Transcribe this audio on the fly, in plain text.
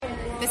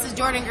This is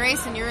Jordan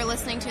Grace, and you're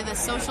listening to the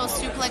Social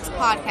Suplex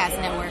Podcast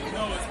Network.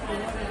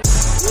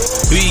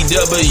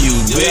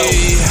 BWB,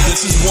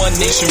 this is One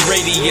Nation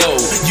Radio.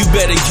 You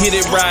better get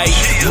it right.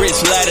 Rich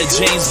Latta,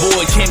 James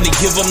Boyd came to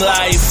give them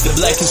life. The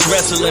Blackest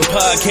Wrestling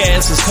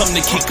Podcast has come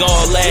to kick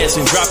all ass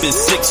and drop it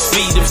 6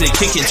 feet if they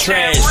kicking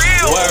trash.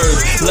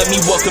 Word, let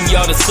me welcome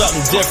y'all to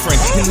something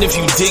different. And if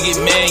you dig it,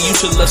 man, you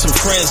should let some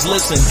friends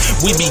listen.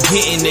 We be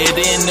getting it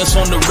in, this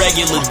on the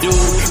regular dude.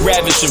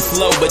 Ravish and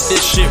flow, but this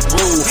shit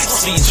rude.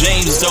 See,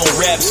 James don't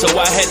rap, so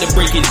I had to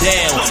break it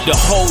down. The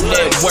whole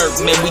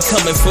network, man, we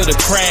coming for the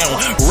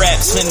crown.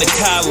 Raps in the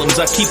columns,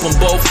 I keep them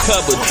both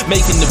covered.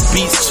 Making the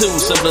beats too,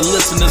 so the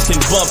listeners can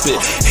bump it.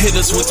 Hit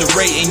us with the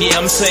rating, yeah,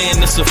 I'm saying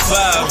it's a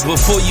 5.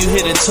 Before you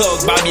hit it,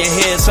 talk, bob your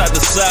head side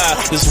to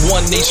side. It's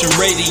One Nation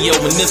Radio,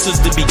 and this is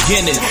the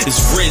beginning.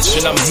 It's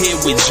Rich, and I'm here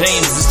with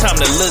James. It's time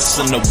to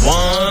listen to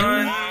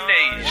One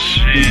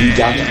Nation. We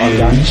got to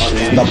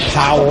unleash the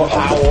power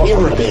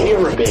of the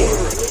pyramid.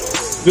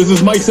 This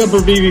is Mike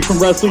Sempervive from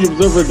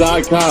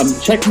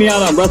WrestlingObserver.com. Check me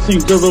out on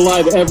Wrestling Observer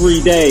Live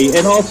every day.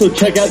 And also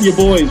check out your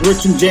boys,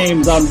 Rich and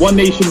James, on One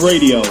Nation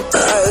Radio. This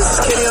is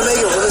Kenny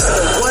Omega. We're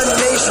listening to One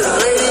Nation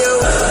Radio.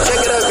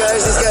 Check it out,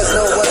 guys. These guys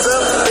know what's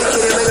up. Big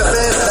Kenny Omega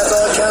fans. That's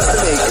all it counts to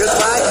me.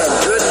 Goodbye and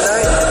good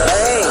night.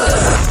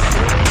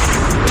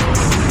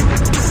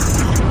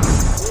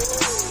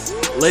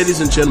 Hey.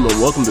 Ladies and gentlemen,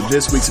 welcome to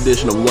this week's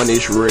edition of One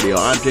Nation Radio.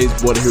 I'm James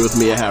Boyd. Here with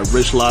me, I have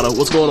Rich Latta.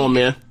 What's going on,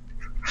 man?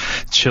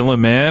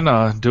 Chilling, man.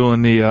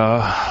 Doing the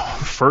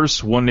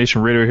first One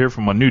Nation Radio here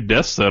from my new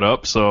desk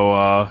setup,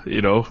 so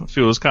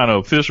feels kind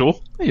of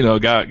official.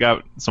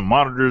 Got some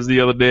monitors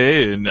the other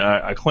day, and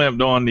I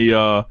clamped on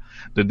the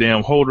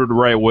damn holder the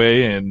right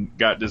way, and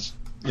got this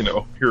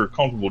here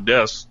comfortable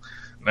desk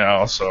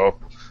now. So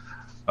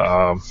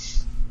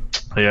lots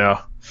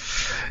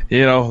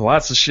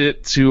of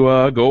shit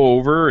to go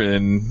over,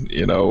 and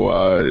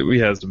we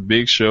had some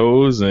big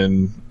shows,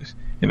 and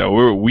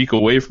we're a week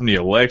away from the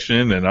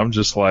election, and I'm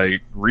just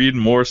like reading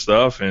more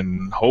stuff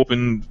and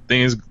hoping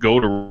things go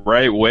the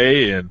right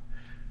way. And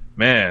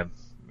man,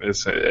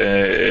 so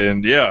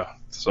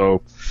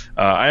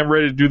I am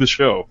ready to do the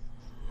show.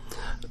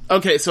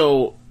 Okay,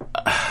 so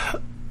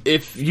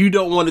if you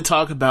don't want to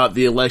talk about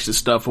the election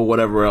stuff or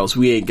whatever else,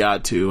 we ain't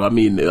got to. I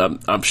mean,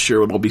 I'm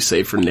sure it'll be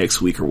safe for next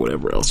week or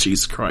whatever else.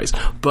 Jesus Christ.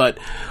 But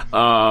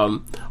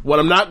what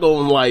I'm not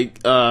going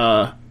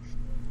to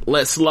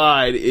let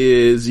slide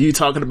is you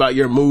talking about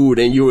your mood,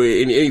 and you were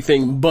in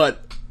anything but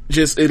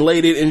just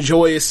elated and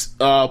joyous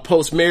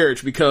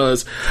post-marriage,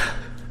 because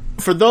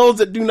for those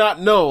that do not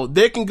know,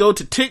 they can go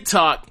to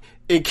TikTok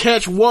and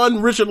catch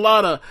one Richard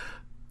Latta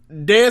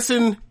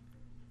dancing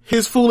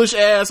his foolish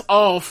ass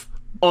off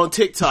on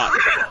TikTok.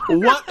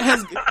 What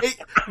has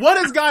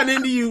gotten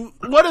into you?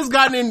 What has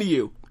gotten into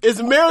you?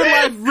 Is married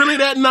life really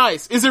that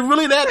nice? Is it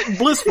really that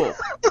blissful?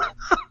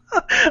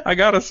 I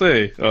gotta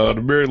say,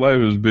 the married life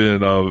has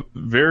been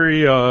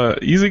very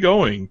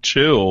easygoing,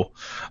 chill,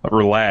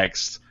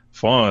 relaxed,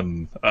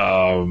 fun.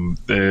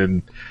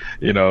 And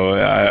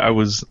I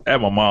was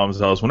at my mom's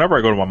house. Whenever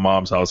I go to my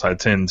mom's house, I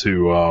tend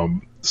to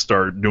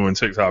start doing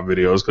TikTok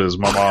videos, because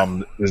my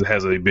mom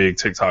has a big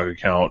TikTok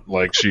account.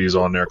 Like, she's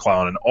on there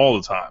clowning all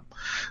the time.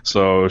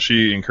 So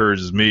she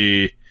encourages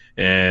me,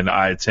 and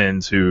I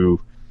tend to,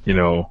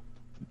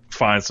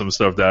 find some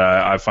stuff that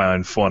I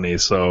find funny.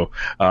 So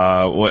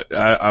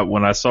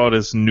when I saw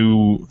this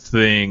new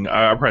thing,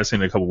 I probably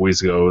seen it a couple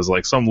weeks ago. It was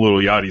like some Lil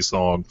Yachty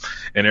song,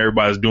 and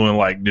everybody's doing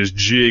like this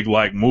jig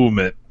like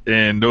movement.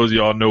 And those of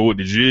y'all know what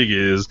the jig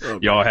is.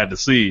 Y'all had to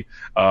see.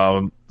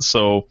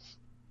 So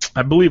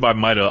I believe I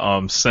might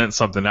have sent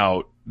something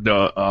out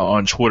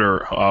on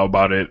Twitter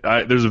about it.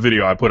 There's a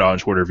video I put out on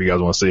Twitter if you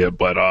guys want to see it.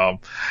 But I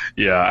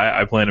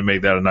plan to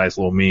make that a nice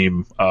little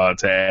meme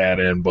to add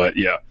in. But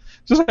yeah,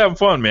 just having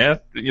fun, man.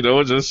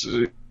 Just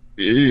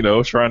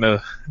trying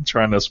to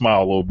smile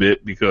a little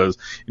bit, because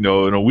in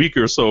a week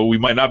or so we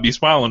might not be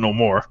smiling no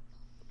more.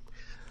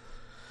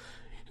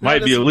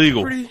 Might be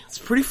illegal. It's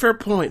a pretty fair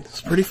point.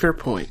 You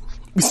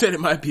said it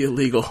might be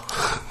illegal.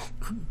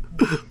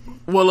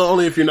 Well,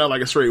 only if you're not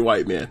like a straight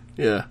white man.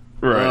 Yeah.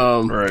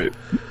 Right.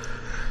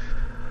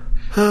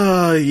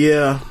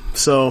 Yeah.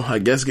 So I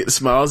guess get the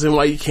smiles in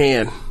while you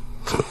can.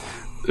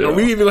 Yeah. Are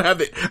we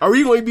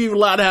going to be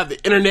allowed to have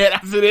the internet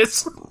after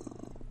this?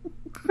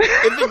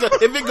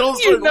 if it goes,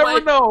 you never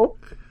know.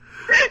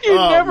 You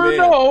never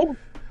know.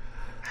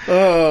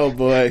 Oh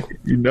boy,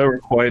 you never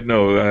quite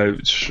know. I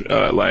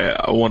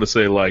want to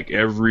say, like,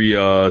 every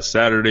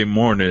Saturday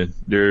morning,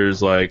 there's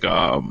like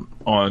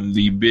on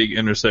the big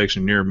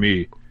intersection near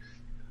me,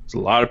 there's a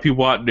lot of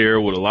people out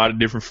there with a lot of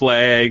different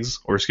flags,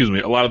 or excuse me,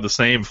 a lot of the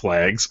same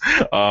flags.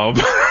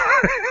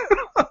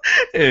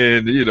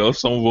 And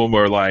some of them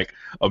are like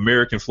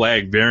American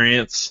flag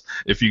variants,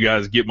 if you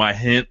guys get my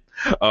hint.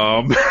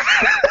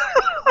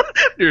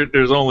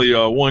 There's only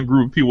one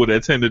group of people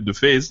that tended to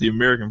face the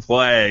American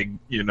flag.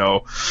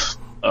 Those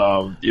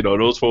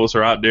folks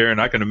are out there,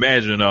 and I can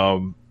imagine. I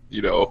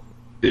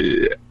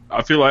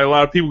feel like a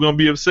lot of people are gonna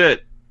be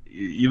upset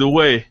either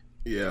way.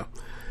 Yeah,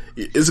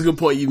 it's a good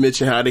point you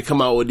mentioned how they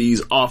come out with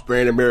these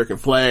off-brand American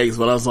flags,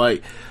 but I was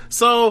like,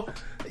 so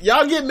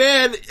y'all get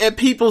mad at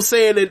people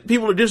saying that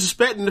people are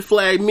disrespecting the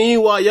flag.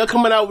 Meanwhile, y'all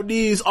coming out with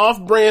these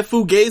off-brand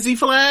Fugazi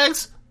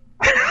flags?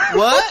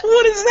 What?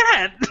 What is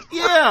that?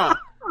 Yeah.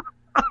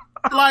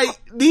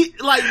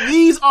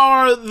 These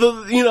are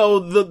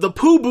the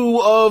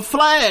poo-boo of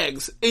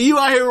flags. And you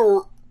out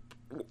here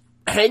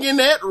hanging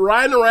that,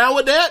 riding around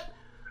with that?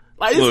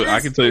 Like, look, I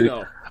can tell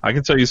you, I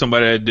can tell you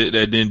somebody that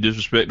didn't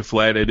disrespect the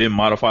flag, that didn't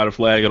modify the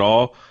flag at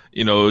all.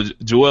 You know,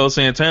 Joel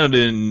Santana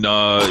didn't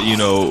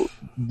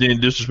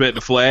disrespect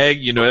the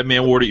flag. You know, that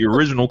man wore the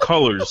original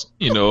colors.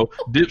 You know,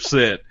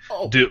 Dipset,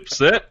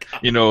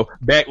 you know,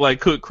 back like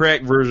Cook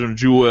Crack version of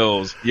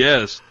Joel's.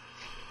 Yes.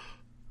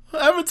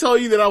 I ever tell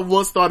you that I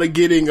once thought of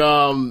getting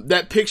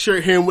that picture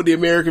of him with the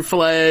American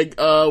flag,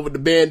 with the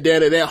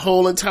bandana, that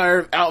whole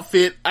entire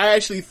outfit? I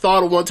actually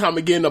thought of one time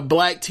of getting a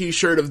black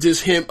t-shirt of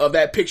just him, of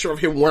that picture of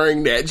him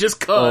wearing that, just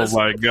cause. Oh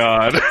my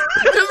God.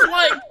 Just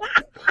like,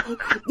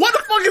 what the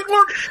fuck is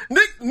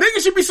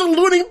niggas should be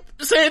saluting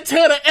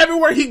Santana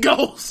everywhere he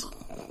goes.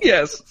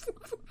 Yes.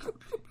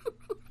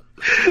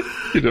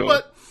 You know.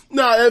 But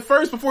no, at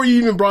first, before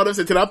you even brought up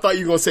Santana, I thought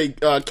you were gonna say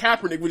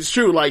Kaepernick, which is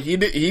true. Like, he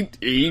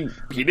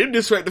didn't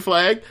disrespect the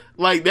flag.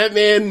 Like, that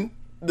man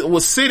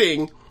was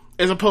sitting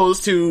as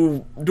opposed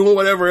to doing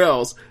whatever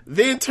else.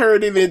 Then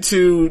turned him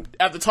into,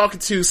 after talking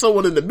to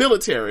someone in the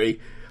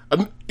military,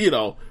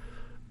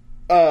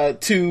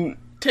 to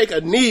take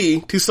a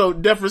knee to show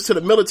deference to the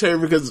military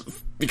because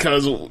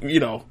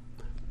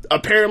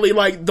apparently,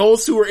 like,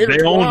 those two are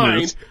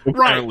intertwined.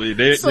 Apparently,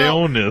 right? They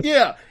own this.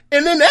 Yeah.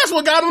 And then that's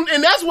what got him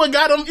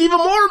even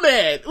more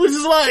mad. Which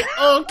is like,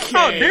 okay.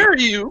 How dare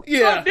you?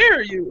 Yeah. How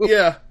dare you?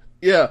 Yeah.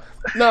 Yeah.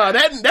 Nah,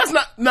 that's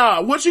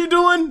not, what you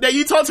doing that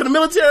you talk to the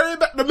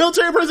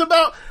military person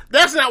about?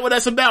 That's not what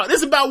that's about.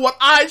 It's about what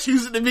I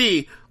choose it to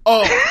be.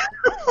 Oh,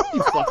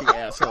 you fucking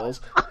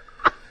assholes.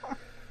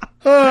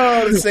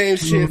 Oh, the same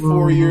shit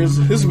 4 years.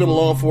 This has been a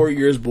long 4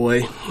 years,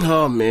 boy.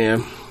 Oh,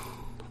 man.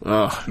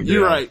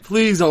 You're right.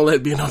 Please don't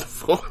let me another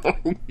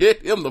phone.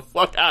 Get him the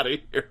fuck out of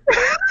here.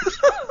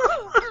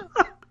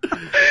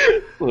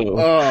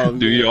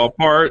 Do your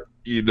part,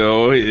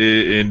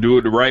 and do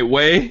it the right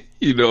way.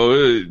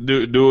 Do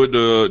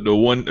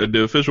it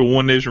the official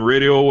One Nation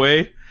Radio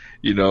way.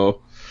 We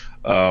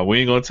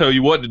ain't gonna tell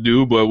you what to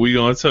do, but we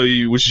gonna tell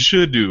you what you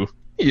should do.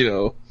 We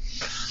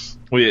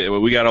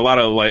got a lot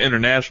of like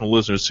international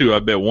listeners too. I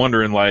bet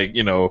wondering what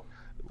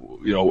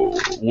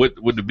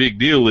the big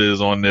deal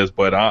is on this,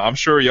 but I'm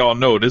sure y'all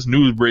know this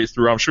news breaks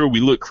through. I'm sure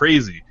we look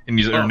crazy in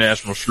these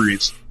international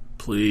streets.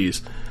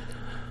 Please,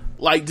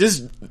 like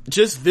just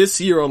this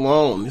year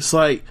alone, it's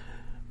like,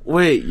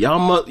 wait,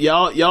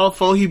 y'all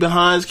funky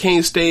behinds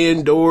can't stay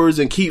indoors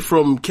and keep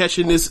from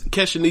catching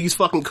these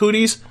fucking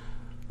cooties?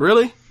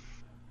 Really?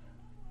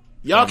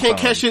 Y'all can't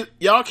catch it.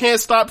 Y'all can't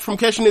stop from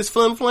catching this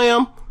flim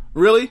flam?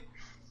 Really?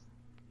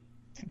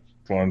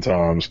 Fun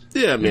times.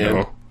 Yeah,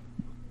 man.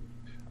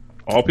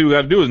 All people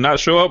got to do is not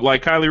show up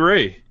like Kylie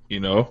Ray.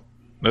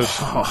 That's,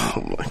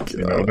 oh my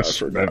God,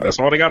 that's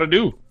all they got to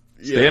do.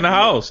 Stay in the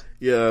house.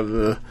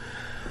 Yeah,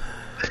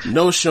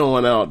 no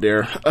showing out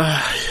there.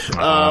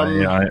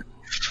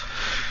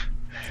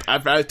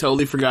 I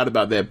totally forgot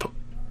about that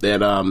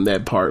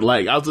part.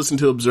 Like, I was listening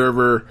to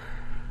Observer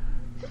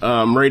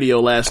radio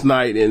last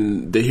night,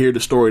 and to hear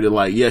the story,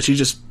 she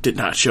just did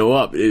not show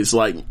up. It's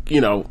like,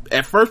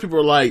 at first people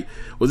were like,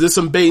 was this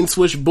some bait and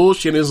switch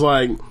bullshit? It's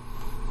like,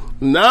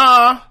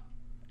 nah,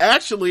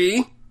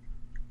 actually,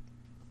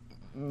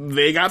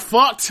 they got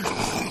fucked.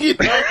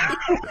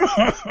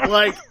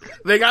 Like,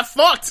 they got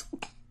fucked.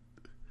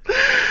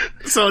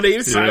 So they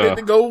decided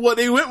to go with what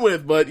they went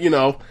with, but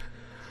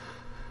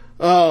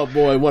oh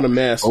boy, what a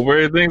mess. Hope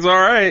everything's all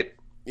right.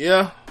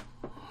 Yeah,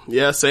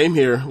 same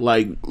here.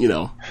 Like,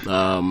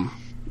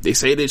 they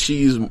say that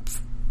she's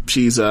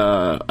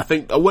I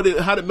think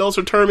how did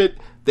Meltzer term it?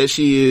 That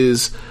she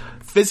is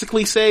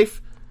physically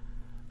safe.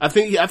 I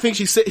think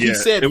he said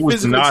it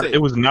was not safe.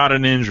 It was not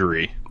an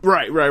injury.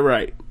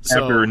 Right.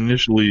 So, after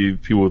initially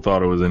people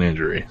thought it was an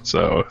injury.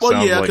 So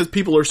because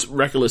people are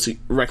recklessly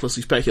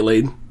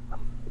speculating.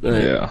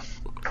 Yeah.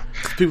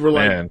 People are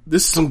like,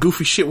 this is some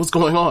goofy shit. What's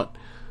going on?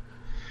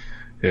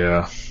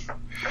 Yeah.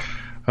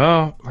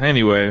 Oh,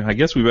 anyway, I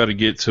guess we better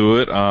get to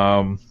it.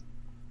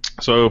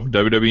 So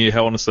WWE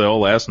Hell in a Cell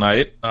last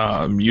night,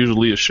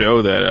 usually a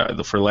show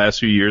that for the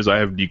last few years I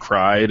have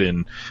decried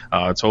and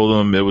told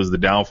them it was the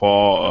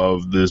downfall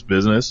of this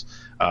business.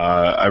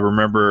 I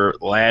remember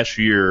last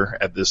year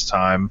at this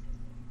time,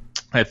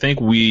 I think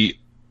we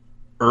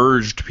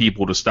urged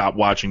people to stop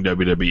watching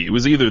WWE. It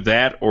was either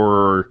that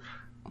or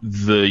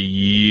the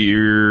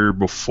year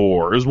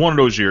before. It was one of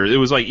those years. It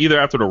was like either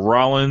after the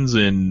Rollins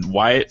and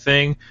Wyatt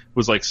thing, it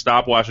was like,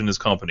 stop watching this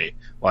company.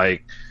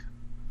 Like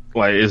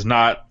it's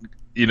not,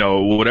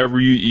 whatever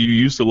you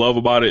used to love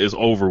about it is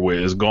over with.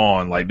 It's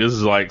gone. Like, this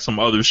is like some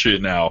other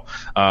shit now.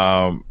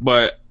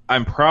 But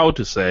I'm proud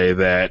to say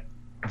that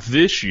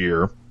this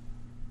year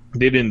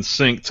they didn't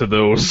sink to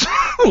those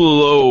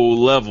low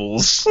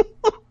levels.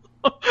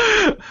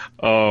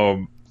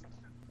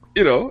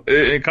 You know,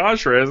 in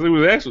contrast, it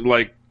was actually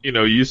like, you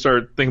know, you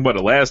start thinking about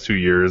the last 2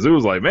 years, it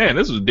was like, man,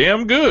 this was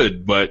damn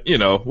good. But, you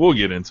know, we'll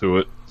get into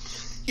it.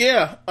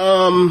 Yeah.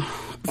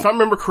 If I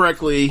remember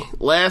correctly,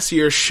 last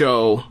year's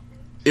show,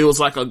 it was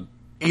like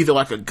either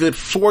like a good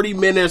 40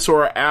 minutes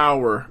or an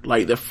hour.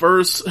 Like the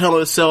first Hell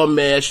in a Cell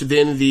match,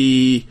 then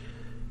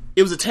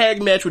it was a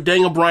tag match with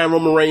Daniel Bryan,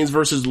 Roman Reigns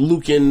versus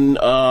Luke and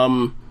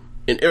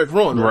Eric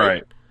Rowan,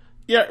 right?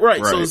 Yeah,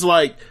 right. So it's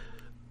like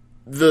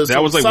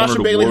that was like Sasha one of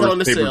the Bailey Hell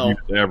in a Cell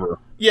ever.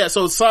 Yeah,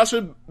 so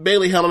Sasha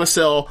Bailey Hell in a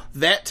Cell,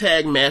 that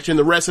tag match, and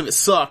the rest of it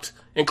sucked,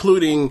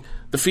 including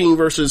The Fiend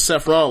versus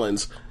Seth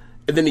Rollins.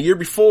 And then the year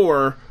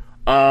before,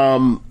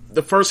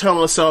 the first Hell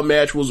in a Cell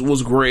match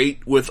was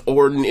great with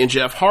Orton and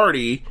Jeff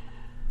Hardy.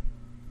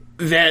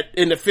 That,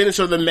 in the finish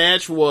of the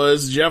match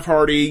was Jeff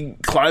Hardy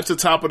climbs to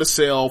the top of the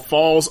cell,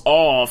 falls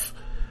off,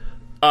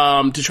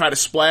 to try to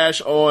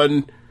splash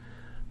on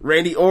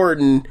Randy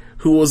Orton,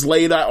 who was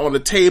laid out on the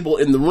table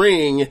in the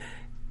ring,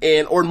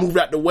 and Orton moved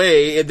out the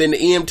way, and then the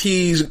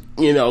EMTs,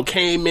 you know,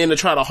 came in to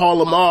try to haul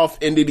him off,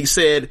 and then he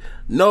said,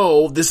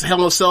 no, this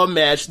Hell in a Cell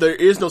match, there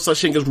is no such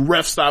thing as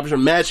ref stoppage or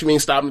match being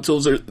stopped until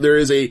there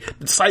is a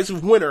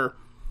decisive winner.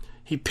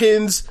 He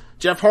pins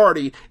Jeff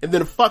Hardy, and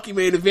then a fucking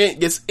main event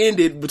gets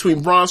ended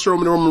between Braun Strowman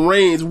and Roman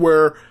Reigns,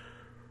 where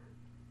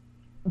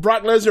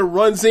Brock Lesnar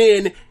runs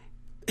in,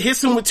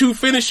 hits him with 2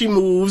 finishing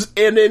moves,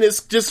 and then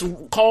it's just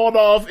called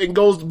off and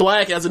goes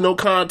black as a no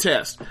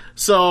contest.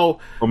 So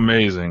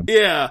amazing.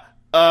 Yeah.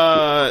 So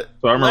I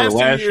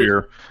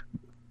remember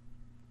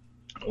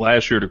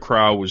last year the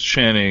crowd was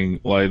chanting,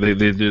 like they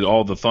did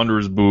all the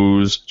thunderous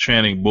boos,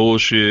 chanting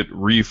bullshit,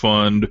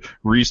 refund,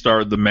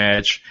 restart the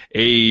match,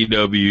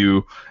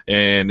 AEW,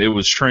 and it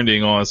was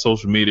trending on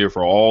social media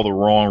for all the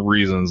wrong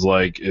reasons.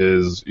 Like,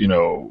 is, you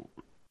know,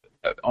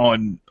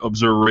 on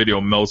Observer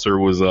Radio, Meltzer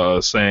was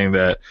saying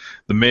that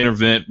the main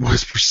event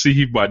was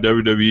perceived by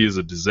WWE as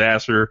a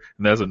disaster,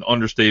 and that's an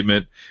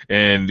understatement.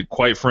 And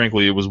quite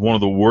frankly, it was one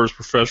of the worst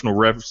professional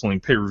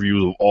wrestling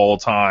pay-per-views of all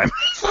time.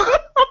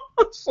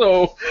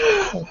 So,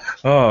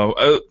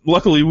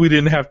 luckily we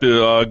didn't have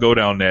to go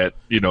down that,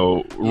 you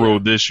know,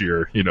 road this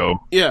year, you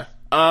know. Yeah.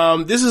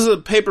 This is a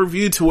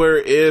pay-per-view to where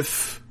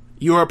if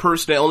you're a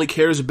person that only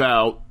cares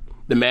about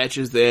the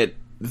matches that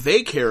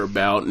they care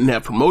about and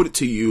have promoted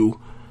to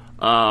you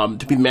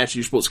to be the matches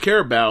you're supposed to care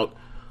about,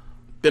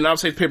 then I would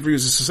say the pay-per-view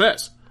is a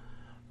success.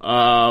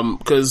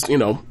 Because, you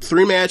know,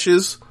 3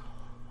 matches,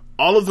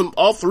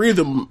 all 3 of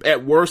them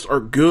at worst are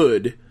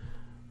good.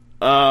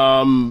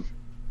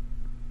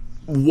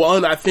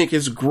 One I think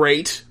is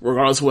great,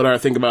 regardless of what I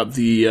think about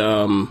the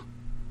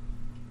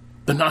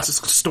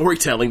nonsense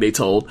storytelling they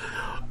told.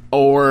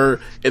 And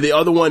the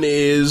other one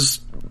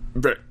is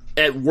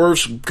at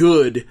worst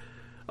good,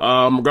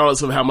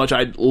 regardless of how much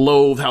I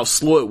loathe how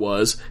slow it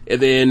was. And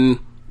then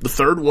the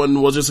third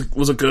one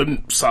was a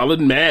good,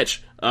 solid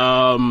match.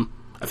 I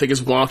think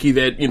it's wonky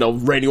that, you know,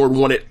 Randy Orton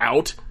wanted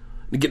out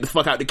to get the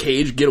fuck out the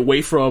cage, get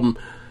away from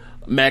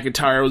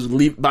McIntyre, was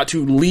about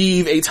to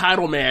leave a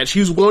title match. He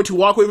was going to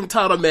walk away from the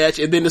title match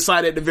and then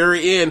decided at the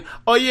very end,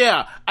 oh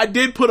yeah, I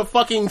did put a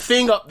fucking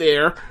thing up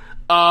there,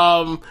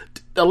 a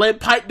lead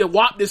pipe to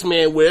whop this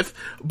man with,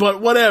 but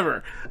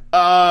whatever.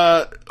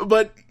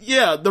 But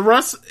yeah, the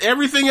rest,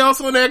 everything else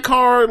on that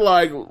card,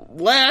 like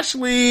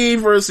Lashley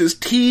versus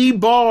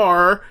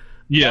T-Bar.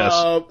 Yes.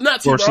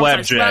 Not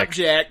T-Bar,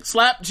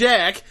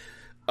 Slapjack.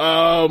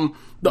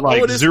 The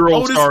like Otis,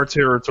 zero-star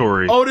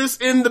territory. Otis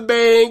in the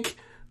Bank.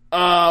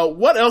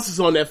 What else is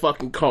on that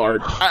fucking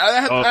card?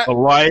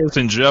 Elias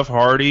and Jeff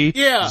Hardy.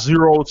 Yeah.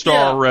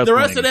 0-star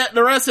wrestling.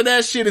 The rest of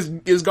that shit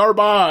is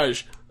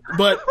garbage.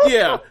 But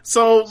yeah,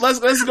 so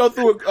let's go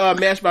through it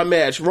match by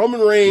match.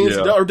 Roman Reigns,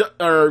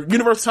 or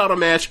Universal title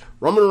match,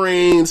 Roman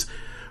Reigns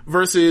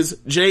versus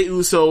Jey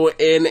Uso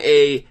in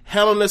a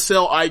Hell in a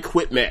Cell I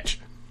Quit match.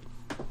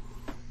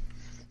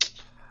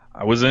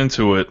 I was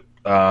into it.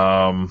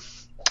 I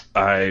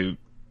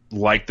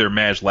liked their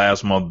match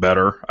last month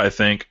better, I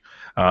think.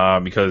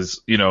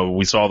 Because, you know,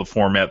 we saw the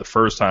format the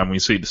first time. When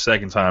you see it the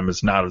second time,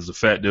 it's not as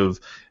effective,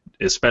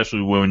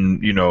 especially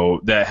when, you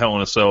know, that Hell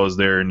in a Cell is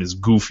there and it's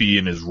goofy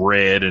and it's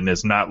red and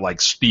it's not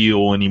like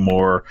steel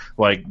anymore.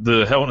 Like,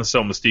 the Hell in a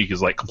Cell mystique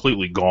is like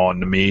completely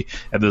gone to me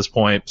at this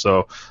point.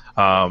 So,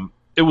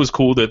 it was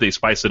cool that they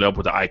spiced it up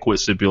with the I Quit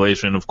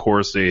stipulation. Of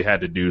course, they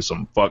had to do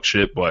some fuck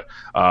shit, but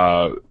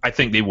I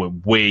think they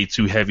went way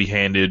too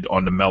heavy-handed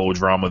on the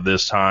melodrama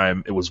this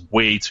time. It was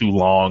way too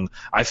long.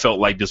 I felt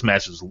like this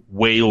match was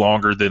way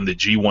longer than the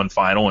G1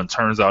 final, and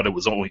turns out it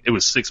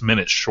was 6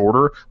 minutes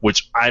shorter,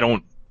 which I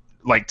don't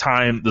like.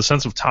 Time, the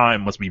sense of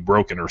time must be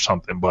broken or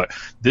something, but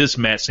this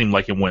match seemed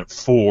like it went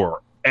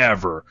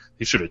forever.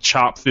 They should have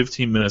chopped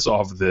 15 minutes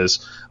off of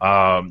this,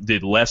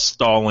 did less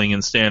stalling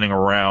and standing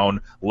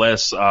around,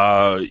 less,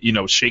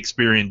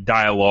 Shakespearean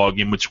dialogue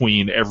in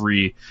between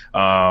every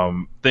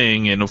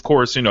thing. And of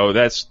course, you know,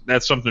 that's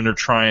something they're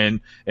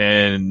trying,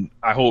 and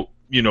I hope,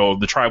 you know,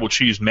 the Tribal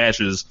Chiefs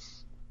matches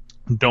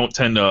don't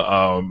tend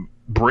to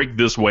break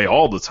this way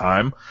all the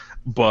time.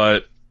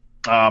 But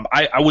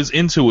I was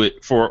into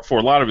it for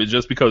a lot of it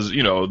just because,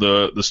 you know,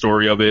 the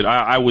story of it.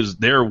 I was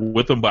there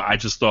with them, but I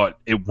just thought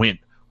it went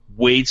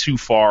way too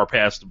far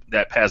past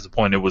the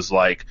point. It was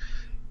like,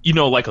 you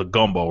know, like a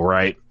gumbo,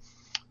 right?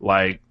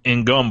 Like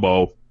in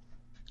gumbo,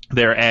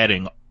 they're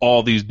adding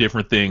all these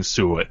different things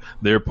to it.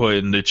 They're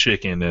putting the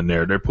chicken in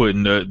there. They're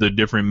putting the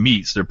different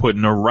meats. They're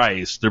putting the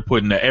rice. They're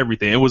putting the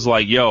everything. It was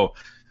like, yo.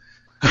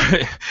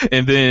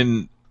 And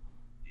then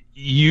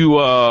you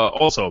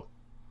also,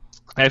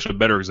 actually a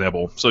better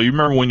example. So you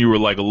remember when you were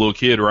like a little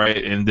kid,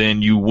 right? And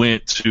then you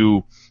went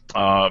to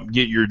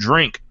get your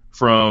drink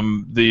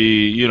from the,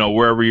 you know,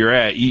 wherever you're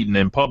at eating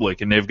in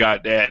public, and they've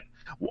got that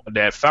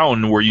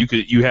fountain where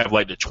you have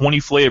like the 20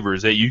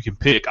 flavors that you can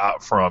pick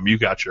out from. You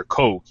got your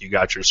Coke, you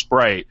got your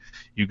Sprite,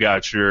 you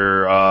got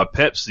your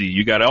Pepsi,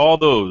 you got all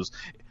those.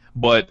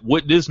 But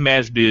what this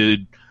match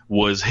did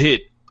was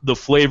hit the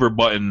flavor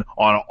button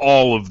on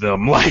all of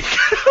them. Like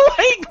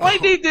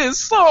they did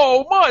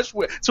so much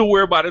to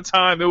where by the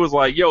time it was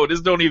like, yo,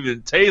 this don't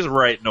even taste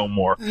right no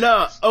more.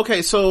 Nah,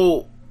 okay,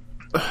 so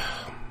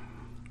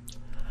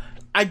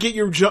I get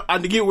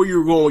where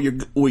you're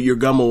going with your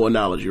gumbo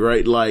analogy,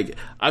 right? Like,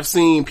 I've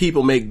seen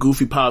people make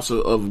goofy pops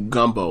of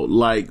gumbo,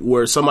 like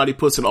where somebody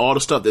puts in all the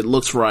stuff that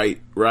looks right?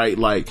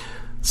 Like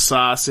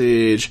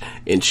sausage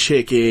and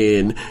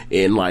chicken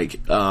and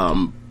like,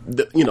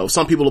 you know,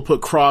 some people will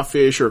put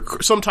crawfish or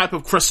some type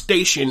of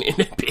crustacean in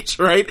that bitch,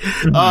 right?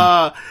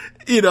 Mm-hmm.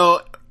 You know,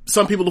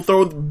 some people will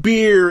throw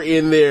beer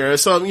in there.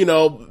 Some, you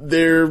know,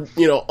 their,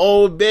 you know,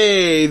 Old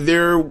Bay,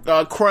 their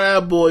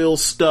crab boil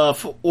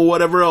stuff or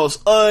whatever else,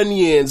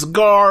 onions,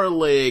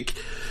 garlic,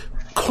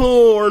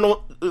 corn,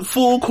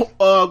 full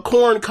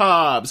corn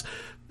cobs.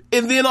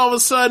 And then all of a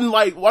sudden,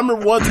 like, I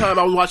remember one time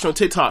I was watching on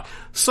TikTok,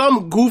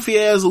 some goofy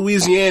ass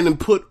Louisianan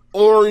put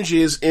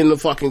oranges in the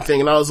fucking thing,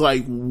 and I was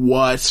like,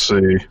 what?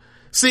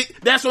 See,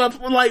 that's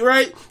what I'm like,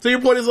 right? So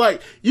your point is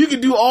like, you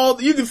can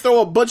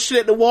throw a bunch of shit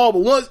at the wall,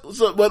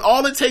 but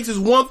all it takes is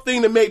one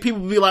thing to make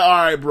people be like, all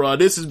right, bro,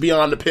 this is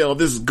beyond the pale.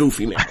 This is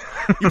goofy now.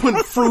 You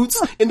putting fruits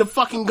in the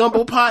fucking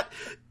gumbo pot?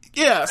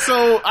 Yeah,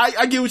 so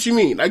I get what you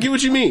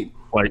mean.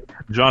 Like,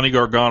 Johnny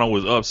Gargano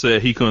was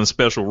upset he couldn't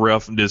special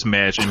ref this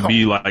match and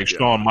be like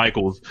Shawn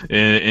Michaels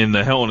in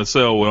the Hell in a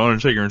Cell with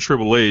Undertaker and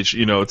Triple H,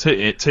 you know,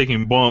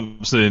 taking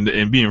bumps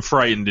and being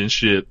frightened and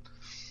shit.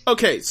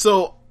 Okay,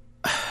 so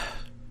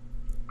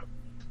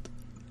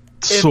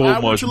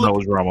so much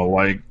melodrama,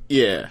 like,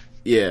 yeah,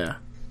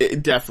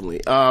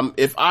 definitely.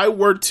 If I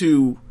were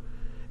to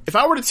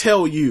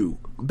tell you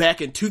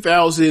back in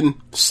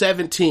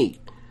 2017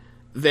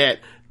 that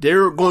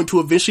they're going to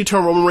eventually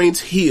turn Roman Reigns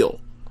heel,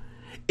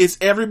 it's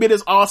every bit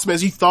as awesome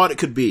as you thought it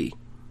could be.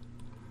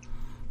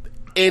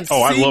 And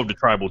I love the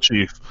Tribal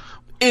Chief.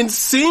 And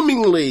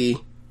seemingly,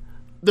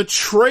 the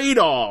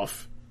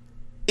trade-off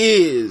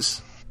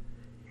is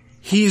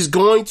he's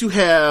going to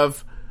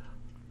have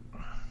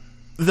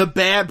the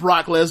bad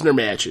Brock Lesnar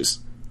matches.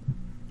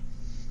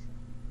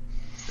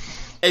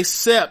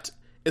 Except,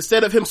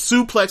 instead of him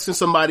suplexing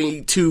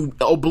somebody to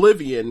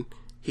oblivion,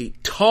 he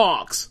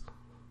talks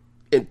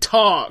and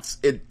talks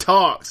and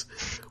talks.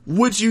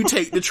 Would you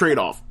take the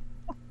trade-off?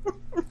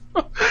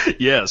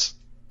 Yes,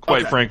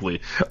 quite frankly.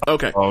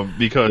 Okay.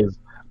 Because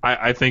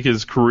I think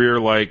his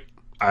career, like,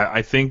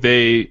 I think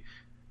they,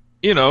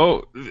 you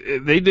know,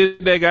 they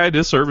did that guy a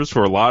disservice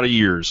for a lot of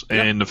years,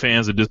 and the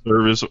fans a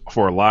disservice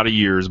for a lot of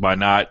years by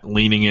not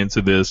leaning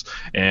into this.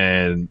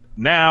 And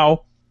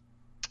now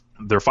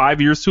they're 5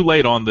 years too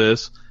late on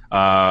this.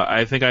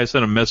 I think I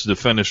sent a message to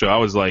Finish. I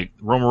was like,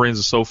 Roman Reigns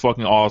is so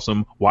fucking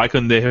awesome. Why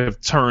couldn't they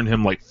have turned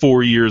him like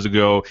 4 years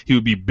ago? He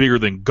would be bigger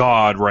than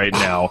God right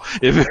now.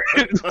 If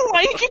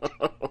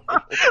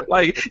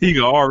like he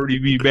could already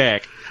be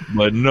back,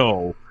 but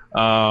no.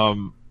 I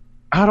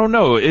don't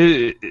know.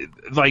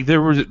 Like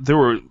there were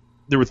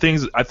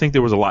things. I think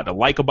there was a lot to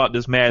like about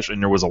this match,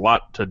 and there was a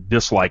lot to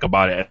dislike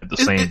about it at the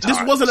same time.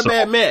 This wasn't a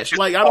bad match.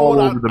 Like, I don't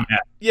want to.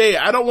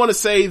 Yeah, I don't want to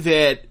say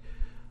that.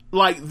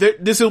 Like,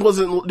 this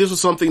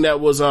was something that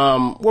was,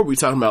 what were we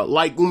talking about?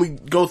 Like, when we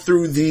go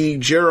through the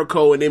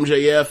Jericho and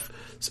MJF,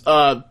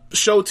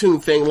 show tune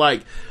thing,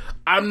 like,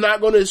 I'm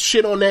not gonna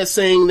shit on that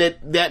saying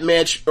that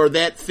match or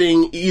that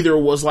thing either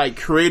was, like,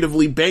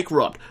 creatively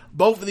bankrupt.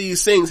 Both of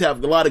these things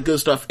have a lot of good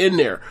stuff in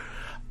there.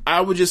 I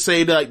would just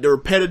say that, like, the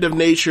repetitive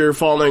nature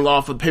falling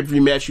off of the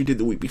pay-per-view match you did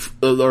the week before,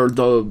 or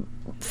the,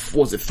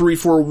 was it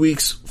 3-4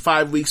 weeks,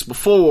 5 weeks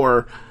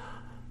before,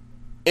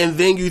 and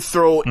then you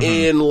throw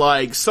in,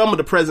 like, some of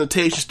the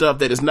presentation stuff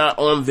that is not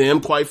on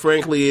them. Quite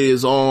frankly, it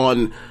is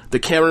on the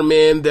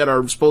cameramen that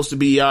are supposed to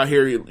be out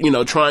here, you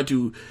know, trying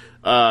to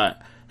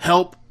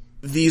help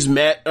these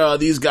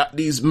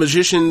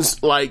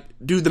magicians, like,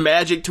 do the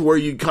magic to where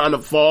you kind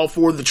of fall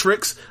for the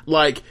tricks.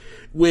 Like,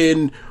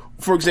 when,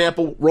 for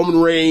example, Roman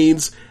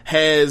Reigns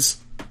has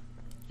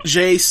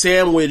Jay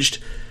sandwiched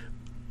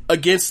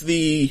against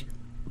the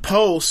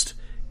post,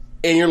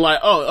 and you're like,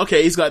 oh,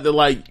 okay, he's got the,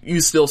 like,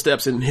 use still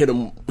steps and hit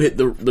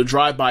the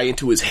drive-by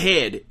into his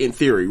head, in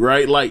theory,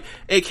 right? Like,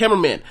 hey,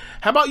 cameraman,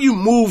 how about you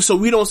move so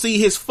we don't see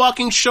his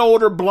fucking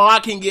shoulder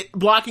blocking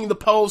the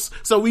post,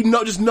 so we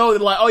just know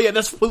that, like, oh yeah,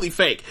 that's completely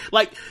fake.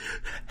 Like,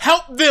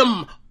 help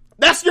them.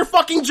 That's your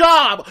fucking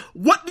job.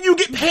 What do you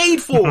get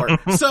paid for?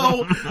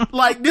 So,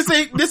 like, this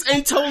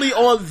ain't totally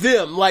on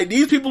them. Like,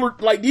 these people are,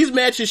 like, these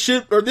matches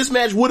this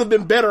match would have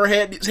been better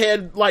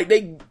had, like,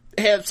 they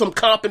had some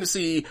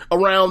competency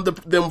around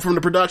them from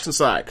the production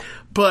side.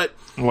 But,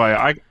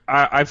 like,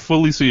 I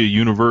fully see a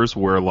universe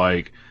where,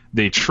 like,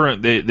 they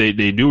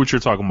do what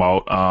you're talking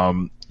about,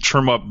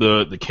 trim up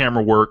the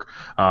camera work,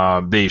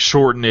 they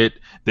shorten it,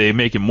 they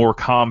make it more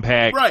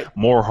compact, right,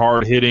 more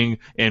hard hitting,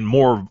 and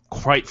more,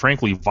 quite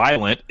frankly,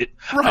 violent.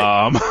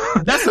 Right.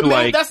 That's the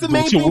main, that's the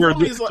main thing.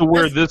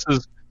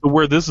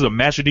 Where this is a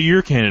match of the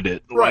year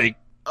candidate. Right.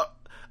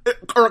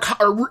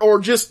 Like, or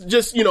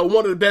just, you know,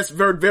 one of the best,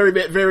 very, very,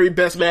 very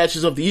best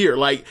matches of the year.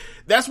 Like,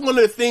 that's one of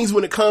the things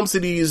when it comes to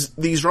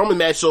these Roman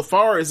matches so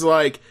far is,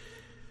 like,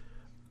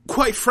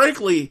 quite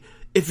frankly,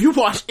 if you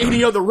watch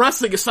any other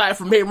wrestling aside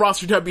from main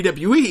roster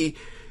WWE,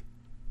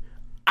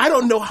 I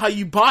don't know how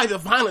you buy the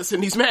violence in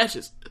these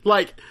matches.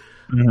 Like,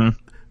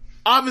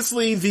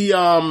 obviously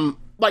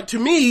like, to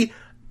me,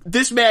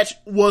 this match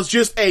was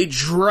just a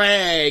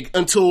drag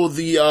until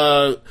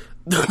the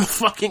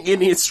fucking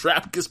Indian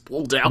strap gets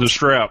pulled out. The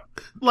strap.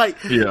 Like,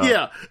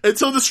 yeah.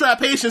 Until the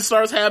strapation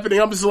starts happening,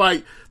 I'm just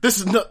like, this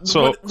is not.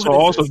 So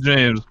also, this?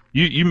 James,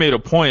 you made a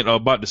point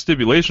about the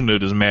stipulation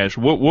of this match.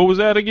 What was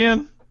that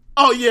again?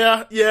 Oh,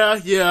 yeah.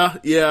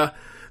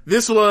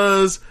 This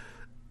was,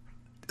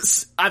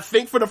 I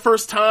think, for the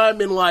first time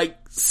in, like,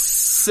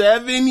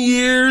 7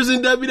 years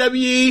in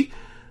WWE.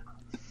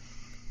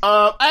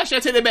 Actually, I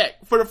take that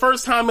back. For the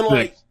first time in,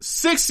 like,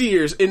 6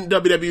 years in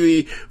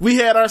WWE, we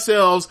had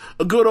ourselves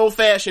a good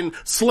old-fashioned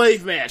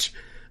slave match.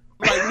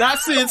 Like, not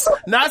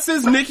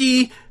since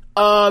Nikki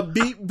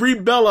beat Brie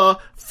Bella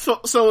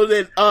so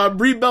that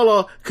Brie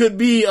Bella could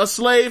be a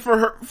slave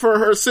for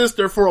her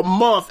sister for a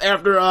month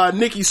after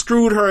Nikki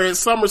screwed her at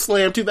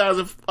SummerSlam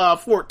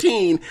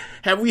 2014.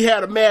 Have we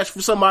had a match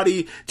for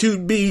somebody to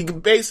be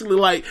basically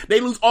like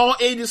they lose all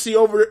agency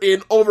over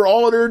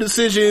all of their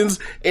decisions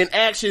and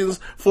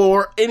actions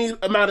for any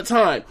amount of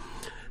time?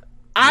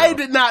 I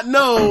did not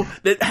know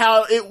that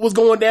how it was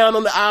going down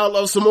on the Isle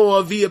of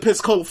Samoa via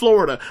Pensacola,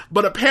 Florida,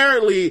 but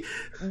apparently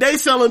they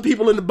selling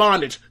people into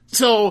bondage.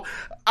 So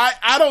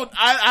I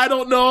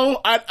don't know.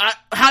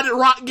 How did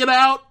Rock get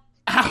out?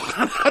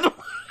 I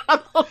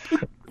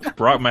don't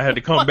Rock might have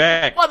to come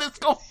back. What is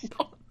going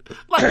on?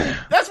 Like,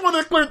 that's one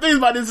of the clear things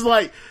about this is,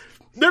 like,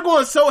 they're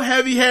going so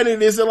heavy-handed in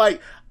this, and,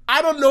 like,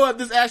 I don't know if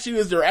this actually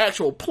is their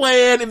actual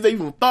plan, if they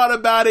even thought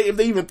about it, if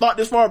they even thought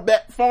this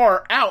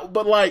far out,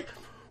 but, like,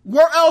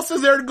 where else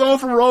is there to go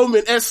for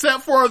Roman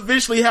except for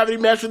eventually having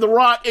a match with The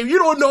Rock, if you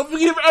don't know if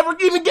you can ever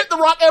even get The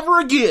Rock ever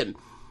again?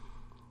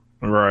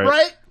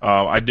 Right.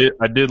 I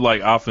did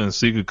like Alpha and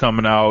Sika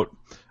coming out.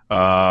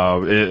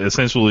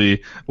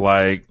 Essentially,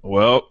 like,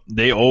 well,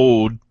 they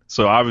old,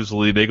 so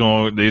obviously they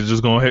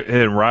just gonna ahead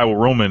and ride with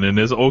Roman, and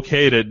it's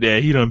okay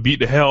that he done beat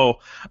the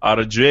hell out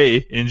of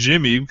Jay and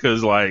Jimmy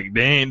because, like,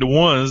 they ain't the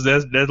ones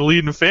that's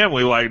leading the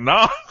family. Like,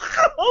 nah,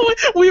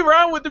 we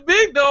ride with the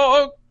big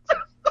dog.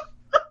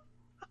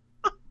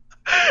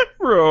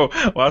 Bro,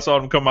 when I saw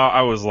them come out,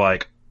 I was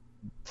like,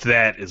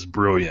 that is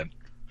brilliant.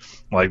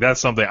 Like, that's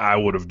something I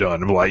would have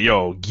done. I'm like,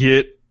 yo,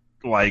 get,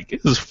 like,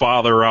 his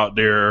father out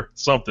there,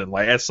 something.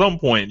 Like, at some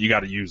point, you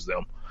got to use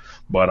them.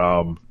 But,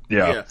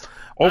 yeah.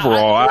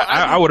 Overall,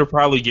 I would have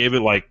probably gave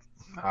it, like,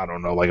 I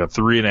don't know, like a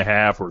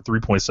 3.5 or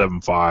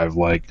 3.75.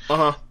 Like,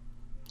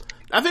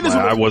 I think this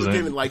one was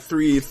giving, like,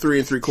 3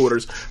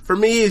 3/4. For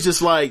me, it's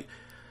just like,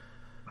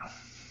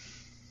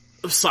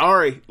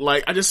 sorry.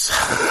 Like, I just...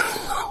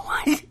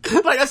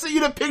 like, I sent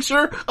you the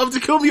picture of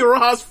Takumi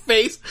Iwata's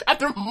face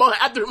after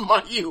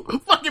Mayu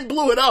fucking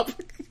blew it up.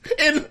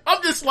 And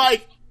I'm just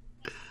like,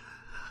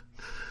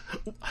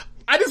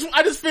 I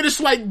just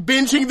finished, like,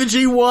 binging the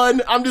G1.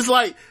 I'm just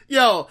like,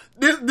 yo,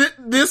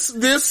 this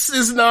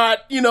is not,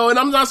 you know, and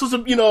I'm not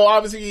supposed to, you know,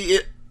 obviously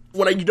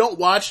when you don't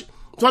watch,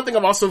 one thing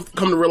I've also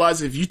come to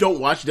realize, if you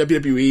don't watch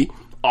WWE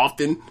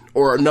often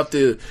or enough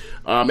to,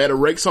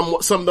 at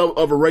some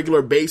of a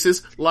regular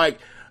basis, like,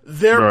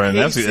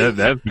 pacing,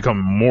 that's become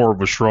more of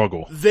a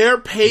struggle. Their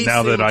pacing,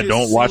 now that I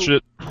don't watch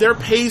it, their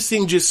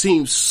pacing just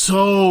seems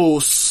so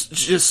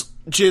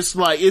just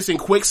like it's in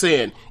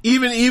quicksand.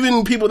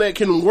 Even people that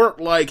can work,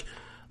 like,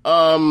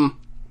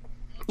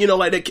 you know,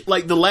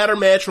 like the ladder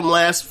match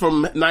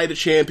from Night of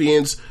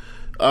Champions,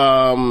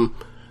 the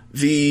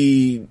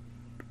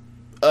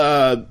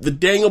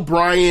Daniel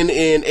Bryan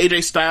and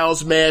AJ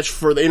Styles match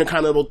for the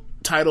Intercontinental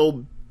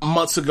title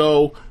months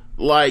ago,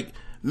 like,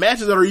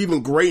 matches that are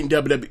even great in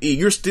WWE,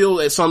 you're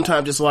still at some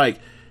time just like,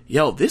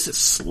 yo, this is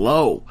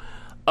slow.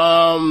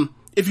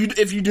 If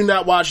you do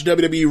not watch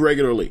WWE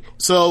regularly.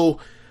 So,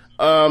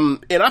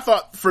 and I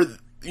thought for,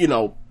 you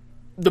know,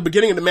 the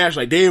beginning of the match,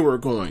 like, they were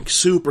going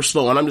super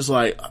slow, and I'm just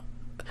like,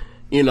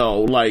 You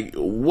know, like,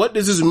 what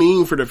does this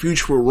mean for the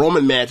future for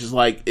Roman matches?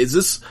 Like, is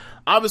this,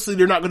 obviously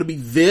they're not going to be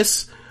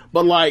this,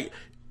 but like,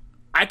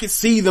 I could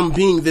see them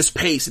being this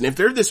pace. And if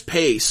they're this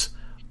pace,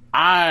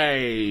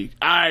 I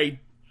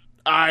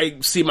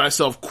see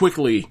myself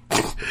quickly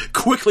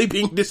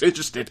being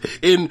disinterested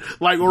in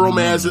like what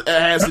Roman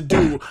has to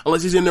do,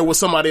 unless he's in there with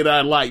somebody that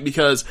I like,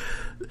 because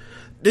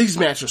these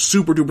matches are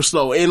super duper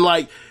slow. And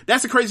like,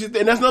 that's the crazy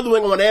thing. That's another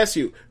thing I want to ask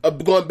you,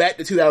 going back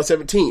to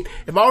 2017.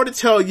 If I were to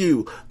tell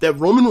you that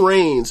Roman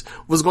Reigns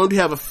was going to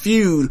have a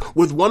feud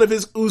with one of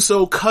his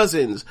Uso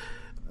cousins,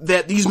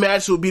 that these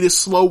matches would be this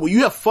slow, would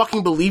you have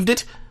fucking believed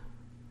it?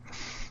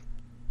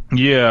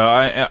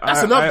 Yeah,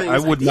 that's another thing. I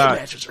would these not.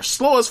 Matches are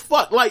slow as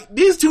fuck. Like,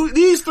 these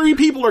three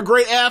people are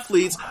great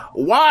athletes.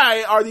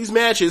 Why are these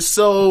matches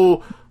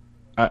so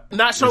not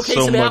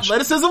showcasing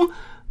athleticism?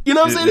 You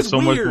know what I'm saying? It's so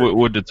weird. much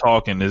with the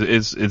talking.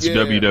 It's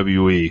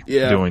WWE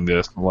doing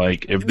this.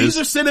 Like, if these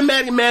are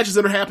cinematic matches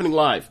that are happening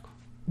live.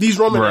 These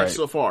Roman matches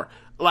so far.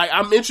 Like,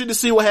 I'm interested to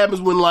see what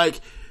happens when,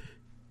 like,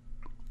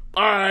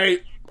 all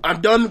right,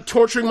 I'm done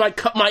torturing my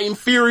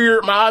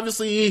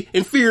obviously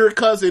inferior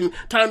cousin.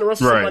 Time to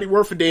wrestle somebody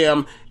worth a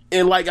damn.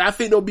 And like, I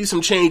think there'll be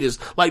some changes.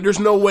 Like, there's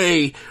no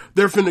way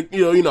they're finna,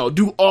 you know,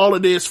 do all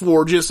of this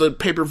for just a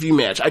pay-per-view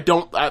match.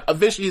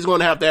 Eventually he's going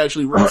to have to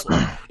actually wrestle.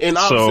 And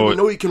obviously we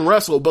know he can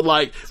wrestle, but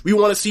like, we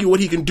want to see what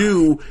he can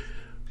do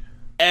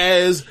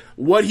as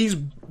what he's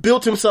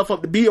built himself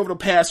up to be over the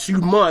past few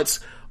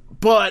months,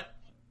 but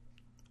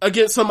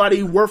against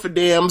somebody worth a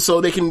damn,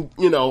 so they can,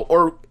 you know,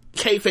 or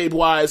kayfabe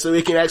wise, so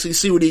they can actually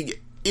see what he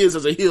is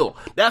as a heel.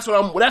 That's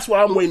what I'm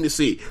waiting to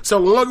see.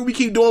 So the longer we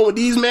keep doing with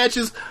these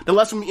matches, the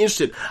less I'm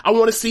interested. I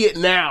want to see it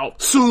now,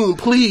 soon,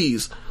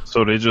 please.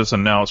 So they just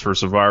announced for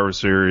Survivor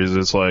Series,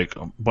 it's like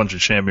a bunch of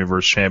champion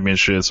versus champion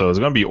shit. So it's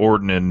gonna be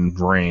Orton and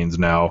Reigns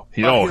now.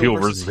 Heel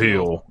versus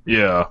heel.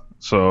 Yeah.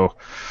 So,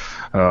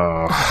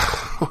 all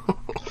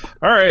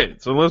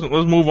right. So let's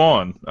move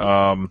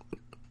on.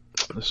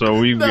 So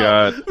we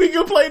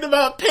complained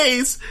about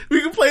pace.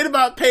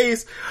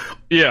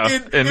 Yeah,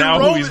 and now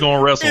Roman, who he's going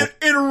to wrestle.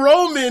 And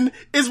Roman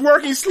is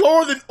working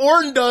slower than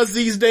Orton does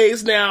these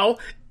days now.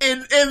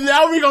 And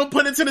now we're going to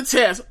put it to the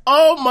test.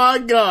 Oh my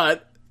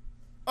God.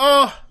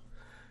 Oh,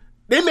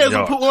 they may as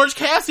well put Orange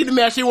Cassidy in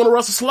the match. They want to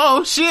wrestle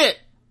slow. Shit.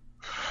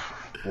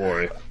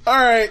 Boy. All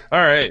right.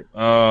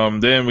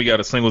 Then we got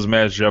a singles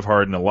match, Jeff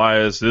Hardy and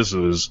Elias. This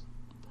is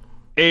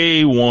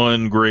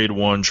A1 grade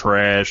 1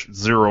 trash,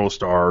 0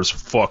 stars.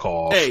 Fuck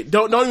off. Hey,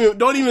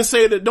 don't even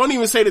say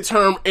the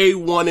term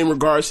A1 in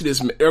regards to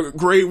this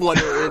grade 1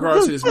 in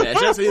regards to this match.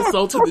 That's an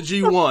insult to the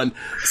G1.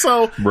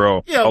 So,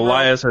 bro, yeah,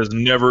 Elias has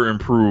never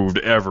improved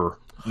ever,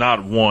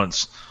 not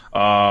once.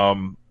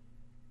 I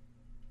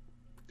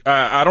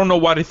don't know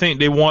why they think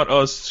they want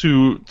us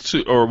to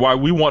or why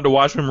we want to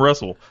watch him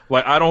wrestle.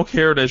 Like, I don't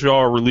care that y'all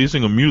are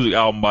releasing a music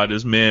album by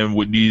this man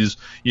with these,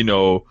 you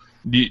know,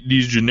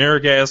 these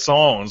generic ass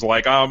songs.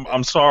 Like,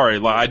 I'm sorry.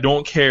 Like, I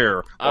don't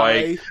care.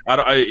 Like,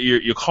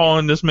 you're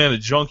calling this man a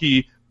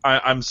junkie.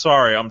 I'm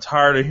sorry. I'm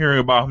tired of hearing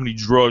about how many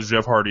drugs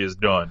Jeff Hardy has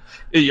done.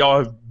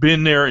 Y'all have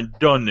been there and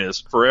done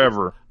this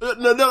forever.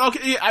 No,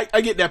 okay,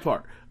 I get that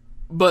part.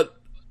 But,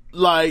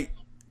 like,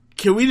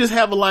 can we just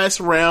have Elias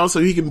around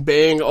so he can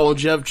bang on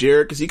Jeff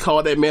Jarrett? Because he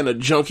called that man a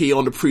junkie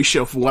on the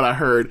pre-show from what I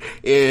heard.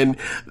 And,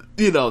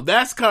 you know,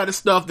 that's kind of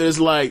stuff that's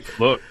like...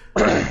 Look...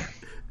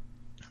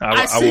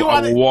 I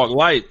will walk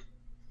light.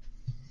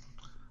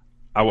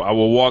 I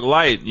will walk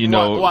light. You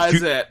know, why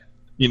is that?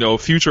 You know,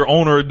 future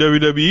owner of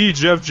WWE,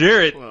 Jeff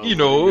Jarrett,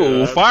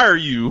 will fire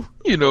you.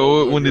 You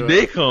know, when the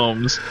day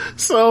comes.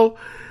 So,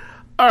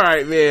 all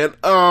right, man.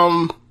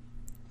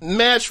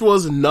 Match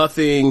was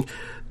nothing.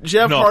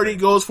 Jeff Hardy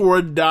goes for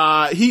a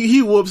dive.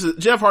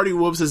 Jeff Hardy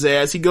whoops his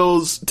ass. He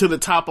goes to the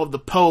top of the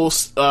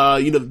post,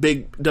 the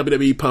big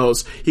WWE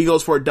post. He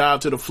goes for a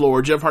dive to the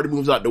floor. Jeff Hardy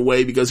moves out the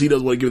way because he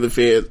doesn't want to give the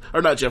fans,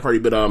 or not Jeff Hardy,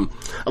 but,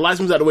 Elias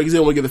moves out the way because he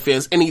doesn't want to give the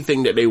fans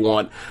anything that they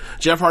want.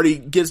 Jeff Hardy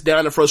gets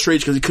down in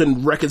frustration because he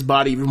couldn't wreck his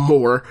body even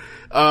more.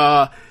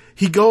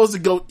 He goes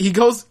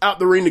out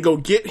the ring to go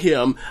get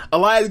him.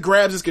 Elias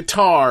grabs his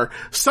guitar.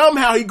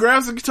 Somehow he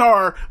grabs the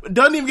guitar,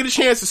 doesn't even get a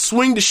chance to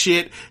swing the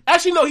shit.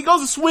 Actually, no, he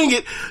goes to swing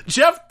it.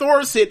 Jeff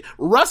throws it,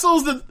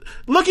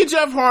 look at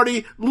Jeff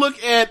Hardy,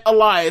 look at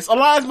Elias.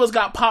 Elias must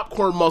got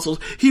popcorn muscles.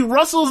 He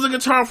wrestles the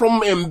guitar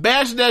from him and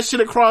bashes that shit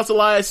across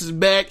Elias's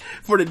back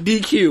for the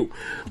DQ.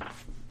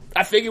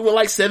 I think it went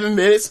like 7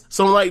 minutes,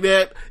 something like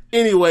that.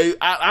 Anyway,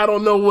 I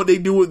don't know what they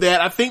do with that.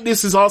 I think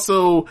this is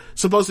also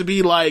supposed to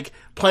be like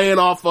playing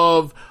off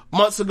of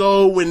months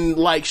ago when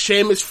like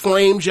Sheamus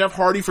flamed Jeff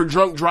Hardy for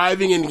drunk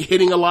driving and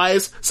hitting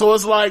Elias. So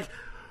it's like,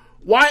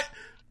 what?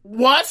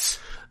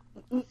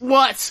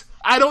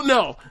 I don't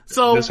know.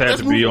 So this had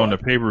to be on the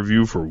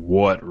pay-per-view for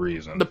what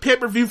reason? The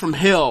pay-per-view from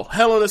Hell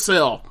in a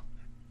Cell.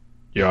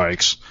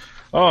 Yikes.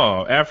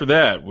 Oh, after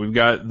that, we've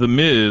got The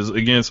Miz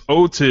against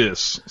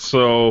Otis.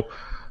 So,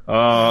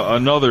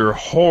 another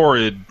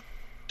horrid,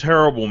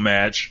 terrible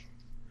match.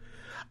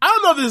 I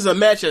don't know if this is a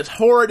match that's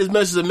horrid as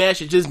much as a match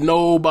that just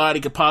nobody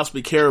could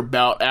possibly care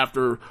about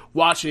after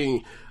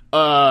watching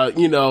I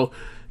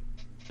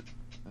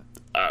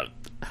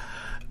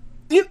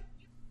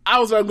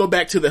was gonna go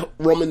back to the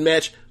Roman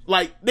match.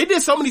 Like, they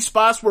did so many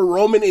spots where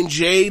Roman and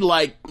Jay,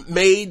 like,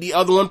 made the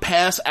other one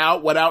pass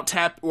out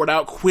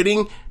without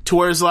quitting, to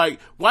where it's like,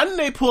 why didn't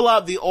they pull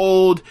out the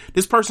old,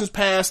 this person's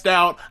passed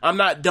out, I'm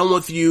not done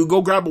with you,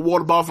 go grab a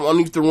water bottle from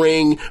underneath the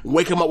ring,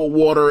 wake them up with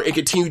water, and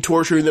continue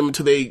torturing them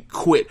until they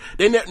quit.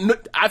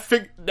 I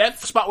figured that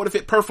spot would have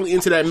fit perfectly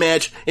into that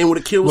match and would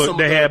have killed some of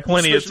the... They had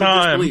plenty of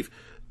time.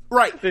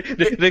 Right.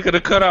 They could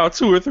have cut out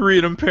 2 or 3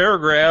 of them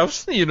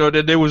paragraphs,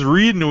 that they was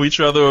reading to each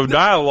other of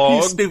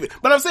dialogue. He's stupid.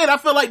 But I'm saying, I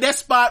feel like that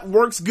spot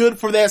works good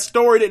for that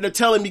story that they're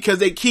telling, because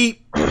they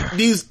keep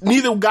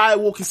neither guy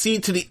will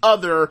concede to the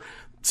other,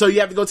 so you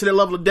have to go to that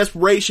level of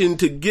desperation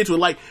to get to it.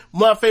 Like,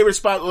 my favorite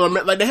spot,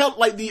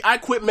 like the I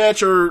Quit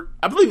match, or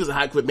I believe it was a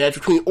I Quit match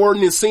between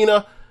Orton and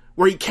Cena,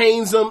 where he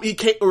canes him,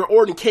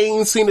 Orton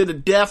canes Cena to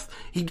death,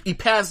 he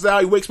passes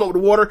out, he wakes him up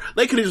with the water.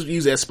 They could have just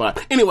used that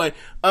spot. Anyway,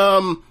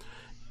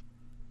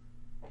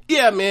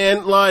 yeah,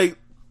 man, like,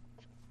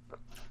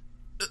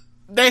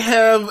 they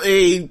have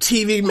a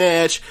TV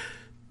match.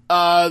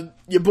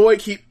 Your boy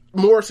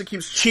Morrison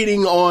keeps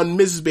cheating on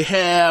Miz's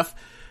behalf.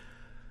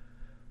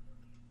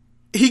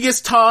 He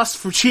gets tossed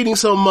for cheating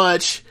so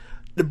much.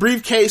 The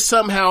briefcase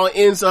somehow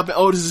ends up in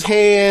Otis's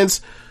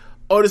hands.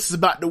 Otis is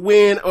about to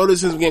win.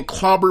 Otis is getting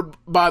clobbered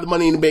by the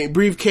Money in the Bank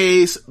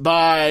briefcase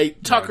by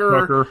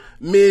Tucker.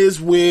 Miz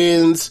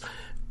wins.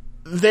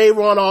 They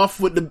run off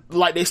with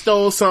like they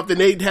stole something.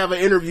 They have an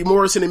interview,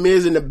 Morrison and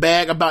Miz in the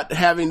back, about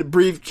having the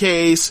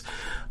briefcase.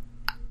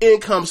 In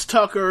comes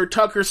Tucker.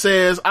 Tucker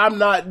says, I'm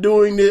not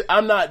doing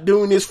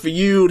this for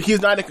you.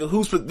 He's not in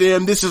cahoots with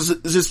them. This is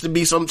just to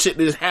be some shit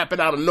that just happened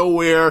out of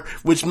nowhere,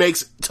 which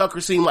makes Tucker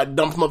seem like the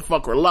dumbest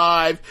motherfucker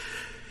alive.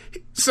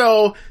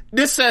 So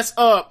this sets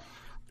up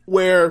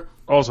where...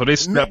 Also, they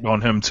stepped on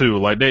him too.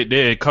 Like,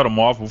 they had cut him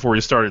off before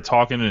he started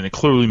talking, and it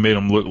clearly made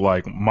him look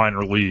like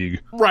minor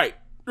league. Right.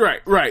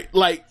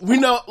 Like, we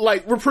know,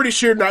 like, we're pretty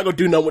sure not gonna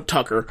do nothing with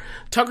Tucker.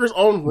 Tucker's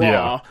on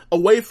Raw,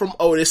 away from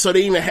Otis, so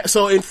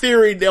so in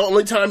theory, the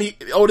only time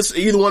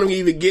either one of them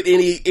even get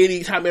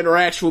any type of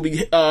interaction will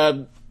be,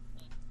 the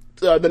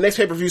next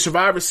pay-per-view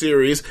Survivor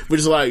Series,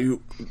 which is like,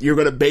 you're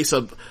gonna base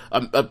a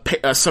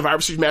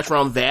Survivor Series match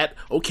around that.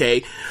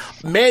 Okay.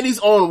 Mandy's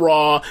on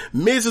Raw,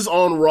 Miz is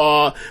on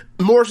Raw,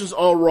 Morrison's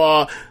on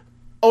Raw,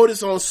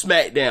 Otis on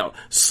SmackDown.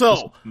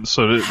 So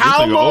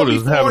how long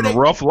Otis is having a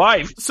rough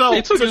life. So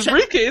they took his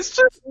briefcase.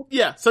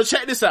 Yeah. So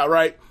check this out,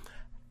 right?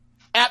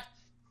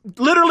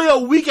 Literally a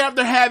week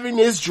after having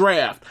this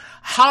draft,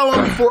 how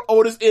long before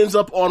Otis ends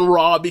up on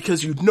Raw?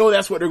 Because you know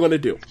that's what they're going to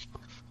do.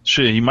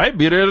 Shit, he might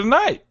be there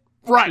tonight.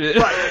 Right.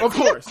 Of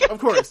course. We're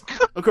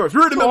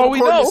in the middle of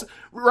this.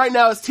 Right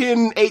now it's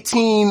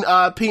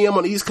 10:18 p.m.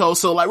 on the East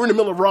Coast, so like we're in the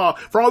middle of Raw.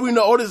 For all we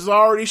know, Otis has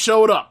already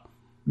showed up.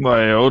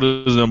 Like,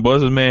 Otis and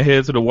buzzed his man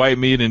head to the white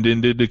meat and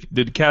then did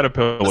the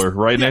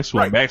caterpillar next to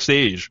him,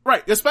 backstage.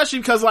 Right, especially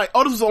because, like,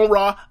 Otis was on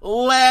Raw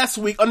last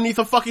week underneath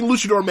a fucking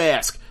luchador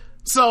mask.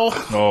 So...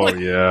 Oh, like,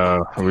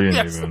 yeah. We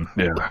didn't even...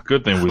 Yeah,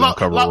 good thing we didn't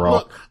cover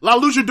Raw. La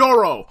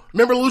Luchadoro.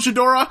 Remember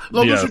Luchadora?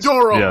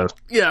 Luchadoro. Yes.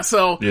 Yeah,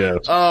 so...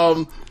 Yes.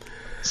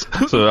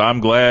 So I'm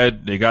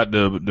glad they got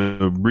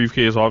the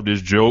briefcase off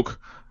this joke.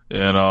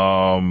 And,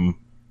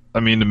 I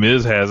mean, The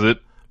Miz has it.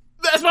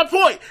 That's my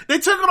point. They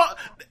took it off...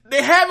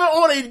 They have it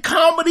on a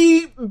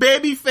comedy,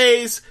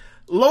 babyface,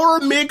 lower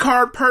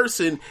mid-card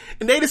person,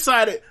 and they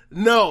decided,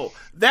 no,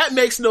 that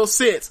makes no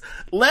sense.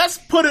 Let's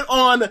put it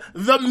on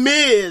The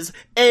Miz,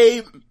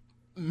 a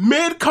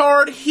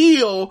mid-card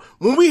heel,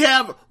 when we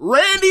have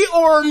Randy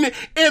Orton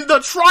and the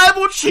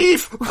Tribal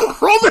Chief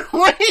Roman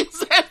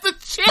Reigns as the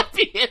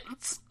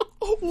champions.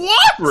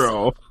 What?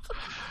 Bro.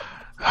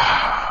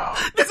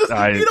 This is, you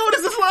know what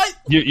this is like?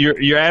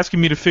 You're asking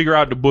me to figure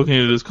out the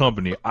booking of this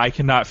company. I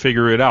cannot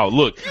figure it out.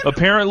 Look,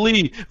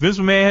 apparently Vince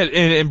McMahon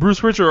and Bruce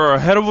Pritchard are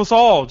ahead of us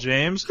all,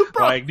 James.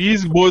 Bro. Like,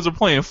 these boys are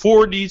playing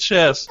 4D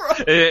chess,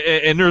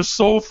 and they're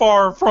so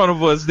far in front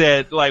of us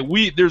that like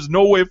there's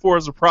no way for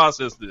us to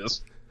process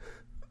this.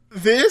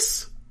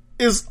 This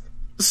is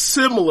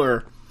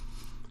similar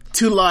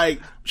to, like,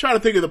 I'm trying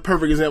to think of the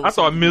perfect example. I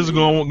thought Miz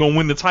was gonna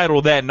win the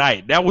title that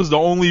night. That was the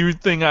only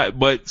thing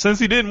but since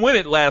he didn't win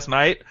it last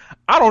night,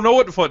 I don't know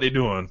what the fuck they're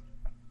doing.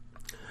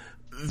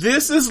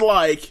 This is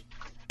like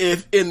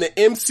if in the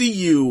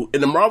MCU,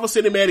 in the Marvel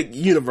Cinematic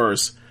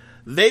Universe,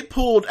 they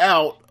pulled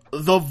out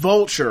the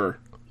Vulture,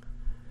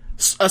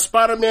 a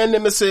Spider-Man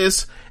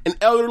nemesis, an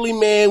elderly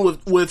man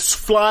with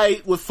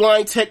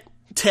flying tech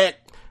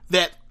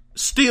that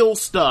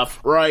steals stuff,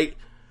 right?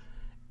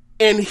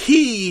 And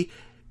he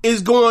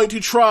is going to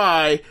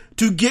try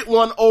to get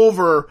one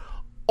over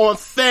on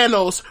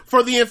Thanos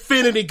for the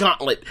Infinity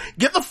Gauntlet.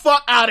 Get the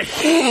fuck out of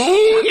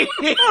here.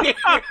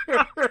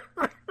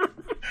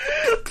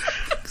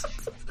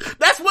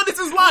 That's what this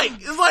is like.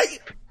 It's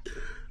like,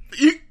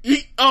 you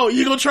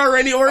gonna try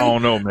Randy Orton? I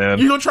don't know, man.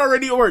 You gonna try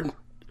Randy Orton?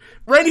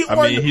 Randy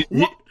Orton.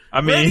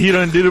 He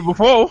done did it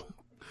before.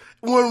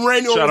 When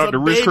Randy Orton shout out to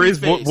Rich Craze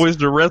Voice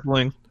to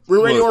Wrestling.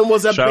 Randy Orton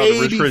was a shout out to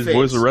Rich baby Fritz, face.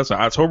 Voice of Wrestling.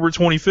 October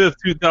 25th,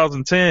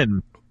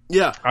 2010.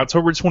 Yeah.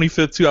 October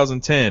 25th,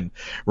 2010.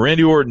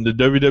 Randy Orton, the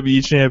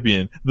WWE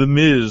Champion. The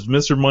Miz,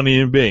 Mr. Money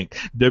in Bank.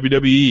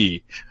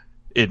 WWE.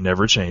 It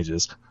never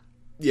changes.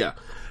 Yeah.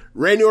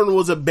 Randy Orton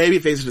was a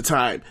babyface at the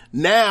time.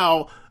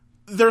 Now,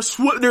 they're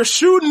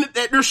shooting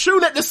at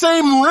the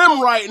same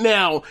rim right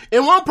now.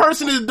 And one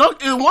person is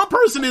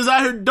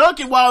out here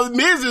dunking while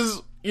Miz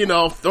is,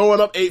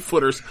 throwing up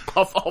 8-footers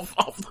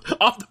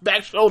off the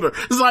back shoulder.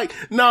 It's like,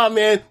 nah,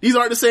 man, these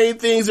aren't the same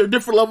things. There are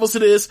different levels to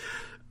this.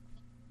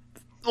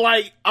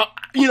 Like,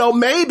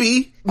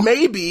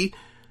 maybe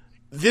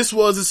this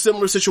was a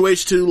similar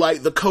situation to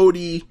like the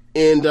Cody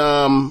and,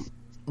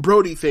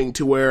 Brody thing,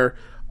 to where,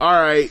 all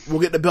right,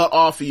 we'll get the belt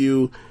off of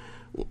you.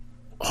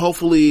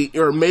 Hopefully,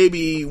 or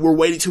maybe we're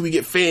waiting till we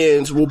get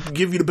fans. We'll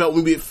give you the belt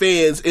when we get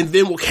fans, and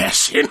then we'll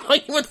cash in.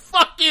 Like,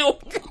 fuck you.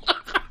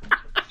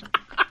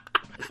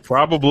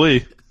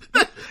 Probably.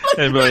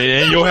 And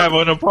you'll have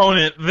an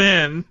opponent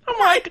then. I'm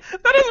like,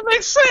 that doesn't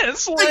make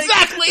sense. Like,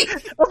 Exactly.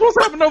 I'm supposed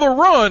to have another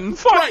run.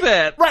 Fuck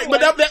that. Right,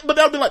 Like, but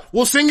that'll be like,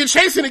 we'll sing and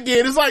chasing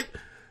again. It's like,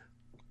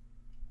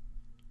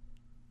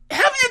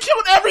 have you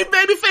killed every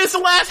babyface the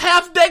last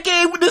half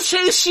decade with this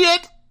chase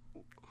shit?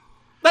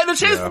 Like, the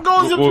chase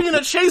goes between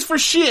a chase for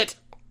shit.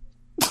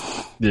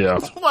 Yeah.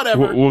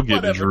 Whatever. We'll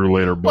get to Drew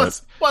later, but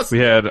what's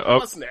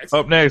next?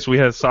 Up next, we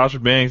had Sasha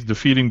Banks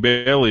defeating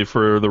Bayley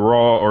for the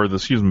the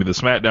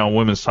SmackDown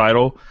Women's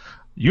title.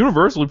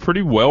 Universally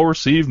pretty well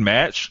received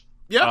match.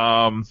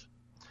 Yeah.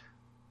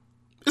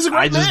 It's a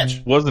great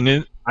match.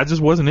 I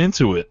just wasn't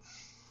into it.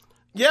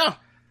 Yeah.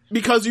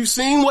 Because you've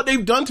seen what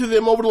they've done to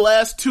them over the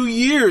last 2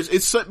 years.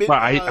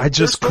 I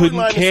just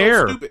couldn't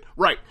care. So stupid.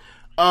 Right.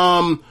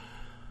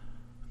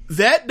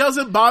 That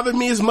doesn't bother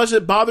me as much as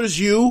it bothers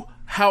you.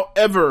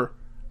 However,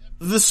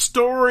 the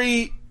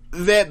story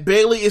that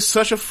Bayley is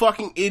such a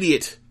fucking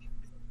idiot,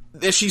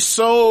 that she's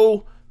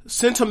so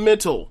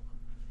sentimental,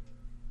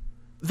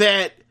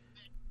 that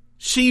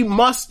she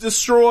must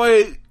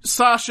destroy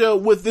Sasha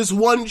with this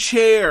one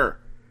chair.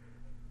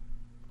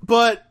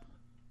 But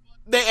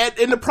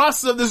in the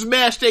process of this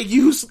match, they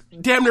use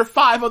damn near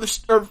 5 other,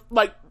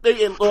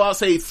 I'll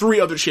say 3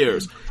 other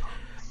chairs.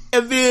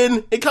 And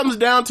then it comes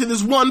down to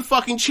this one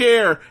fucking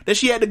chair that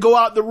she had to go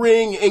out the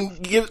ring and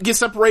get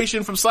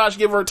separation from Sasha,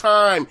 give her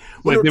time.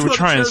 Like, they were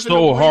trying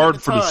so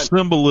hard for the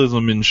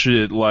symbolism and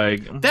shit.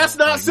 Like, that's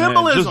not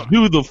symbolism. Man, just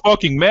do the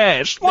fucking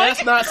match.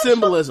 That's not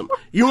symbolism.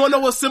 You wanna know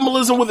what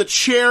symbolism with a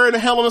chair in a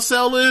Hell in a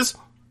Cell is?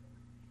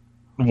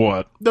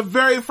 What? The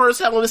very first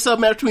Hell in a Cell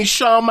match between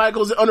Shawn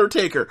Michaels and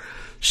Undertaker.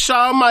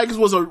 Shawn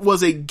Michaels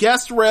was a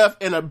guest ref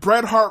in a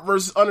Bret Hart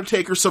versus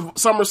Undertaker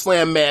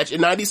SummerSlam match in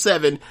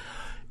 '97.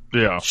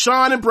 Yeah.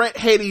 Shawn and Bret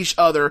hate each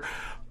other.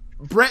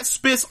 Bret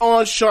spits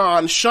on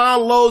Shawn.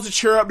 Shawn loads the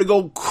chair up to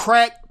go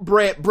crack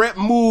Bret. Bret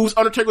moves.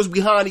 Undertaker's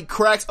behind. He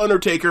cracks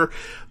Undertaker.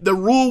 The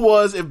rule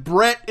was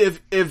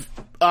if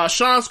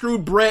Shawn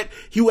screwed Bret,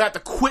 he would have to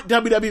quit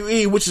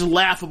WWE, which is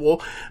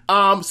laughable.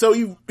 So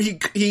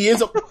he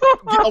ends up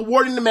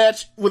awarding the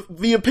match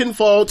via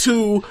pinfall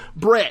to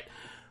Bret.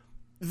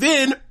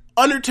 Then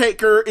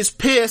Undertaker is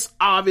pissed,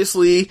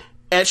 obviously,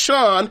 at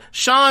Shawn.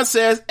 Shawn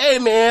says, "Hey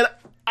man,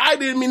 I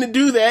didn't mean to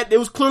do that. It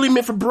was clearly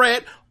meant for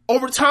Bret."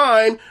 Over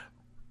time,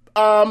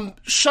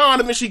 Shawn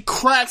eventually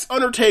cracks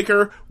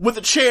Undertaker with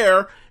a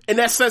chair, and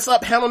that sets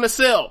up Hell in a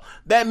Cell.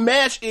 That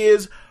match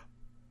is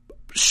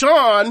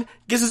Shawn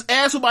gets his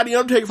ass whipped by the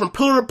Undertaker from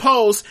pillar to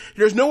post.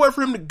 There's nowhere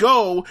for him to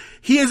go.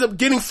 He ends up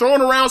getting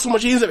thrown around so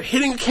much he ends up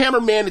hitting a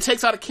cameraman. It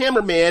takes out a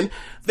cameraman.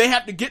 They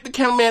have to get the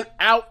cameraman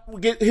out,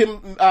 get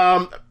him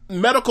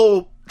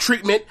medical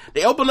treatment.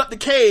 They open up the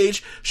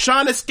cage.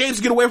 Shawn escapes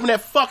to get away from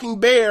that fucking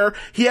bear.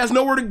 He has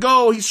nowhere to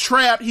go. He's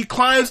trapped. He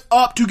climbs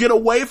up to get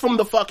away from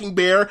the fucking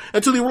bear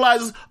until he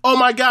realizes, oh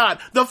my god,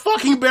 the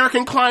fucking bear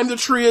can climb the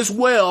tree as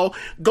well.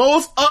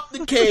 Goes up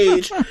the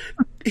cage.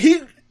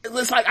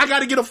 It's like, I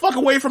gotta get the fuck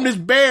away from this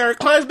bear.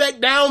 Climbs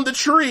back down the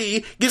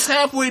tree, gets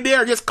halfway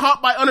there, gets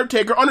caught by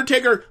Undertaker.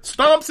 Undertaker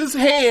stomps his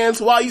hands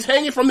while he's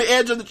hanging from the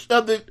edge of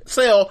the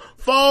cell,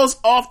 falls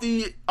off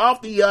the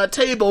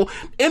table,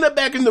 end up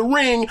back in the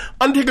ring.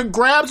 Undertaker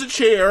grabs a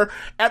chair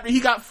after he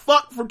got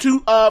fucked for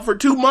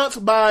 2 months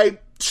by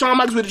Shawn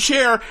Michaels with a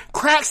chair,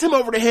 cracks him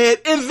over the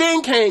head, and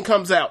then Kane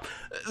comes out.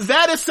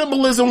 That is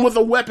symbolism with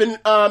a weapon,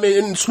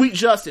 in Sweet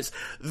Justice.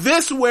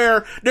 This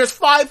where there's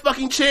 5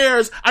 fucking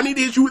chairs. I need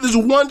to hit you with this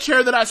one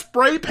chair that I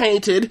spray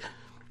painted.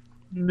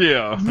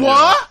 Yeah.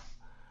 What?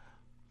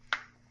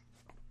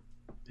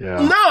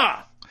 Yeah. Nah.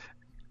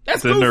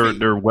 That's then goofy.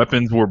 their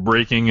weapons were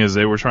breaking as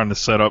they were trying to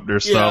set up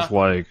their stuff.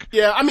 Like,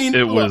 yeah, I mean,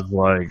 it was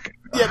like,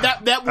 yeah,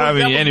 that was. I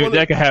mean,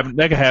 that could happen.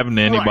 That could happen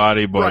to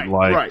anybody, but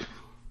right.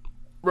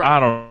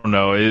 I don't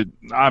know.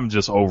 I'm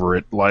just over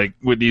it. Like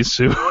with these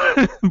two,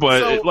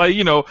 but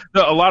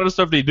a lot of the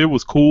stuff they did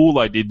was cool.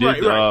 Like they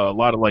did a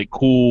lot of like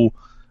cool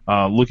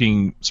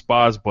looking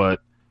spots, but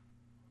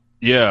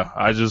yeah,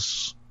 I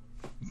just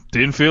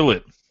didn't feel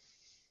it.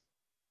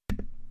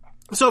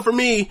 So for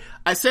me,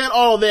 I said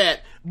all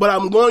that, but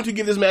I'm going to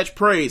give this match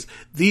praise.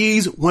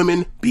 These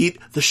women beat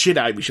the shit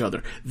out of each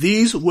other.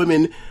 These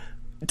women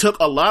took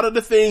a lot of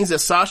the things that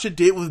Sasha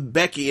did with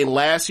Becky in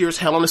last year's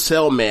Hell in a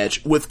Cell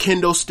match with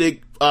kendo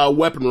stick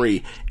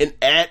weaponry and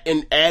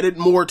added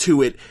more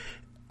to it,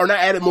 or not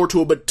added more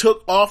to it, but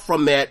took off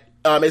from that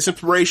as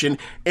inspiration.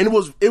 And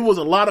it was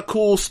a lot of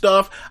cool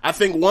stuff. I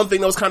think one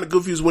thing that was kind of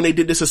goofy was when they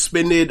did the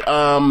suspended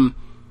kendo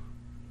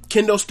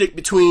stick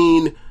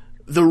between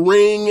the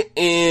ring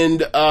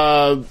and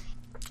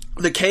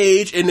the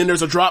cage, and then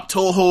there's a drop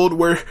toe hold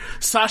where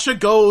Sasha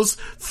goes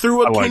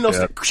through a kendo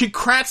stick. She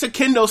cracks a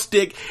kendo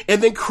stick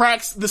and then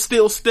cracks the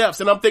steel steps.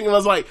 And I'm thinking, I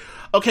was like,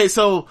 okay,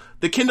 so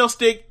the kendo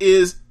stick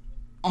is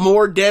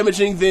more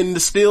damaging than the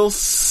steel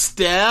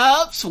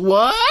steps?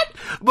 What?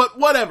 But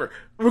whatever.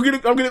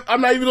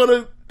 I'm not even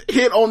gonna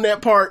hit on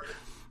that part.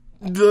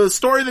 The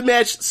story of the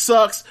match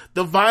sucks.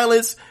 The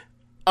violence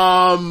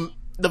and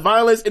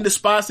the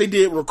spots they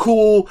did were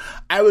cool.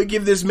 I would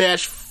give this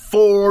match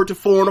 4 to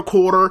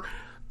 4.25,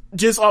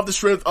 just off the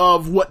strength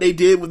of what they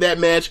did with that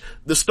match.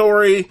 The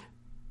story,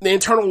 the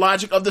internal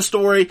logic of the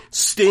story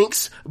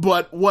stinks,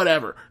 but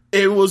whatever.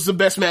 It was the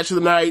best match of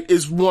the night.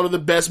 It's one of the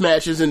best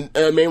matches in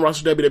main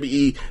roster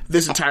WWE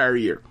this entire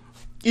year,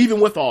 even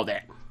with all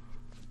that.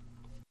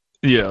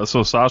 Yeah,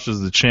 so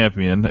Sasha's the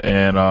champion,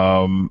 and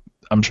I'm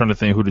trying to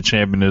think who the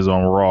champion is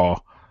on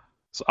Raw.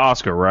 It's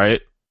Asuka, right?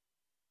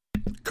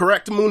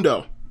 Correct,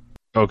 Mundo.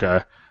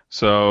 Okay.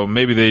 So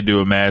maybe they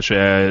do a match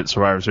at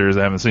Survivor Series.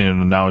 I haven't seen it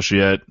announced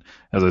yet.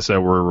 As I said,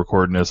 we're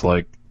recording this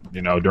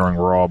during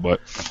Raw,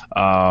 but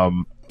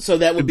so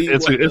that would be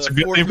it's a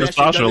good thing for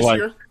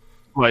Sasha.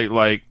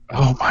 Like,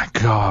 oh my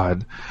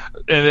god!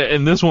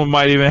 And this one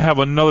might even have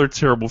another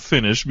terrible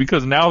finish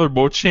because now they're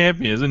both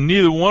champions and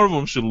neither one of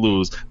them should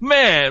lose.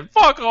 Man,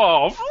 fuck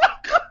off!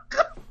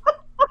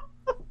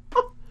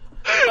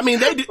 I mean,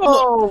 they do.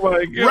 Oh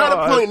my god! We're at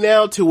a point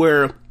now to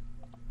where,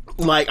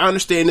 I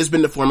understand this has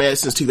been the format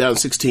since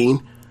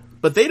 2016,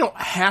 but they don't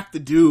have to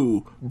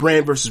do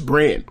brand versus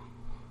brand.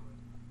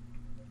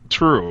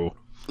 True.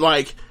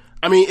 I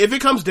mean, if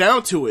it comes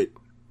down to it,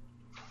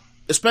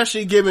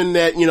 especially given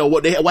that,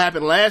 what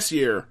happened last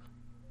year,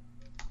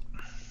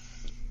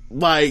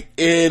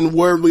 and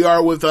where we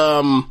are with,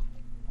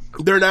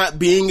 there not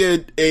being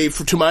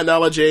to my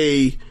knowledge,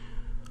 a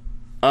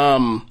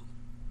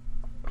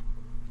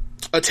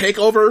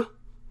takeover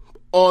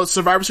on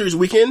Survivor Series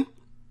weekend,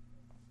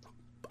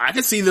 I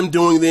could see them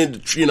doing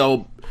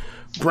the,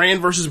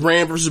 brand versus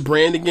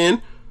brand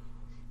again.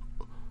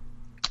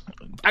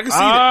 I can see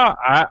that.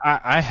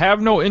 I have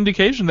no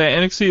indication that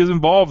NXT is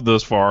involved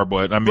thus far,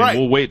 but I mean,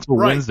 we'll wait till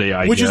Wednesday,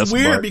 I guess. Which is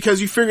weird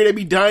because you figure they'd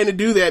be dying to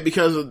do that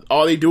because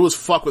all they do is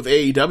fuck with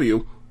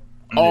AEW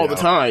all the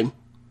time.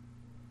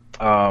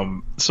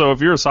 So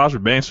if you're a Sasha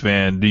Banks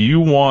fan, do you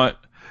want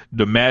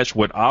the match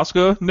with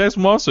Asuka next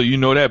month so you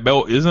know that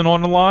belt isn't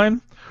on the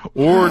line?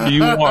 Or do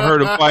you want her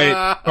to fight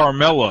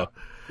Carmella,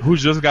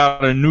 who's just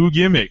got a new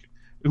gimmick?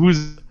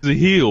 Who's the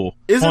heel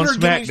on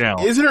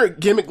SmackDown? Isn't her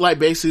gimmick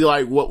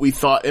basically what we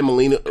thought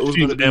Emelina was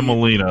going to be?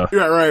 Emelina.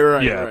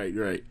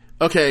 Right.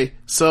 Okay,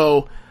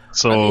 so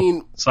I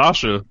mean,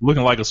 Sasha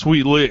looking like a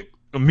sweet lick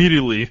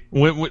immediately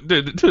went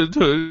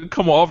to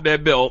come off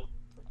that belt.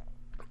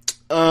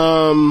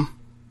 I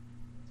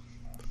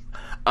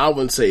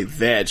wouldn't say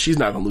that. She's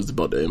not going to lose the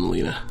belt to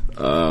Emelina.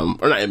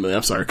 Or not Emelina,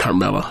 I'm sorry,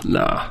 Carmella.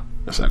 Nah,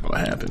 that's not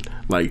going to happen.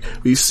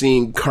 We've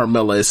seen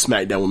Carmella as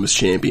SmackDown Women's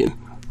Champion.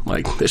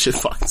 That shit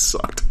fucking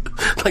sucked.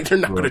 They're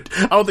not gonna,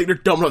 I don't think they're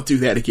dumb enough to do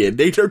that again.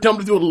 They're dumb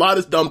to do a lot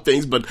of dumb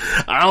things, but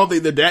I don't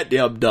think they're that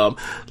damn dumb.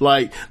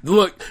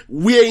 Look,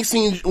 we ain't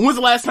seen, when's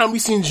the last time we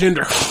seen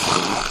Jinder?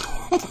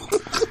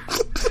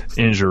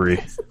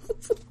 Injury.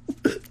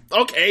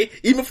 Okay,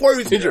 even before he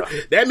was injured,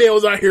 that man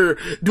was out here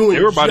doing.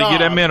 They were about to give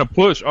that man a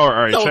push. All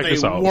right, check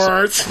this out.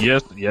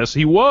 Yes,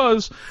 he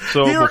was.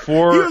 So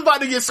before he was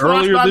about to get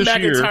squashed by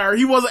McIntyre,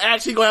 he wasn't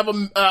actually going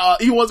to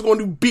have he wasn't going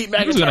to beat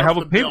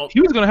McIntyre.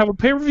 He was going to have a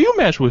pay-per-view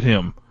match with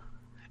him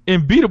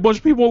and beat a bunch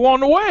of people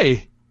along the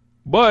way.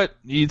 But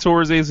he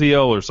tore his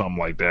ACL or something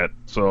like that.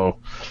 So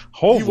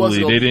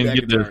hopefully they didn't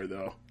get the.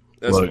 Though.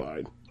 That's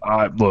fine.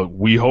 Look,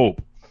 we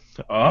hope.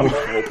 Think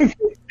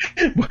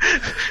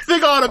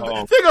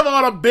of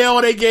all the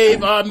bail they gave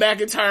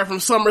McIntyre from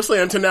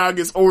SummerSlam to now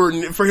against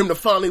Orton for him to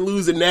finally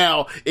lose it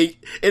now. And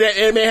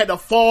man had to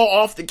fall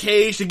off the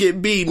cage to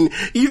get beaten.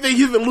 You think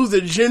he's gonna lose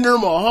to Jinder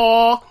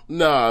Mahal?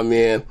 Nah,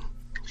 man.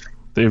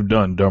 They've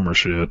done dumber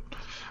shit.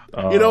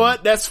 You know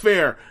what? That's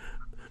fair.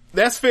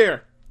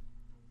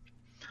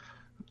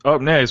 Up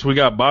next, we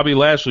got Bobby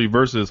Lashley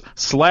versus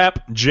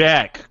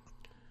Slapjack.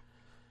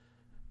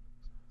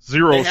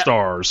 0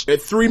 stars. A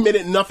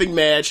 3-minute nothing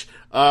match.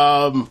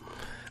 At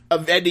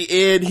the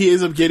end, he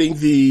ends up getting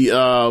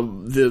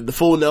the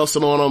full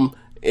Nelson on him,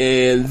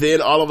 and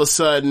then all of a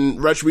sudden,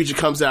 Retribution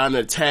comes out and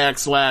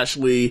attacks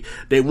Lashley.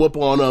 They whoop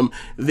on him.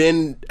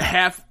 Then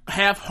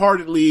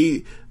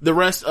half-heartedly, the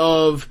rest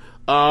of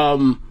what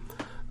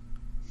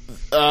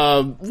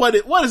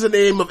is the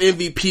name of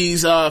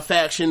MVP's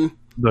faction?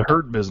 The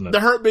Hurt Business. The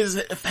Hurt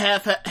Business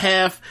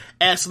half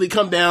actually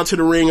come down to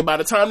the ring, and by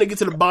the time they get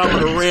to the bottom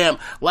of the ramp,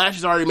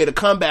 Lashley's already made a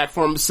comeback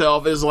for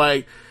himself. It's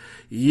like,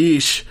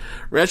 yeesh,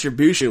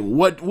 Retribution.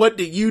 What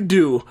did you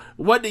do?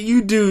 What did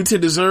you do to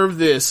deserve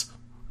this?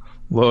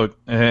 Look,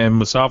 and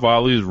Mustafa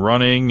Ali's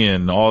running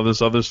and all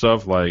this other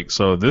stuff. Like,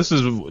 so this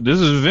is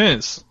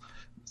Vince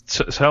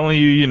telling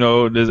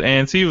you, this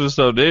Antifa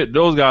stuff.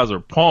 Those guys are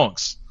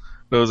punks.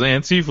 Those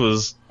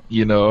Antifas,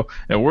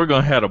 and we're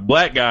gonna have the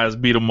black guys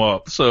beat them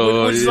up.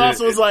 So which is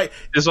also is like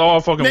it's all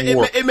fucking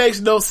warped. It makes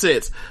no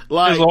sense.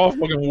 Like, it's all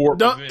fucking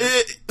warped.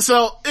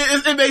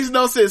 It makes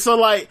no sense. So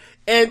like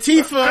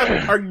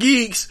Antifa are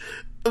geeks.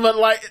 But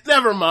like,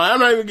 never mind. I'm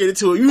not even getting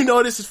to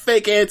it. This is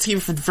fake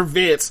Antifa for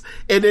Vince.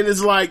 And then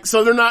it's like,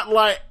 so they're not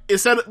like,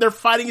 instead of, they're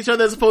fighting each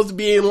other as opposed to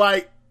being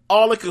like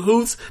all in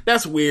cahoots.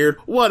 That's weird.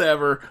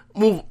 Whatever.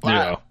 Move.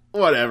 Yeah.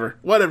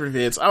 Whatever,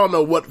 Vince. I don't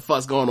know what the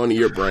fuck's going on in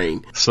your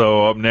brain.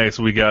 So up next,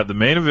 we got the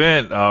main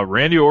event.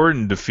 Randy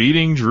Orton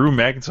defeating Drew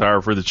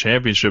McIntyre for the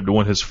championship to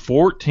win his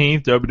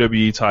 14th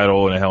WWE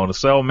title in a Hell in a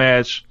Cell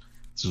match.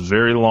 This was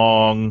very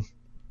long,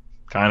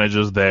 kind of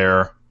just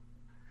there.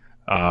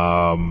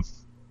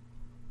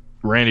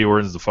 Randy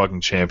Orton's the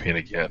fucking champion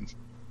again.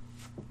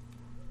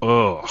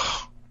 Ugh.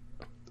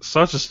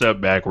 Such a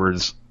step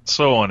backwards.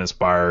 So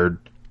uninspired.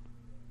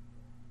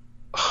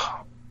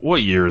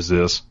 What year is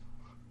this?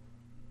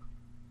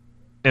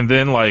 And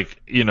then,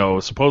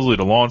 supposedly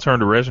the long-term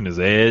direction is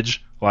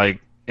Edge. Like,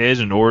 Edge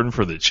and Orton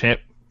for the champ.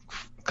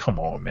 Come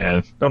on,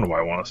 man. Don't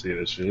nobody want to see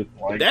this shit.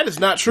 Like, that is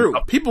not true.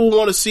 People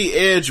want to see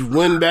Edge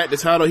win back the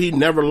title he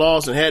never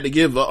lost and had to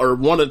give up, or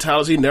one of the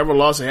titles he never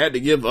lost and had to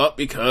give up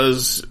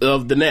because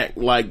of the neck.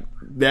 Like,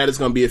 that is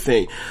going to be a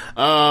thing.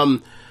 Or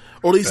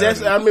at least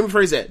let me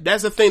rephrase that.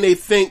 That's the thing they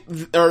think,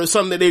 or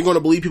something that they're going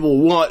to believe people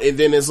want, and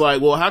then it's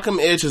like, well, how come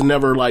Edge has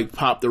never,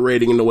 popped the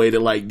rating in the way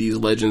that, these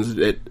legends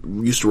that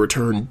used to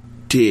return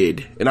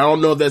did? And I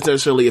don't know if that's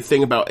necessarily a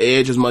thing about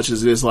Edge as much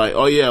as it is like,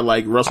 oh yeah,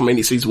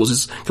 WrestleMania season was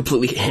just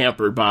completely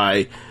hampered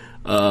by,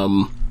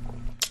 the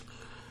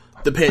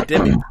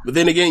pandemic. But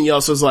then again, you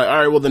also is like,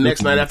 alright, well, the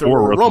next night after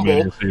Royal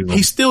Rumble,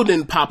 he still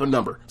didn't pop a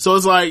number. So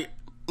it's like,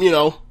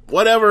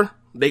 whatever.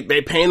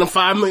 They paying him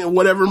 $5 million,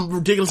 whatever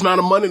ridiculous amount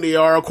of money they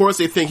are. Of course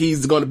they think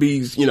he's going to be,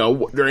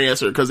 their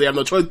answer, because they have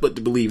no choice but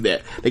to believe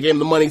that. They gave him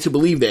the money to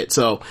believe that.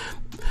 So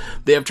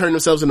they have turned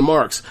themselves into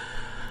marks.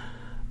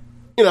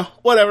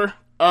 Whatever.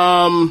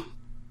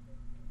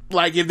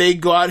 If they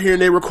go out here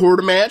and they record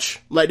a match,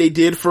 like they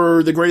did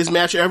for the greatest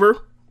match ever,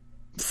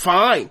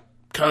 fine.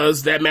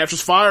 Cause that match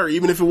was fire,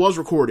 even if it was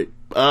recorded.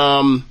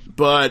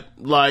 But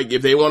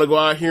if they want to go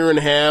out here and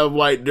have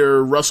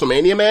their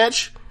WrestleMania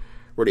match,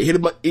 where they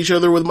hit each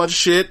other with a bunch of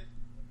shit,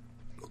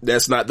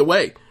 that's not the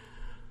way.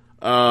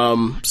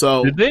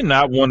 So did they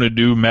not want to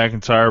do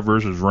McIntyre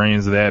versus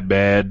Reigns that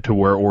bad to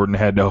where Orton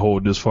had to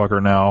hold this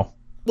fucker now?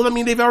 Well, I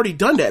mean, they've already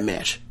done that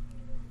match.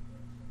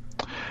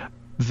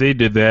 They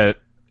did that.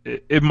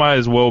 It might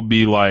as well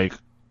be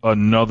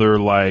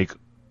another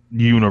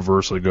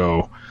universe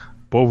ago.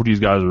 Both of these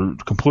guys are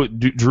complete.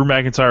 Drew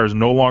McIntyre is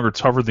no longer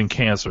tougher than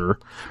cancer.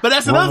 But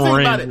that's another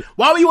thing about it.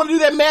 Why would you want to do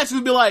that match? It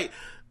would be like,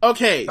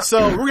 okay,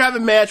 so we're gonna have a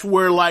match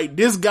where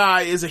this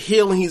guy is a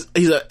heel and he's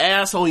an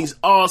asshole, he's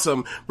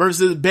awesome,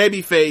 versus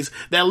babyface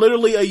that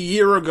literally a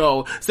year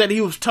ago said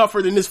he was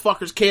tougher than this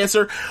fucker's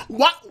cancer.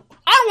 What?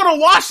 I don't want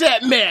to watch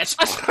that match.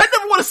 I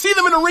never want to see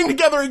them in a ring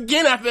together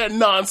again after that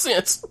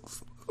nonsense.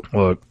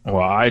 Look,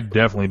 well, I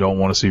definitely don't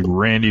want to see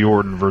Randy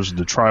Orton versus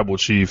the Tribal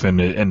Chief in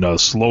the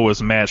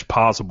slowest match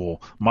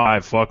possible. My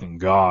fucking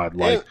God.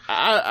 Look,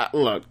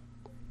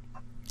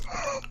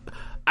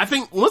 I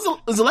think, was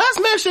the last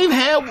match they've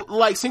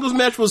had, singles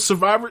match was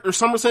Survivor or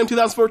SummerSlam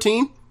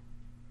 2014?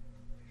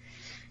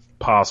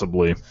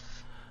 Possibly.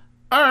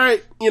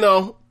 Alright,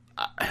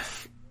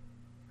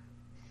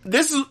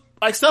 this is,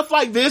 stuff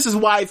like this is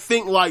why I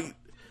think, a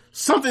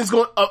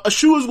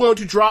shoe is going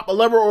to drop, a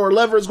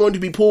lever is going to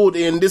be pulled,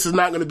 and this is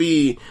not going to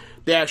be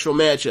the actual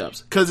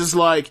matchups. Cause it's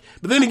but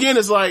then again,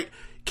 it's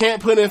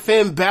can't put in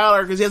Finn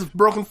Balor because he has a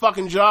broken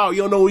fucking jaw.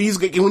 You don't know when he's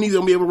going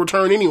to be able to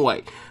return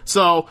anyway.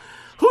 So,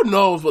 who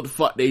knows what the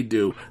fuck they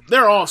do?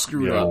 They're all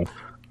screwed up.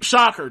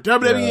 Shocker.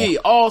 WWE,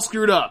 all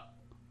screwed up.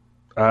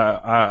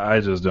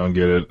 I just don't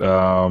get it.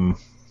 I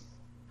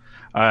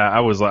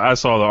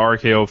saw the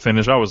RKO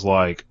finish. I was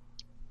like,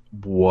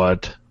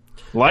 what?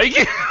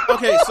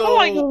 Okay,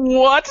 so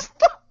what?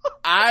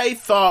 I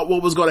thought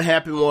what was going to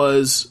happen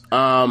was,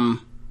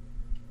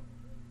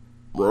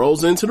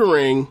 rolls into the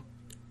ring,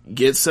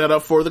 gets set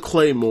up for the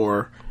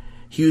Claymore.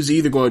 He was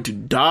either going to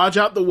dodge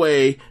out the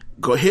way,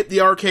 go hit the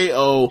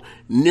RKO,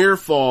 near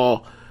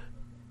fall,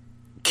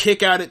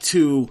 kick out at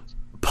 2,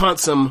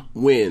 punts him,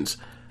 wins.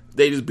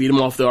 They just beat him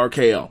off the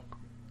RKO.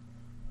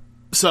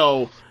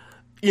 So,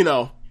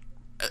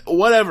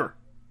 whatever.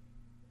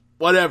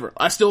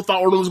 I still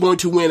thought Orton was going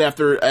to win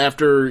after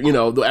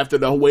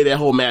the way that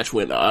whole match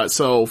went.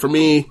 So for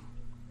me,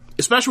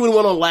 especially when it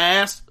went on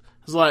last,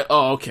 it's like,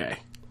 oh, okay.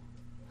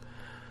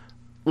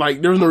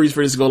 There was no reason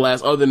for this to go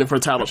last other than for a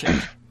title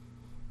change.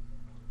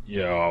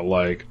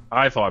 like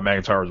I thought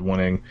McIntyre was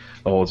winning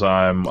the whole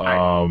time.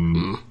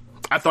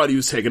 I thought he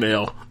was taking an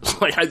L.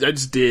 Like I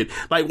just did.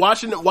 Like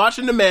watching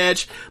the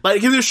match, like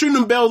because they're shooting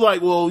him bells.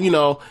 Like, well,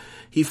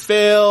 he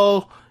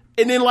fell,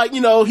 and then like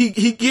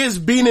he gets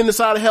beaten in the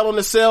side of Hell in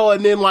a Cell,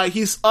 and then like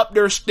he's up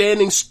there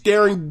standing,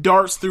 staring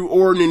darts through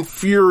Orton in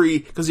fury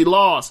because he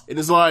lost, and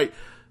it's like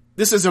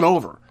this isn't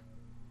over.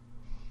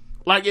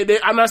 Like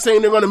I'm not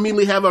saying they're going to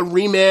immediately have a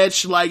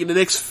rematch like in the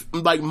next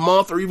like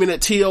month or even at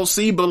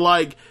TLC, but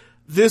like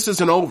this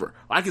isn't over.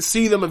 I could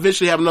see them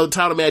eventually have another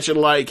title match in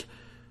like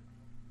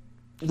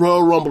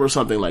Royal Rumble or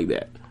something like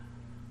that.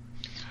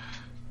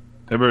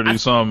 They better do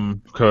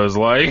something because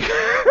like,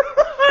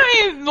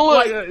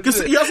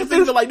 because you also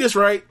think of it like this,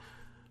 right?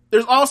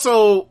 There's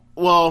also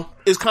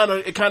it kind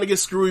of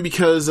gets screwy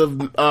because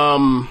of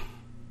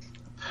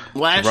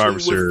Lashley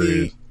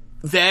with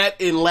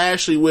that and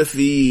Lashley with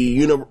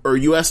the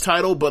US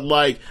title, but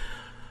like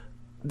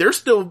they're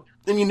still.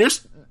 I mean,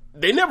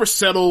 they never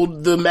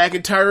settled the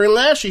McIntyre and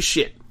Lashley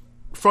shit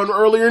from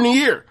earlier in the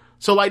year.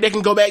 So, like, they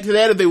can go back to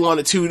that if they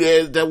wanted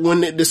to, that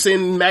when to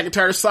send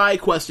McIntyre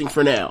side questing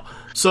for now.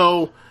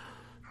 So,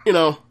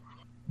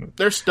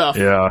 there's stuff.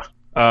 Yeah.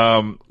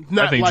 I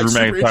think like Drew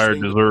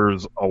McIntyre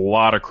deserves a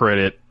lot of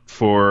credit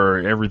for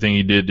everything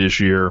he did this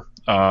year.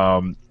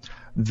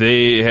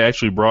 They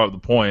actually brought up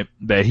the point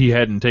that he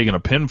hadn't taken a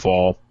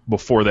pinfall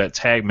before that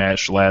tag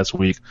match last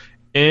week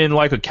in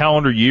like a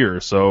calendar year.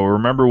 So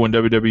remember when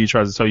WWE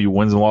tries to tell you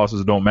wins and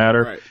losses don't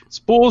matter? Right. It's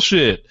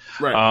bullshit.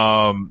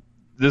 Right.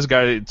 This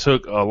guy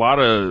took a lot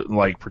of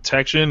like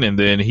protection, and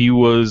then he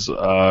was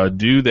a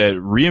dude that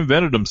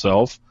reinvented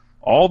himself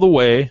all the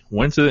way,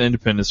 went to the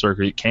independent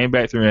circuit, came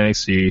back through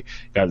NXT,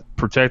 got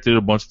protected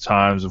a bunch of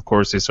times. Of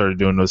course, they started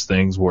doing those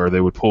things where they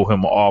would pull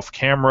him off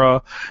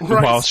camera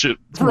while shit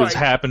was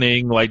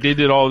happening. Like they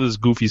did all this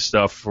goofy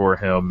stuff for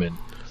him. And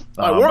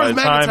where was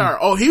McIntyre?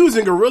 Oh, he was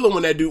in Gorilla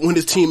when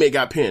his teammate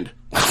got pinned.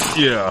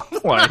 Yeah,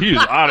 like he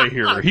was out of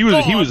here. He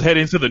was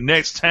heading to the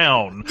next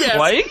town. Yes.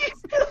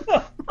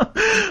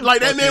 Like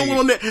that man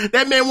went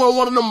on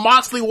one of them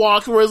Moxley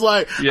walks where it's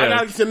like, I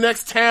gotta get to the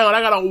next town.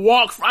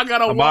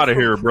 I'm out of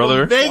here,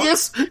 brother. From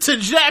Vegas to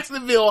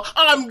Jacksonville.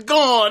 I'm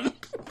gone.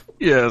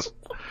 Yes.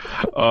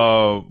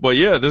 But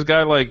yeah, this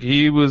guy, like,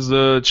 he was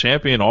a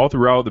champion all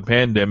throughout the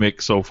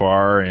pandemic so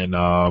far,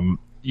 and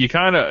you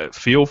kind of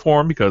feel for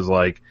him because,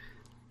 like,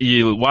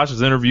 you watch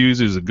his interviews,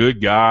 he's a good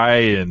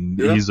guy, and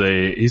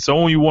he's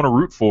someone you want to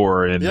root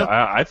for, and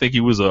I think he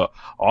was a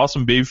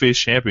awesome babyface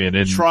champion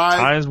in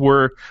times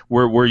where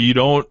you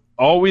don't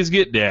always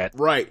get that.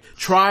 Right.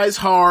 Tries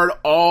hard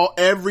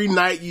every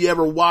night you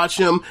ever watch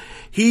him.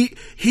 He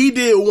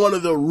did one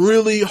of the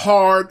really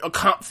hard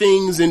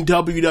things in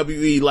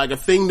WWE, like a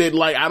thing that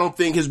like I don't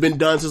think has been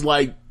done since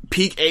like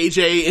peak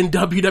AJ in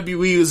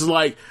WWE is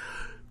like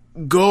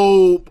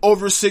go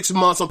over 6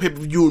 months on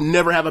pay-per-view,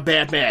 never have a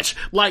bad match.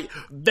 Like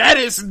that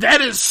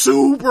is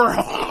super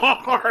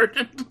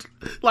hard.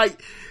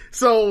 Like,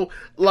 so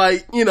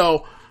like,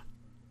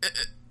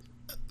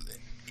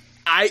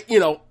 I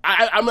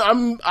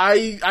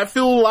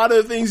feel a lot of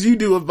the things you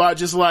do about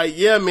just like,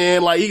 yeah,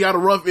 man, like he got a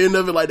rough end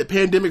of it. Like the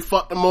pandemic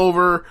fucked him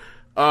over.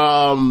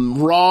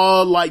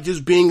 Raw, like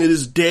just being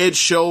this dead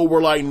show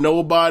where like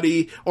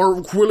nobody,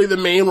 or really the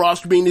main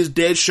roster being this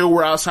dead show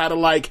where outside of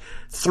like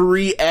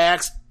 3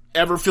 acts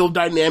ever feel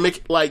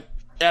dynamic, like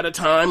at a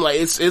time. Like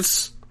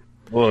it's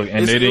look,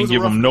 and they didn't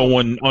give him no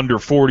one under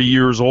 40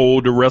 years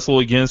old to wrestle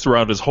against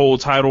throughout his whole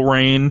title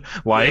reign.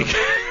 Like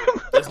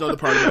that's another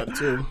part of that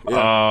too.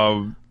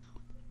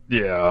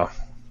 Yeah.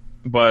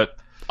 But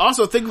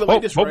also think of it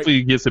like this, hopefully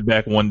he gets it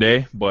back one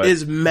day. But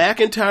is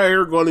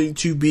McIntyre going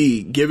to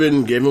be,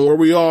 given where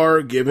we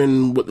are,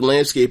 given what the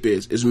landscape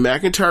is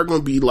McIntyre going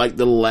to be like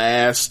the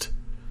last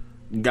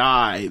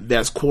guy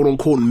that's quote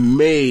unquote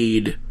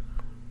made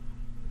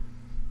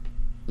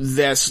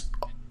that's,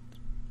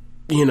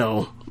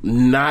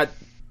 not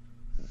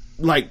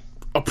like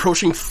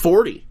approaching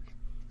 40?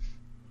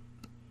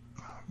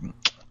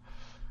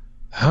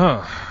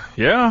 Huh.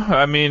 Yeah,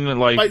 I mean,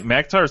 like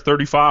McIntyre's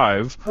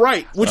 35,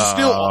 right? Which is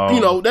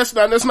still, that's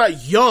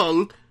not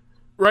young,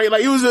 right?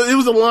 Like it was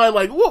a line.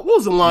 Like what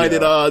was the line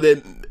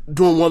that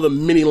during one of the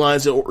mini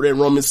lines that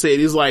Roman said?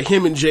 He's like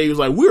him and Jay was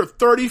like, we're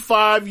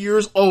 35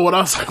 years old. And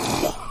I was like,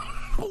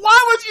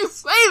 why would you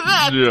say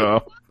that? Yeah.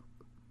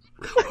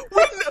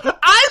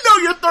 I know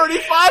you're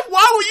 35.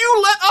 Why would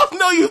you let us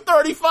know you're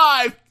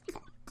 35?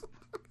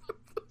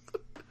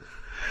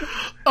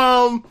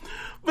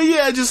 But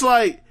yeah, just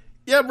like,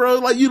 yeah, bro,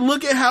 like you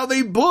look at how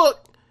they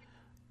book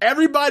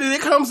everybody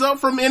that comes up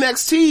from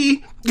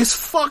NXT is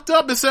fucked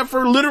up except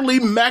for literally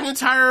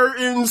McIntyre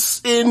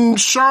in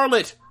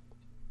Charlotte.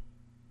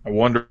 I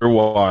wonder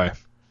why.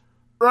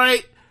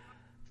 Right?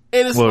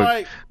 And it's look,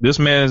 like, this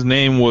man's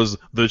name was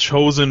the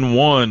Chosen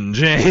One,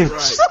 James.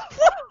 Right.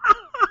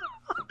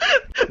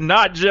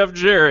 Not Jeff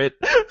Jarrett,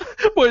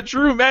 but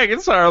Drew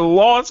McIntyre a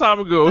long time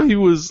ago. He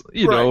was,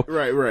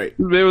 right.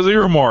 it was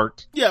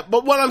earmarked. Yeah,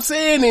 but what I'm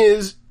saying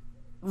is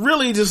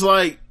really just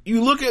like,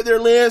 you look at their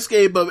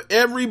landscape of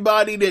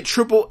everybody that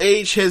Triple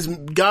H has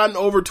gotten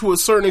over to a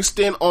certain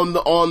extent on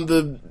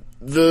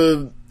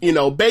the you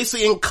know,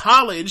 basically in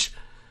college,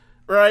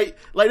 right?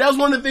 Like, that was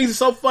one of the things that's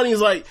so funny is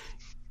like,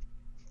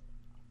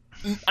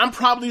 I'm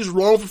probably just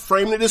wrong for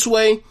framing it this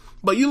way,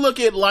 but you look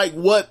at like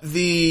what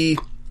the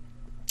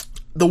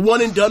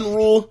one and done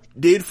rule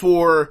did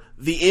for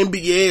the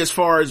NBA as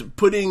far as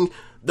putting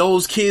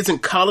those kids in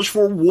college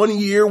for 1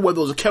 year, whether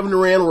it was a Kevin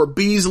Durant or a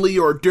Beasley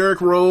or a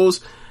Derrick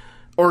Rose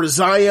or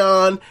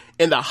Zion,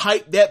 and the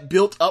hype that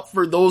built up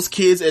for those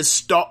kids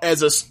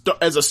as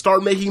a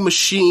star-making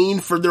machine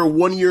for their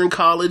 1 year in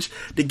college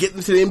to get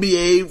into the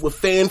NBA with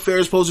fanfare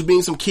as opposed to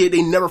being some kid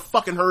they never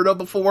fucking heard of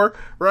before,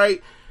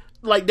 right?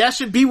 Like, that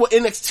should be what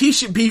NXT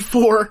should be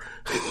for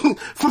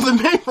the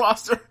main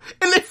roster.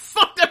 And they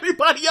fucked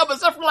everybody up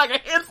except for like a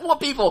handful of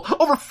people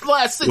over the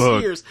last 6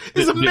 years.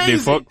 It's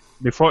amazing.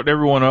 They fucked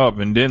everyone up,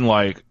 and then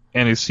like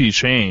NXT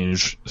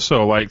changed.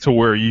 So like to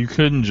where you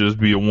couldn't just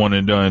be a one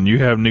and done. You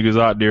have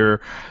niggas out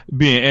there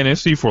being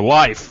NXT for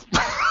life.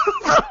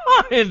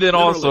 And then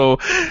Literally.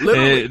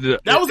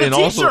 That was a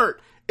t-shirt.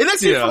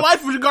 NXT for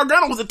life with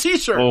Gargano was a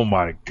t-shirt. Oh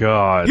my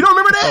God. You don't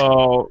remember that?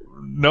 Oh,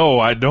 no,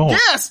 I don't.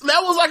 Yes,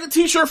 that was like a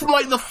t-shirt from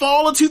like the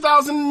fall of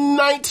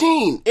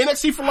 2019.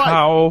 NXT for life.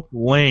 How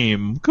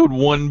lame could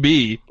one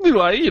be?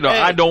 Like, you know, Hey,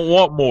 I don't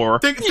want more.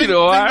 Think of it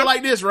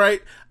like this, right?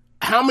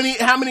 How many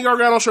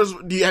Gargano shirts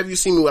have you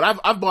seen me with?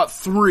 I've bought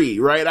 3,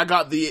 right? I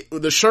got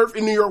the shirt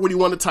in New York when he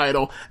won the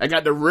title. I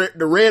got the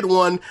red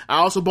one. I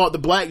also bought the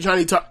black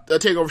Johnny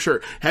Takeover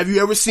shirt. Have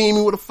you ever seen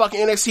me with a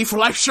fucking NXT for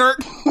life shirt?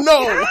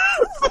 No.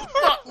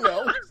 Fuck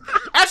no.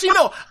 Actually,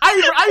 no.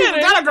 I even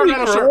got a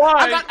Gargano shirt.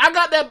 I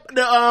got that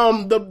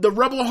the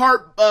Rebel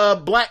Heart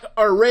black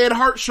or red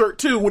heart shirt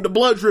too with the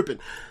blood dripping.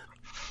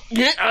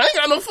 Yeah, I ain't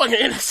got no fucking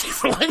NXT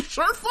for life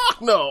shirt.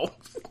 Fuck no.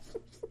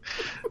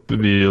 It'd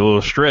be a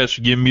little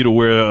stretch getting me to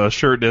wear a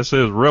shirt that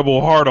says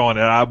Rebel Heart on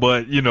it,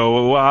 but you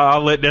know,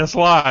 I'll let that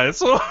slide.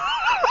 So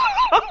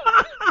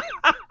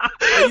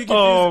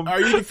Are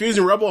you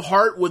confusing Rebel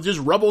Heart with just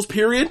Rebels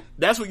period?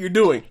 That's what you're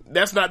doing.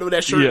 That's not what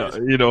that shirt is.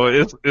 Yeah, you know,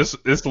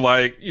 it's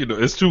like, you know,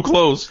 it's too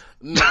close.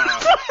 Nah,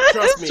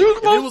 trust me.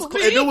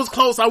 If it was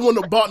close, I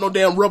wouldn't have bought no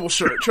damn Rebel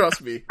shirt.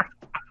 Trust me.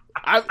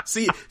 I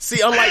see,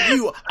 unlike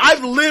you,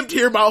 I've lived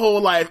here my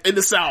whole life in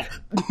the South.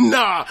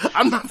 Nah,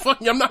 I'm not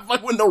fucking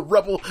with no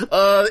Rebel,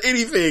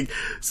 anything.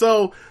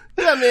 So,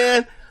 yeah,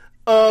 man.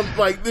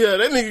 That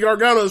nigga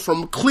Gargano is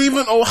from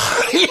Cleveland,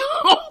 Ohio.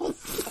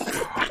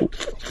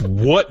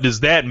 What does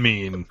that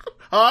mean?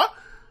 Huh?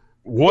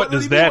 What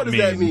does that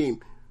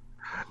mean?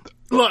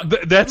 Look,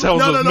 that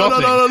tells us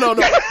nothing.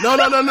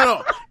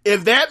 No.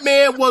 If that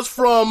man was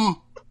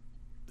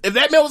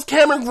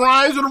Cameron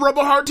Grimes with a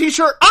Rebel Heart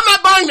t-shirt, I'm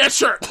not buying that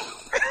shirt.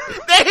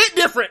 That hit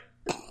different.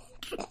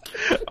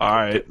 All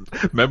right.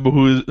 Remember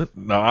look,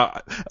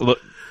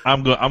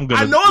 I'm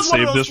gonna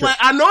save this.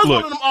 I know it's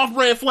one of them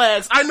off-brand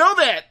flags. I know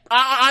that.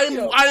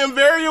 I am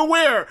very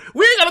aware.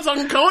 We ain't gotta talk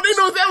in code. They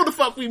know exactly what the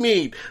fuck we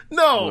mean.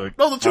 No, look,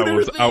 those are two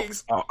different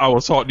things. I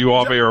was talking to you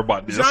off air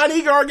about this.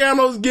 Johnny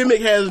Gargano's gimmick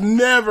has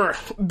never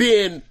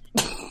been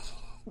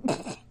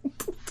a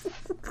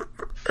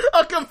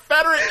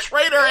Confederate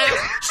traitor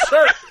ass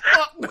shirt.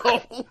 Fuck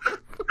no.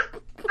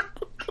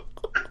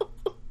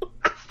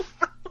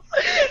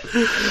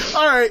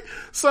 Alright,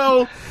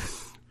 so,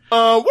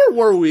 where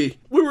were we?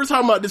 We were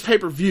talking about this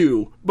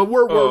pay-per-view, but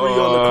where were we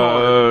on the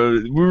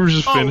card? We were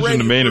just finishing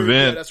the main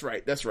event. Yeah,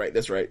 that's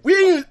right. We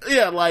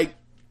didn't, like,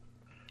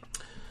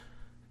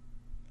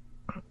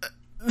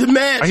 the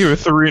match. I give it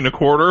 3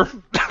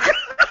 1/4.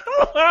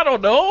 I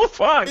don't know.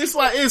 Fuck. It's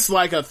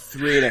like a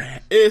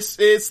 3.5.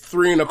 It's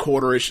 3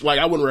 1/4ish. Like,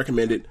 I wouldn't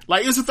recommend it.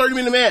 Like, it's a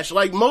 30-minute match.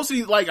 Like,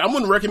 mostly, like, I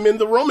wouldn't recommend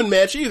the Roman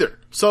match either.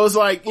 So it's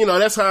like, you know,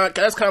 that's kind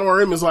of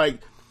where I'm is like,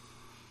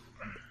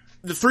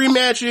 the 3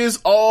 matches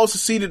all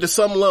succeeded to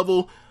some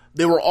level.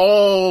 They were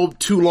all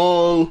too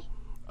long.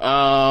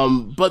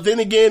 But then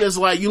again, it's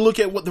like, you look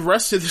at what the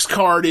rest of this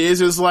card is,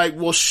 it's like,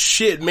 well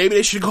shit, maybe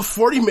they should go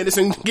 40 minutes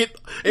and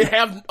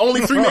have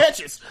only 3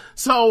 matches.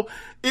 So,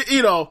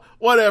 you know,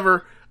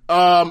 whatever.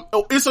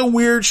 It's a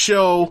weird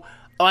show.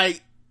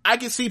 Like, I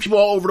can see people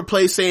all over the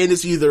place saying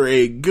it's either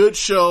a good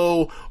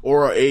show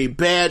or a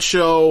bad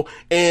show,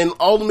 and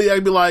ultimately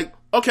I'd be like,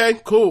 okay,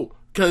 cool,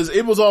 cause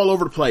it was all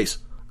over the place.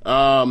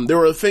 There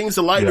were things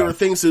to like, there were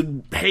things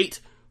to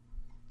hate.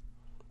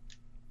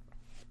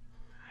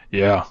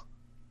 Yeah.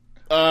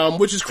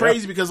 Which is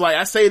crazy because, like,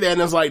 I say that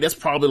and it's like, that's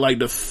probably like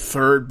the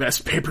 3rd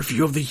best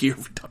pay-per-view of the year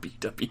for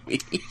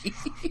WWE.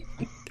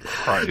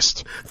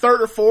 Christ. 3rd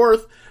or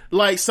 4th,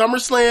 like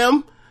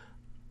SummerSlam,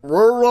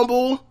 Royal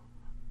Rumble,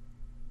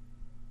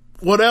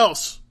 what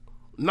else?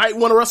 Night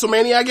 1 of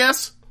WrestleMania, I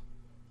guess?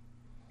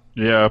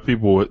 Yeah,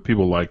 people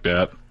like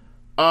that.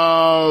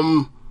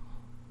 I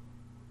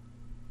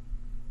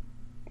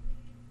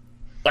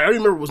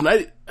remember it was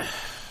Night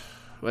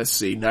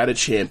of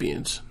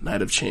Champions.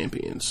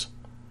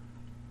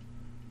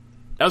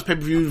 That was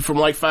pay-per-view from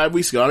like 5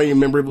 weeks ago. I don't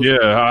even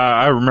remember.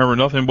 I remember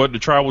nothing but the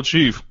Tribal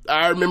Chief.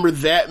 I remember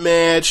that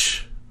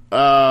match.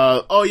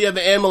 Oh yeah,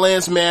 the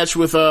ambulance match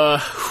with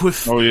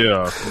Oh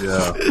yeah.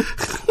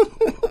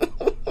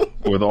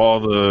 With all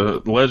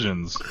the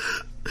legends.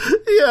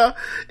 Yeah,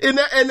 and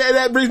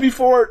that brings me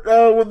forward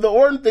with the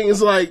Orton thing.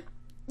 Is like,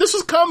 this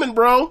was coming,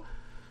 bro.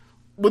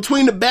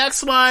 Between the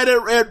backslide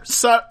at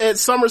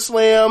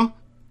SummerSlam,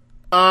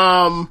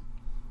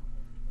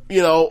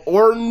 you know,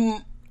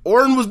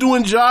 Orton was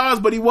doing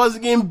jobs, but he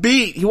wasn't getting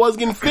beat. He wasn't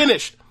getting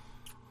finished.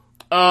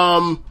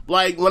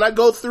 Like when I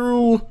go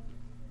through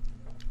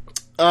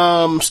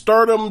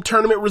Stardom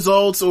tournament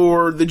results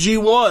or the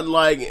G1,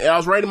 like I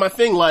was writing my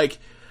thing, like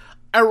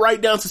I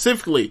write down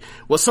specifically,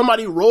 was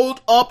somebody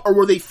rolled up or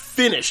were they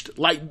finished?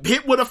 Like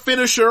hit with a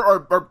finisher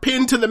or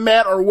pinned to the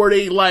mat, or were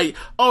they like,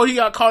 oh, he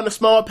got caught in a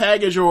small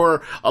package,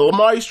 or a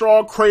Lamar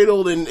Strong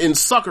cradled and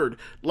suckered?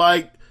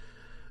 Like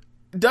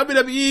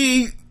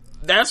WWE,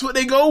 that's what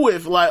they go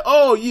with. Like,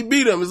 oh, you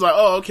beat him. It's like,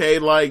 oh, okay.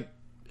 Like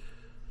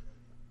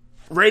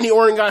Randy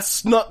Orton got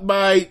snuck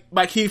by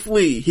Keith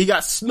Lee. He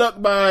got snuck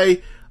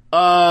by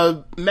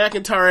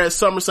McIntyre at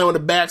SummerSlam with a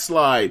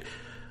backslide.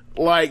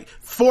 Like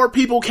 4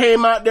 people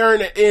came out there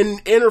and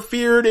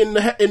interfered in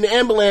the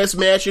ambulance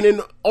match, and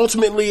then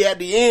ultimately at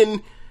the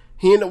end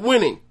he ended up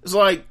winning. It's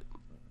like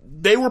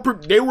they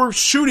were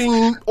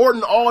shooting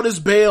Orton all this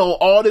bail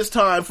all this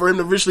time for him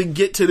to eventually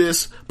get to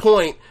this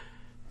point,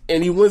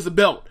 and he wins the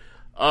belt.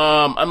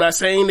 I'm not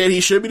saying that he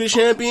should be the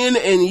champion,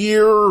 and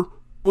year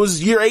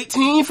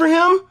 18 for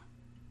him.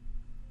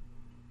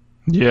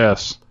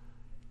 Yes.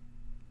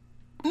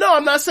 No,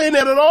 I'm not saying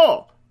that at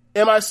all.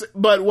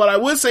 But what I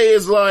would say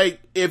is, like,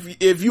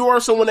 if you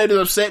are someone that is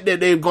upset that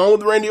they've gone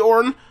with Randy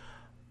Orton,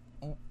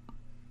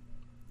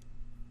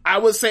 I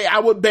would say I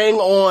would bang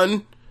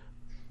on,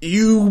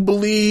 you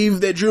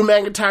believe that Drew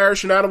McIntyre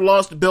should not have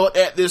lost the belt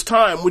at this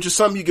time, which is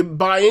something you can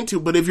buy into.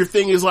 But if your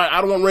thing is like,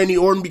 I don't want Randy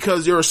Orton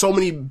because there are so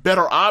many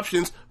better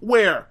options,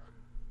 where?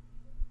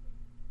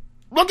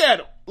 Look at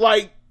him.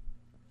 Like,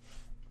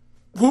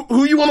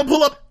 who you want to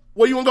pull up?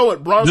 What do you want to go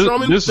with? Braun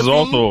Strowman?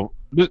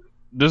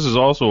 This is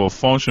also a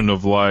function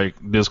of like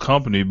this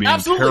company being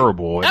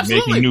terrible at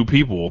making new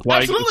people.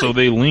 Like, so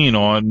they lean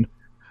on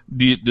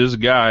this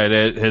guy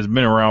that has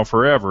been around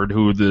forever,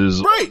 who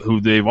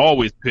they've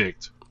always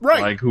picked,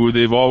 right? Like who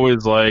they've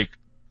always like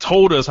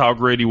told us how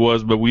great he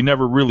was, but we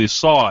never really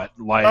saw it.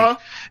 Like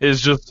it's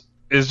just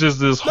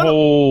this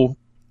whole.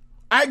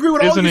 I agree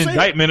with all you saying. It's an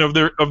indictment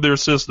of their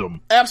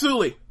system.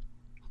 Absolutely,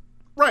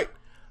 right.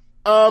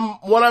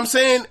 What I'm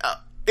saying,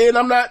 and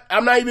I'm not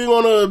even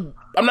gonna.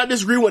 I'm not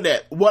disagreeing with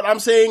that. What I'm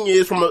saying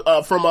is from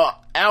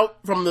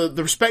the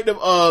perspective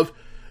of,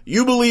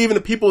 you believe in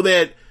the people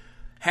that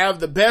have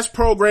the best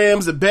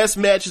programs, the best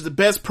matches, the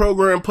best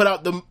program, put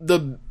out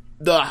the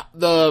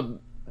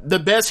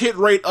best hit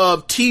rate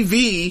of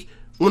TV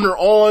when they're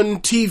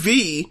on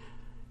TV.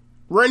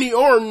 Randy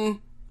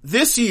Orton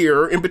this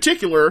year in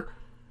particular,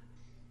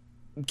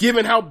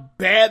 given how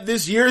bad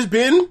this year has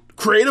been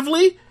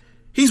creatively,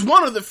 he's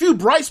one of the few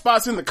bright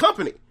spots in the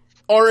company.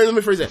 Or let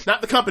me phrase that, not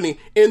the company,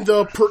 in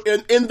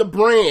the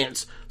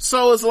brands.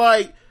 So it's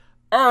like,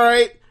 all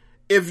right,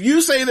 if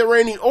you say that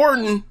Randy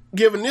Orton,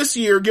 given this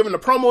year, given the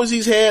promos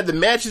he's had, the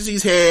matches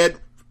he's had,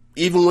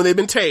 even when they've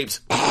been taped,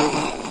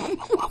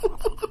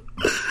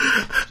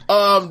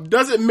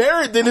 doesn't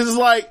merit, then it's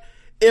like,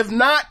 if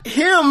not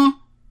him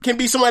can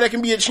be somebody that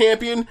can be a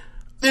champion,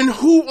 then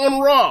who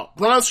on Raw?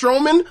 Braun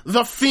Strowman?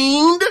 The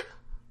Fiend?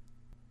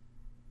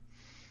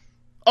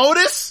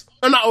 Otis?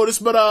 Or not Otis,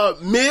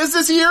 but Miz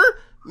this year?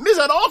 Miz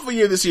had an awful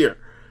year this year.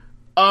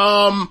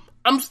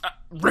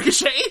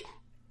 Ricochet,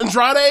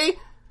 Andrade,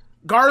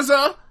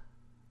 Garza.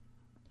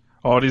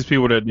 All these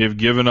people that they've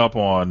given up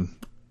on.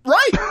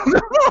 Right.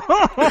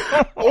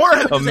 Or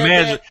had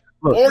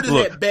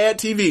bad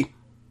TV.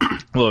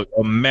 Look,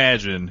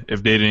 imagine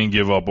if they didn't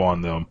give up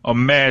on them.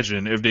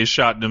 Imagine if they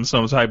shot them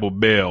some type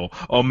of bail.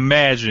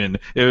 Imagine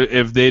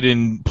if they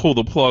didn't pull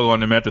the plug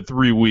on them after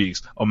 3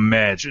 weeks.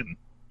 Imagine.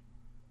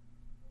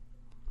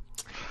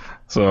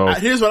 So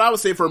here's what I would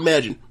say for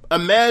Imagine.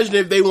 Imagine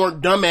if they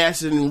weren't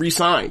dumbasses and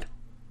re-signed.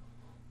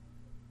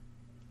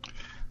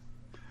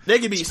 They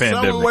could be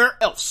somewhere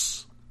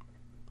else.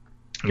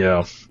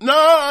 Yeah.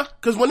 Nah,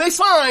 because when they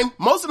sign,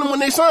 most of them when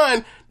they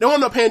sign, they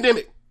weren't a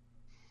pandemic.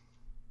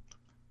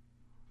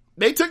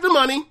 They took the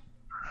money.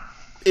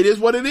 It is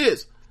what it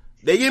is.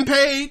 They getting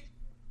paid.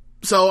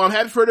 So I'm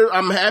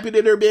happy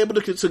that they're able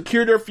to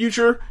secure their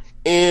future,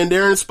 and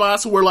they're in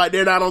spots where like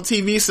they're not on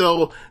TV,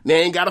 so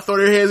they ain't got to throw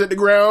their heads at the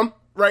ground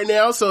right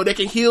now, so they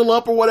can heal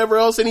up or whatever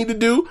else they need to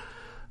do.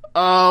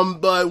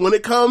 But when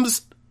it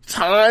comes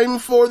time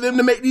for them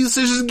to make these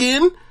decisions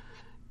again,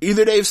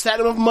 either they've sat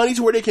enough money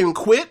to where they can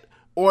quit,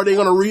 or they're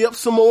gonna re-up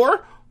some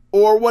more,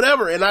 or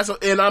whatever. And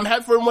I'm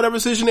happy for them whatever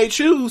decision they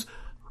choose.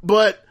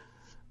 But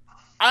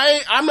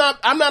I'm not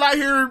out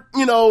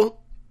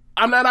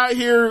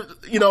here,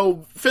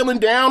 feeling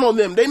down on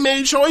them. They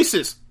made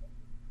choices.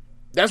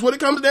 That's what it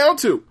comes down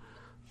to.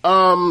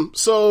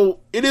 So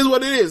it is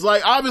what it is.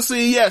 Like,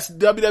 obviously, yes,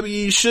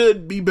 WWE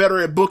should be better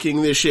at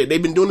booking this shit.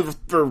 They've been doing it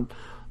for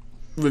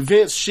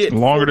Vince shit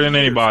longer than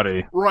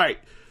anybody. Right.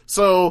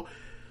 So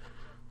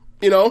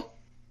You know,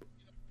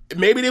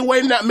 maybe they're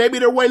waiting out. Maybe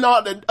they're waiting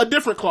out a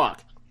different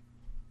clock.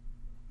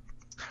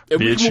 And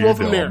we can move on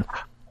from there.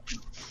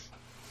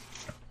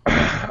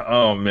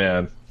 Oh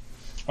man.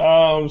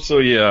 So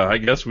yeah, I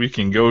guess we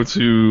can go to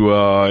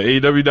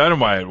AEW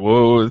Dynamite.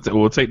 We'll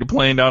take the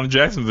plane down to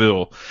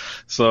Jacksonville.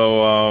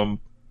 So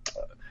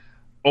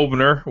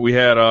opener, we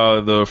had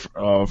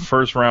the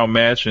first round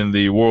match in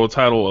the World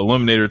Title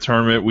Eliminator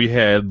Tournament. We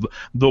had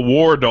the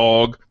War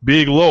Dog,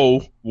 Big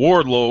Low,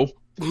 Wardlow,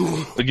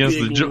 against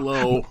against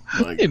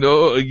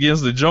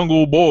the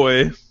Jungle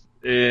Boy.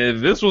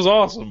 And this was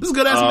awesome. This is a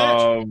good ass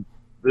match.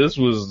 This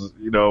was,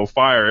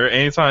 fire.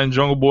 Anytime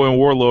Jungle Boy and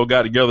Wardlow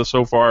got together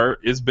so far,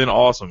 it's been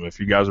awesome. If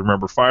you guys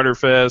remember Fyter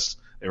Fest,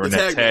 they were in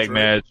that tag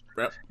match.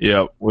 Right?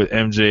 Yeah, with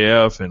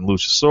MJF and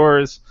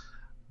Luchasaurus.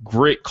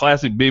 Great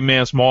classic big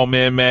man, small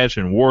man match,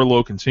 and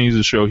Wardlow continues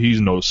to show he's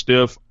no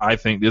stiff. I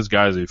think this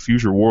guy's a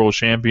future world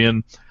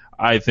champion.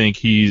 I think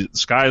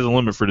sky's the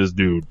limit for this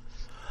dude.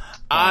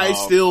 I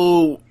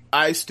still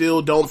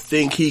don't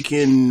think he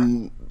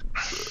can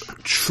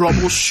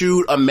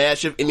troubleshoot a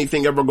match if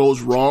anything ever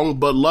goes wrong,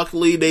 but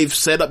luckily they've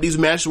set up these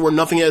matches where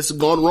nothing has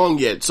gone wrong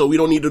yet, so we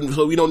don't need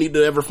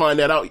to ever find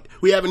that out.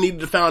 We haven't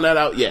needed to find that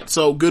out yet.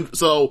 So good.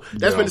 So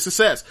that's been a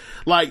success.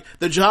 Like,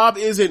 the job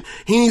isn't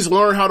he needs to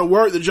learn how to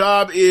work. The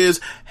job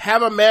is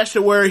have a match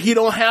to where he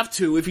don't have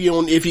to if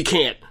he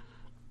can't.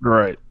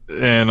 Right.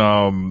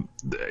 And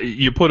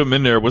you put him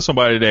in there with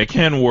somebody that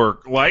can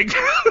work, like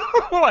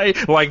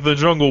like the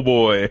Jungle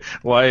Boy,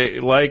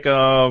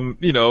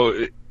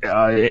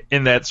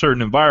 in that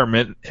certain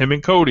environment, him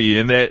and Cody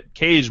in that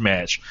cage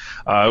match.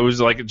 It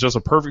was like just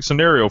a perfect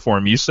scenario for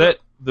him. You set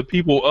the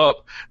people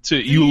up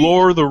you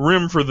lower the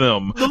rim for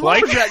them. The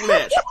lumberjack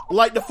match,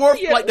 like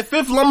the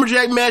fifth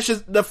lumberjack match,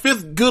 the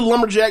fifth good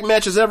lumberjack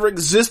match has ever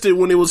existed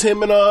when it was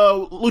him and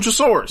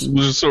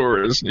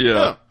Luchasaurus.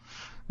 Yeah.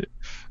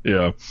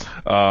 Yeah.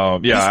 I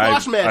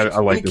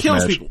like this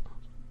kills match. People.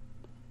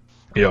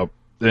 Yep.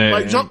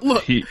 And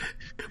look, we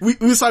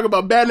was talking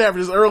about batting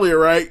averages earlier,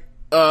 right?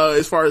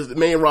 As far as the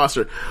main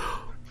roster,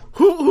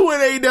 who in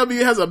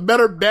AEW has a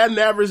better batting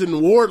average than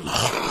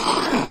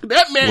Wardlow?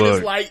 That man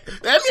is like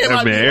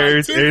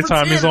every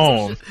time he's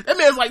on. That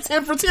man's like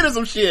 10 for 10 or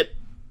some shit.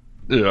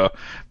 Yeah.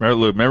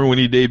 Remember when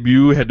he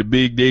debuted, had the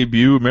big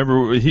debut?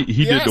 Remember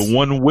he did the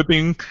one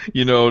whipping,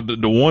 the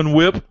one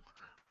whip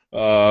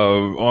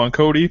on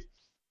Cody.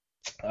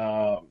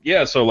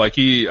 So like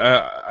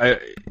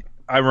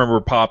I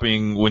remember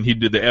popping when he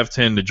did the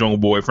F10 to Jungle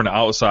Boy from the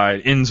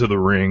outside into the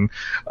ring.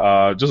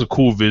 Just a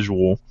cool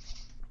visual.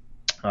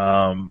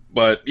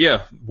 But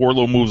yeah,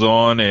 Wardlow moves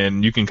on,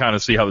 and you can kind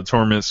of see how the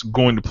tournament's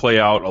going to play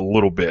out a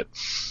little bit.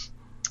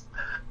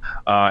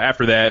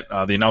 After that,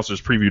 the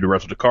announcers previewed the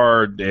rest of the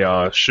card. They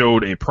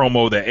showed a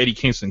promo that Eddie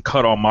Kingston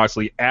cut on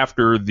Moxley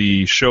after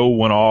the show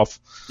went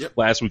off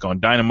last week on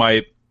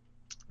Dynamite.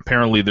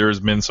 Apparently there's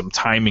been some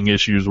timing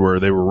issues where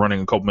they were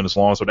running a couple minutes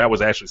long, so that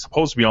was actually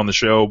supposed to be on the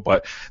show,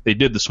 but they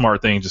did the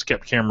smart thing, just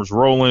kept cameras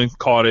rolling,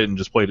 caught it, and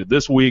just played it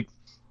this week.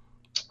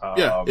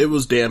 It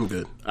was damn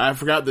good. I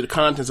forgot the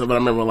contents of it. I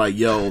remember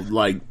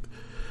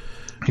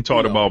he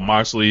talked about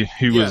Moxley.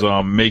 He was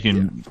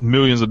making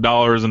millions of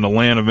dollars in the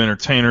land of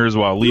entertainers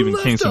while leaving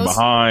Kingston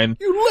behind.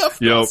 You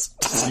left us.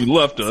 You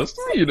left us.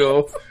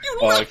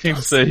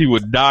 Kingston said he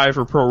would die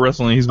for pro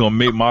wrestling. He's going to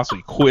make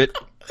Moxley quit.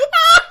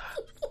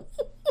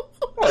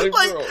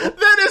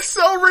 That is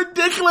so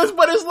ridiculous,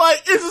 but it's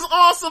like, this is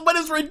awesome, but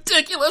it's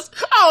ridiculous.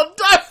 I'll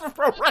die for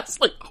pro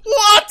wrestling.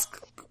 What?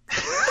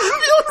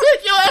 You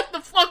take your ass the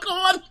fuck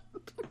on?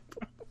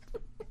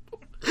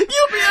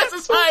 UBS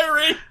is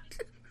hiring.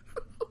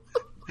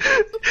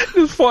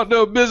 This fucked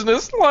up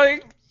business,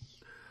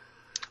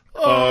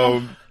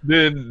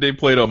 Then they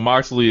played a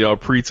Moxley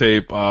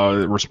pre-tape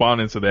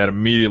responding to that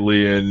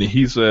immediately, and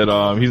he said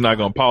he's not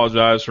going to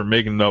apologize for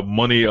making enough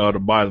money to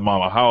buy his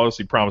mama a house.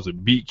 He promised to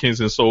beat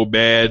Kingston so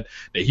bad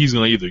that he's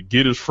going to either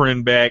get his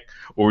friend back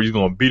or he's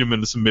going to beat him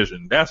into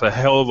submission. That's a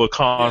hell of a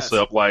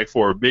concept,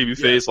 for a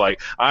babyface.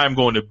 I'm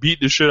going to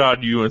beat the shit out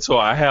of you until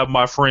I have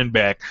my friend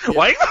back.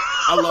 I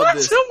love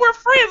this. Until we're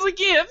friends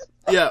again.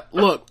 Yeah,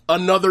 look,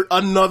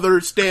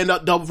 another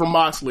stand-up double from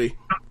Moxley.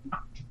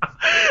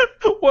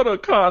 What a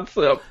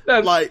concept!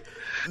 That's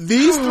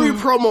these three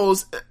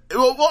promos.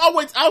 Well,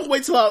 I'll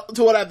wait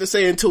till what I have to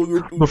say until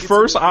the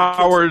first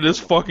hour of this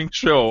fucking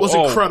show was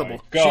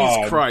incredible.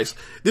 Jesus Christ,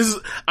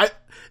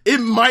 it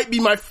might be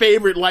my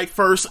favorite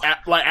first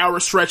hour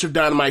stretch of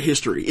Dynamite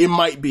history. It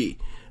might be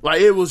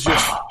it was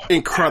just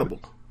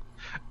incredible.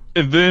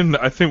 And then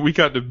I think we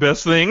got the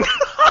best thing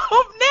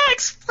up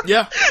next.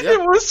 Yeah, it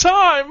was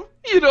time,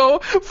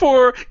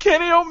 for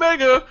Kenny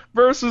Omega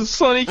versus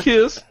Sonny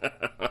Kiss.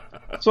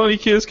 Sonny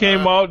Kiss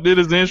came out, did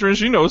his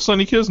entrance.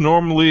 Sonny Kiss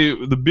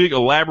normally, the big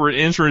elaborate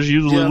entrance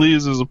usually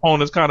leaves his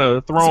opponents kind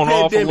of thrown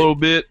off a little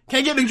bit.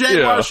 Can't get the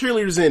Jaguar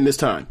cheerleaders in this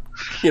time.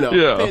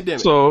 Pandemic.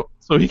 So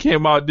he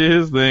came out, did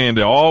his thing, and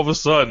then all of a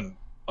sudden,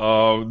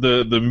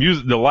 the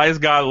music, the lights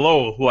got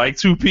low, like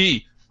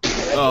 2P.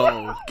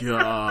 Oh,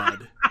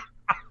 God.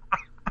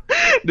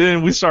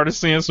 Then we started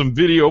seeing some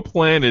video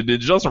playing, and then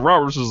Justin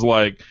Roberts was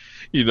like,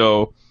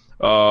 Now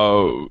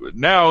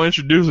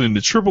introducing the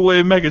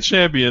AAA Mega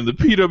Champion, the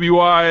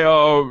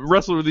PWI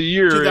Wrestler of the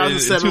Year in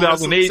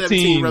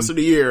 2018, Wrestler of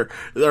the Year,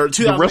 or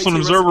the Wrestling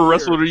Observer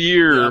Wrestler of the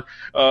Year.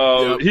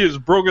 Yep. He has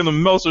broken the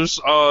Meltzer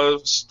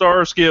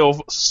star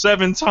scale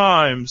 7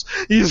 times.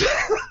 He's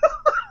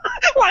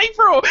like,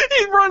 bro,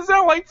 he runs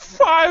down like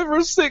 5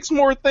 or 6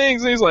 more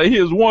things. And he's like, he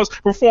has once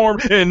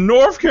performed in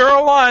North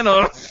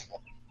Carolina.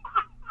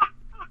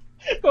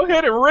 Go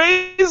ahead and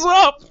raise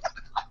up.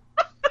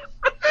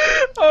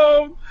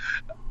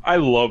 I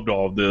loved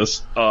all of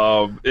this.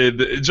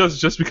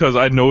 Just because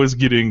I know it's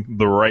getting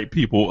the right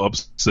people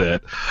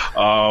upset.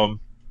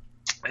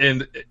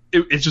 And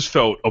it just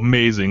felt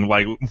amazing.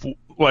 Like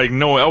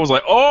no, I was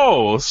like,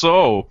 oh,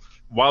 so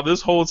while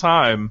this whole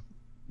time,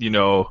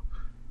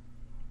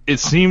 it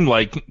seemed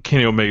like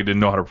Kenny Omega didn't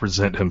know how to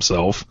present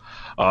himself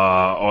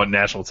on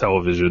national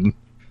television.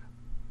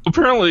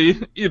 Apparently,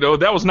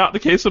 that was not the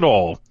case at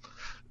all.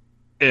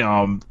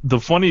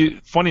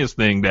 The funniest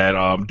thing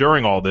that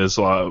during all this,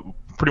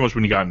 pretty much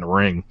when he got in the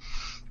ring,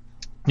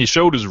 he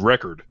showed his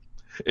record,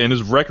 and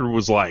his record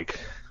was like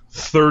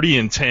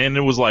 30-10.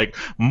 It was like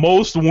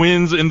most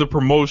wins in the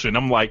promotion.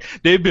 I'm like,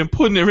 they've been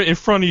putting it in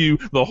front of you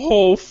the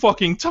whole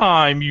fucking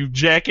time, you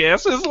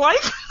jackasses.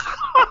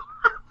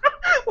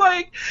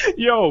 Like,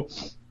 yo,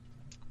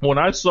 when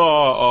I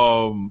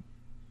saw,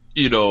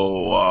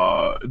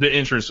 the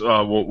entrance,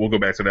 we'll go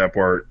back to that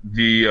part.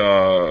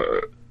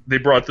 They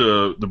brought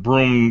the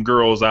broom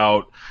girls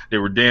out. They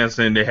were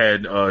dancing. They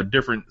had a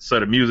different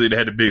set of music. They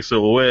had the big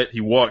silhouette.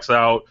 He walks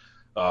out,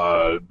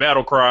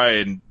 battle cry,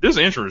 and this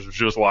entrance was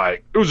just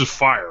like, it was just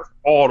fire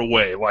all the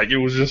way. Like, it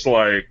was just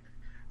like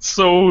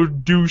so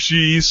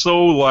douchey,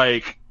 so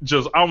like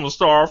just I'm a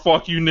star,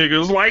 fuck you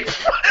niggas. Like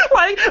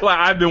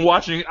I've been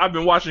watching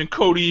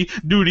Cody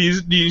do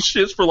these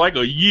shits for like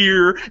a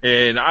year,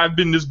 and I've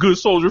been this good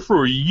soldier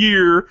for a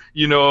year,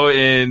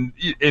 and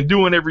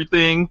doing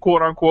everything,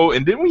 quote unquote.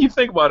 And then when you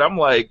think about it, I'm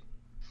like,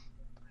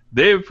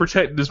 they've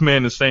protected this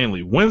man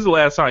insanely. When's the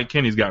last time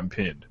Kenny's gotten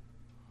pinned?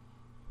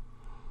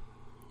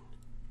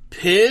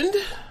 Pinned?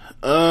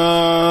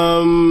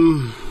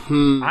 I'm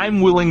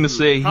willing to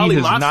say he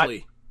has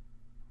Moxley.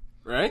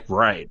 Not.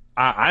 Right.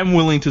 I'm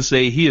willing to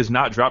say he has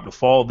not dropped a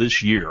fall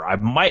this year. I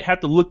might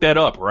have to look that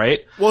up,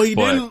 right? Well, he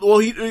didn't.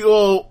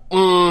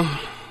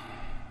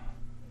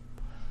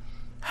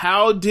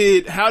 How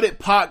did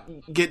Pac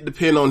get the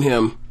pin on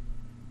him?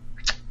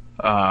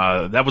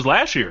 That was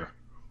last year.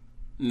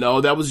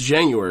 No, that was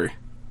January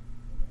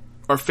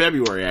or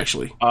February,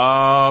 actually.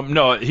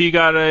 No, he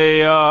got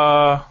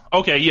a.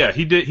 Okay, yeah,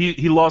 he did.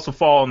 He lost a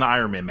fall in the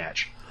Iron Man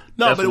match.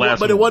 No, but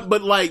like,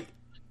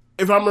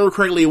 if I remember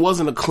correctly, it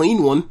wasn't a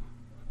clean one,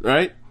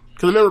 right?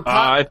 Because remember,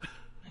 Pac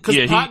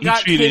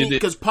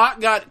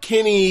got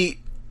Kenny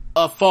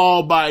a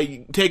fall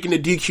by taking the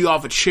DQ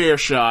off a chair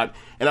shot,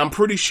 and I'm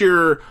pretty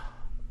sure,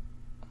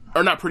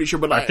 or not pretty sure,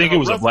 but I think it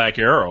was a Black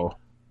Arrow.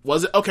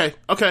 Was it? Okay,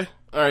 all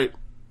right.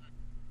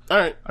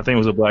 I think it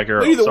was a Black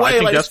Arrow. But either way,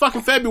 it's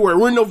fucking February.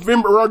 We're in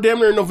November. We're damn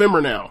near in November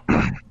now.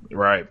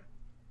 Right.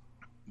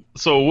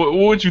 So, what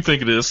would you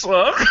think of this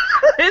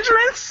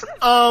entrance?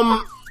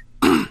 I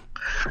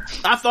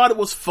thought it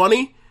was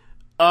funny.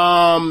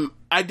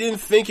 I didn't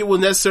think it was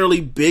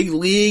necessarily big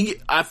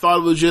league. I thought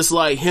it was just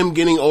like him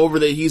getting over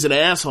that he's an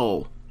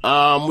asshole.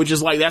 Which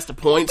is like, that's the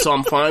point, so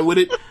I'm fine with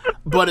it.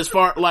 But as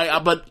far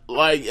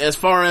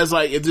as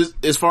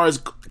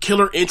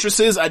killer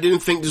interests, I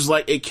didn't think there's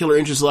like a killer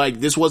interest. Like,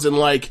 this wasn't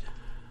like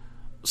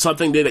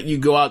something that you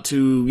go out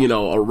to,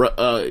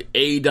 a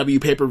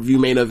AEW pay-per-view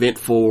main event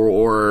for,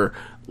 or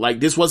like,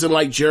 this wasn't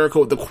like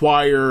Jericho with the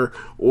Choir,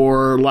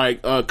 or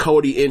like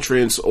Cody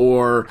entrance,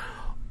 or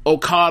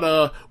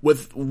Okada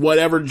with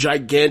whatever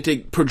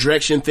gigantic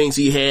projection things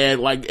he had,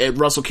 like at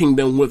Wrestle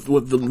Kingdom with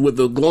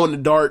the glow in the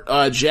dark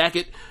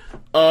jacket.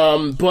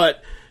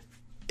 But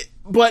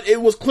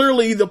it was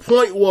clearly, the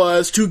point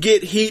was to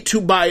get heat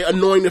by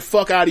annoying the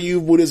fuck out of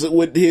you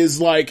with his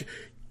like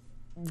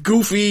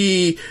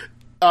goofy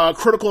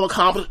critical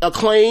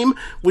acclaim,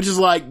 which is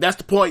like, that's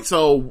the point.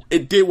 So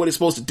it did what it's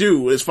supposed to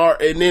do. As far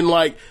as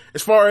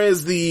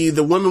the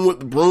women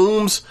with the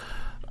brooms,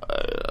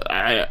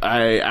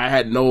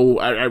 I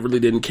really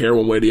didn't care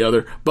one way or the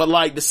other. But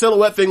like, the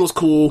silhouette thing was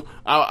cool.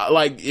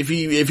 Like, if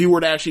he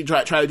were to actually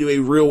try to do a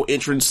real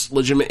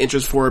legitimate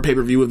entrance for a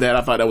pay-per-view with that,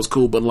 I thought that was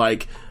cool. But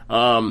like,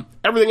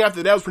 everything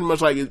after that was pretty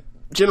much like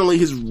generally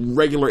his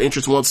regular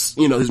entrance once,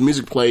 his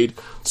music played.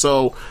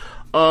 So,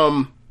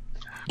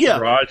 yeah.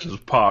 Raj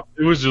just popped.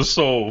 It was just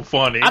so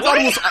funny. I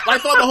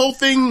thought the whole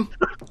thing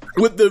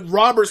with the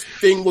Roberts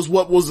thing was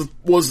what was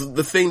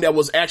the thing that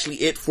was actually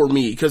it for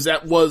me, because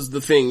that was the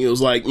thing. It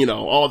was like,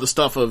 all the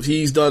stuff of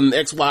he's done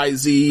X, Y,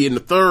 Z in the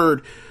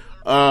third.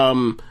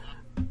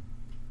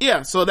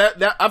 Yeah, so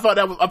that I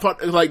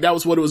thought like that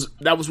was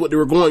what they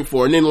were going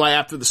for. And then like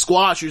after the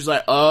squash, you're just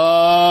like,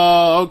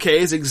 oh, okay,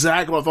 it's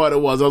exactly what I thought it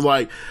was. I was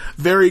like,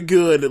 very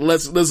good.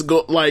 Let's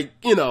go, like,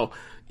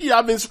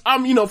 Yeah,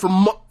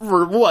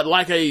 for what,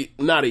 like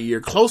not a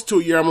year, close to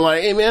a year, I'm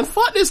like, hey man,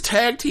 fuck this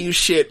tag team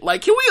shit.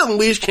 Like, can we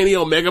unleash Kenny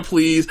Omega,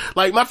 please?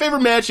 Like, my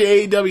favorite match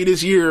in AEW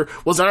this year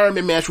was the Iron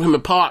Man match with him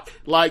and Pac.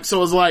 Like,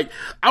 so it's like,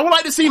 I would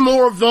like to see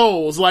more of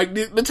those. Like,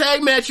 the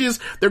tag matches,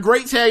 they're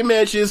great tag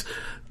matches.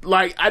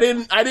 Like, I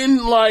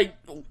didn't like,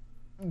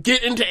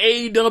 get into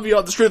AEW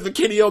off the strength of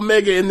Kenny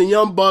Omega and the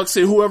Young Bucks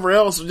and whoever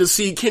else to just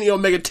see Kenny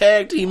Omega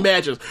tag team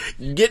matches.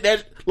 Get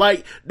that,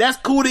 like, that's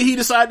cool that he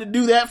decided to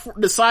do that for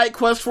the side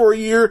quest for a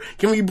year.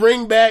 Can we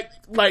bring back,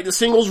 like, the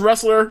singles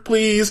wrestler,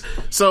 please?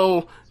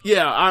 So,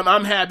 yeah,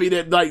 I'm happy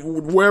that, like,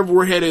 wherever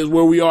we're headed is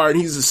where we are, and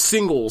he's a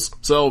singles.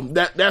 So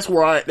that's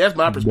my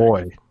perspective.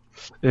 Boy.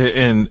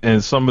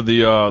 And some of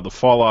the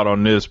fallout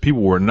on this,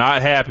 people were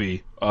not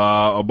happy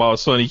about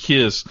Sonny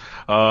Kiss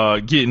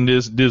getting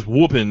this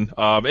whooping.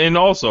 And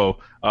also,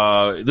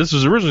 this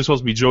was originally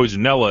supposed to be Joey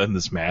Janela in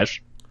this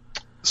match.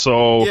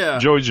 So yeah.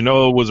 Joey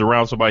Janela was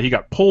around somebody. He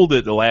got pulled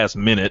at the last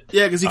minute.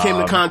 Yeah, because he came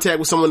into contact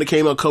with someone that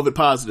came up COVID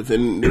positive,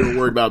 and they were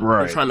worried about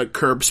trying to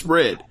curb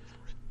spread.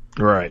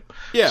 Right.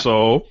 Yeah.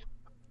 So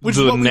which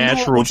is what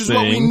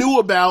we knew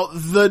about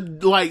the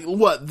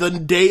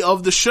day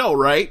of the show,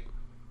 right?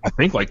 I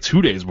think like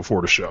 2 days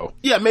before the show.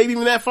 Yeah, maybe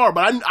even that far.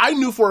 But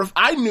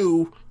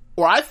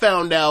I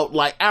found out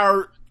like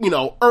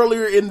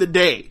earlier in the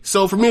day.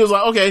 So for me, it was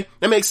like, okay,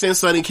 that makes sense.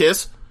 Sonny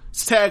Kiss,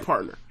 it's tag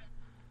partner.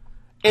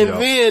 And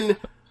then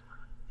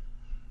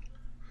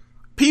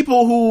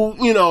people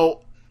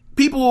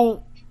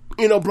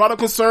brought up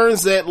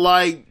concerns that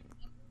like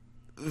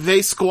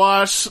they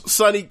squash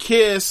Sonny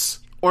Kiss,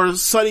 or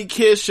Sonny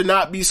Kiss should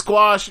not be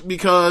squashed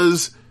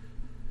because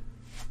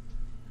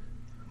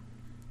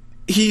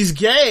he's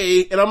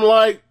gay. And I'm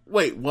like,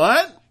 wait,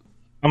 what?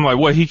 I'm like,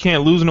 what? He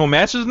can't lose no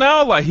matches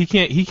now? Like he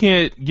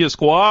can't get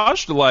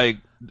squashed? Like,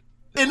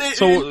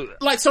 so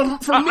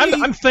for me,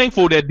 I'm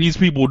thankful that these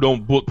people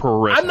don't book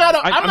pro wrestling.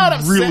 I'm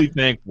not really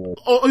thankful.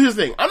 Oh, here's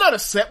the thing. I'm not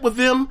upset with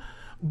them,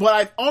 but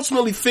I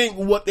ultimately think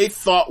what they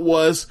thought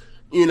was,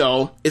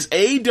 it's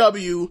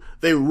AEW.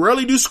 They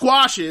rarely do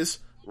squashes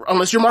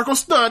unless you're Marco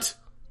Stunt,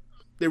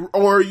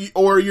 or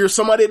you're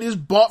somebody that is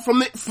bought from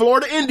the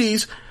Florida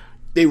Indies.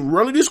 They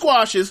rarely do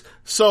squashes.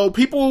 So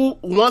people,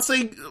 once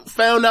they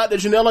found out that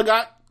Janela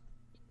got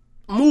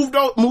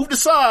moved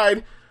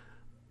aside,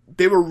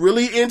 they were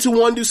really into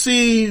wanting to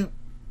see,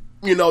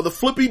 the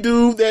flippy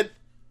dude that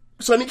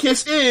Sonny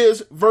Kiss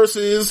is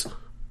versus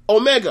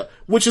Omega,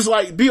 which is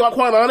like, be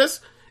quite honest,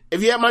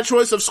 if you had my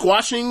choice of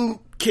squashing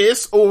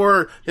Kiss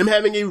or him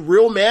having a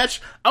real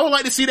match, I would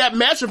like to see that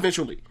match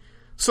eventually.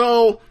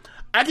 So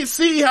I can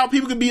see how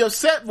people could be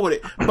upset with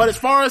it. But as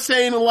far as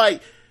saying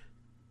like,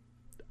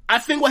 I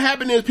think what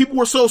happened is people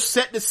were so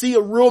set to see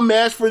a real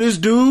match for this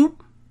dude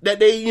that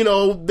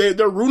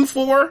they're rooting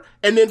for,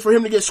 and then for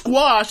him to get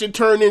squashed, it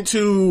turned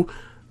into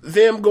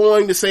them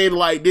going to say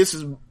like, this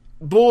is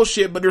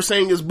bullshit, but they're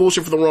saying it's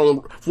bullshit for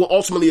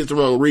ultimately it's the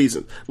wrong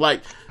reason.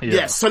 Like,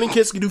 yes, Sonny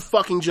Kiss can do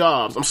fucking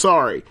jobs. I'm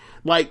sorry.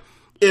 Like,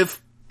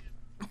 if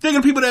think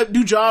of people that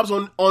do jobs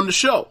on the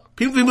show,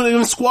 people that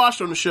even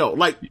squashed on the show.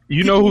 Like,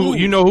 you know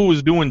who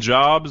was doing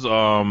jobs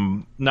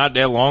not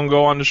that long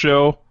ago on the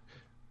show?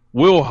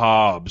 Will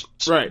Hobbs.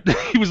 Right.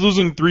 He was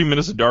losing 3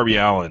 minutes to Darby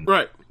Allin.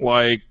 Right.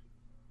 Like,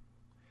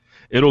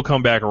 it'll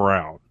come back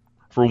around,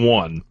 for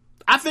one.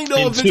 I think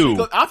eventually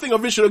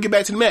they'll get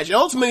back to the match. And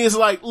ultimately, it's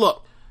like,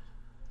 look,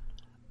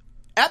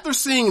 after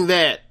seeing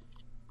that,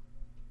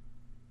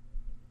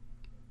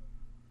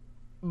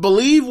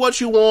 believe what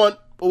you want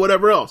or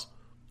whatever else.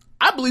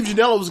 I believe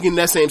Janela was getting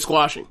that same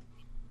squashing.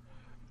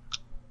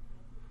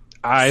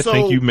 I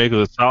think you make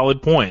a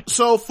solid point.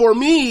 So for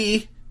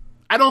me,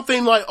 I don't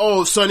think like,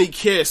 oh, Sonny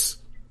Kiss.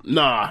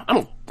 Nah,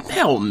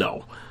 hell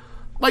no.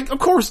 Like, of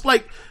course,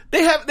 like,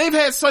 they've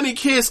had Sonny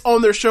Kiss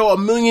on their show a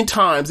million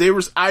times.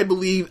 I don't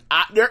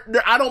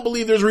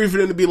believe there's reason for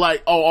them to be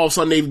like, oh, all of a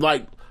sudden they've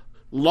like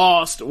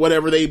lost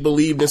whatever they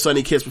believed in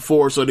Sonny Kiss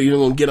before, so they're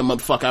gonna get him the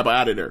fuck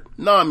out of there.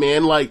 Nah,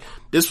 man, like,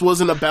 this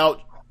wasn't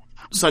about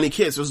Sonny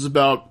Kiss. This was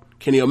about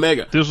Kenny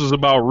Omega. This was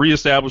about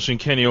reestablishing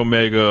Kenny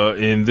Omega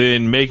and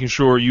then making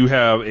sure you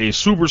have a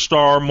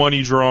superstar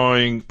money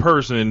drawing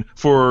person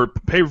for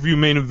pay-per-view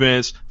main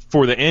events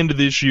for the end of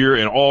this year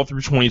and all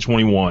through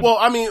 2021.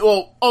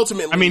 Well,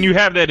 ultimately. You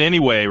have that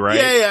anyway, right?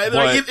 Yeah.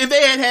 Like, if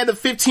they had a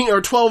 15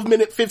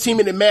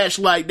 minute match,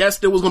 like, that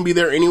still was going to be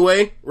there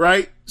anyway,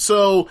 right?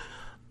 So,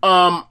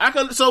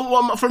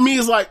 for me,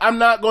 it's like, I'm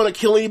not going to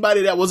kill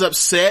anybody that was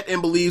upset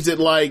and believes that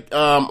like,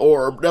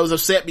 or that was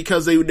upset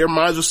because their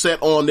minds were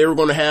set on they were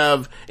going to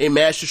have a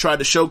match to try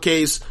to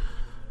showcase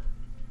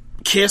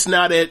Kiss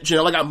now that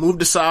Janela got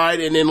moved aside,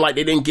 and then like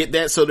they didn't get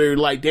that, so they're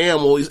like, damn,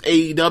 well, it's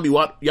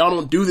AEW. Y'all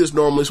don't do this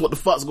normally, so what the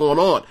fuck's going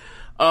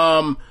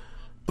on?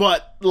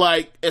 But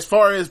like, as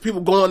far as people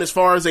going as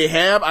far as they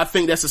have, I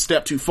think that's a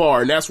step too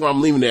far, and that's where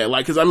I'm leaving it at.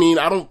 Like, cause I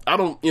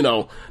don't,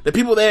 the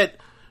people that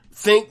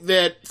think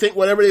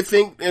whatever they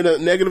think in a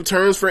negative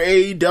terms for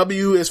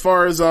AEW as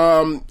far as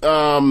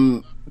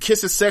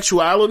Kiss's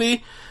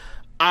sexuality,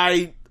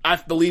 I I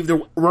believe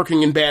they're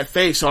working in bad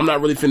faith, so I'm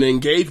not really finna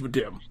engage with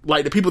them.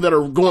 Like, the people that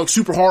are going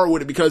super hard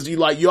with it, because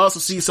you also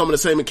see some of the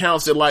same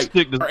accounts that, like,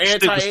 are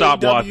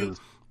anti-AEW.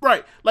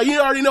 Right. Like, you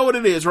already know what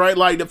it is, right?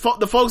 Like, the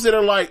folks that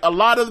are like, a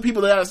lot of the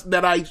people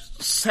that I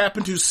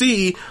happen to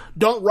see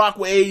don't rock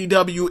with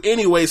AEW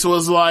anyway, so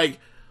it's like,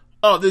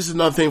 oh, this is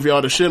another thing for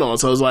y'all to shit on.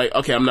 So it's like,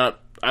 okay,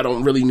 I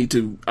don't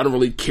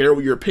really care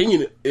what your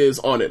opinion is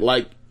on it.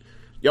 Like,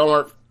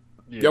 y'all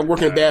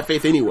working in bad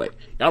faith anyway.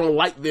 Y'all don't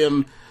like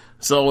them.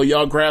 So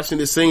y'all grasping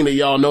this thing that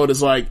y'all know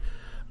that's like,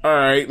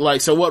 alright,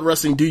 like, so what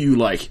wrestling do you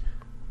like?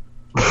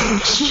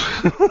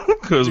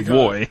 Because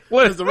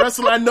the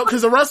wrestling I know,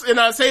 and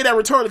I say that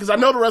rhetorically, because I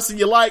know the wrestling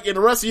you like, and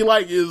the wrestling you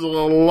like is a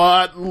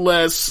lot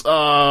less,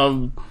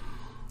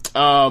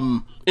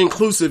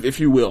 inclusive, if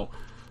you will.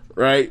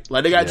 Right?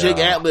 Like, they got Jake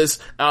Atlas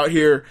out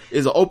here,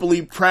 is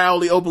an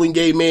proudly openly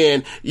gay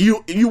man.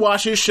 You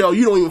watch his show,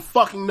 you don't even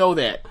fucking know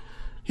that.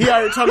 He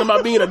already talking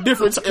about being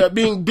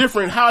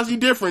different. How's he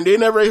different? They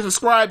never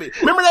describe it.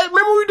 Remember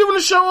we were doing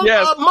the show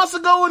months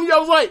ago, and I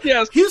was like,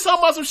 he was talking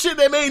about some shit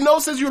that made no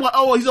sense. You were like,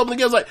 oh, he's opening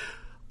gay. I was like,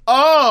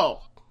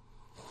 oh.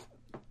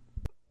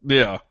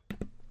 Yeah.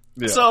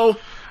 So,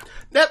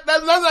 that's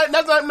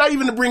not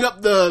even to bring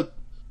up the,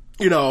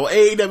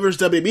 AEW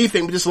versus WWE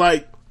thing, but just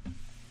like,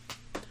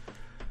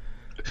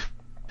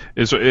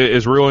 it's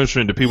real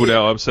interesting to people that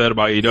are upset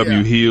about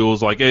AEW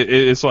heels. Like,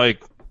 it's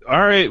like, all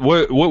right,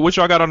 what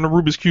y'all got on the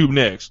Rubik's Cube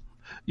next?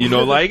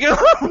 Like,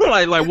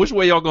 like which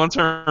way y'all gonna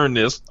turn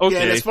this?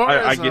 Okay, yeah, as far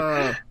as I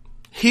get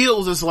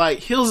heels is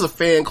a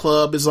fan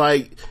club is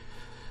like,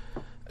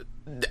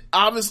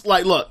 obviously,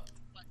 like, look,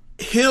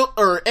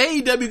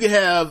 AEW can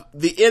have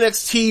the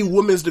NXT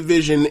women's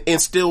division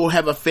and still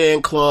have a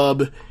fan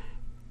club,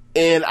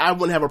 and I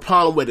wouldn't have a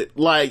problem with it.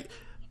 Like,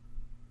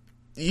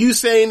 you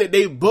saying that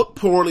they book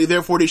poorly,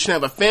 therefore they should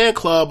have a fan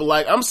club.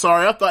 Like, I'm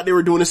sorry, I thought they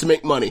were doing this to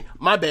make money.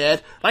 My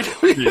bad. Like,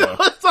 like,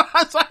 it's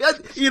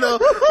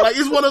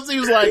one of those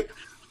things like,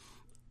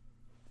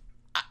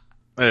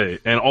 hey,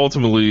 and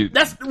ultimately,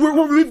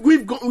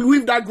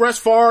 we've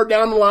digressed far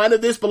down the line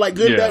of this, but like,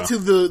 getting back to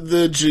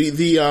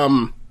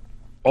the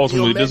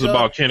ultimately, this is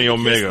about Kenny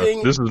Omega.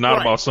 This is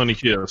not about Sonny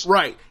Kiss,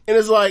 right? And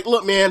it's like,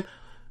 look, man.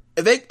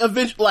 If they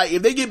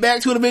get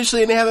back to it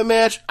eventually and they have a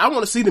match, I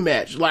want to see the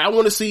match. Like, I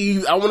want to see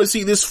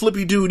this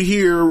flippy dude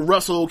here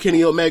wrestle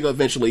Kenny Omega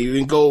eventually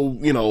and go,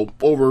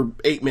 over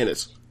 8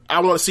 minutes.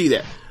 I want to see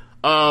that.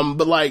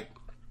 But like,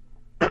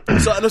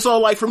 so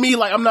like, for me,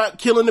 like, I'm not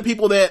killing the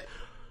people that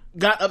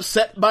got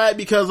upset by it,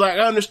 because like,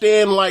 I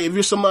understand, like, if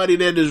you're somebody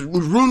that is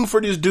rooting for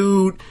this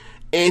dude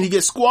and he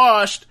gets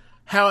squashed,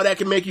 how that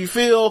can make you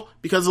feel,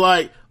 because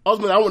like,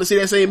 ultimately I want to see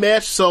that same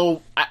match,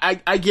 so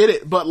I get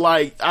it, but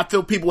like, I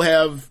feel people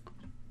have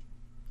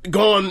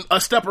gone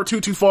a step or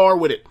two too far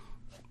with it,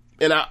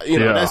 and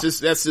that's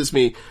just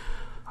me.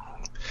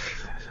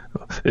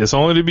 It's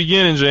only the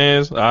beginning,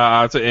 James.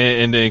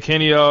 And then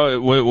Kenny,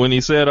 when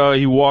he said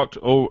he walked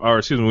over, or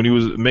excuse me, when he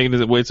was making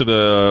his way to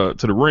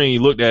the ring, he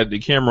looked at the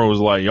camera and was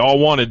like, "Y'all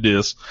wanted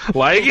this."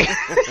 Like,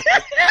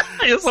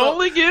 it's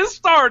only getting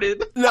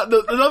started. Now,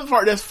 another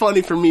part that's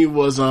funny for me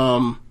was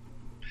you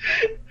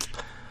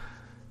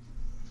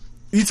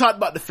talked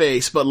about the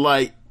face, but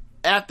like,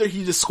 after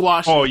he just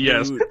squashed him. Oh,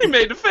 yes. Dude, he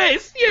made the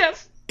face.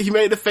 Yes. He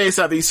made the face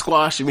after he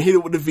squashed him. He hit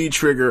it with the V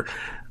trigger.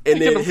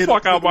 And then get the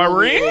fuck out my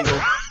ring.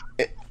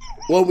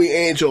 Lonely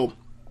Angel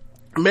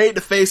made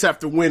the face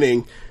after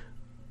winning.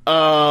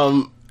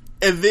 And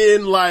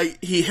then,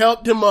 like, he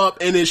helped him up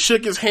and then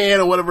shook his hand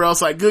or whatever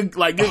else. Like, good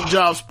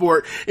job,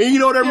 sport. And you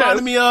know what that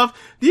reminded me of?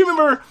 Do you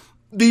remember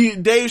the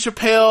Dave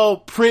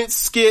Chappelle Prince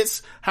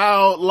skits?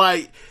 How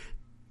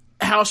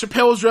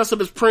Chappelle was dressed up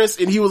as Prince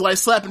and he was like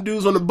slapping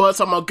dudes on the butt,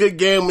 talking about good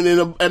game, and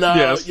your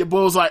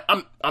boy was like,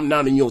 I'm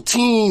not in your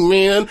team,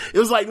 man. It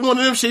was like one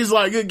of them shits,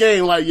 like, good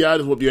game, like, yeah, I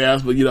just whooped your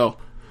ass, but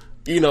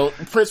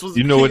Prince was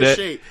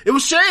shade. It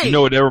was shade. You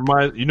know what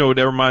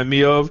that reminded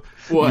me of?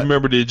 What? You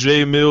remember the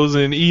J Mills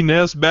and E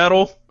Ness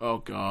battle? Oh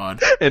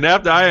God. And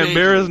after I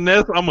embarrass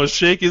Ness, I'm gonna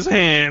shake his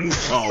hand.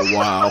 Oh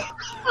wow.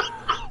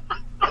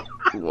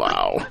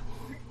 Wow.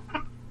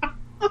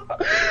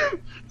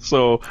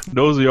 So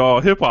those of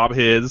y'all hip hop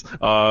heads,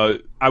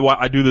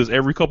 I do this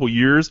every couple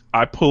years.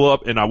 I pull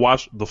up and I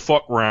watch the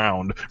fuck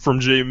round from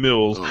J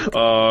Mills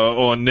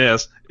on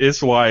Ness.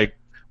 It's like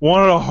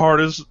one of the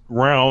hardest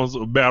rounds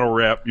of battle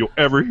rap you'll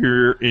ever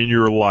hear in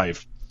your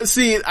life.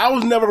 See, I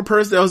was never a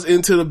person that was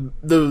into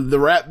the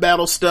rap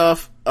battle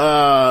stuff.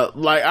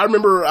 Like, I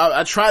remember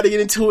I tried to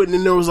get into it, and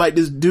then there was like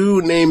this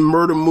dude named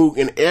Murder Mook,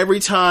 and every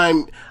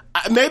time,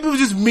 maybe it was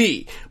just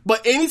me,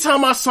 but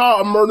anytime I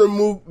saw a Murder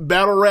Mook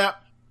battle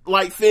rap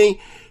like thing,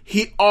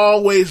 he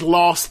always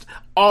lost.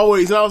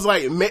 Always. And I was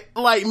like,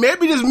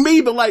 maybe just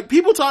me, but like,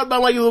 people talk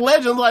about like he's a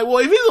legend. Like, well,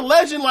 if he's a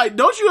legend, like,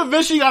 don't you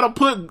eventually gotta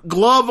put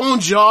glove on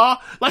jaw?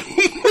 Like,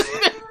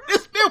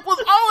 this man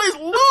was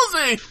always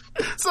losing.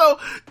 So,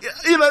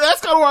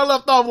 that's kind of where I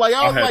left off. Like,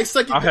 I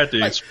had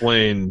to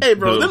explain. Hey,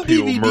 bro, them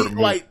DVD,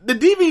 like, the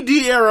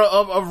DVD era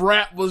of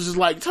rap was just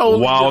like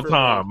totally wild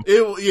different, time.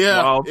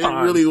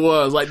 It really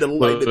was. Like,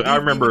 the I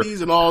remember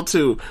DVDs and all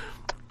too.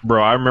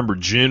 bro, I remember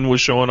Jin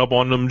was showing up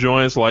on them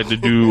joints, like to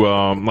do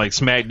like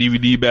Smack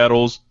DVD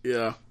battles.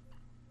 Yeah.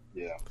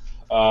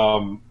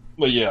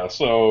 But yeah,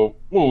 so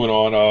moving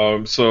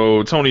on.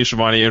 So Tony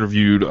Schiavone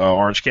interviewed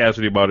Orange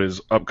Cassidy about his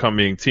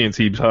upcoming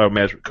TNT title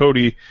match with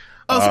Cody.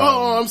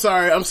 I'm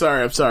sorry.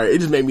 It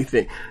just made me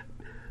think.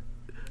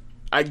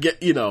 I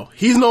get,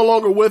 he's no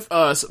longer with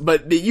us,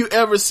 but did you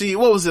ever see,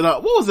 what was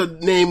the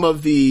name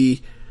of the,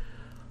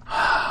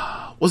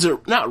 was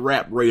it not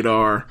Rap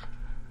Radar?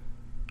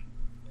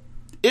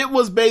 It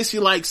was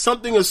basically like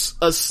something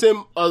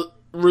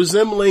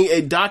resembling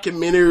a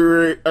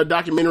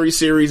documentary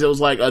series that was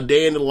like a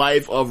day in the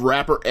life of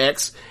rapper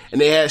X, and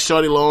they had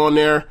Shawty Lo on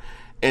there,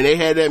 and they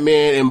had that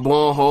man in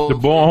Born Home. The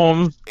Born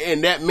Home.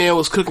 And that man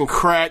was cooking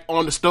crack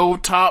on the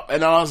stovetop,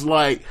 and I was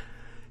like,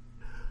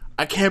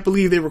 I can't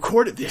believe they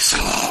recorded this.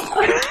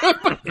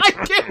 I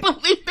can't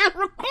believe they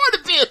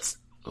recorded this.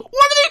 What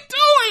are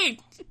they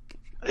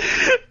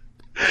doing?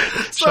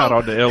 Shout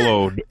out to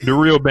LO, the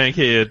real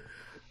Bankhead.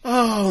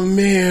 Oh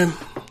man.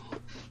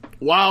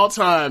 Wild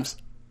times.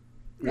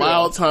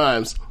 Wild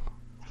times.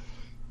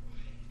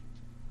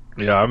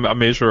 Yeah, I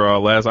made sure I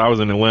was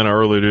in Atlanta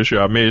earlier this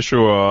year. I made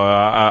sure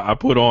I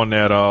put on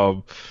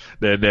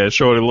that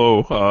Shorty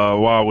Low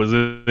while I was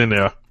in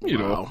there. You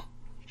know.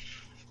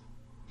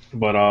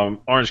 But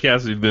Orange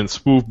Cassidy then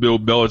spoofed Bill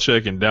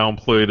Belichick and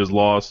downplayed his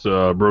loss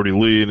to Brody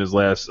Lee in his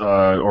last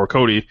or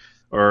Cody,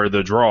 or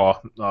the draw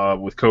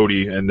with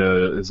Cody and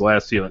his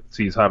last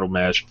TNT title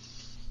match.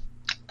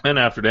 And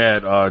after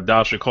that,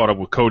 Dasha caught up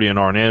with Cody and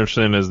Arn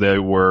Anderson as they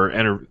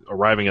were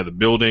arriving at the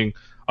building.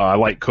 I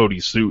like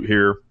Cody's suit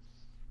here.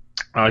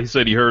 He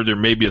said he heard there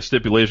may be a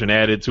stipulation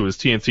added to his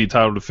TNT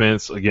title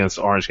defense against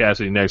Orange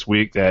Cassidy next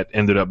week that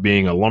ended up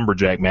being a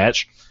lumberjack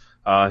match.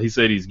 He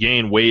said he's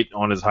gained weight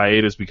on his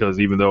hiatus because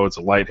even though it's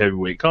a light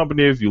heavyweight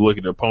company, if you look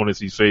at the opponents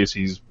he's faced,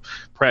 he's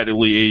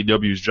practically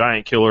AEW's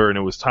giant killer, and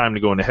it was time to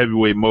go into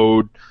heavyweight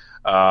mode.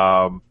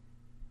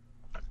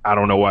 I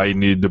don't know why he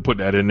needed to put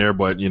that in there,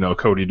 but,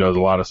 Cody does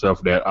a lot of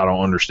stuff that I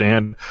don't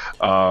understand.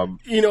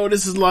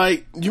 This is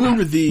like, do you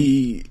remember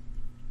the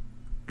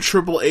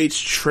Triple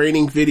H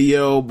training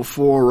video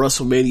before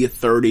WrestleMania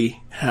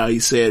 30? How he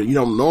said,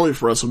 normally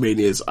for WrestleMania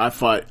is I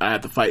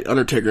have to fight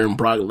Undertaker and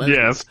Brock Lesnar.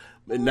 Yes.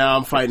 And now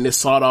I'm fighting this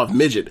sawed-off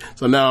midget.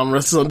 So now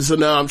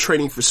I'm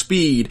training for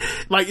speed.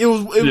 Like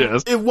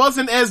it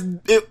wasn't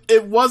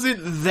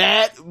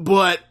that,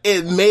 but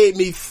it made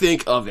me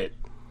think of it.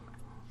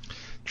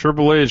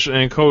 Triple H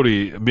and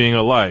Cody being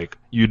alike,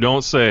 you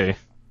don't say.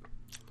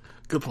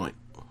 Good point.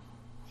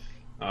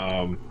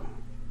 One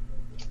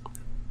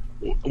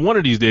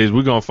of these days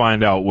we're gonna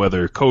find out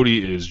whether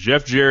Cody is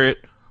Jeff Jarrett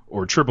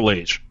or Triple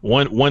H.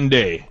 One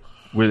day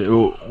we're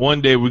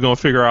gonna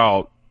figure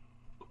out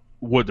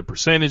what the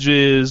percentage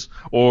is,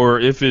 or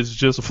if it's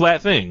just a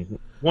flat thing.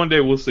 One day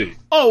we'll see.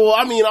 Oh, well,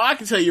 I mean, I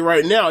can tell you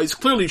right now, he's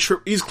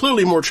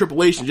clearly more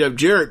Triple H than Jeff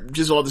Jarrett,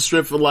 just all the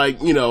strength of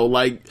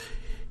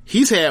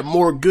he's had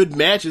more good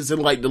matches in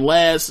the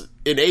last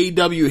in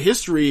AEW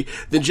history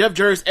than Jeff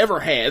Jarrett's ever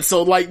had.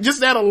 So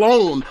just that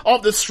alone,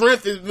 off the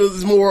strength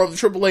is more of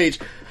Triple H.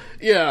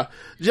 Yeah,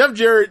 Jeff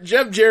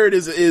Jarrett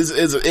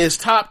is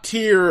top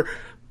tier,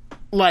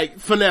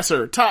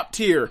 finesser, top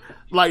tier.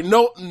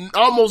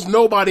 Almost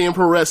nobody in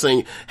pro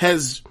wrestling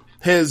has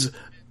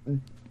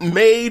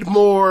made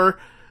more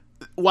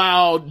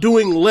while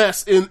doing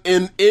less in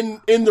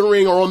the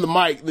ring or on the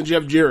mic than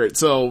Jeff Jarrett.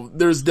 So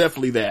there's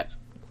definitely that.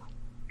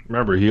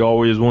 Remember, he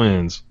always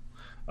wins.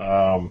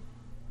 So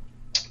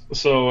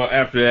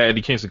after that,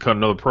 Eddie Kingston cut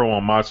another pro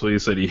on Moxley. He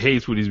said he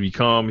hates what he's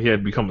become. He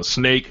had become a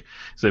snake. He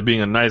said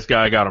being a nice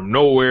guy got him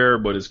nowhere,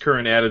 but his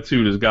current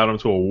attitude has got him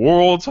to a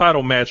world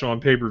title match on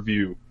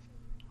pay-per-view.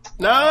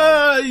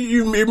 Nah,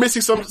 you're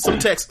missing some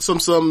text,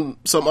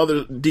 some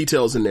other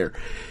details in there.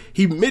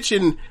 He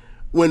mentioned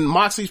when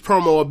Moxley's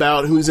promo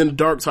about who's in the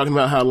dark, talking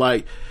about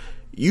how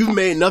you've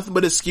made nothing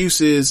but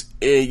excuses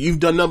and you've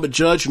done nothing but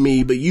judge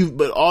me,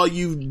 but all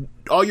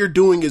you're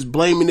doing is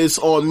blaming this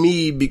on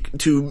me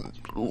to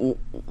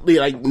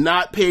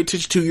not pay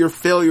attention to your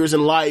failures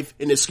in life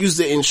and excuses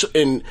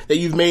that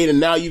you've made, and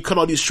now you cut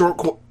all these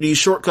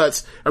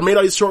shortcuts or made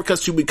all these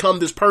shortcuts to become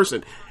this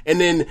person.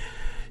 And then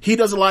he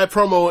does a live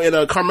promo in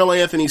a Carmelo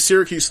Anthony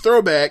Syracuse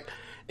throwback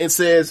and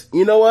says,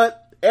 "You know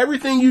what?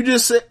 Everything you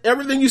said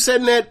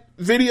in that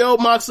video,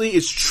 Moxley,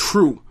 is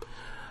true.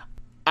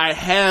 I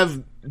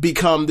have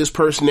become this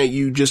person that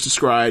you just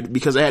described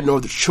because I had no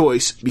other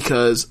choice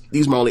because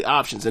these are my only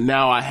options, and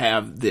now I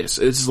have this."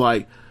 It's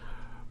he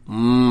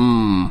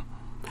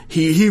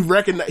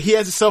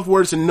has the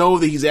self-awareness to know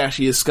that he's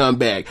actually a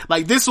scumbag.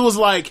 This was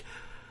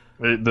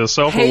the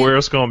self-aware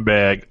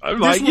scumbag.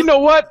 You know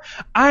what?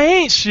 I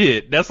ain't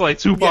shit. That's like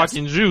Tupac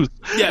and Juice.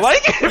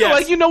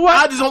 Yes. You know what?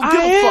 I just don't give a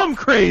fuck. I am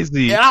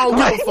crazy. And I don't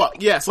give a fuck.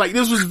 Yes,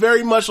 this was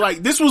very much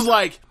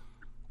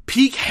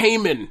peak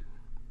Heyman.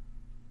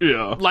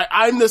 Yeah.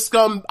 I am the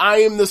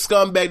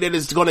scumbag that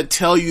is going to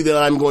tell you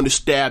that I'm going to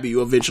stab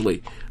you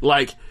eventually.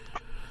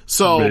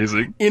 So,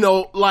 amazing.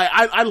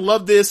 I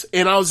love this,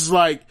 and I was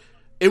just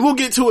and we'll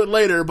get to it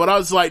later, but I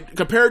was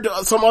compared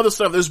to some other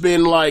stuff, there's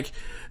been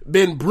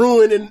been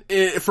brewing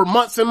for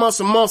months and months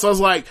and months. I was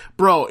like,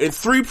 bro, in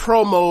 3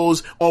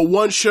 promos on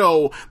one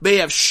show, they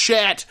have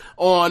shat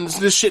on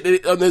this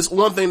shit, on this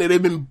one thing that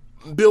they've been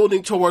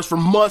building towards for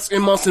months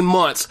and months and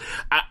months.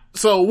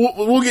 So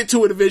we'll get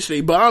to it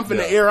eventually, but I'm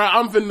finna air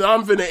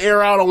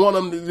out on one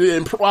of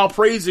them while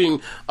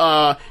praising,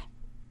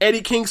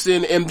 Eddie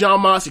Kingston and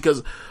Jon Moxley,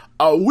 cause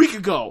a week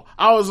ago,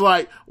 I was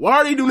like, why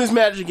are they doing this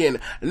match again?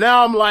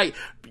 Now I'm like,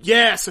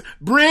 yes,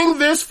 bring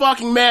this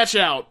fucking match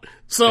out.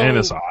 So, and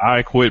it's an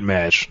I Quit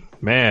match,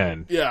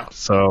 man. Yeah.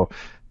 So,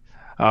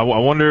 I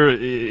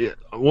wonder,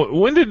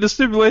 when did the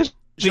stipulation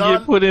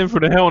get put in for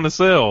the Hell in a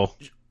Cell?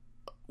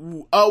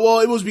 Well,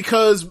 it was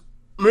because,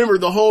 remember,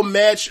 the whole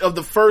match of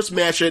the first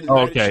match at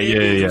Night of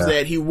Champions was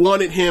that he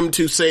wanted him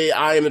to say,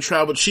 I am the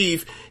Tribal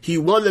Chief. He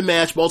won the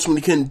match, but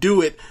ultimately couldn't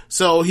do it.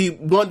 So he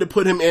wanted to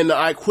put him in the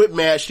I Quit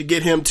match to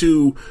get him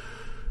to,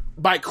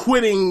 by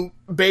quitting,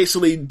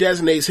 basically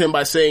designates him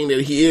by saying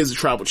that he is the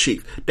Tribal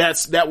Chief.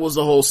 That was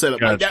the whole setup.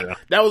 Gotcha. Like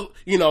that was,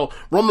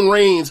 Roman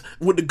Reigns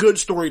with the good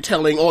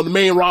storytelling on the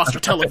main roster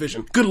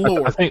television. Good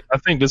Lord. I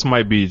think this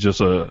might be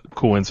just a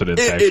coincidence,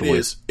 actually.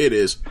 It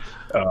is.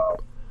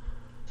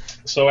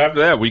 So after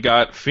that, we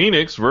got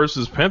Phoenix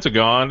versus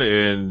Pentagon,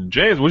 and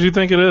James, what do you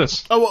think of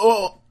this? Oh,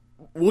 well,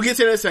 we'll get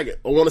to that in a second.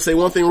 I want to say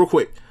one thing real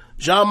quick.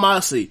 Jon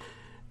Moxley,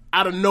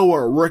 out of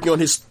nowhere, working on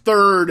his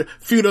 3rd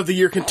Feud of the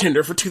Year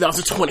contender for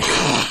 2020. Out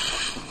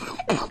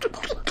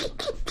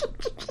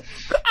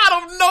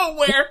of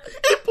nowhere,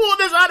 he pulled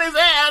this out his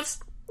ass.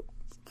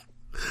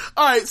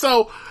 All right,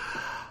 so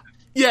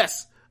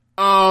yes,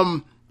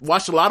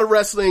 watched a lot of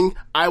wrestling.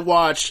 I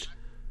watched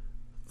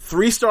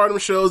 3 Stardom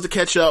shows to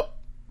catch up.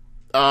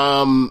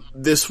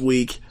 This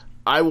week,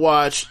 I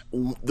watched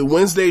the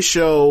Wednesday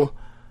shows.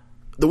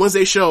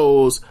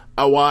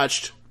 I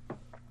watched,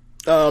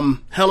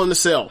 Hell in a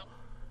Cell.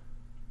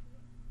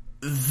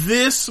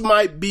 This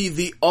might be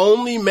the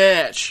only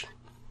match,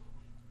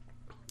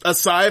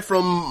 aside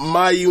from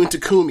Mayu and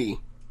Takumi.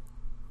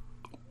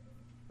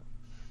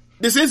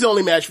 This is the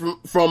only match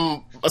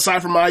from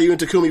aside from Mayu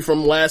and Takumi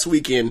from last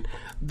weekend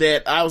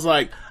that I was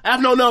like, I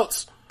have no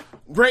notes.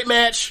 Great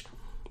match.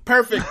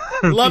 Perfect.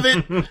 Love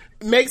it.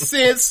 Makes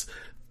sense.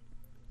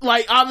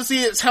 Like, obviously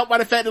it's helped by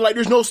the fact that, like,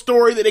 there's no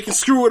story that they can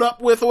screw it up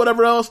with or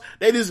whatever else.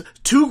 They just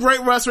 2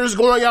 great wrestlers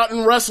going out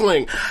and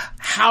wrestling.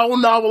 How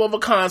novel of a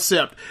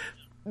concept.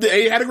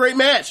 They had a great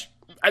match.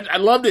 I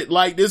loved it.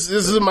 Like, this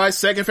is my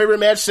 2nd favorite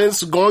match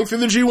since going through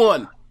the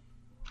G1.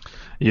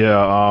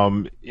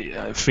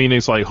 Yeah,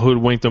 Phoenix like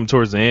hoodwinked him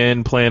towards the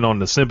end, playing on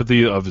the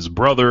sympathy of his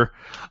brother.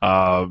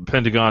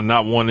 Pentagon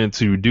not wanting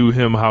to do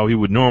him how he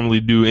would normally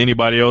do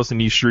anybody else in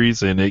these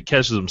streets, and it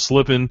catches him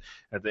slipping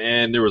at the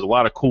end. There was a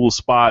lot of cool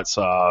spots,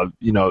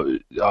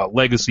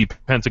 legacy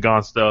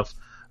Pentagon stuff,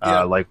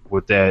 like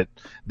with that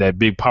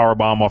big power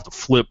bomb off the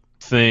flip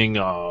thing.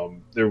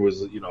 There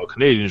was,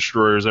 Canadian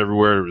destroyers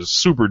everywhere. There was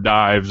super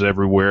dives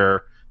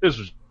everywhere. This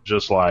was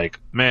just like,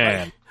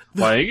 man.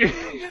 Like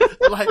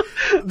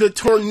the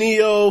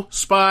tornado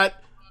spot,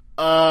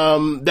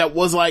 that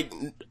was like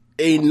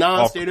a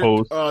non-standard,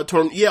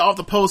 off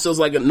the post. It was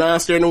like a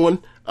non-standard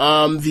one.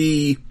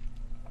 The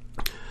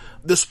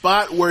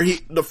spot where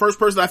the first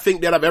person I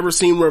think that I've ever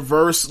seen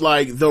reverse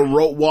like the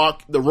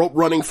rope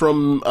running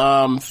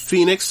from,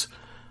 Phoenix,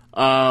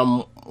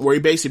 where he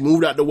basically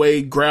moved out the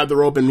way, grabbed the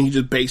rope, and he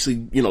just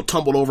basically,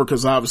 tumbled over,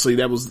 cause obviously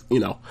that was,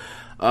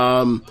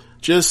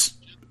 just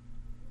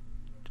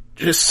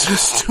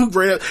too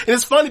great. And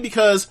it's funny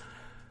because,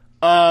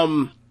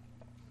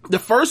 the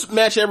first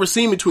match I ever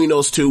seen between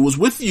those two was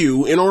with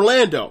you in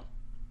Orlando.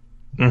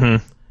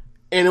 Mm-hmm.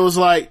 And it was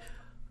like,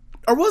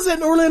 or was that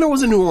in Orlando or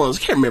was it New Orleans?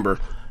 I can't remember.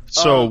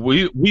 So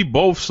we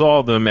both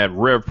saw them at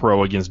Rev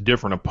Pro against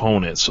different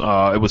opponents.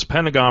 It was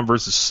Pentagon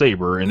versus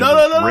Saber, and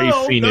Ray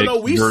Phoenix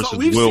versus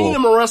We've Will. seen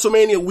them in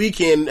WrestleMania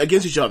weekend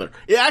against each other.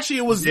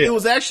 It was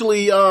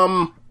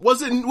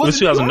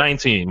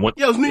 2019.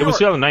 Yeah, it was New York. It was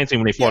 2019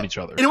 when they fought each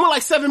other. And it went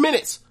like 7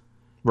 minutes.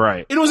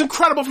 Right. And it was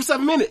incredible for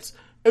 7 minutes.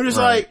 It was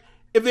like,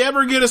 if they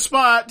ever get a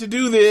spot to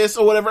do this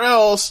or whatever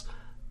else,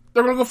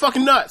 they're gonna go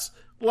fucking nuts.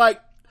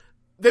 Like,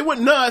 they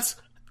went nuts.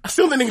 I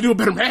still think they can do a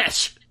better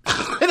match.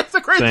 That's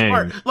the crazy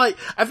part. Like,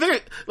 I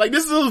think,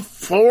 this is a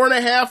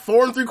 4.5,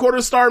 4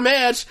 3/4 star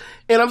match,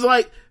 and I'm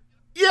like,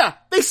 yeah,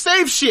 they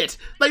save shit.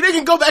 Like, they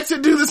can go back to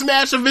do this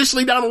match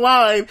eventually down the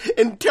line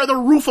and tear the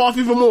roof off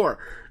even more.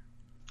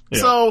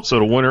 Yeah. So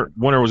the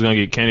winner was going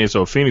to get Kenny,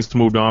 so Phoenix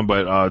moved on,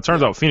 but it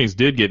turns out Phoenix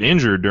did get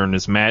injured during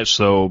this match,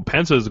 so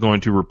Penta is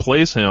going to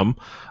replace him.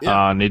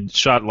 And they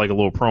shot like a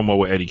little promo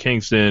with Eddie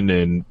Kingston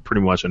and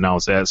pretty much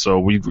announced that.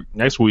 So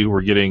next week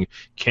we're getting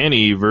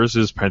Kenny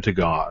versus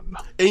Pentagon.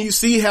 And you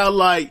see how,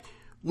 like,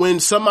 when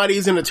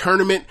somebody's in a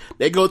tournament,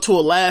 they go to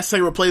a last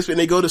second replacement and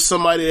they go to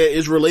somebody that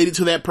is related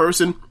to that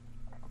person,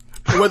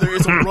 whether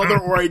it's a brother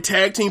or a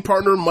tag team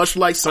partner, much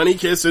like Sonny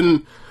Kiss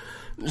and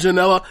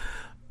Janela.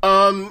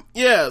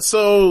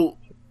 So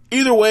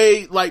either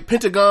way, like,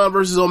 Pentagon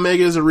versus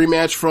Omega is a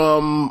rematch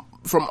from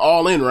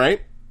All In,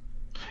 right?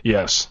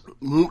 Yes.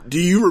 Do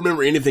you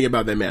remember anything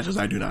about that match? Because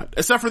I do not,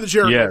 except for the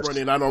Jericho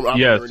run-in. I don't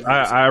remember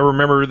I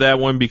remember that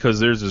one because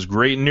there's this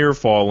great near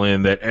fall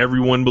in that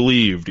everyone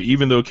believed,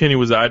 even though Kenny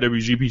was the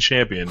IWGP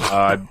champion.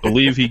 I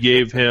believe he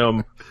gave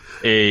him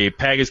a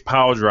package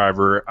power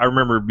driver. I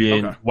remember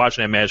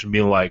watching that match and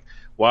being like,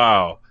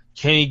 "Wow,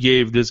 Kenny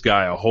gave this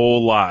guy a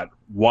whole lot.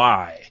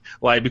 Why?"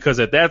 Like, because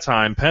at that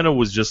time, Penta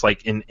was just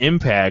like an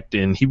Impact,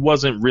 and he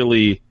wasn't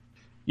really.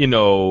 Didn't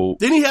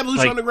he have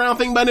Lucha Underground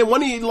thing by then?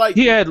 When he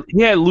had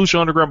Lucha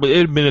Underground, but it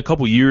had been a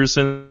couple years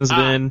since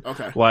then.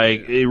 Okay.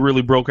 Like it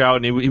really broke out,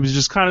 and he was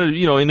just kind of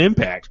an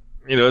Impact.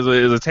 As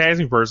a tag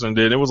team person,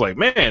 then it was like,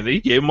 man, he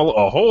gave him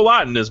a whole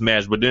lot in this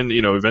match, but then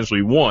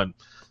eventually won.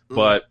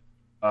 But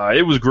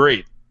it was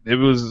great. It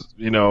was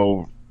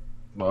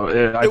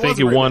I think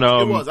it won.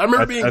 It was. I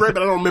remember being great,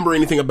 but I don't remember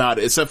anything about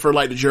it except for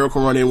like the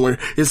Jericho run-in where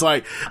it's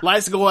like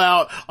lights go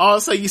out. All of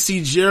a sudden you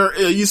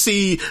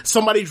see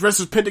somebody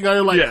dressed as Pentagon.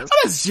 You're like, oh,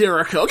 that's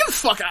Jericho. Get the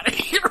fuck out of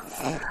here.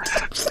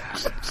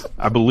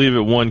 I believe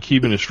it won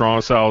Keeping It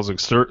Strong Styles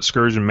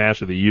Excursion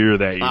Match of the Year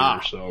that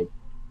year. So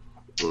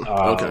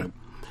okay.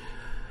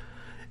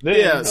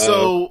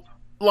 So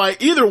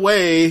like either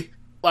way,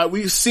 like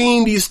we've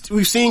seen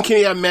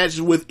Kenny have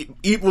matches with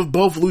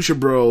both Lucha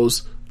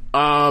Bros.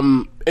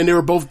 And they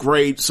were both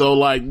great. So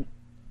like,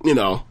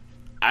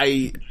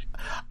 I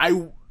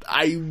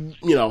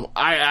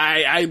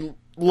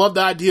love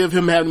the idea of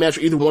him having a match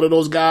with either one of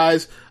those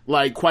guys.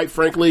 Like, quite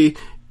frankly,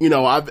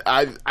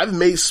 I've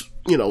made,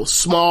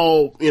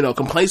 small,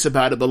 complaints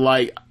about it, but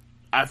like,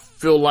 I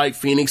feel like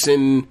Phoenix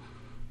and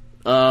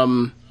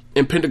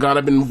Pentagon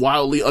have been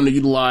wildly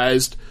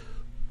underutilized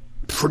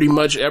pretty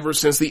much ever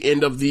since the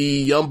end of the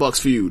Young Bucks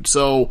feud.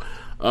 So,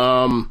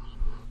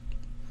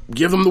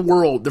 give them the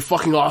world. They're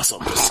fucking awesome.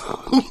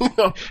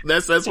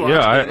 That's what.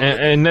 Yeah,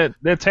 and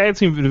that tag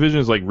team division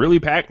is like really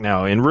packed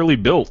now and really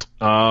built.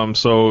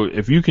 So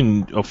if you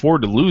can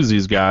afford to lose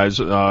these guys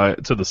to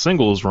the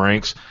singles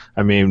ranks,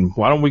 I mean,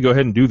 why don't we go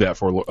ahead and do that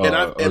for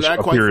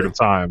a period of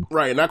time?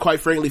 Right, and I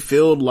quite frankly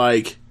feel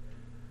like,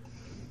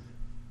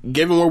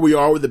 given where we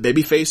are with the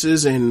baby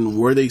faces and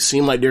where they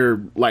seem like they're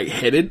like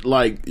headed,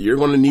 like you're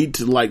going to need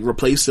to like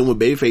replace them with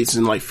baby faces,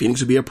 and like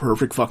Phoenix would be a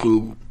perfect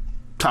fucking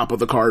top of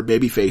the card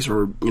babyface,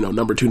 or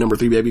number 2, number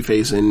 3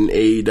 babyface in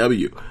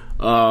AEW.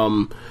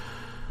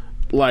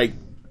 Like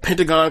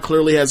Pentagon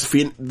clearly has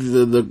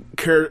the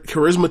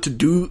charisma to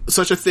do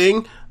such a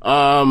thing.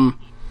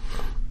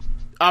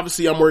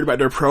 Obviously, I'm worried about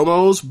their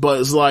promos, but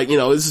it's like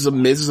this is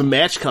a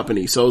match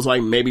company, so it's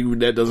like maybe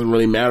that doesn't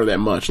really matter that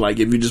much. Like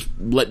if you just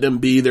let them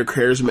be their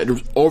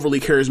overly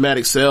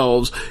charismatic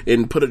selves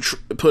and put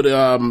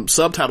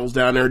subtitles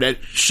down there,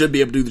 that should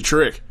be able to do the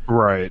trick.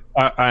 Right,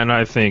 and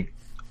I think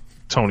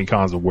Tony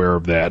Khan's aware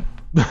of that.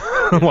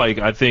 Like,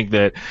 I think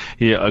that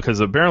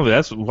because apparently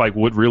that's like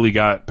what really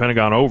got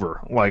Pentagon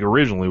over. Like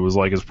originally was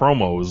like his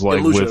promos,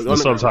 like with the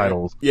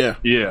subtitles. Right?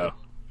 Yeah.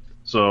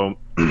 So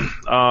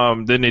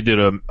then they did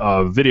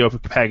a video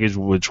package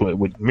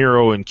with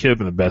Miro and Kip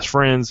and the Best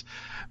Friends.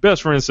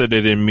 Best Friends said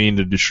they didn't mean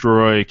to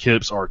destroy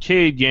Kip's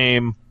arcade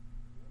game.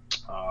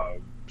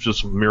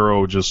 Just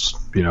Miro, just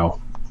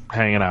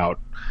hanging out.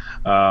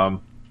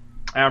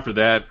 After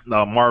that,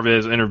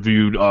 Marvez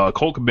interviewed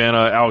Colt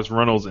Cabana, Alex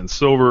Reynolds, and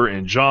Silver,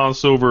 and John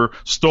Silver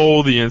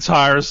stole the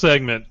entire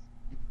segment.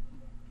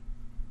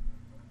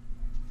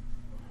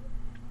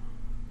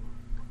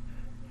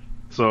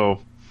 So,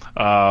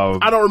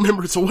 I don't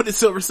remember. So what did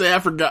Silver say? I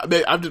forgot.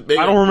 I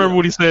don't remember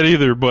what he said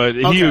either, but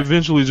he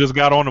eventually just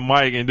got on the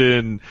mic and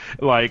then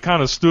like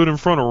kind of stood in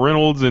front of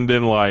Reynolds and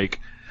then like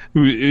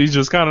he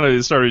just kind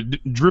of started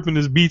dripping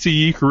his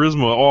BTE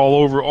charisma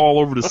all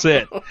over the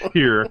set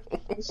here.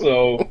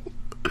 So,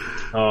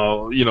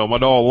 my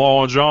dog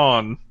Long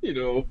John,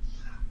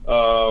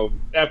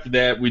 after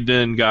that, we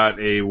then got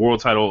a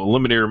world title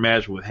eliminator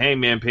match with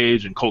Hangman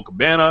Page and Colt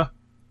Cabana.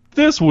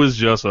 This was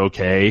just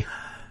okay.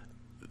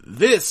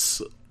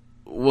 This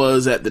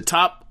was at the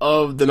top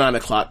of the 9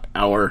 o'clock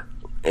hour,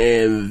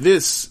 and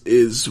this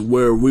is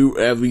where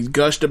we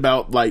gushed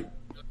about like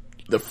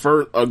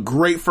a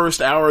great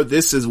first hour.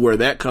 This is where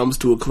that comes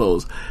to a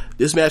close.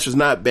 This match was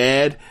not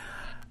bad,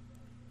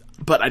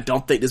 but I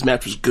don't think this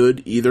match was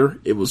good either.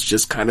 It was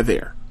just kind of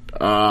there.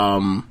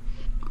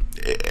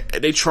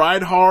 They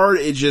tried hard.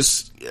 It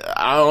just,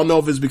 I don't know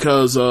if it's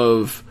because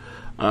of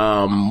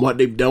what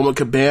they've done with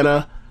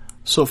Cabana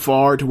so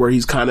far, to where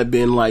he's kind of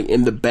been like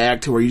in the back,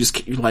 to where you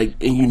just like,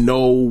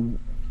 and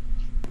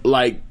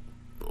like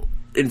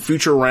in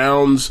future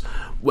rounds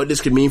what this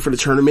could mean for the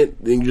tournament,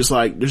 and you're just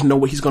like, there's no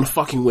way he's gonna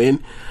fucking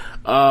win.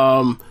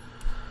 Yeah,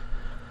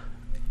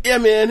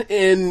 man,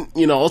 and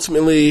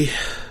ultimately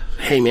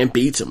Hangman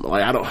beats him.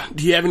 Like,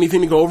 do you have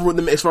anything to go over with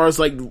them as far as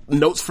like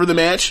notes for the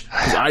match?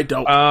 'Cause I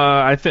don't.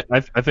 I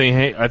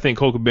think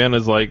Colt Cabana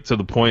is like to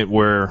the point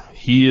where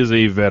he is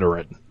a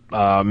veteran.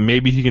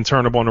 Maybe he can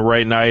turn up on the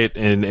right night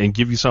and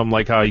give you something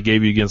like how he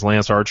gave you against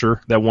Lance Archer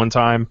that one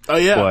time. Oh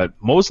yeah. But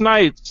most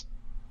nights,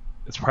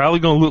 it's probably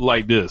going to look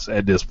like this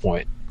at this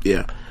point.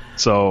 Yeah.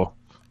 So,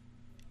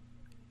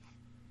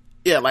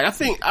 Yeah, like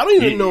I don't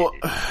even know.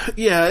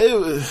 Yeah, it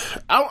was.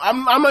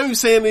 I'm not even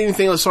saying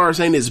anything as far as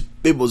saying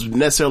it was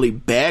necessarily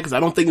bad, because I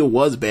don't think it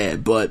was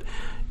bad, but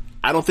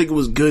I don't think it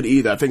was good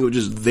either. I think it was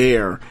just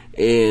there,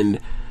 and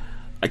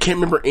I can't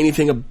remember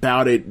anything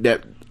about it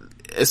that,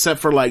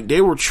 except for like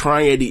they were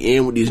trying at the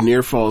end with these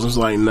near falls. It's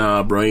like,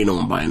 nah, bro, ain't no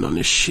one biting on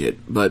this shit.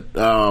 But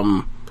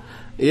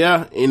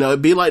yeah, you know,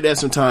 it'd be like that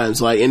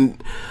sometimes. Like,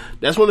 and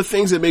that's one of the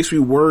things that makes me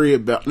worry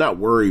about, not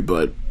worry,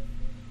 but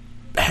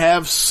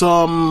have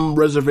some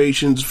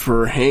reservations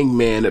for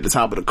Hangman at the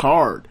top of the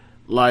card.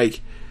 Like,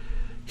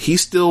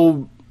 he's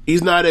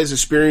not as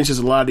experienced as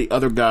a lot of the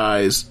other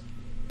guys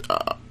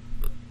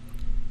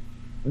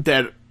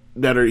that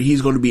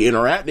he's going to be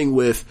interacting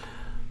with.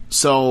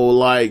 So,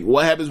 like,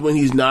 what happens when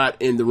he's not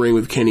in the ring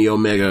with Kenny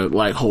Omega,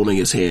 like, holding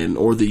his hand,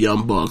 or the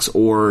Young Bucks,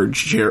 or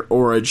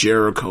a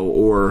Jericho,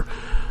 or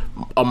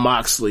a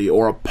Moxley,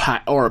 or a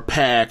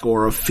Pac,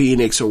 or a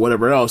Phoenix, or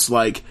whatever else?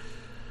 Like,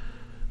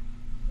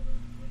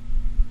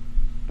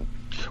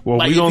 well,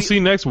 we gonna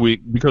see next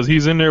week, because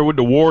he's in there with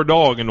the War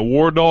Dog, and the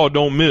War Dog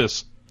don't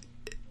miss.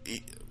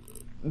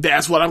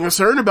 That's what I'm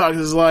concerned about,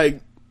 because, like,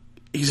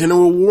 he's in there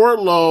with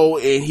Wardlow,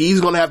 and he's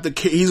gonna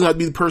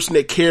be the person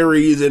that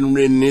carries and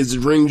is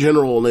ring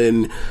general,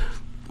 and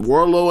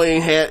Wardlow,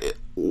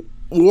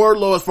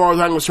 as far as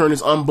I'm concerned,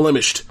 is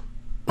unblemished.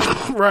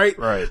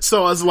 Right.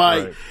 So it's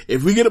like,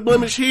 if we get a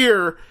blemish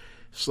here,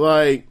 it's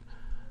like,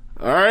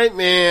 all right,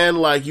 man,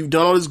 like, you've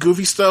done all this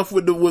goofy stuff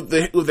with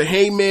the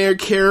Hangman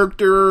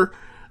character,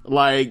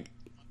 like,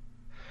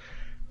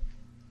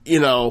 you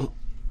know,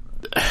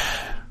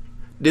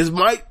 this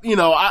might, you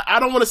know, I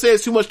don't want to say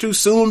it's too much too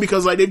soon,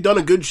 because like they've done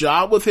a good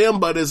job with him,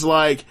 but it's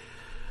like,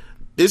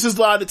 this is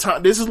like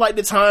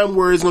the time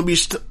where it's going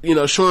to be, you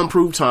know, show and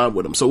prove time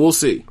with him. So we'll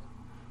see.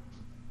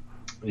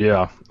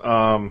 Yeah.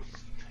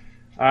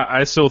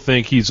 I still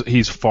think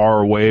he's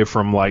far away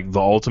from like the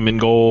ultimate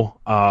goal.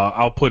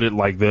 I'll put it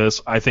like this.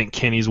 I think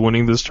Kenny's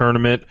winning this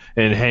tournament,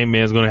 and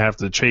Hangman's going to have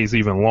to chase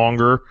even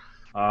longer.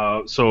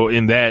 So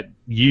in that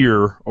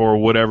year or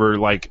whatever,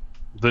 like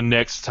the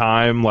next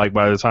time, like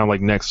by the time like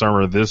next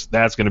summer, that's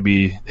going to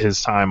be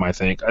his time. I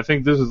think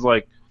this is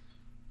like,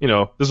 you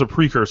know, this is a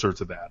precursor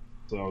to that.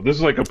 So this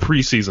is like a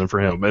preseason for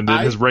him, and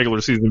then his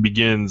regular season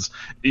begins,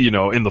 you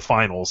know, in the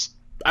finals.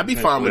 I'd be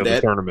fine with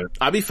that. Tournament.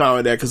 I'd be fine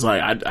with that, because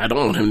like I don't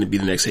want him to be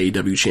the next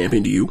AEW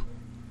champion. Do you?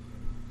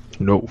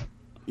 No.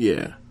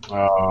 Yeah.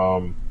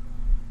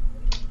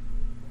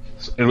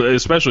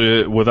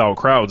 Especially without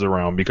crowds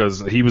around, because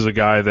he was a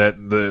guy that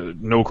the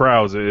no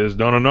crowds has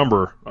done a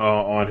number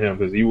on him,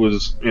 because he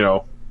was, you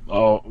know,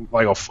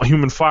 like a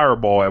human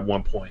fireball at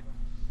one point.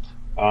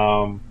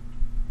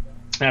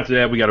 After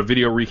that, we got a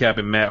video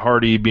recapping Matt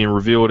Hardy being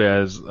revealed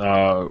as,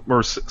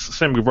 or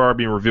Sammy Guevara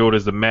being revealed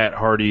as the Matt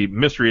Hardy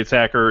mystery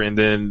attacker, and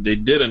then they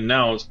did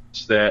announce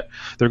that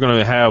they're going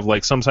to have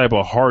like some type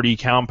of Hardy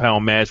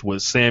compound match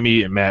with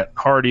Sammy and Matt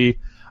Hardy.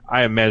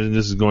 I imagine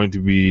this is going to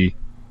be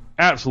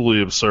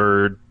absolutely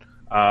absurd.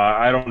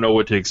 I don't know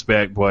what to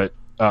expect, but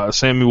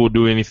Sammy will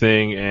do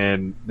anything,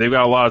 and they've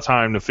got a lot of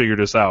time to figure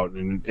this out,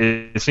 and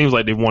it seems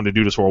like they've wanted to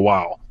do this for a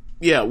while.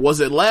 Yeah, was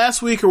it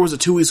last week or was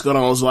it 2 weeks ago?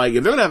 I was like,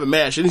 if they're gonna have a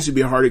match, it needs to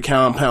be a Hardy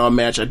compound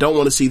match. I don't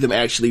want to see them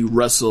actually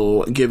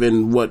wrestle,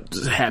 given what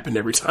happened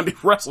every time they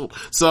wrestled.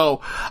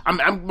 So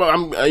I'm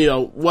you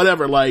know,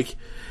 whatever. Like,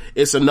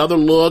 it's another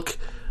look.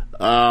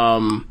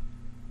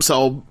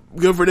 So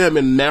good for them,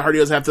 and Matt Hardy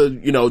doesn't have to,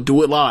 you know,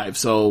 do it live,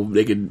 so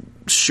they can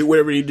shoot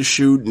whatever they need to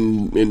shoot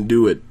and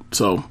do it.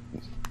 So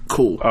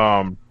cool.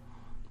 After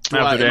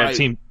that,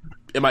 team.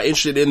 Am I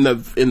interested in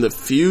the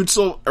feud,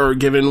 or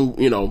given,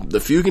 you know, the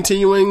feud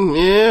continuing?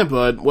 Yeah,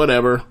 but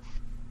whatever.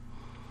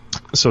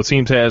 So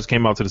Team Taz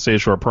came out to the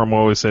stage for a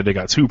promo. He said they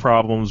got two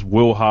problems: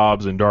 Will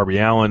Hobbs and Darby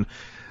Allin.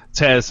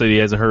 Taz said he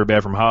hasn't heard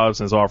back from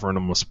Hobbs and is offering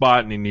him a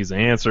spot, and he needs an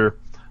answer.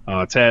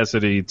 Taz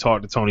said he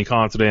talked to Tony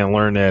Khan today and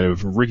learned that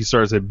if Ricky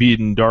Starks had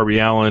beaten Darby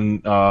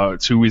Allin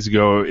 2 weeks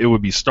ago, it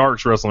would be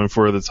Starks wrestling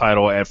for the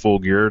title at Full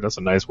Gear. That's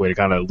a nice way to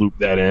kind of loop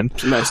that in.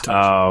 Nice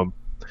touch.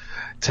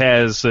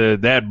 Taz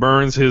said that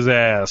burns his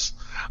ass.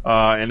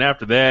 And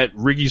after that,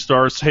 Ricky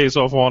Starks takes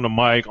off on the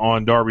mic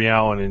on Darby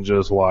Allin and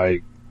just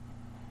like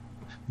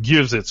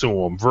gives it to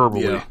him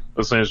verbally,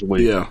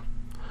 essentially. Yeah.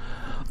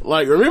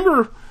 Like,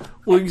 remember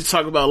when you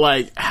talk about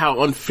like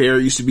how unfair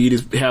it used to be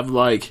to have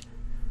like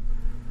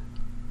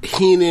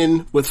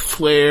Heenan with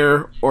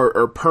Flair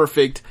or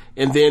Perfect,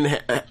 and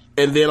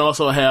then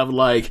also have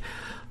like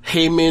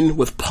Heyman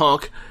with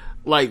Punk.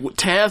 Like,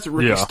 Taz and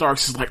Ricky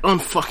Starks is like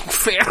unfucking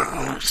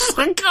fair. It's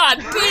like, god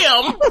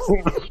damn.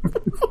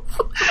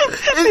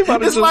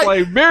 Anybody's just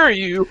like bury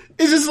you.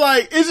 It's just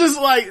like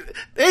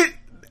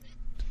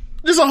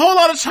there's a whole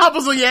lot of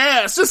choppers on your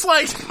ass. Just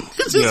like,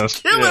 it's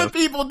just killing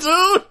people,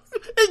 dude.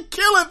 It's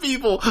killing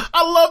people.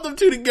 I love them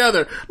two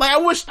together. Like,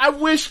 I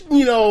wish,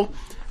 you know,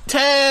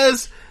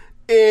 Taz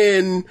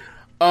and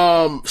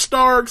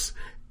Starks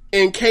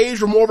and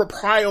Cage were more of a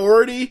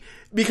priority,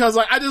 because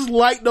like I just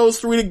like those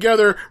three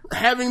together,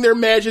 having their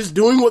matches,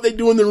 doing what they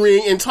do in the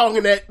ring, and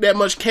talking that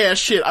much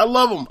cash shit. I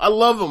love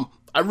them.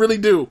 I really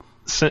do.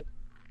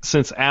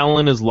 since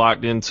Allen is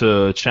locked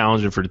into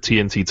challenging for the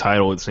TNT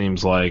title, it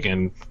seems like,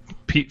 and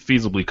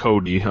feasibly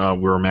Cody,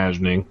 we're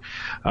imagining,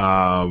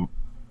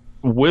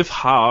 with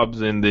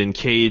Hobbs and then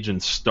Cage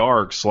and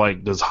Starks,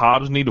 like, does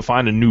Hobbs need to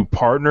find a new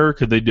partner?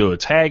 Could they do a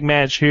tag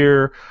match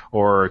here?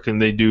 Or can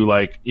they do,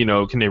 like,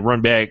 can they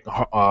run back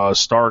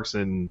Starks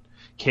and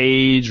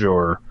Cage,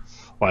 or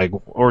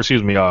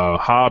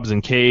Hobbs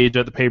and Cage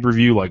at the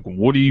pay-per-view? Like,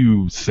 what do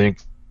you think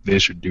they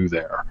should do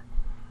there?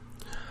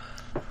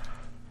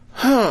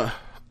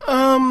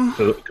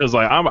 Because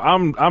like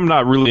I'm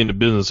not really in the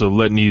business of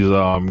letting these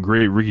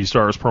great Ricky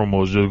Starks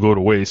promos just go to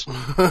waste.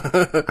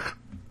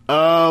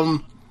 I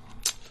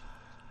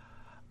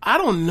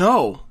don't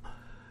know.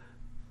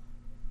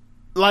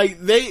 Like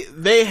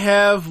they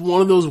have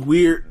one of those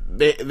weird.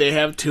 They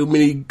have too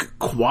many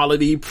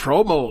quality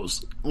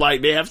promos.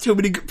 Like they have too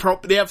many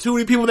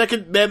people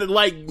that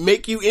like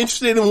make you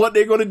interested in what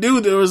they're going to do.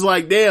 There was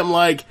like, damn,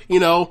 like,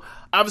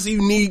 obviously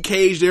you need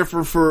Cage there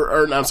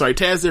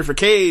Taz there for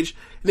Cage.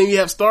 And then you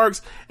have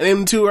Starks, and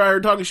them two are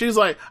talking shit. He's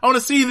like, I want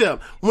to see them.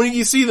 When do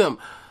you see them?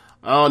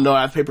 I don't know,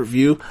 at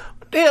pay-per-view.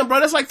 Damn, bro,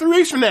 that's like 3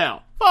 weeks from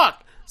now.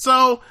 Fuck.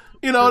 So,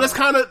 that's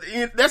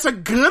that's a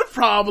good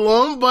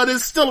problem, but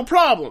it's still a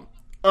problem.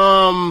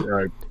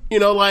 Right.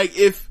 Like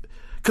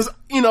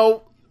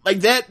like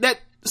that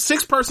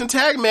 6-person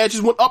tag match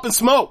just went up in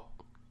smoke.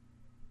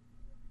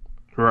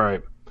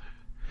 Right.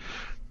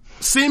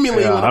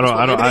 Seemingly, yeah, I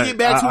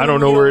don't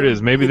know where it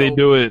is. Maybe they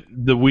do it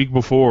the week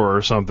before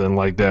or something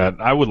like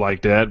that. I would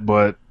like that,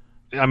 but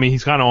I mean,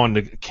 he's kind of on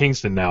to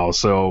Kingston now,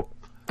 so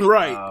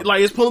right.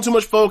 Like it's pulling too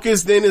much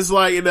focus. Then it's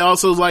like it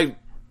also is like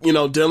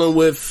dealing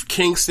with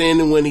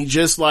Kingston when he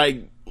just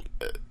like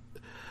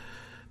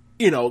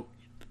that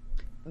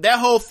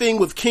whole thing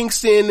with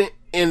Kingston.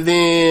 And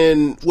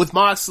then with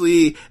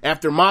Moxley,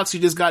 after Moxley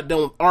just got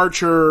done with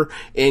Archer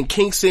and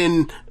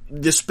Kingston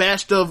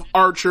dispatched of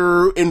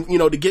Archer and,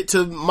 to get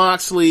to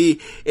Moxley,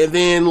 and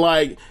then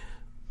like,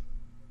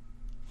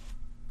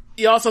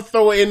 you also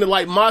throw it into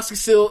like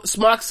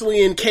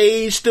Moxley and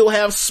Cage still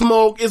have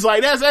smoke. It's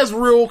like, that's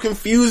real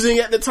confusing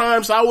at the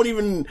time, so I wouldn't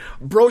even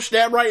broach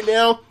that right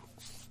now.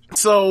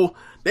 So,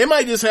 they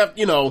might just have,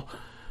 if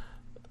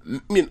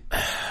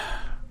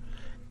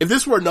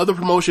this were another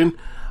promotion,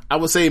 I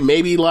would say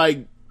maybe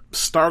like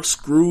Stark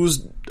screws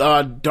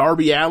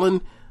Darby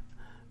Allin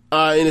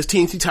in his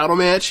TNT title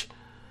match.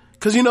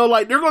 Cause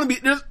like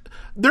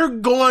they're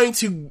going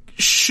to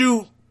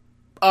shoot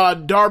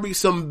Darby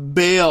some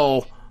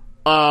bail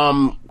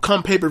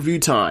come pay-per-view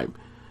time.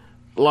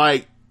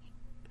 Like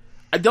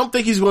I don't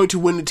think he's going to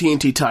win the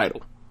TNT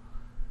title.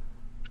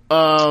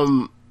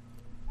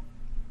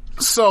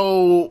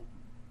 So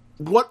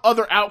what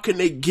other out can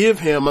they give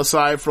him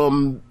aside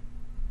from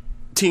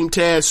Team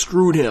Taz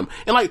screwed him?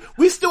 And like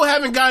we still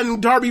haven't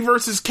gotten Darby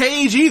versus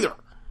Cage either.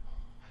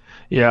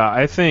 Yeah,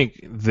 I think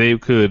they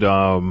could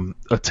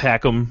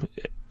attack him,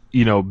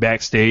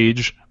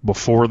 backstage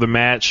before the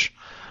match,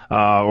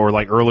 or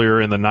like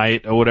earlier in the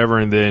night or whatever,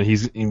 and then he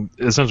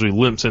essentially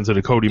limps into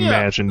the Cody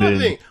match, and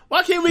then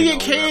why can't we get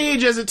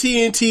Cage as a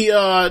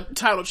TNT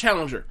title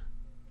challenger?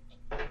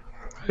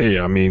 Hey,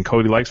 I mean,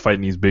 Cody likes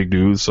fighting these big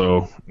dudes,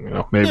 so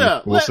maybe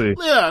we'll see.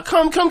 Yeah,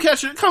 come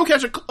catch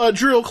a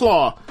drill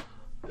claw.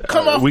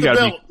 Come off the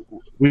belt.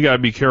 We gotta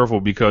be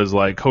careful because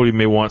like Cody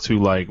may want to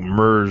like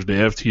merge the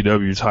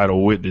FTW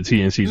title with the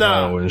TNT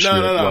title and shit.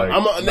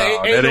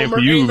 That ain't for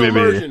you,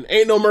 baby.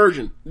 Ain't no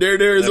merging.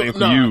 There is for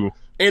you.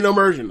 Ain't no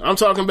merging. I'm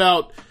talking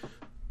about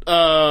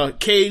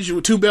Cage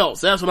with 2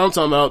 belts. That's what I'm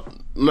talking about.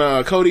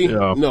 Nah, Cody.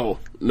 Yeah. No.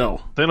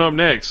 Then up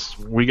next,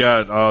 we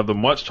got the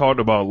much talked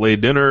about Le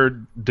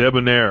Dinner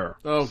Debonair.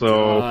 Oh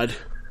God.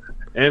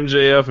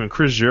 MJF and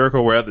Chris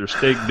Jericho were at their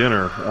steak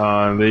dinner.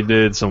 They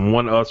did some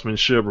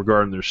one-upsmanship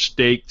regarding their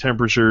steak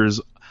temperatures.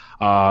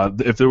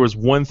 If there was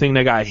one thing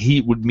that got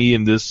heat with me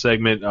in this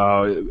segment, it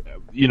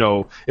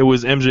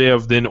was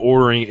MJF then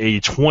ordering a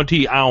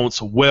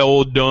 20-ounce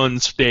well-done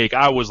steak.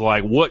 I was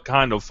like, what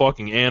kind of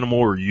fucking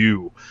animal are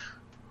you?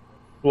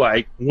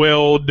 Like,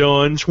 well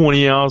done,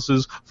 20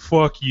 ounces.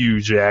 Fuck you,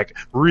 Jack.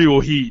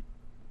 Real heat.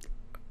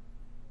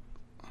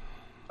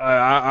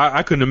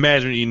 I couldn't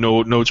imagine eating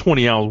no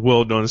 20-ounce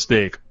well-done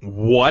steak.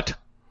 What?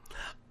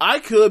 I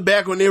could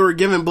back when they were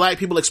giving black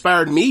people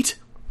expired meat.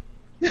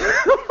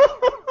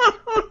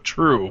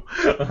 True.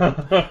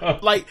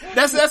 Like,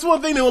 that's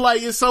one thing that,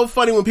 like, it's so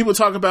funny when people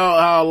talk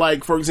about how,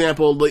 like, for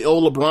example, the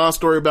old LeBron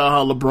story about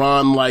how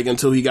LeBron, like,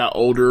 until he got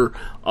older,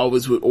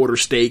 always would order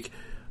steak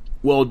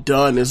well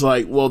done. Is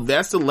like, well,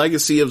 that's one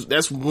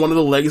of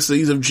the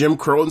legacies of Jim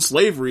Crow and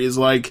slavery, is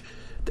like,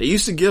 they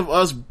used to give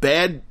us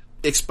bad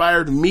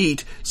expired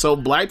meat, so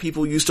black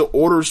people used to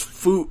order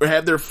food or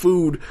have their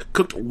food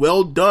cooked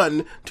well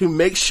done to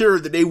make sure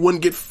that they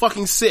wouldn't get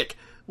fucking sick.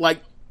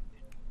 Like,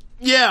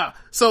 yeah.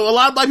 So a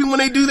lot of black people, when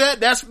they do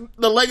that, that's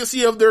the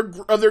legacy of their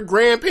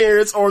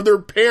grandparents or their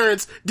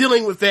parents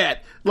dealing with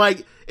that.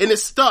 Like, and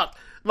it's stuck.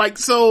 Like,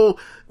 so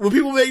when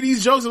people make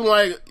these jokes, I'm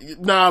like,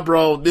 nah,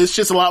 bro, this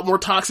shit's a lot more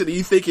toxic than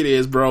you think it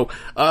is, bro.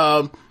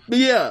 But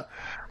yeah.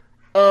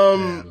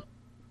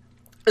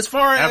 As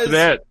far as after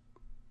that,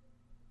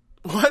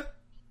 What?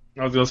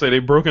 I was gonna say they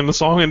broke in the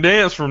song and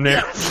dance from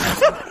there.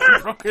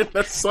 Broke in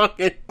the song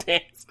and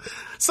dance.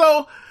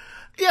 So,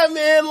 yeah,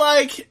 man,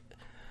 like,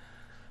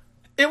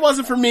 it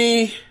wasn't for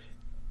me.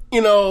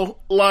 You know,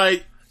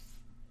 like,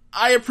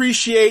 I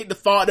appreciate the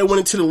thought that went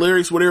into the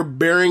lyrics where they're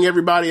burying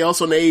everybody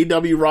else on the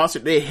AEW roster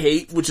they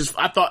hate, which is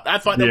I thought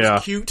that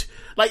was cute.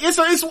 Like, it's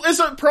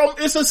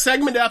a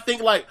segment that I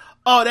think like,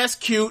 oh, that's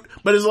cute,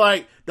 but it's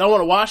like, do I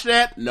want to watch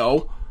that?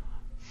 No.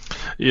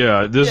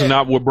 Yeah, this is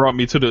not what brought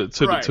me to the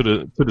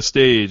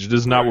stage. This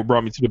is not what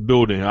brought me to the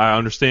building. I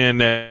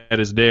understand that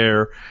it's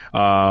there.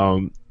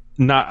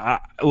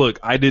 Look,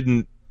 I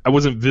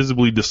wasn't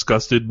visibly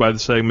disgusted by the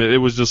segment. It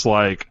was just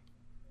like,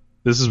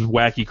 this is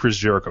wacky Chris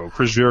Jericho.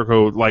 Chris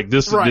Jericho, like,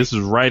 this is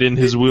right in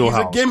his wheelhouse.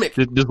 He's a gimmick.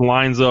 This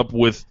lines up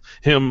with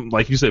him,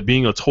 like you said,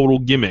 being a total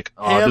gimmick.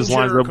 This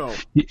lines up.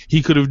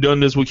 He could have done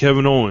this with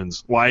Kevin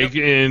Owens. Like,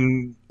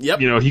 and,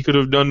 you know, he could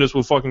have done this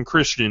with fucking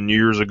Christian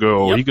years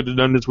ago. He could have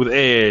done this with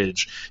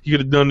Edge. He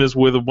could have done this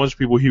with a bunch of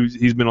people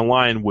he's been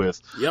aligned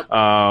with.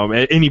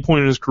 At any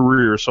point in his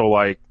career. So,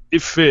 like,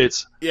 it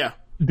fits. Yeah.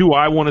 Do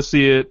I want to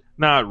see it?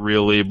 Not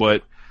really,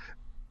 but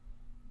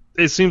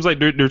it seems like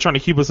they're trying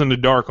to keep us in the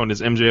dark on this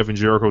MJF and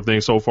Jericho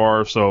thing so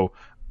far, so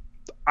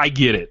I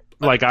get it.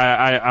 Like,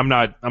 I'm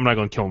not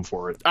gonna kill him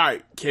for it. All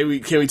right, can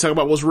we talk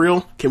about what's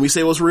real? Can we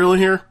say what's real in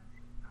here?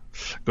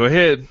 Go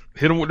ahead,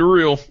 hit him with the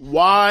real.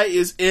 Why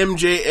is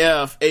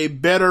MJF a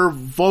better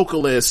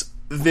vocalist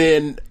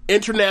than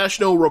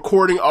international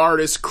recording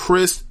artist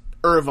Chris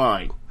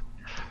Irvine?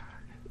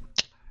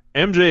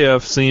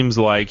 MJF seems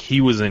like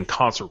he was in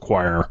concert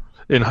choir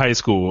in high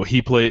school.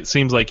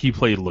 Seems like he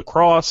played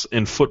lacrosse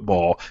and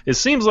football. It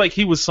seems like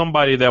he was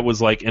somebody that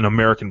was like an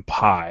American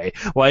Pie.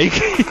 Like,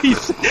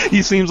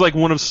 he seems like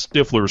one of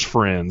Stifler's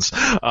friends.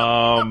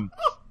 To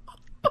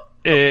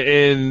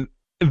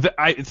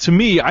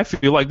me, I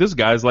feel like this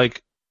guy's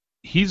like,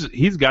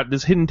 he's got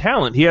this hidden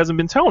talent he hasn't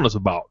been telling us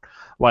about.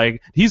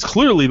 Like, he's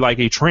clearly like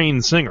a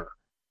trained singer.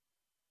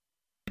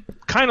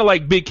 Kind of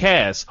like Big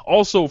Cass,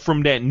 also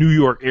from that New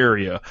York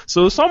area.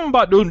 So something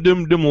about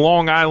them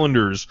Long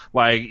Islanders,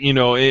 like, you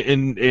know,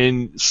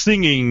 and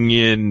singing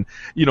and,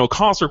 you know,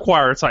 concert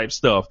choir type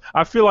stuff.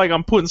 I feel like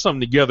I'm putting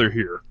something together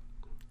here.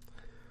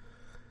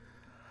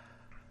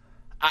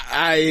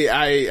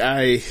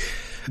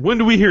 When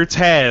do we hear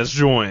Taz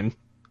join?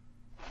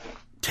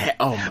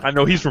 I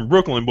know he's from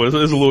Brooklyn, but it's a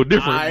little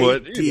different.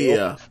 But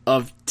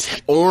of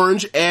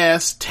orange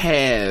ass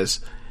Taz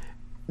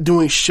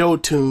doing show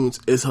tunes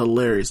is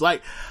hilarious.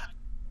 Like,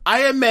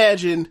 I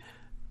imagine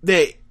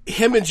that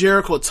him and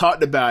Jericho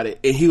talked about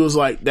it, and he was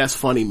like, "That's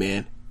funny,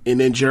 man." And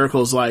then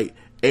Jericho's like,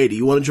 "Hey, do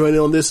you want to join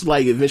in on this?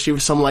 Like, eventually,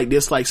 something like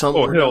this, like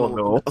somewhere down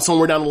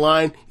the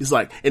line." He's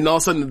like, and all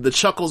of a sudden, the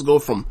chuckles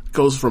goes from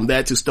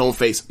that to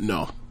Stoneface.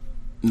 No,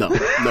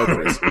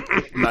 Chris,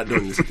 I'm not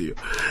doing this with you.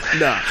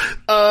 Nah.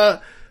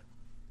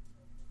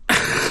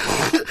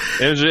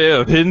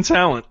 MJF, hidden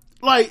talent.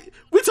 Like,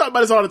 we talk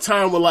about this all the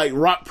time with, like,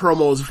 Rock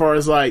promos, as far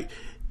as, like,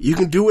 you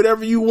can do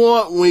whatever you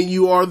want when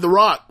you are The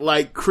Rock.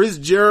 Like, Chris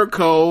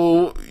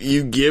Jericho,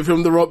 you give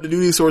him the rope to do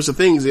these sorts of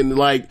things. And,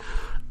 like,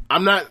 I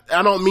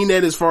don't mean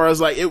that as far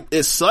as, like,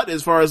 it sucked,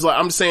 as far as, like,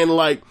 I'm saying,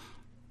 like,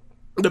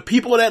 the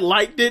people that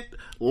liked it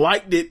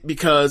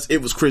because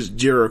it was Chris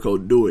Jericho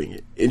doing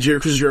it. And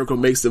Chris Jericho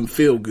makes them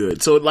feel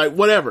good. So, like,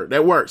 whatever,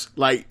 that works.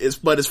 Like,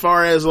 but as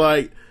far as,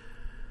 like,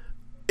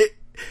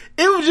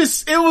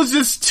 it was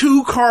just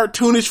too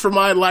cartoonish for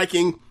my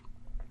liking.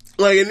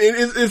 Like,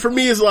 and for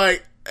me, it's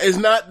like, it's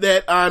not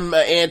that I'm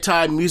an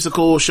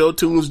anti-musical show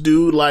tunes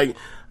dude. Like,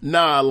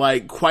 nah,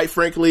 like, quite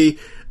frankly,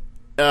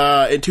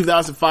 in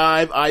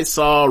 2005, I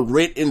saw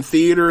Rent in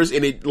theaters,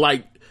 and it,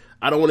 like,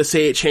 I don't want to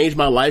say it changed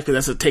my life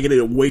because that's taking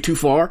it way too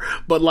far,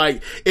 but,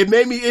 like, it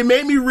made me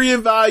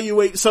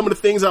reevaluate some of the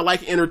things I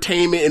like in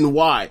entertainment and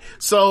why.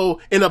 So,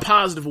 in a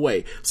positive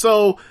way.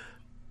 So,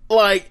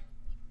 like,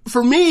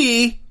 for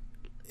me,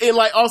 and,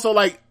 like, also,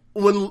 like,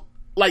 when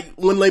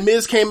Les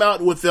Mis came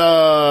out with,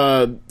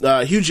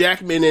 Hugh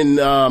Jackman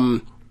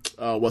and,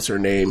 what's her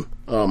name?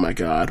 Oh my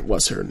God,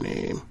 what's her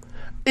name?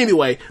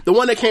 Anyway, the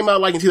one that came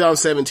out, like, in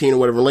 2017 or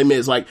whatever, Les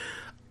Mis, like,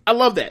 I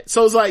love that.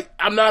 So it's like,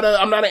 I'm not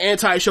an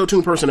anti-show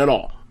tune person at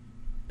all.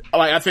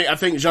 Like, I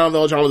think Jean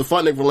Valjean was a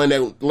fun nigga for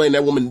letting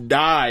that woman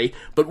die,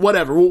 but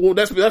whatever. Well,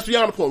 that's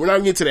beyond the point. We're not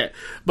gonna get to that.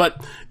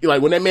 But,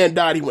 like, when that man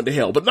died, he went to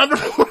hell. But we're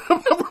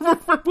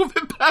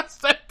moving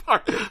past that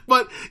part.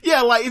 But yeah,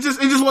 like, it just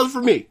wasn't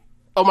for me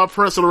on my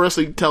personal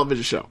wrestling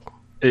television show.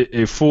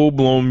 A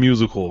full-blown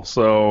musical.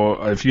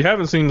 So if you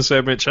haven't seen the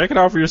segment, check it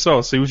out for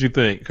yourself. See what you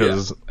think,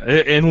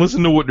 and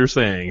listen to what they're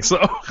saying. So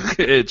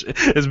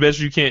as best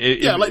you can.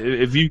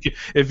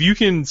 If you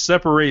can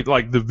separate,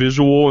 like, the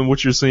visual and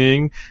what you're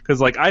seeing, because,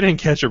 like, I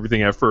didn't catch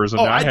everything at first.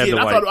 And I did.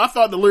 I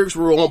thought the lyrics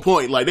were on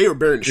point. Like, they were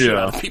burying the shit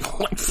out of people.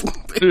 Like,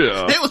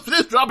 they was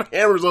just dropping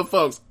hammers on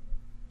folks.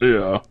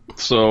 Yeah.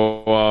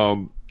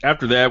 So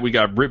after that, we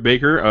got Britt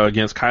Baker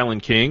against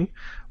Kylan King.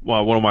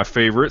 One of my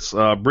favorites.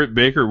 Britt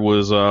Baker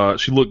was,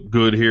 she looked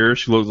good here.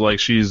 She looked like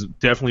she's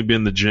definitely been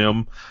in the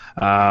gym.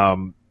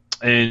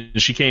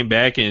 and she came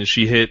back and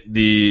she hit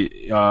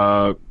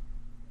the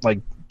like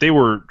they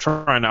were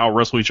trying to out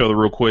wrestle each other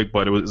real quick,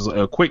 but it was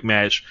a quick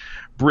match.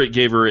 Britt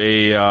gave her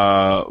a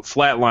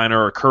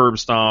flatliner, a curb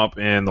stomp,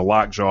 and the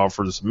lockjaw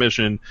for the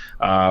submission.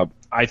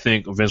 I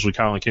think eventually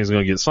Kylan King's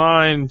going to get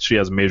signed. She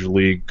has a major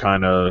league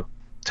kind of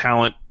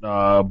talent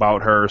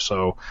about her,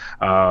 so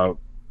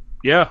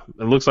yeah,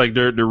 it looks like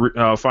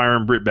they're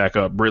firing Britt back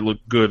up. Britt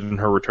looked good in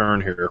her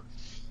return here.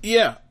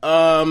 Yeah,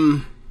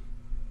 you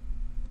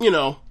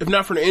know, if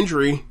not for the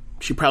injury,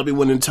 she probably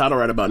wouldn't the title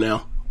right about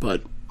now.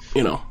 But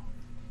you know,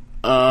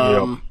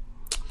 Yep.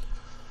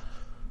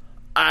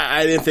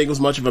 I didn't think it was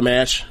much of a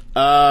match.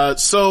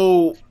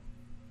 So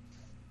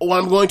what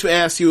I'm going to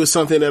ask you is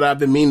something that I've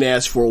been meaning to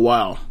ask for a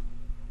while.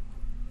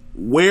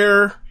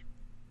 Where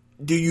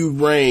do you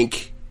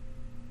rank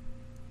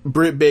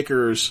Britt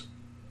Baker's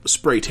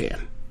spray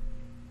tan?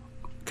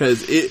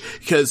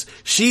 Because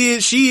she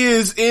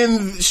is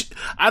in.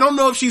 I don't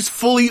know if she's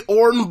fully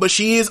Orton, but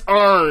she is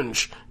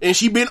orange, and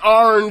she's been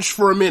orange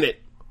for a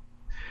minute.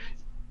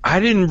 I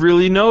didn't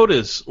really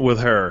notice with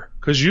her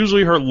because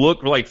usually her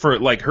look, like for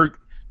like her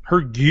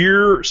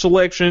gear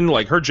selection,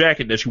 like her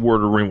jacket that she wore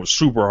to the ring was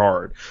super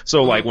hard.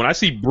 So like when I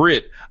see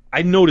Britt,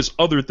 I notice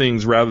other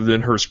things rather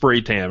than her spray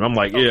tan. I'm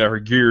like, yeah, her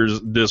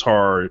gear's this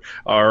hard.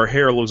 Her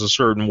hair looks a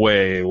certain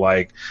way,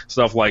 like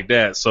stuff like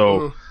that.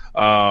 So,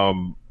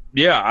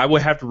 yeah, I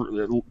would have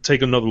to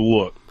take another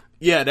look.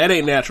 Yeah, that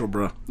ain't natural,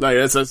 bro. Like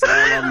that's all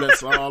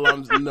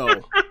I'm.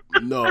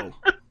 No.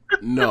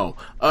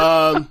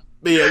 But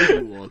yeah, we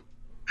can move on.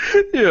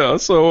 Yeah,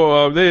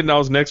 so they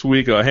announced next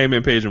week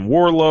Heyman Page and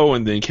Wardlow,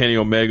 and then Kenny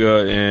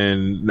Omega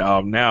and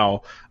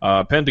now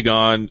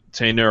Pentagon,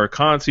 Taynara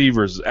Conti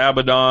versus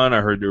Abaddon. I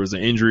heard there was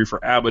an injury for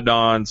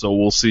Abaddon, so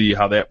we'll see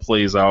how that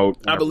plays out.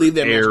 I believe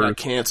that match got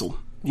canceled.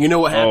 You know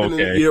what happened?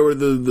 Okay. You know what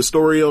the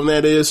story on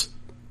that is?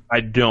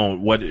 I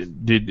don't. What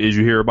did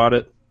you hear about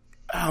it?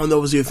 I don't know if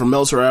it was either from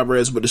Meltzer or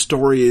Alvarez, but the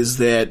story is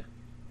that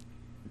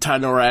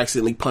Taynara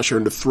accidentally punched her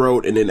in the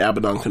throat, and then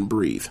Abaddon couldn't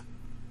breathe,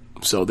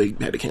 so they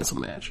had to cancel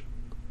the match.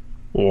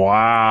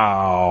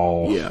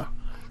 Wow. Yeah.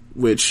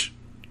 Which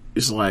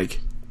is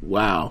like,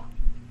 wow.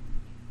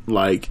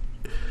 Like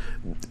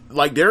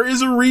there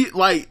is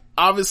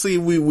obviously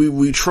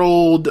we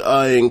trolled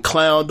and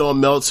clowned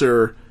on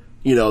Meltzer,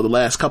 you know, the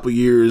last couple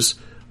years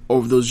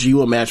over those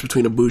G1 match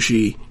between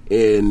Ibushi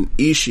and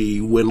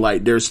Ishii when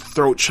like there's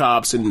throat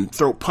chops and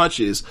throat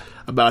punches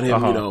about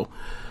him, you know,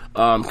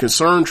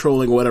 concern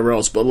trolling or whatever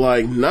else, but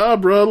like, nah,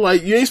 bro,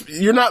 like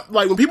you're not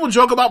like when people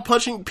joke about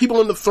punching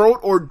people in the throat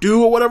or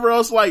do or whatever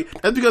else, like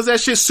that's because that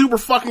shit's super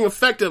fucking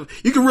effective.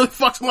 You can really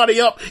fuck somebody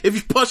up if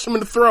you punch them in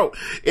the throat,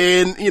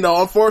 and you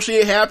know,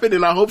 unfortunately, it happened,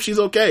 and I hope she's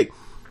okay.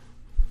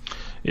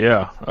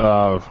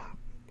 Yeah,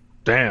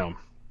 damn,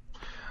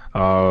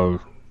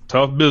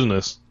 tough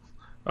business.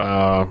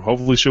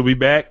 Hopefully she'll be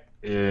back,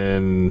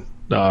 and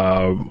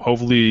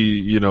hopefully,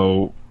 you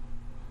know.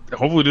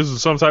 Hopefully this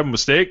is some type of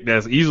mistake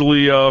that's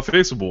easily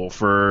fixable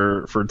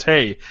for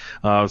Tay.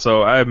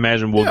 So I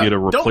imagine we'll get a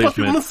replacement. Don't punch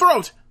people in the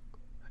throat.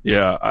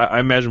 Yeah, I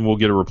imagine we'll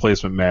get a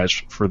replacement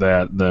match for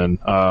that then.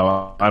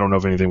 I don't know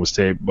if anything was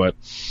taped, but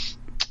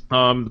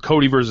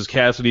Cody versus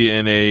Cassidy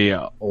in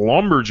a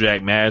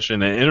lumberjack match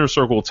in an Inner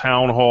Circle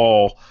Town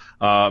Hall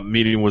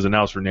meeting was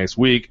announced for next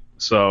week.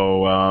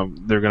 So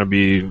they're going to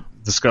be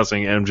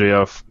discussing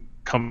MJF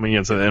coming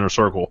into the Inner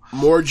Circle.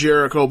 More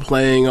Jericho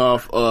playing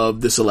off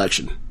of this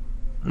election.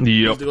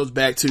 Yep. It goes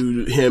back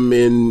to him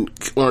in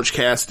Orange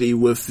Cassidy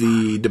with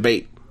the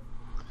debate.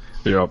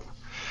 Yep.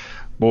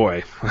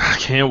 Boy, I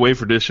can't wait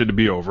for this shit to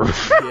be over.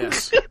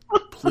 Yes.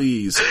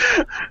 Please.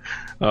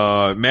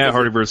 Matt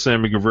Hardy versus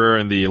Sammy Guevara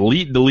in the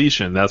Elite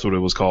Deletion, that's what it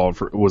was called,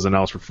 was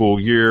announced for Full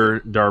Gear.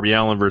 Darby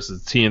Allin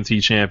versus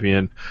TNT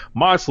champion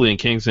Moxley and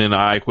Kingston,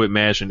 I Quit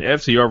match, and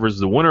FTR versus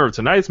the winner of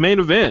tonight's main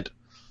event.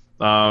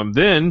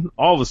 Then,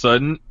 all of a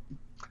sudden,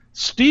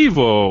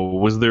 Steve-O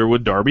was there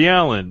with Darby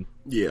Allin.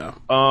 Yeah.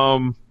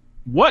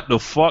 What the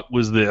fuck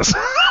was this?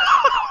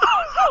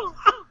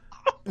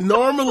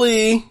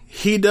 Normally,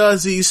 he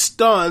does these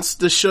stunts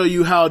to show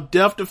you how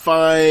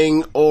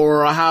death-defying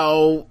or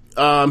how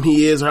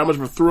he is, or how much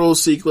of a thrill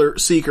seeker,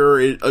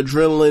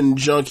 adrenaline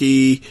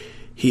junkie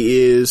he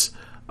is,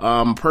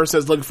 a person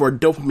that's looking for a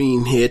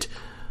dopamine hit,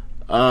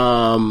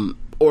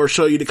 or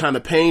show you the kind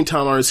of pain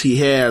tolerance he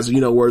has,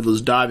 you know, where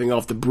those diving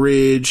off the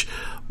bridge,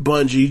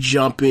 bungee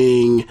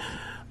jumping,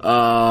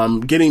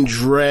 getting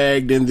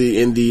dragged in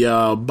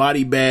the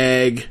body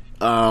bag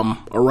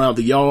around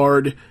the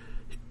yard.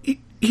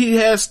 He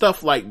has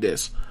stuff like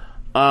this.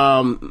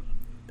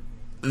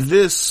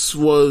 This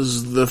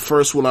was the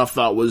first one I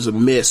thought was a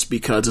miss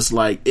because it's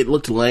like it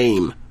looked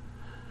lame.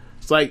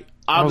 It's like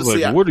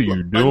obviously, what are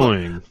you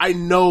doing? I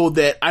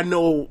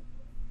know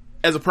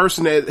as a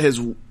person that has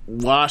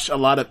watched a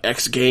lot of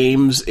X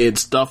Games and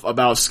stuff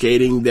about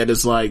skating, that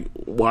is like,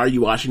 why are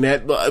you watching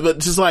that? But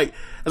just like,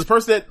 as a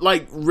person that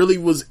like really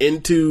was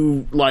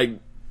into like,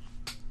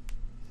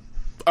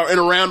 and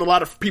around a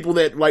lot of people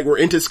that like were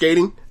into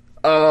skating,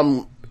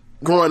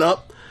 growing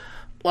up,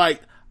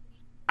 like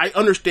I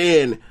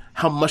understand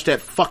how much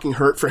that fucking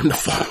hurt for him to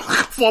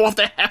fall off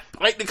that half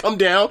pint to come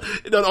down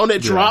on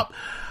that drop.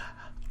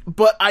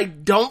 But I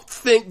don't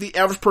think the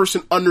average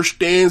person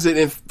understands it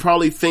and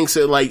probably thinks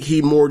that like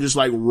he more just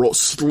like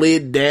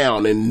slid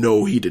down, and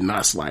no, he did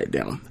not slide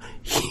down.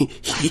 He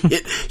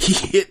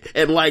hit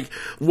at like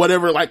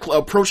whatever, like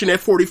approaching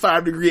that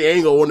 45-degree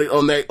angle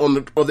on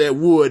that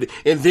wood,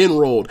 and then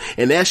rolled,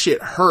 and that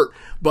shit hurt.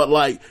 But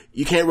like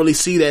you can't really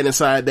see that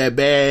inside that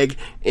bag,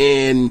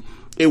 and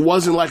it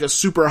wasn't like a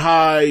super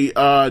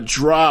high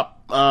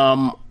drop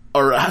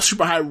or a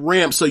super high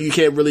ramp, so you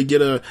can't really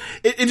get it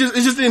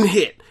just didn't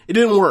hit. It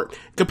didn't work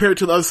compared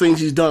to the other things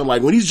he's done.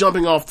 Like when he's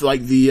jumping off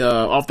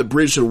the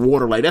bridge to the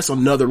water, like that's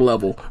another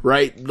level,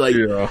 right? Like,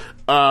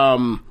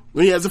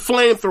 when he has a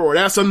flamethrower,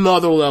 that's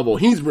another level.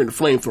 He needs to bring the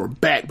flamethrower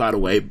back, by the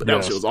way, but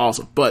that shit was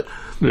awesome. But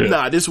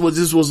nah, this was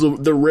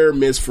the rare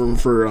miss for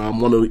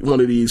one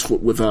of these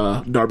with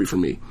Darby for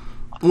me.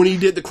 When he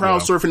did the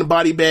crowd surfing the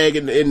body bag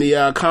in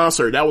the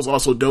concert, that was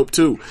also dope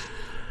too.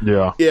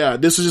 Yeah,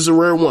 this was just a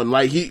rare one.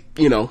 Like he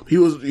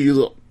was.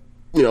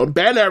 The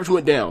batting average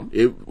went down.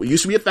 It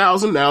used to be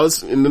 1,000. Now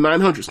it's in the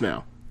 900s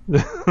now.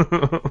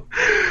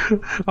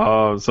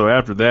 So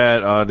after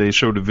that, they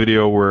showed a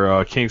video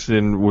where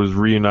Kingston was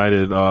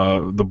reunited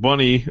the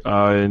Bunny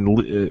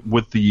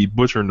with the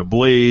Butcher and the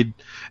Blade,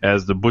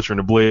 as the Butcher and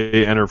the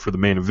Blade enter for the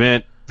main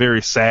event.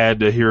 Very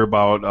sad to hear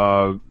about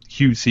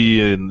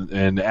QT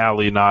and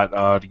Allie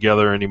not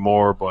together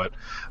anymore, but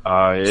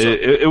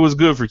it was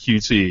good for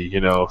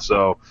QT,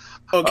 so.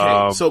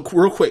 Okay, so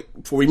real quick,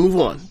 before we move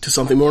on to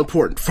something more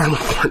important, far more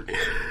important,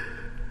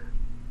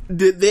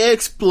 did they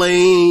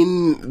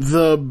explain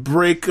the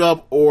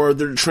breakup or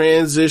the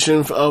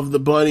transition of the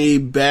Bunny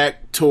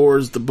back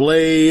towards the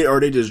Blade, or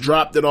they just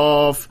dropped it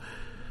off?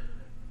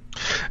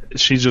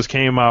 She just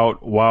came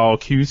out while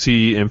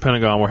QT and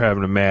Pentagon were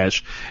having a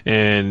match,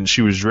 and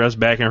she was dressed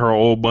back in her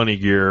old Bunny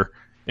gear,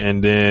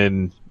 and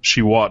then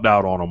she walked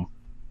out on them,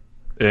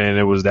 and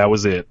that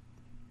was it.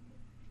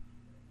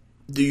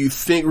 Do you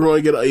think we're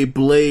going to get a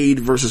Blade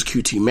versus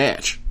QT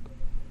match?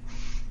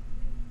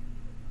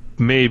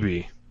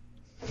 Maybe.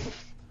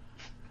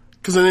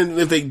 Because then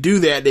if they do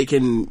that, they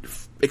can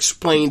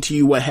explain to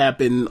you what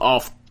happened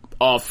off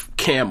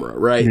camera,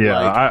 right? Yeah,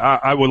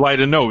 I would like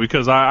to know,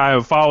 because I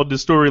have followed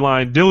this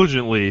storyline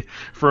diligently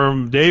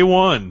from day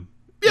one.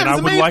 Yeah, and I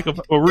would like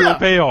a real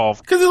payoff.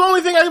 Because the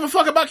only thing I give a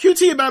fuck about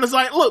QT about is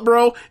like, look,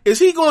 bro, is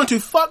he going to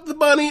fuck the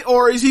Bunny,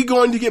 or is he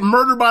going to get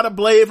murdered by the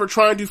Blade for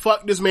trying to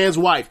fuck this man's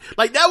wife?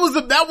 Like that was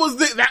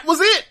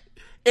it.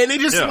 And they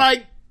just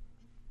like,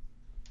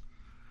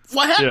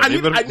 what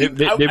happened?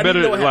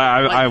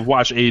 I've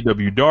watched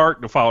AEW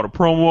Dark to follow the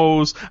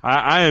promos.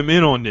 I am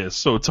in on this.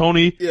 So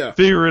Tony,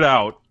 figure it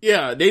out.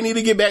 Yeah, they need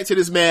to get back to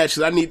this match.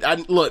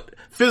 Look,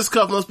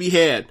 Fistcuff must be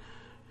had.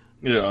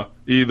 Yeah,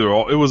 either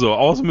it was an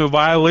ultimate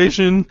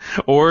violation,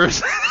 or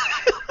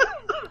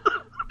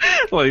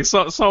like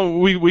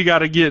we got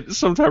to get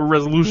some type of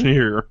resolution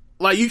here.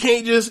 Like you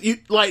can't just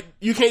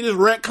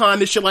retcon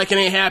this shit like it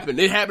ain't happened.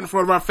 It happened in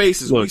front of our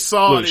faces. We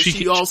saw it.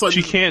 She all of a sudden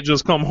she can't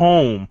just come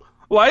home.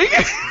 Like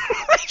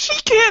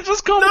she can't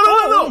just come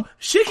home. No.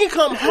 She can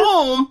come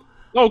home.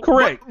 Oh,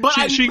 correct.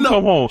 But she can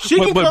come home.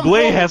 But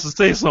Blade has to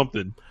say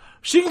something.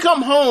 She can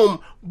come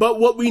home, but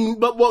what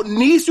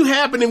needs to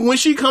happen and when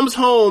she comes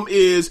home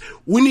is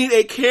we need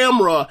a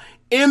camera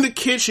in the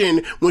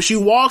kitchen when she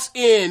walks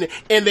in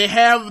and they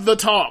have the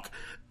talk.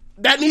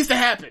 That needs to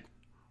happen.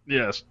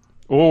 Yes.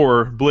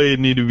 Or Blade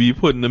need to be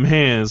putting them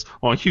hands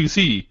on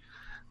QC.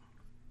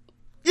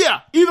 Yeah,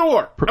 either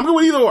or. I'm good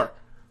with either or.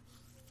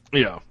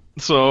 Yeah.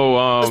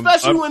 So,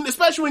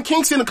 especially when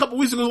Kingston a couple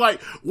weeks ago was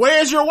like,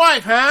 where's your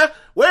wife, huh?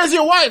 Where's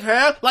your wife,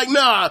 huh? Like,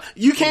 nah,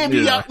 you can't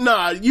be out,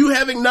 nah, you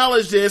have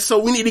acknowledged this, so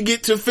we need to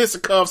get to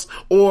fisticuffs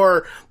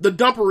or the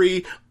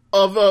dumpery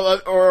of,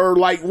 or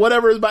like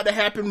whatever is about to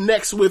happen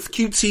next with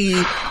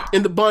QT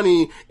and the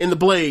Bunny and the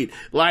Blade.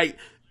 Like,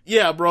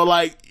 yeah, bro,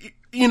 like,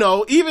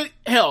 even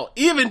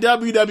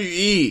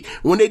WWE,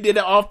 when they did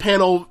the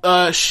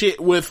off-panel,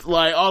 shit with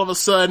like, all of a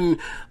sudden,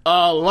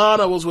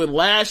 Lana was with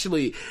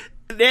Lashley,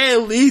 they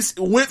at least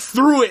went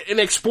through it and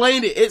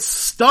explained it. It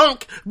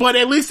stunk, but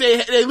at least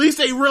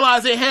they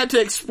realized they had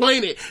to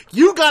explain it.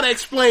 You gotta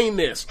explain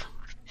this.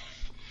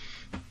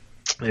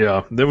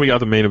 Yeah. Then we got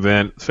the main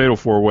event, Fatal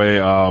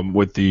 4-Way,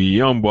 with the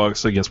Young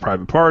Bucks against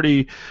Private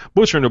Party,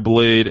 Butcher and the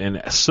Blade,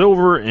 and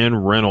Silver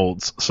and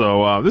Reynolds.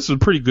 So, this was a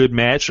pretty good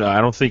match.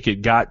 I don't think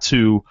it got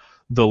to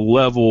the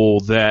level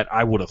that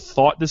I would have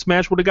thought this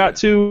match would have got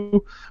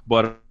to,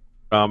 but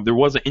there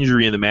was an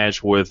injury in the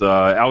match with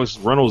Alex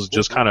Reynolds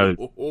just kind of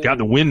got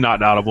the wind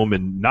knocked out of him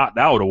and knocked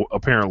out,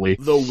 apparently.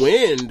 The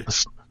wind?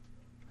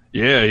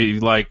 Yeah, he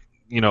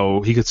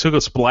took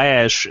a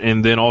splash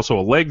and then also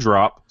a leg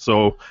drop.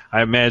 So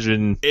I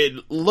imagine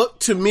it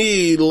looked to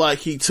me like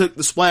he took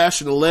the splash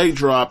and the leg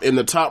drop, and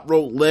the top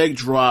rope leg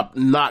drop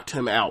knocked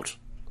him out.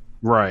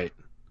 Right.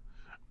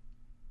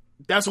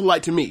 That's what it looked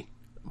like to me.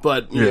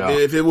 But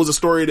if it was a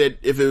story that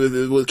if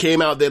it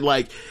came out that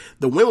like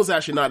the win was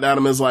actually knocked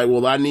down, it's like,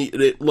 well, I need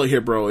it. Look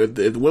here, bro. If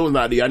the win was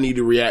knocked down, I need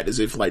to react as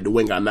if like the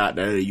win got knocked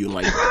down. You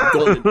like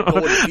go in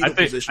the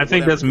position. I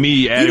think that's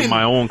me adding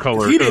my own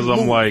color because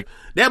I'm like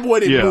that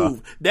boy didn't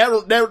move. That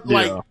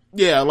like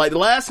like the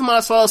last time I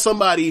saw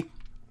somebody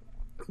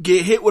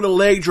get hit with a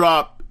leg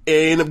drop and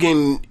end up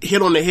getting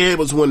hit on the head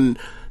was when,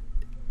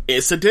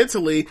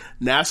 incidentally,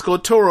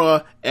 Nasco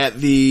Tora at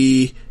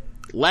the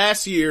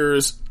last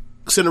year's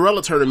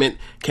Cinderella tournament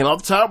came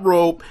off the top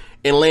rope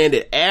and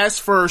landed ass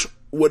first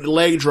with the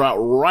leg drop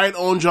right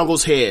on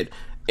Jungle's head.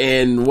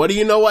 And what do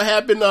you know what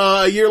happened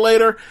a year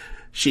later?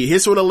 She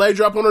hits her with a leg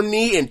drop on her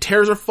knee and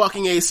tears her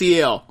fucking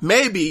ACL.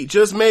 Maybe,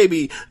 just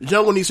maybe,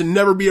 Jungle needs to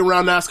never be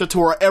around Nasco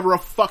Tora ever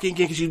fucking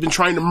again because she's been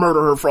trying to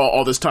murder her for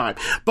all this time.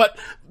 But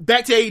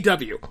back to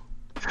AEW.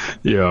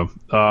 Yeah,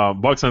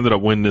 Bucks ended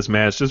up winning this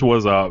match. This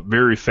was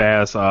very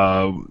fast.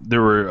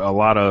 There was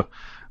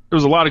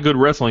a lot of good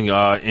wrestling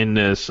in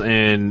this,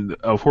 and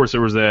of course there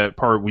was that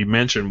part we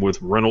mentioned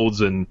with Reynolds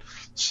and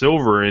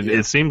Silver, and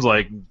it seems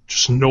like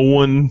just no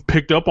one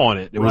picked up on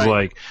it. It was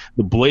like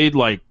the Blade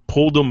like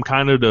pulled him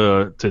kind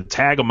of to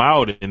tag him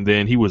out, and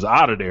then he was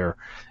out of there.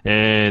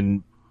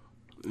 And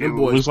it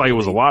looks like it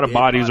was a lot of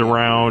bodies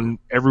around,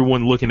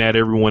 everyone looking at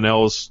everyone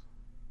else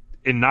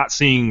and not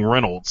seeing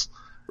Reynolds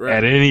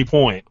at any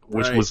point,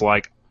 which was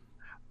like,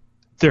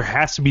 there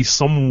has to be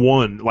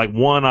someone, like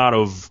one out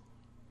of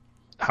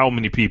how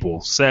many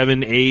people?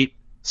 7, 8?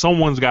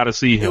 Someone's got to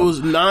see him. It was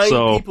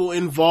 9 people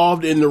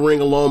involved in the ring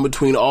alone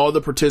between all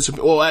the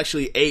participants. Well,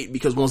 actually 8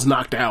 because one's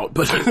knocked out.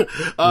 But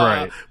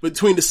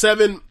between the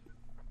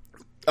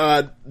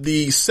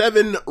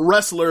 7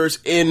 wrestlers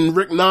in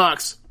Rick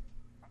Knox,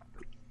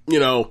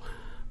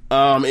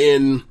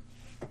 in...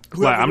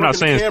 Like, I'm not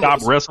saying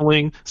stop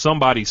wrestling.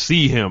 Somebody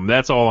see him.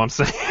 That's all I'm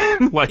saying.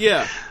 And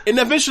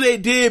eventually they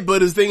did, but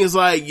the thing is,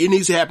 like, it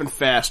needs to happen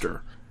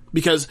faster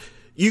because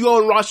you go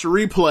and watch the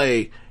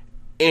replay,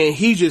 and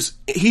he just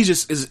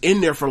is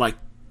in there for like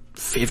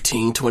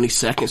 15, 20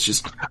 seconds.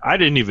 Just I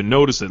didn't even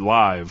notice it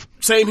live.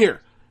 Same here.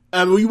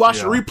 When you watch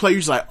the replay, you're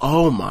just like,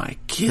 oh my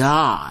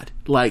god,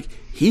 like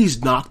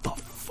he's knocked the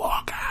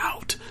fuck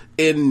out,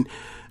 and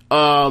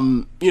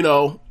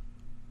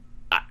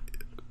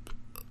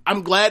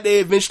I'm glad they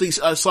eventually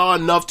saw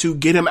enough to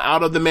get him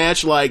out of the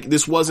match. Like,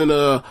 this wasn't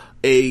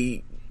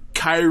a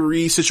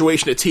Kyrie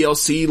situation at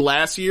TLC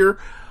last year.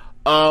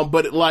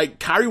 But like,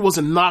 Kyrie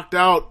wasn't knocked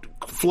out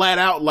flat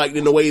out, like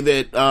in the way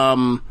that,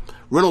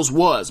 Reynolds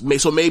was.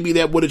 So maybe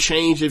that would have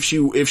changed if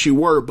she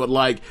were, but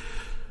like,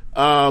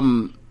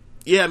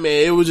 yeah,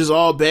 man, it was just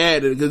all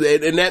bad.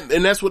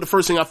 And that's what the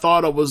first thing I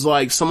thought of was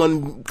like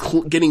someone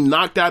getting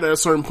knocked out at a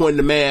certain point in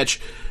the match.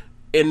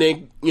 And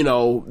then,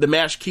 the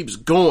match keeps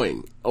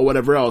going or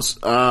whatever else.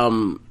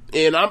 And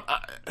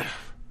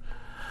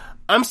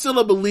I'm still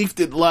a belief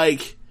that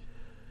like,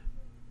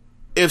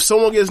 if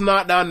someone gets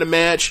knocked out in the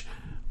match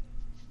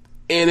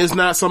and it's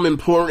not an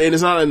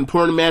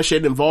important match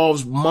that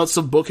involves months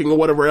of booking or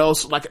whatever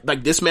else,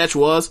 like this match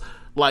was,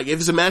 like if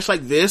it's a match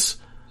like this,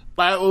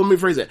 like, let me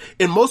phrase that.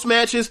 In most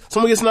matches,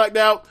 someone gets knocked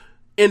out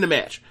in the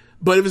match.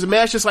 But if it's a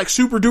match that's like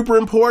super duper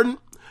important,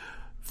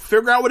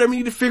 figure out whatever you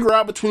need to figure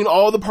out between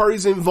all the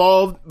parties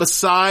involved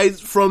besides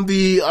from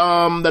the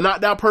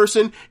knocked out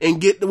person and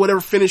get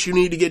whatever finish you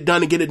need to get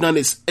done and get it done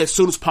as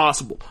soon as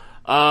possible.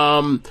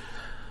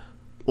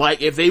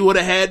 Like if they would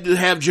have had to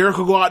have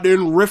Jericho go out there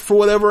and riff for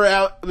whatever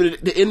out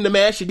to end the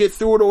match to get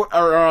through it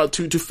or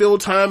to fill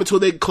time until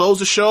they close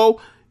the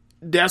show,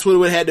 that's what it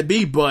would have had to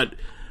be. But,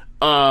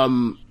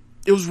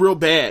 it was real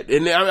bad.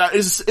 And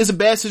it's a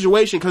bad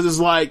situation because it's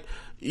like,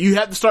 you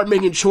have to start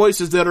making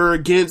choices that are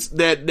against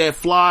that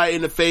fly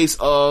in the face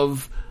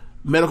of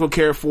medical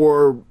care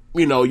for,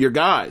 your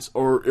guys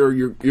or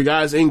your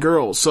guys and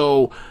girls.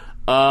 So,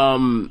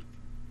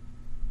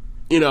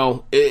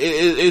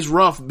 it's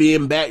rough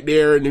being back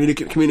there in the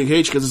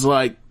communication because it's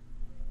like,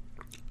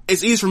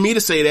 it's easy for me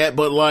to say that,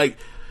 but like,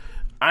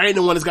 I ain't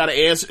the one that's got to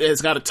answer,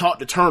 that's got to talk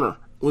to Turner.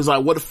 It was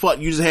like, what the fuck?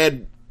 You just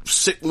had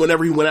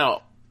whenever he went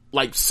out,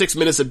 like 6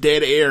 minutes of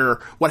dead air.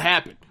 What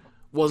happened?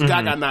 Well, this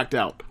guy got knocked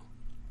out.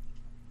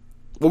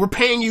 Well, we're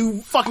paying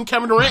you fucking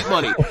Kevin Durant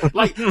money.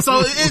 Like,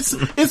 so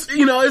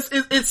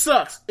it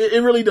sucks.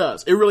 It really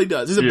does. It really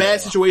does. It's a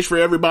bad situation for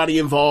everybody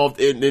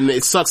involved, and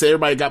it sucks that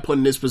everybody got put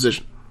in this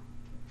position.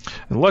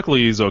 And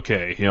luckily he's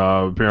okay.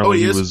 Apparently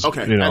he was,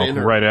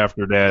 right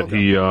after that,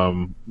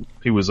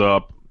 he was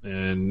up,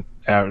 and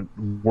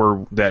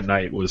word that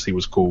night was he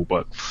was cool,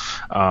 but,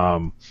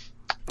 at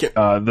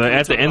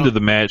the end of the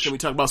match. Can we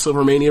talk about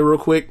Silvermania real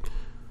quick?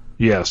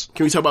 Yes.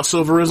 Can we talk about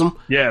Silverism?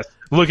 Yes.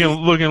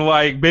 Looking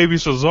like baby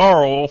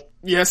Cesaro.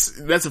 Yes,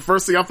 that's the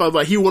first thing I thought.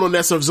 Like, he went on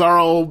that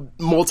Cesaro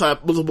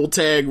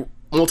multi-tag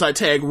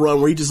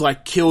run where he just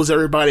like kills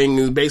everybody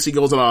and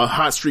basically goes on a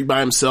hot streak by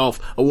himself,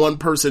 a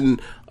one-person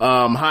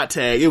hot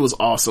tag. It was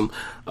awesome.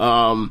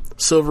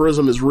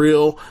 Silverism is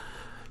real.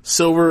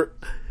 Silver,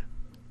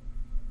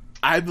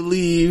 I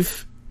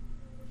believe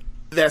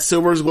that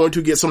Silver is going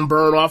to get some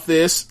burn off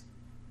this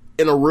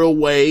in a real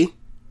way.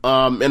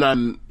 and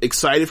I'm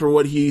excited for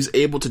what he's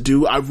able to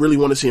do. I really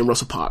want to see him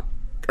wrestle Pac.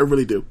 I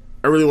really do.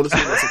 I really want to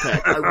see him wrestle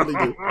Pac. I really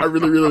do. I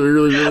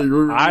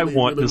really I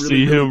want to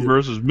see him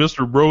versus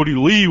Mr. Brody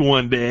Lee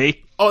one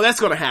day. Oh, that's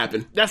gonna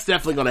happen. That's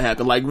definitely gonna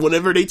happen. Like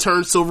whenever they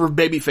turn Silver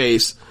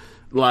babyface,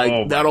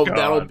 like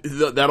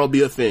that'll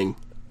be a thing.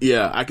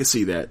 Yeah, I can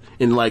see that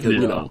in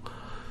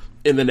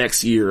in the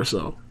next year or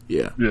so.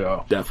 Yeah,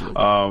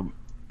 definitely.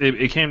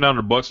 It came down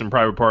to Bucks and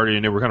Private Party,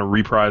 and they were kind of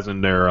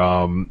reprising their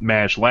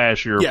match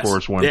last year, of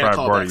course, when Private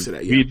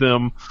Party beat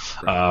them.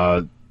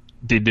 Right.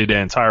 They did the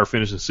entire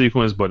finishing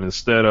sequence, but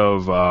instead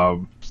of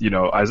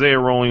Isaiah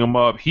rolling him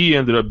up, he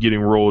ended up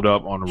getting rolled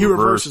up on the reverse. He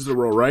reverses the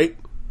roll, right?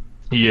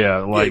 Yeah,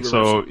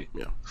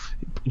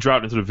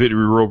 dropped into the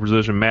victory roll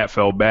position. Matt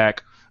fell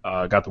back,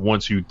 got the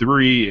 1, 2,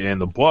 3, and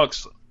the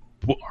Bucks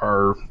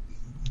are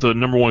the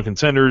number one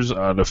contenders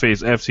to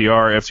face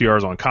FTR. FTR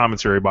is on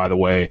commentary, by the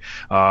way.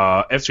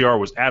 FTR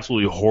was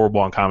absolutely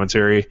horrible on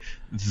commentary.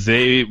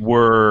 They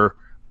were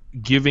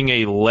giving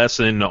a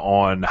lesson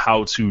on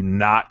how to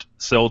not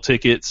sell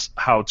tickets,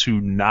 how to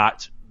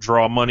not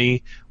draw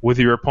money with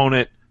your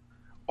opponent.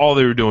 All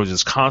they were doing was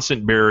just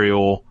constant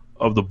burial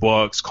of the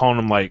Bucks, calling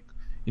them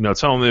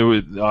telling them they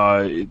would,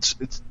 it's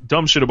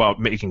dumb shit about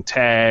making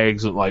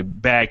tags, like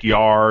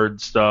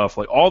backyard stuff,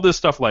 like all this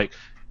stuff. Like,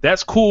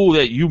 that's cool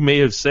that you may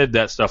have said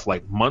that stuff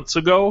like months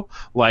ago,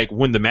 like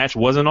when the match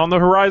wasn't on the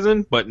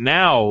horizon, but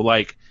now,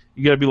 like,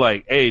 you gotta be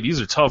like, hey,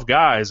 these are tough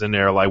guys in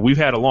there. Like, we've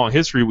had a long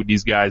history with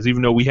these guys,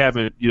 even though we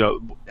haven't,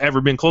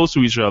 ever been close to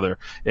each other.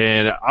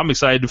 And I'm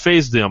excited to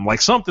face them.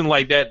 Like, something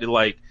like that to,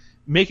 like,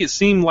 make it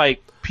seem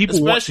like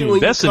people want to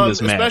invest in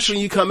this match. Especially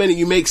when you come in and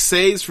you make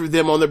saves for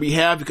them on their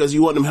behalf because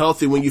you want them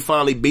healthy when you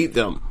finally beat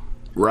them.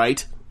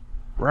 Right?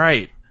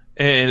 Right.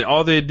 And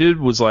all they did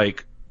was,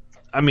 like,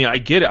 I mean, I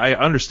get it. I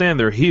understand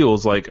their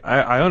heels. Like,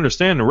 I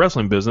understand the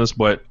wrestling business,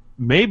 but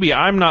maybe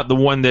I'm not the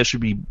one that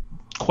should be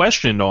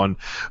questioned on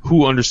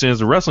who understands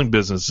the wrestling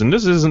business. And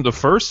this isn't the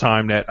first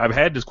time that I've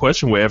had this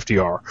question with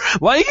FTR.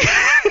 Like,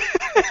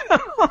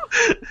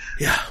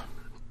 yeah.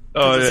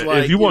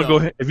 If you want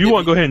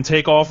to go ahead and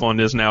take off on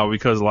this now,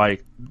 because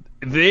like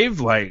they've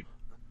like,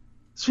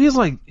 it feels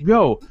like,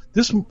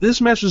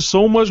 this match is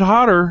so much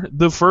hotter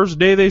the first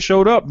day they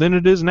showed up than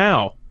it is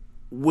now.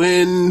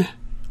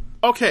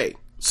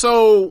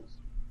 So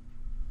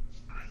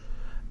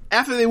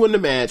after they win the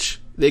match,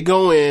 they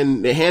go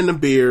in, they hand them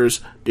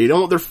beers. They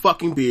don't want their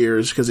fucking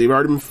beers because they've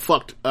already been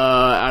fucked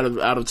out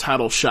of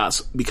title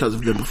shots because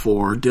of them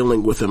before,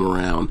 dealing with them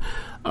around.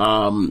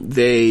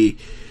 They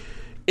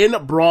end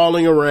up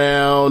brawling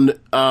around.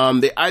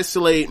 They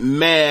isolate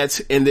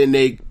Matt, and then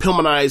they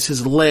Pillmanize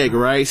his leg,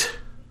 right?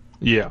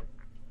 Yeah.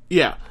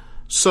 Yeah.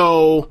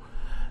 So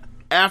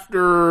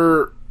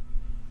after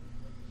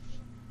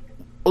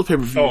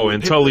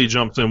and Tully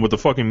jumps in with the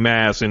fucking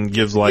mask and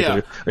gives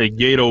like a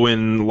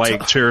Gato-in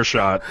like chair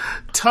shot.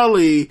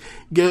 Tully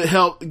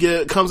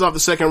comes off the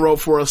second rope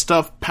for a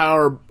stuffed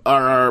power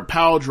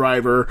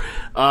driver,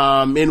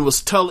 and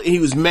he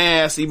was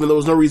masked, even though there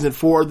was no reason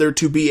for there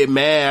to be a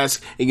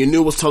mask, and you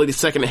knew it was Tully the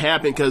second it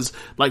happened because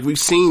like we've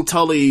seen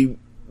Tully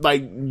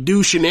like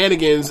do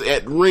shenanigans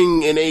at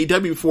ring in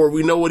AEW before.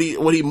 We know what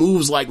he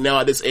moves like now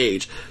at this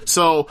age.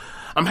 So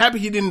I'm happy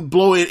he didn't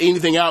blow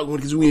anything out,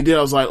 because when he did,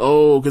 I was like,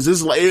 oh, because this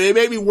is like, it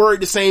made me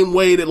worried the same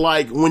way that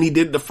like when he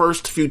did it the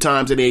first few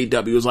times in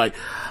AEW. It was like,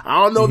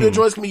 I don't know if the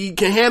joints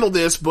can handle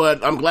this,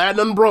 but I'm glad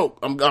nothing broke.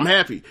 I'm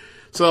happy.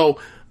 So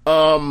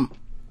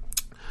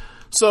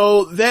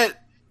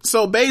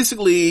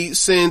basically,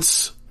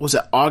 since, was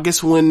it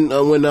August when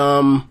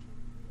Hangman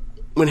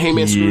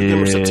screwed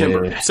him, or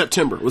September?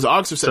 September. Was it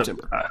August or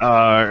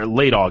September?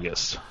 Late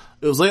August.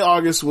 It was late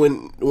August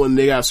when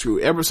they got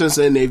screwed. Ever since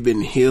then, they've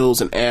been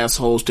heels and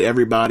assholes to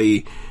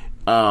everybody,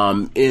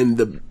 in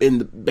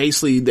the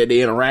basically that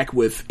they interact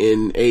with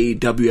in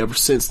AEW ever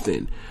since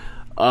then.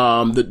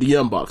 The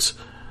Young Bucks.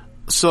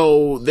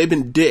 So they've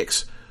been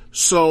dicks.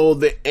 So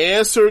the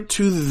answer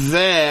to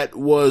that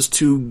was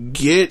to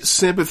get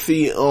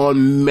sympathy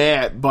on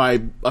Matt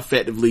by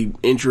effectively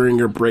injuring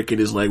or breaking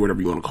his leg,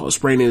 whatever you want to call it,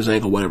 spraining his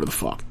ankle, whatever the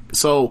fuck.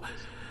 So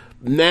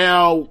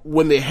now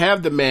when they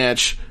have the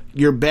match,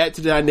 you're back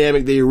to the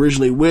dynamic they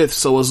originally with.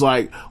 So it's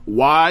like,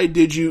 why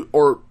did you,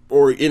 or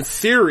in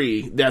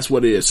theory, that's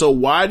what it is. So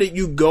why did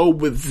you go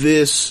with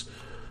this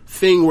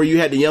thing where you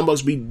had the Young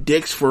Bucks be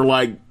dicks for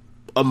like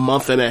a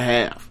month and a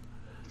half?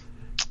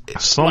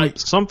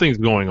 Something's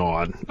going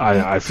on.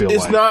 I feel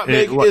it's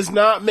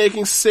not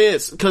making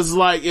sense, because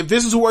like if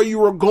this is where you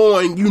were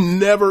going, you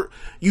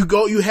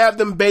have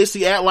them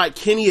basically act like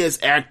Kenny has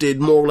acted,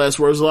 more or less,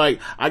 where it's like,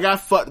 I got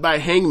fucked by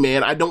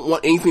Hangman, I don't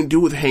want anything to do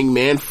with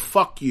Hangman,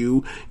 fuck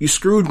you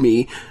screwed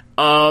me,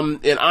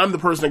 and I'm the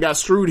person that got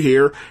screwed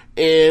here,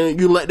 and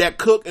you let that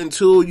cook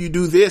until you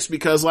do this,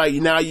 because like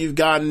now you've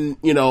gotten,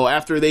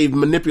 after they've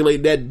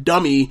manipulated that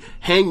dummy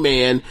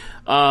Hangman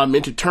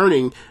into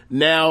turning,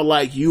 now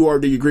like you are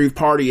the aggrieved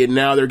party, and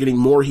now they're getting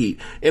more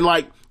heat. And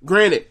like,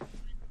 granted,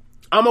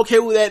 I'm okay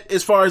with that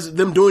as far as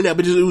them doing that,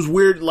 but it was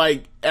weird,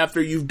 like, after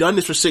you've done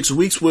this for 6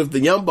 weeks with the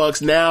Young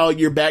Bucks, now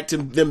you're back to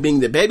them being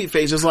the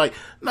babyface. It's like,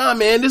 nah,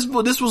 man, this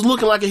was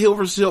looking like a heel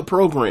versus heel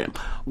program.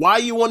 Why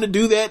you want to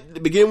do that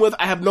to begin with,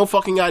 I have no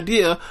fucking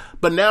idea,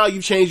 but now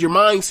you've changed your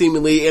mind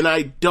seemingly, and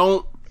I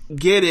don't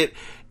get it.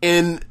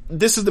 And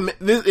this is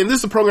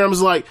the program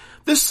is like,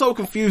 this is so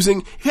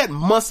confusing. You had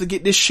months to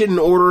get this shit in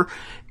order,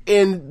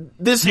 and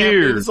this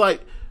happened. It's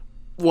like,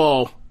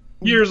 well,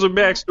 years of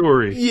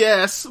backstory.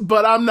 Yes,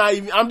 but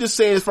I'm just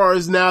saying as far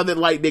as now that,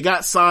 like, they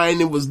got signed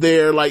and was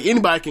there, like,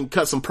 anybody can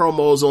cut some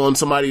promos on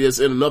somebody that's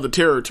in another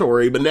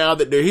territory, but now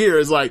that they're here,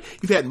 it's like,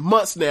 you've had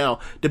months now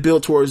to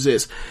build towards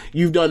this.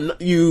 And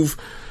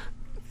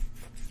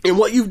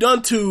what you've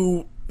done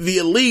to the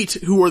Elite,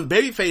 who are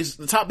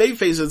the top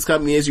babyface of this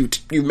company, is you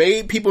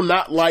made people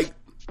not like,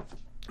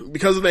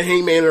 because of the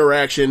Hangman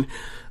interaction,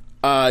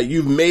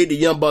 you've made the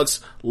Young Bucks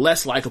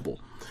less likable.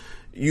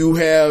 You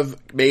have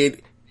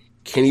made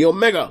Kenny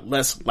Omega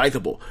less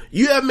likable.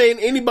 You have made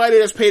anybody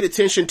that's paid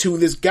attention to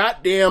this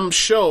goddamn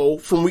show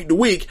from week to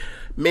week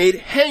made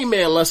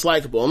Hangman less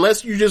likable,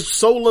 unless you're just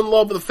so in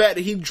love with the fact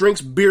that he drinks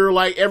beer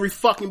like every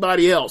fucking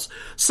body else.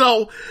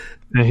 So,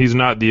 and he's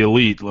not the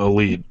elite.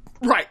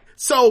 Right.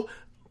 So,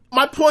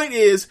 my point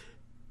is,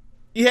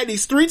 you had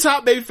these 3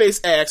 top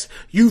babyface acts.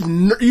 You've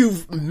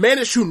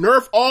managed to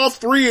nerf all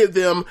 3 of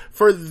them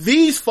for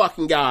these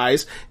fucking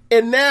guys,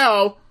 and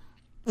now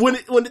when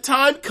the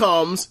time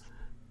comes,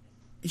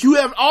 you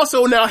have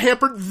also now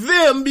hampered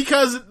them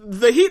because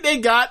the heat they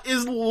got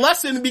is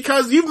lessened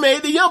because you've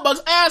made the Young Bucks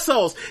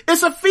assholes.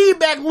 It's a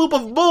feedback loop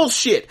of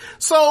bullshit.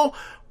 So,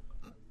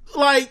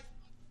 like,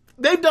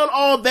 they've done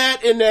all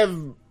that and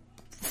have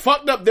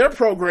fucked up their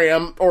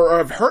program, or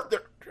have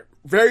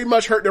very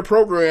much hurt their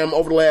program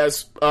over the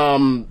last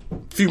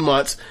few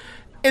months.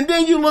 And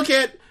then you look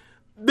at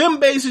them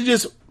basically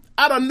just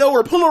out of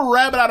nowhere pulling a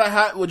rabbit out of a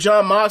hat with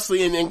Jon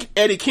Moxley and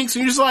Eddie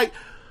Kingston. You're just like,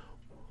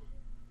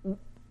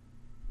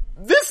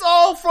 this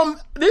all come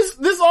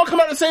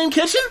out of the same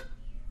kitchen?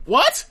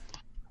 What?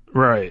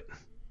 Right.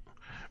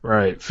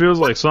 Feels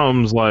like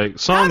something's like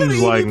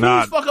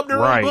not fuck up their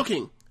right. own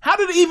booking? How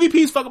did the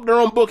EVPs fuck up their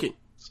own booking?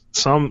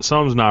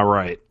 Something's not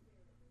right.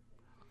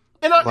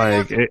 And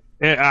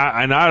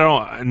I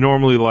don't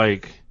normally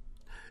like,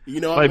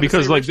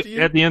 because like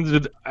at the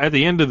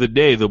end of the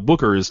day, the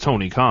booker is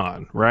Tony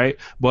Khan, right?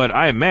 But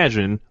I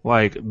imagine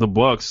like the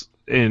Bucks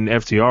and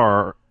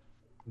FTR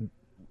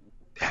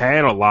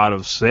had a lot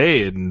of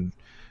say in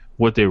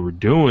what they were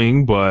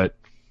doing, but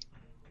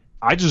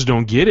I just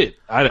don't get it.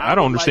 I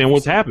don't understand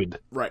what's happened.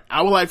 Right.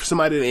 I would like for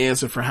somebody to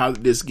answer for how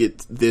this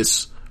gets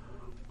this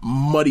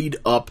muddied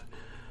up.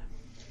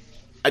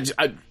 And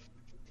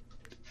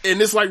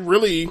it's like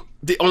really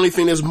the only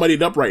thing that's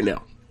muddied up right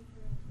now.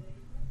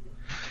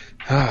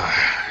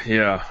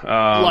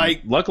 Yeah.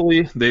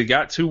 Luckily they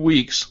got 2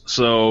 weeks,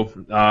 so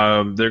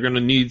they're going to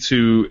need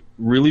to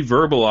really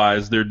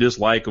verbalize their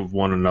dislike of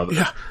one another.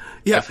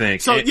 Yeah. I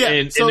think. So,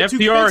 and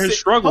FTR has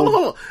struggled.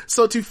 Hold on.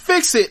 So to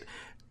fix it,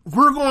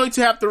 we're going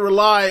to have to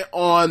rely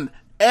on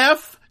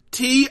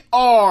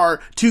FTR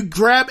to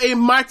grab a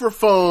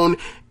microphone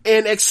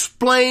and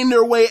explain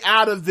their way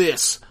out of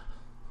this.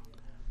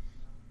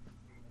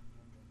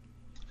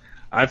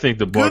 I think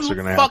the Bucks are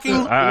going to have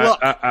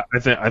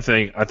to.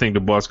 I think the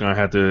Bucks going to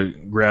have to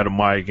grab a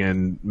mic,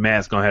 and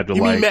Matt's going to have to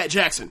You mean Matt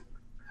Jackson?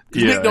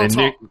 Yeah, Nick don't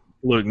talk.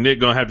 Nick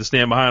going to have to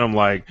stand behind him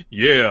like,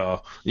 yeah,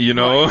 you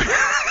know.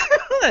 Right.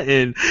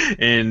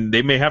 and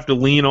they may have to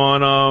lean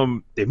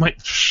on they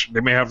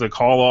may have to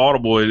call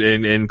Audible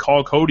and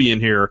call Cody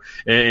in here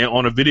and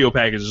on a video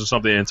package or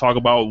something and talk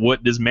about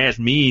what this match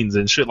means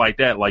and shit like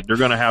that. Like they're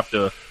going to have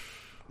to.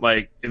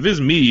 Like, if it's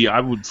me, I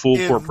would full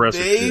court press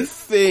it. They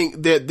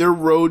think that their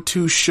Road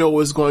to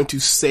show is going to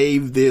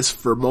save this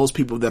for most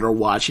people that are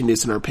watching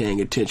this and are paying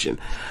attention.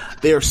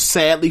 They are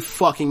sadly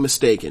fucking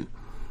mistaken.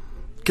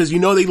 Because they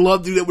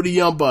love to do that with the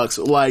Young Bucks.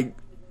 Like,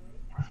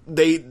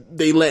 they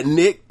let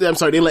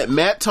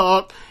Matt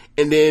talk,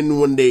 and then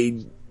when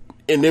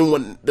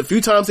the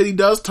few times that he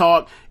does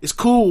talk, it's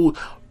cool,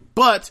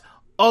 but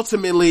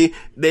ultimately,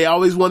 they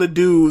always want to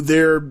do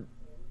their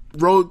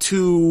Road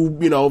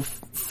to,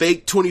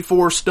 fake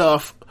 24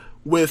 stuff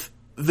with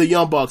the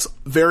Young Bucks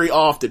very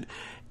often.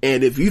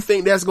 And if you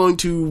think that's going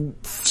to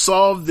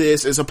solve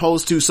this as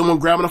opposed to someone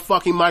grabbing a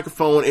fucking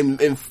microphone and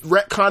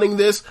retconning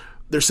this,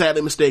 they're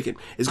sadly mistaken.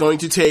 It's going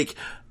to take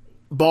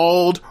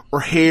Bald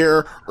or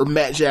Hair or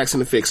Matt Jackson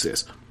to fix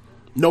this.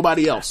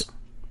 Nobody else.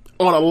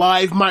 On a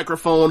live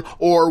microphone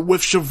or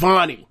with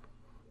Shivani.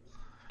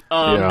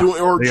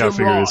 Or Jim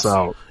Ross. This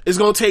out. It's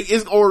going to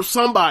take, or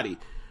somebody.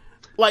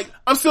 Like,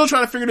 I'm still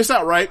trying to figure this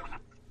out, right?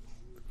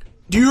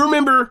 Do you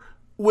remember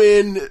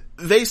when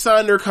they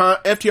signed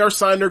FTR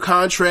signed their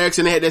contracts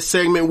and they had that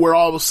segment where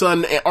all of a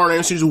sudden Arn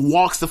Anderson just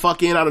walks the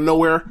fuck in out of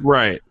nowhere?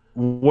 Right.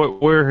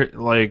 Where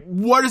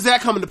does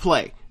that come into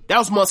play? That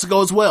was months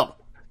ago as well.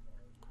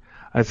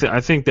 I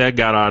think that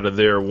got out of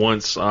there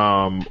once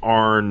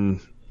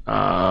Arn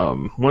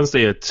once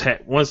they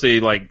attacked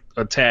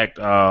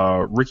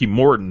Ricky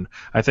Morton,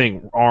 I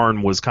think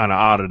Arn was kind of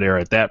out of there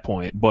at that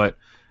point. But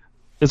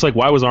it's like,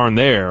 why was Arn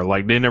there?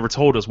 Like, they never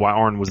told us why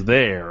Arn was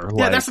there.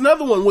 Yeah, that's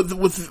another one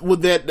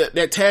with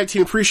that tag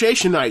team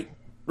appreciation night,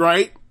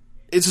 right?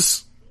 It's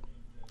just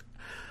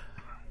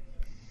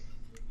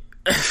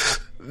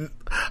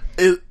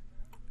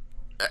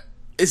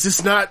it's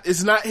just not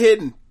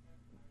hidden.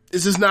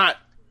 It's just not.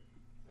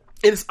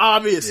 It's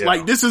obvious. Yeah.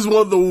 Like, this is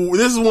one of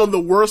the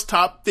worst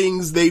top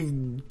things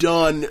they've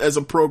done as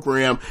a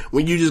program,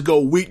 when you just go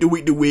week to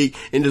week to week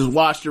and just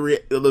watch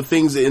the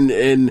things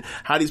and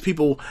how these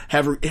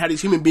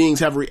human beings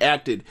have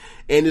reacted.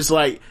 And it's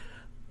like,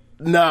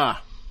 nah.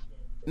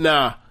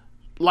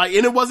 Like,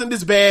 and it wasn't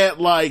as bad,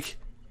 like,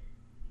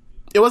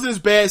 it wasn't as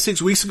bad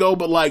 6 weeks ago,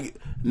 but like,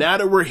 now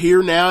that we're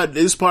here now,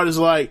 this part is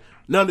like,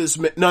 none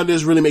of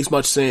this really makes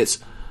much sense.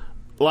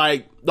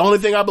 Like, the only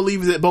thing I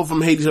believe is that both of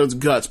them hate each other's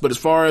guts, but as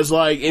far as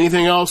like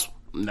anything else,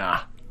 nah.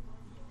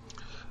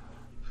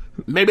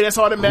 Maybe that's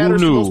all that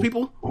matters to most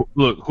people.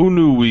 Look, who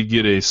knew we'd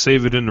get a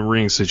save it in the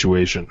ring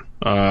situation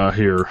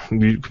here?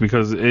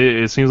 Because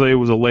it seems like it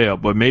was a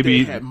layup, but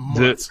maybe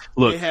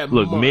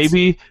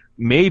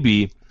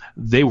maybe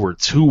they were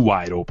too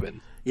wide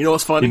open. You know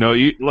what's funny?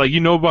 You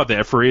know about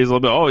that phrase a little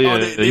bit. Oh yeah,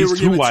 he's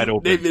too wide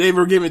open. They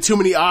were given too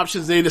many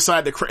options. They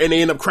decided to, and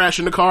they end up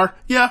crashing the car.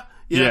 Yeah.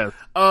 You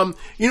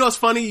know what's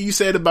funny? You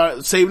said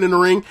about saving in the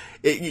ring.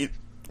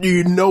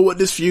 You know what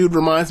this feud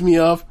reminds me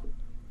of?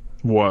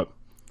 What?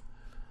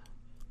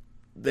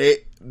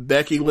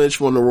 Becky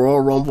Lynch won the Royal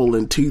Rumble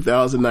in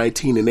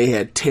 2019, and they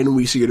had 10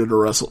 weeks to get to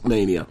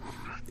WrestleMania.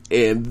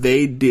 And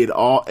they did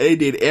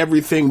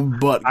everything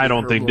but. I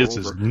don't think this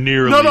is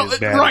nearly as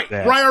bad.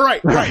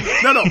 Right.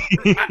 No,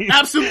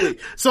 absolutely.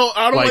 So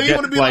I don't want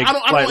anyone to be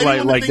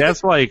like,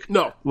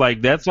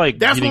 that's like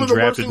getting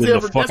drafted in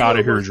the fuck out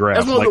of here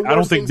draft. Like, I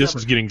don't think this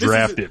is getting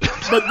drafted.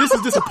 But this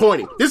is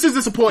disappointing.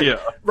 Yeah.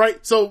 Right.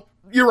 So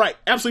you're right.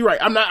 Absolutely right.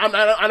 I'm not,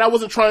 and I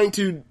wasn't trying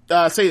to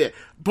say that,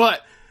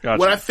 but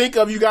when I think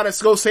of you gotta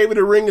go save in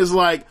the ring is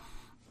like,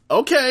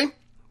 okay,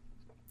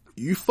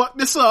 you fucked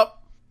this up.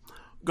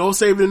 Go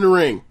save it in the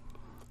ring.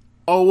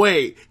 Oh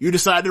wait, you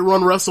decided to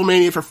run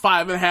WrestleMania for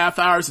 5.5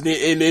 hours, and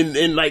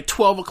in like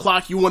 12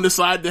 o'clock you want to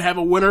decide to have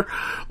a winner.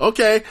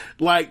 Okay,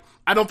 like,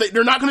 I don't think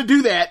they're not going to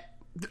do that.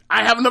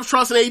 I have enough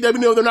trust in AEW to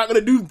know they're not going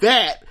to do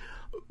that.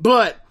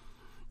 But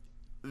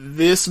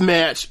this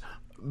match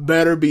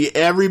better be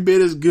every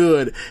bit as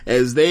good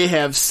as they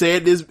have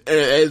said this,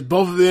 as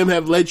both of them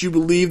have let you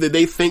believe that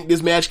they think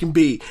this match can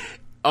be.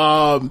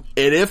 And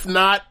if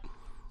not,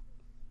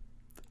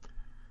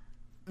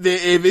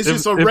 if this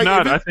is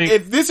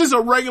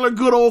a regular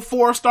good old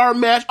 4-star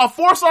match, a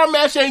 4-star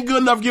match ain't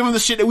good enough given the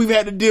shit that we've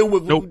had to deal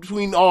with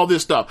between all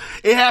this stuff.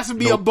 It has to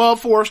be above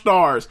 4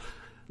 stars.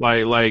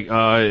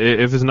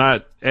 If it's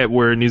not at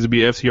where it needs to be,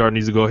 FTR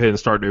needs to go ahead and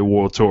start their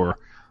world tour.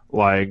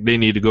 Like, they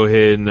need to go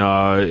ahead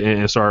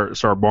and start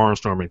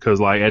barnstorming,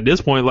 because like at this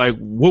point, like,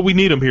 what we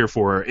need them here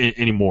for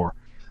anymore?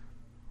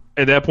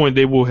 At that point,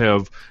 they will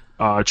have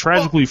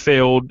tragically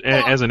failed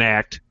as an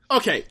act.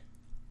 Okay.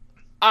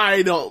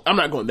 I'm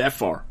not going that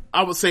far.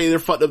 I would say they're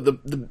fucked up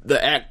the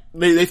act.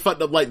 They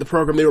fucked up like the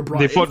program they were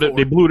brought in for.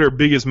 They blew their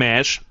biggest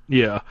match.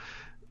 Yeah.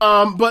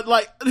 But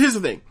like, here's the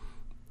thing.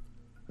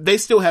 They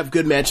still have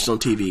good matches on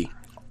TV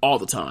all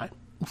the time,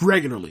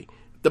 regularly.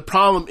 The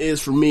problem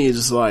is, for me, is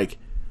just like,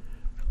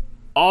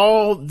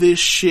 all this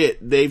shit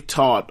they've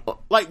taught.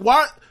 Like,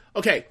 why?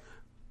 Okay.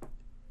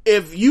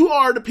 If you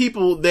are the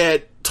people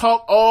that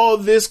talk all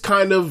this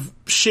kind of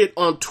shit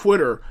on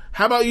Twitter,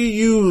 how about you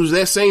use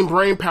that same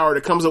brain power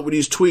that comes up with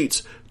these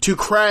tweets to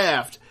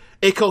craft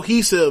a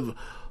cohesive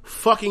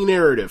fucking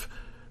narrative?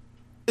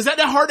 Is that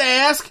hard to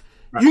ask?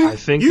 I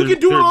think you can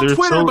do it on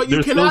Twitter, but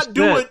you cannot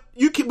do it.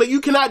 You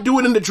cannot do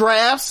it in the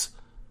drafts.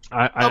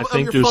 I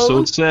think they're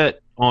so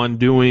set on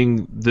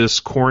doing this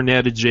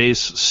Cornette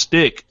adjacent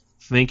stick,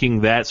 thinking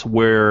that's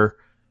where,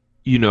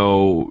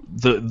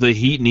 the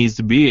heat needs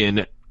to be,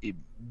 and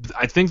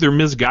I think they're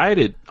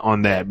misguided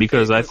on that,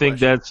 because I think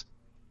that's,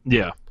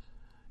 yeah.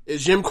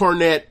 Is Jim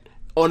Cornette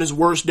on his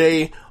worst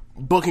day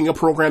booking a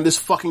program this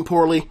fucking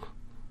poorly?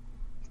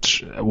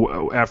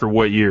 After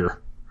what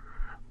year?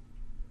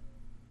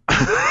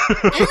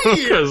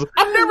 Any year.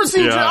 I've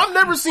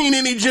never seen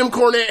any Jim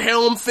Cornette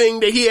helm thing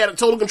that he had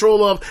total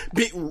control of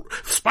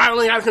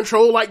spiraling out of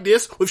control like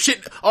this, with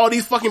shit, all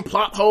these fucking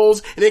plot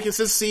holes and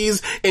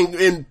inconsistencies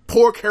and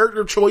poor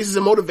character choices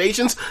and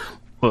motivations.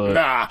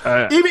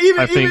 Nah.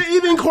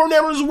 Even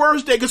Cornette's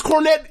worst day, because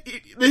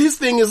Cornette, his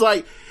thing is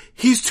like,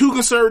 he's too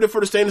conservative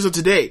for the standards of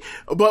today.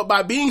 But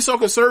by being so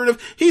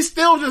conservative, he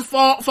still just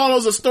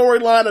follows a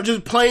storyline of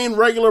just plain,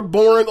 regular,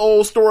 boring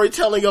old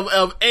storytelling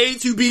of A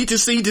to B to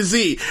C to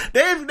Z.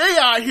 They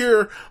out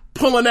here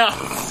pulling out.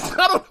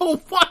 I don't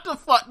know what the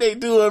fuck they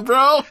doing,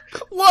 bro.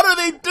 What are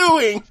they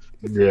doing?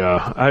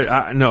 Yeah,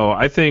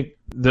 I think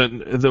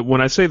that when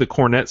I say the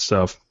Cornette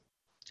stuff,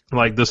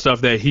 like the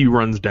stuff that he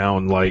runs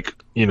down, like,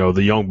 you know,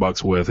 the Young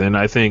Bucks with. And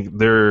I think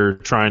they're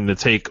trying to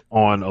take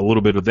on a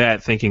little bit of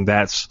that, thinking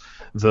that's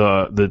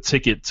the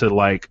ticket to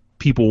like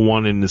people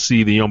wanting to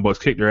see the Young Bucks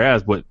kick their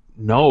ass. But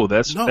no,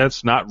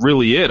 that's not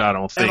really it. I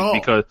don't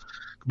think,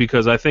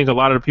 because I think a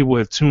lot of the people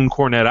have tuned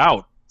Cornette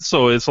out.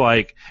 So it's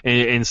like,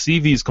 and see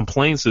these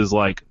complaints as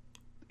like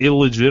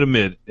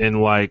illegitimate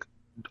and like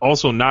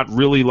also not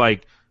really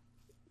like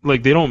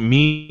they don't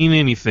mean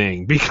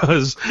anything,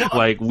 because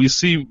like we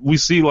see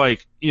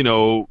like, you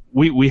know,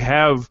 we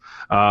have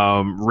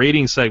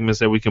rating segments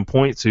that we can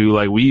point to,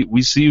 like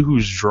we see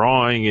who's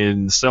drawing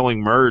and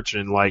selling merch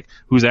and like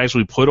who's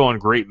actually put on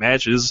great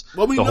matches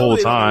the whole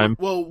time.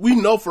 Well, we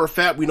know for a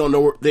fact they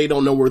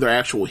don't know where their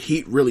actual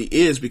heat really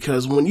is,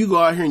 because when you go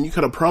out here and you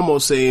cut a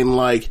promo saying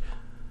like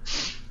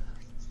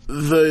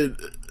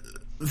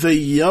the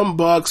Young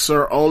Bucks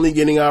are only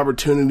getting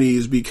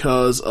opportunities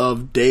because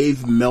of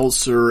Dave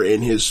Meltzer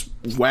and his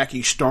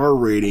wacky star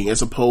rating,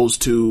 as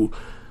opposed to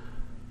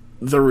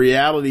the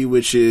reality,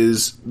 which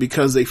is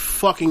because they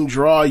fucking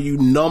draw, you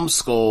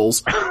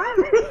numbskulls.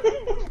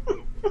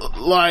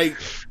 Like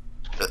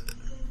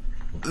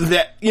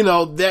that, you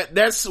know,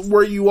 that's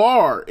where you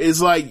are.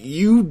 Is like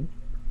they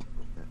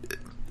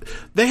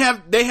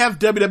have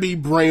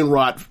WWE brain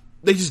rot.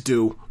 They just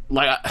do.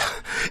 Like,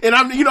 and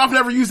I'm, you know, I've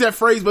never used that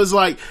phrase, but it's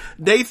like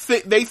they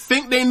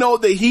think they know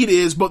what the heat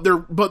is, but they're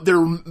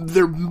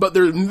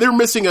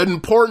missing an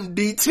important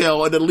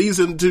detail, and it leads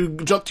them to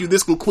jump to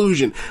this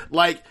conclusion.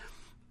 Like,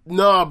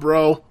 nah,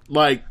 bro.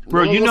 Like,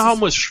 bro, you know how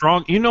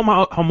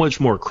much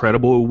more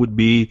credible it would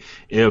be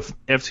if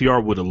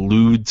FTR would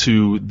allude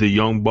to the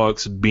Young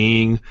Bucks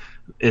being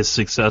as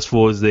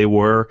successful as they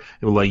were.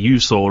 It was like, you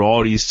sold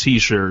all these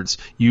t-shirts,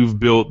 you've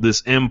built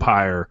this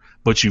empire,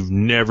 but you've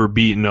never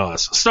beaten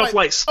us. Stuff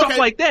like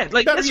that.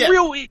 Like, that's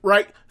real.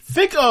 Right?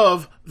 Think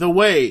of the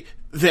way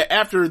that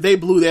after they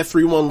blew that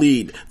 3-1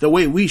 lead, the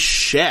way we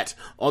shat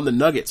on the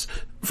Nuggets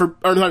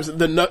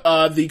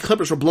the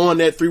Clippers were blowing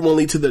that 3-1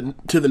 lead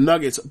to the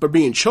Nuggets, but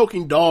being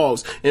choking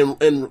dogs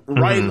and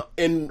writing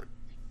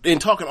and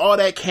talking all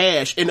that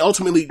cash, and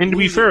ultimately. And to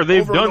be fair,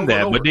 they've done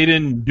that, but they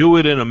didn't do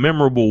it in a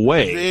memorable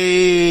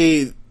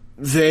way.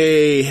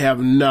 They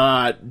have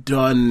not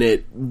done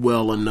it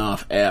well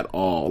enough at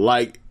all.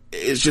 Like,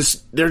 it's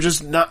just, they're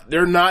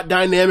not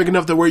dynamic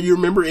enough to where you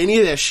remember any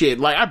of that shit.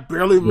 Like, I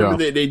barely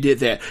remember that they did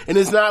that. And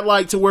it's not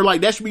like to where,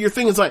 like, that should be your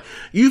thing. It's like,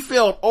 you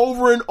failed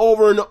over and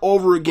over and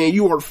over again.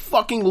 You are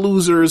fucking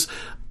losers,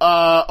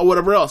 or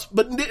whatever else.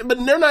 But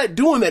they're not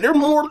doing that.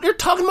 They're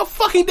talking about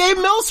fucking Dave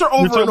Meltzer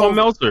over and over.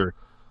 Meltzer.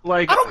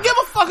 Like, I don't give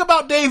a fuck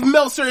about Dave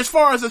Meltzer as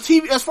far as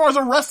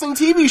a wrestling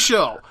TV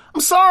show.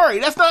 I'm sorry.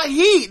 That's not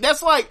heat.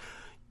 That's like,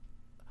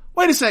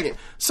 wait a second.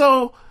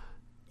 So,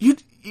 you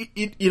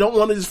don't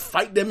want to just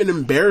fight them and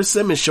embarrass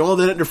them and show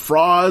them that they're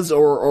frauds,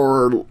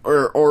 or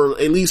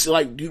at least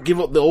like you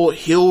give up the old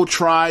heel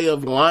try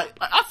of line.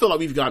 I feel like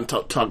we've gotten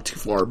talked too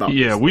far about.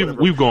 Yeah, this,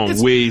 we've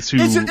gone way too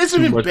much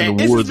in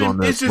the woods on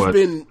this.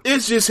 It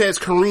just has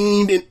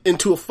careened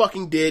into a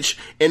fucking ditch,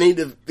 and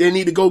they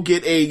need to go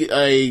get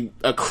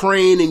a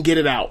crane and get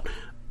it out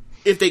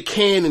if they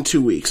can in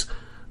 2 weeks.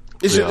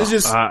 It's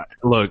just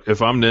look,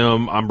 if I'm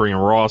them, I'm bringing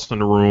Ross in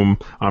the room.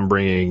 I'm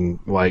bringing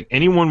like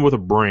anyone with a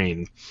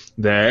brain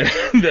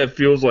that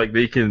feels like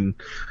they can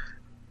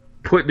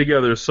put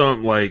together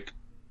some like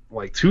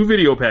 2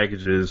 video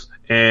packages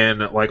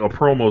and like a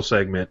promo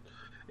segment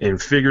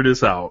and figure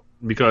this out,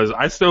 because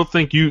I still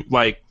think you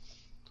like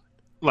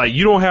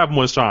you don't have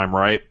much time,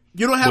 right?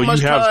 You don't have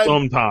much time. You have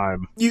some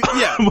time.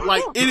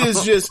 Like it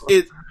is just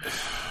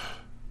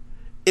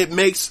it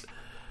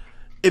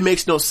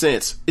makes no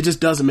sense. It just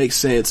doesn't make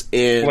sense.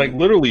 And like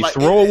literally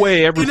throw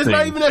away everything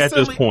at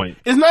this point.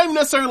 It's not even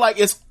necessarily like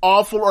it's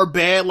awful or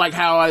bad, like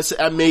how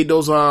I made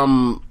those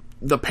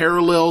the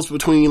parallels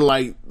between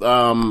like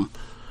the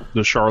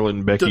Charlotte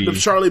and Becky, the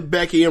Charlotte,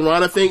 Becky and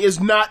Ronda thing. It's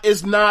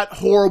not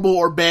horrible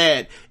or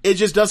bad. It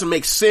just doesn't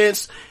make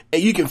sense.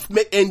 And you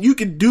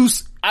can do.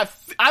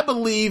 I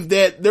believe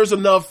that there's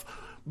enough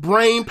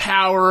brain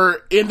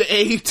power in the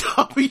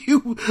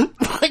AEW,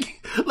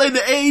 like the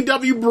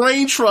AEW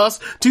brain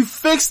trust to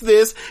fix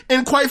this.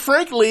 And quite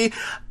frankly,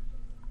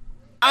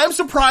 I'm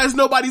surprised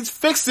nobody's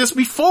fixed this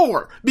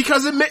before,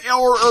 because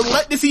or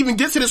let this even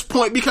get to this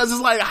point, because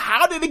it's like,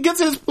 how did it get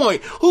to this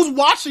point? Who's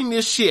watching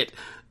this shit?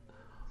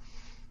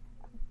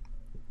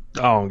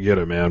 I don't get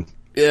it, man.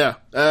 Yeah.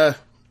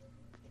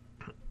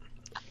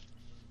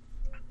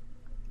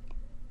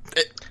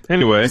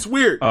 Anyway, it's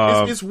weird.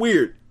 It's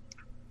weird.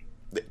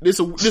 This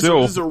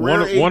is a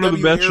rare one of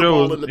the best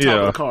shows in the top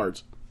of the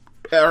cards,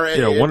 or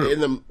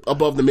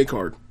above the mid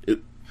card.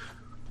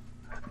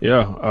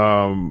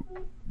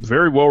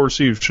 Very well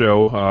received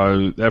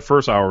show. That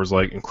first hour was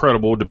like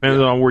incredible.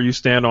 Depending on where you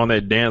stand on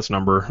that dance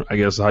number, I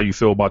guess how you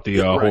feel about the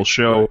whole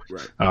show.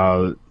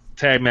 Right.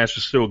 Tag match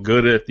is still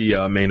good at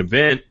the main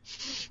event.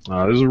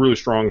 This is a really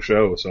strong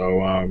show.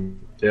 So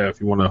if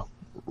you want to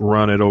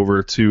run it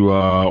over to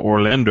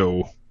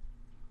Orlando.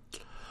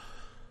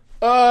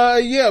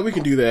 We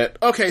can do that.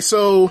 Okay,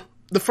 so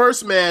the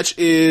first match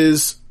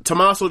is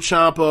Tommaso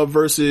Ciampa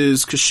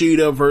versus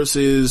Kushida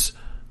versus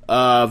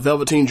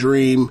Velveteen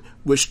Dream,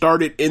 which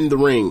started in the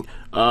ring.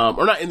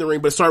 Or not in the ring,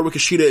 but it started with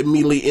Kushida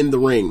immediately in the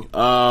ring.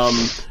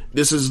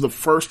 This is the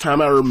first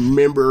time I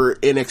remember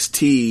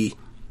NXT,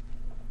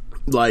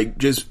 like,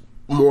 just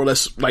more or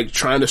less, like,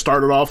 trying to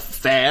start it off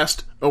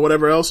fast or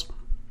whatever else.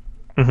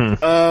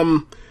 Mm-hmm.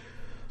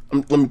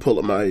 Let me pull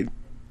up my...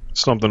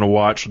 Something to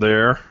watch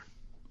there.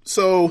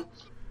 So,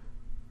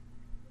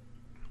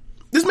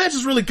 this match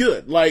is really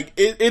good. Like,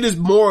 it is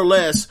more or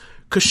less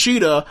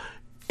Kushida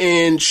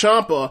and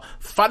Ciampa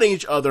fighting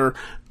each other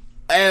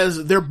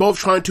as they're both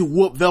trying to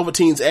whoop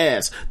Velveteen's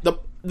ass. The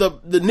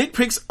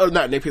nitpicks, or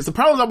not nitpicks, the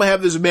problems I'm gonna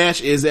have with this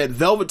match is that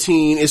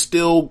Velveteen is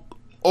still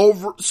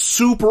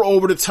super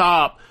over the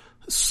top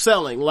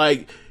selling.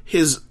 Like,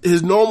 his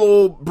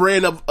normal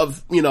brand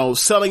of, you know,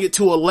 selling it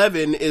to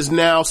 11 is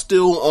now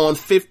still on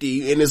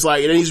 50, and it's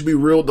like, it needs to be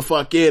reeled the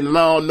fuck in, and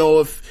I don't know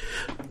if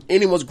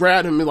anyone's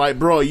grabbed him and like,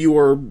 bro, you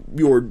are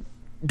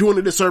doing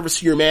a disservice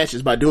to your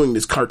matches by doing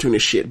this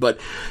cartoonish shit. But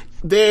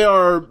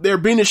they're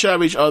beating the shit out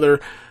of each other.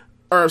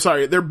 Or,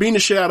 sorry, they're beating the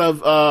shit out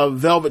of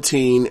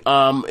Velveteen,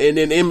 and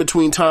then in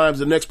between times,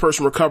 the next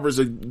person recovers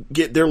to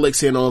get their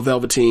licks in on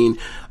Velveteen.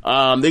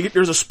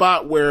 There's a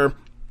spot where,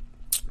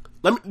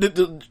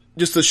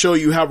 just to show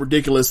you how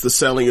ridiculous the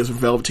selling is of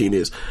Velveteen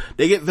is,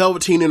 they get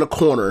Velveteen in a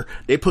corner,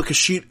 they put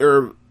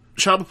Ciampa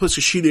puts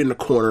Kushida in the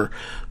corner,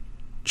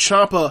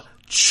 Ciampa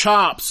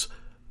chops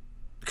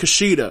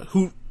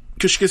Kushida,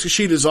 because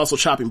Kushida is also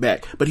chopping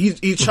back, but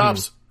he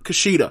chops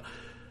Kushida.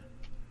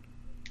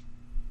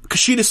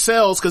 Kushida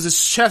sells because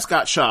his chest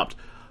got chopped.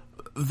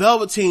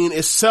 Velveteen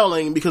is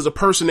selling because the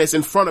person that's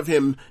in front of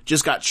him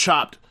just got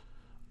chopped.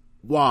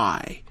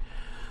 Why?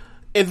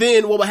 And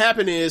then what would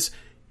happen is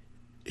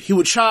he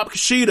would chop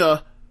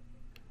Kushida.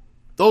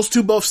 Those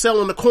two both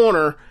sell in the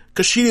corner.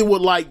 Kushida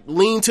would like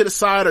lean to the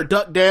side or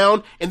duck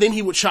down, and then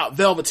he would chop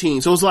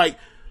Velveteen. So it's like,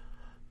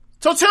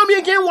 so tell me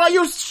again why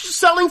you're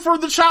selling for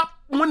the chop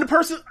when the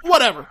person,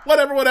 whatever.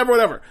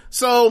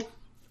 So,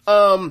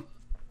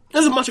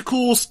 there's a bunch of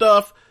cool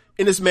stuff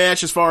in this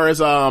match as far as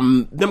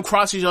them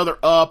crossing each other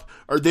up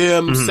or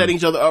them setting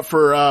each other up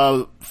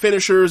for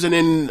finishers, and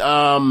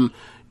then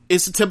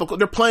it's a typical,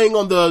 they're playing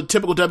on the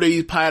typical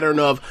WWE pattern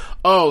of,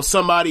 oh,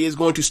 somebody is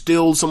going to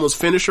steal someone's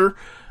finisher.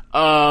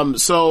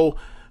 So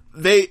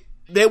they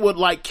would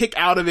like kick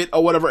out of it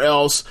or whatever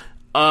else.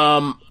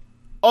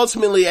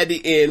 Ultimately at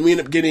the end, we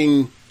end up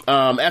getting,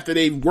 after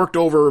they worked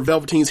over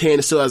Velveteen's hand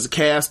and still has a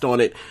cast on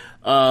it,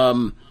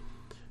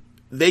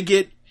 they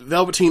get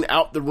Velveteen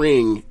out the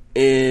ring,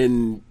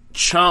 and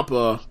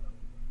Kushida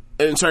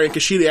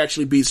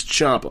actually beats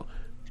Ciampa.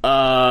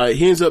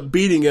 He ends up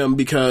beating him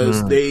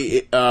because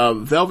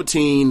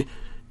Velveteen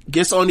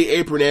gets on the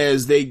apron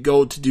as they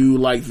go to do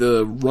like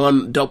the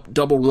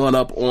double run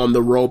up on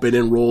the rope and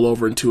then roll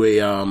over into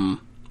a,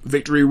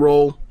 victory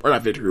roll, or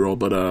not victory roll,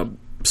 but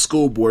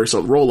schoolboy or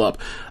something, roll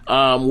up,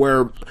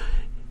 where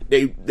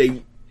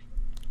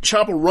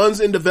Ciampa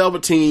runs into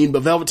Velveteen,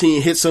 but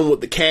Velveteen hits him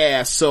with the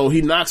cast, so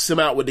he knocks him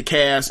out with the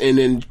cast, and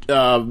then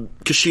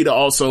Kushida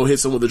also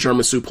hits him with a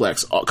German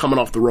suplex coming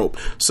off the rope.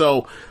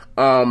 So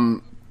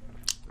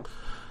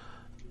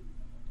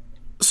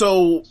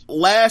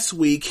last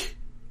week,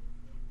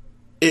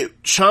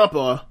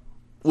 Ciampa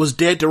was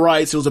dead to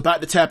rights. It was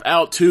about to tap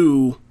out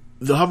to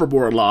the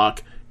hoverboard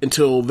lock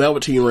until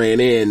Velveteen ran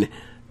in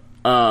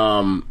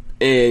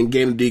and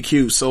gave him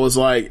DQ. So it's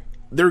like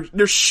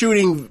they're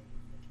shooting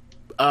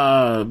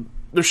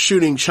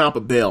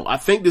Ciampa bail. I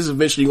think this is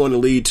eventually going to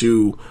lead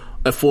to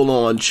a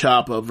full-on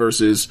Ciampa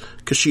versus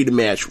Kushida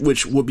match,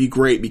 which would be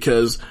great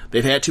because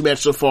they've had two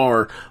matches so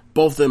far.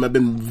 Both of them have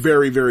been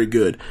very, very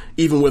good,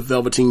 even with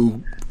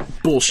Velveteen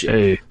bullshit.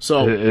 Hey,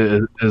 so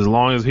as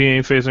long as he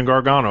ain't facing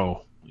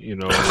Gargano, you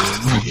know.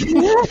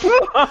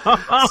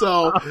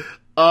 So,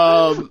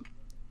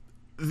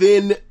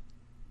 then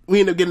we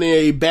end up getting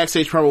a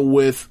backstage promo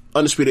with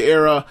Undisputed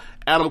Era.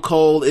 Adam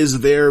Cole is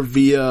there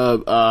via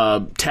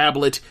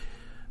tablet.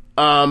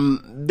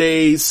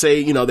 They say,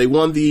 you know, they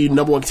won the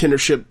number one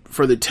contendership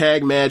for the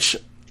tag match,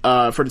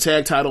 for the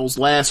tag titles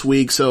last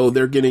week, so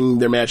they're getting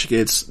their match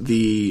against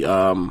the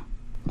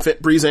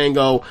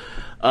Breezango.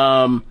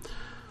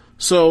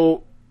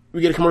 So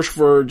we get a commercial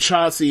for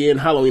Shotzi and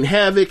Halloween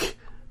Havoc,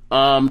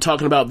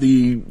 talking about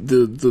the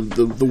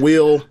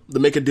wheel, the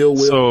make a deal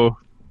wheel.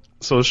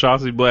 So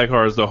Shotzi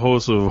Blackheart is the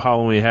host of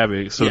Halloween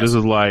Havoc. So This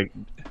is like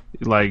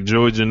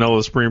Joey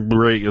Janela's Spring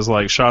Break is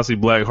like Shotzi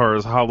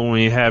Blackheart's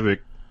Halloween Havoc.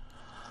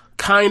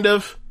 Kind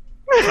of.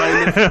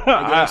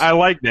 I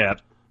like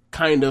that.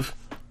 Kind of.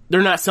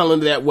 They're not selling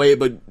it that way,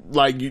 but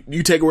like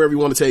you take it wherever you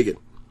want to take it.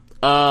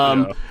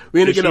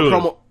 We end up getting a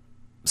promo.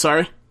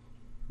 Sorry?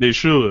 They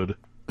should.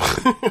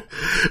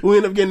 We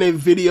end up getting a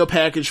video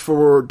package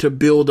to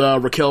build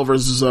Raquel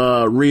versus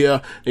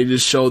Rhea. They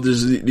just show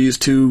these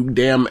two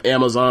damn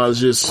Amazons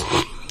just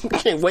I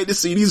can't wait to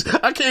see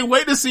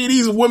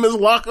these women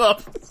lock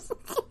up.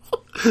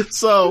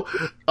 So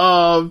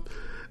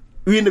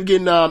we end up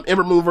getting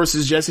Ember Moon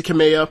versus Jessica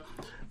Maya.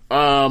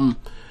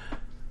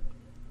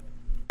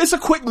 it's a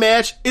quick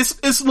match.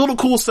 It's little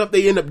cool stuff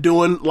they end up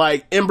doing.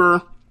 Like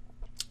Ember,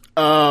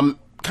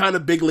 kind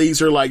of big leagues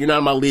her, like, you're not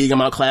in my league, I'm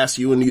outclass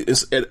you,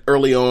 and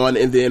early on,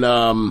 and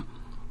then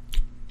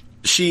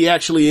she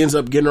actually ends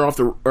up getting her off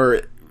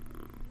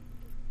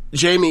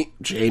Jamie,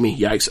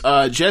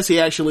 yikes. Jesse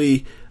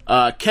actually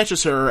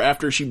catches her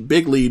after she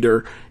big leagued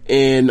her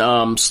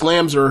and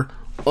slams her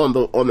on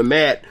the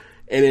mat,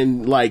 and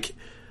then like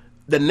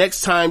the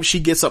next time she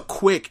gets up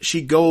quick,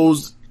 she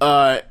goes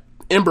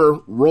Ember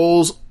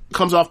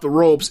comes off the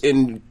ropes,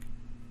 and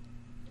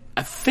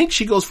I think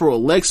she goes for a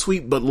leg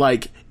sweep, but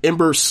like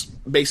Ember's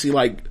basically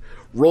like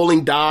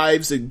rolling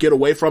dives to get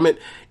away from it,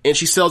 and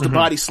she sells the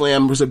body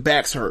slam because her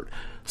back's hurt.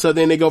 So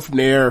then they go from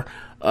there,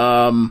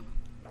 and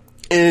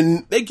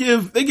they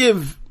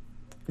give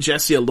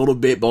Jessie a little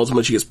bit, but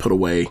ultimately she gets put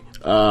away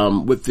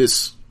with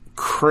this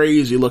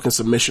crazy looking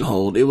submission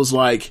hold. It was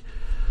like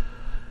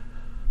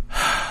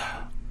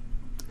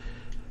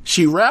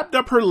she wrapped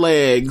up her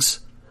legs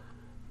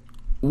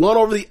one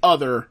over the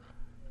other,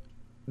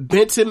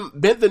 bent them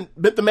at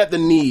the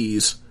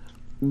knees,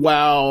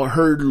 while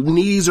her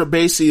knees are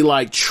basically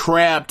like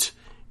trapped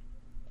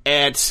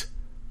at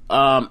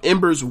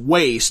Ember's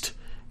waist,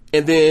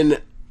 and then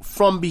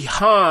from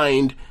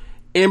behind,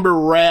 Ember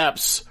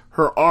wraps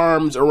her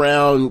arms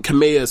around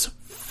Kamea's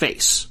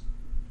face.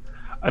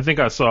 I think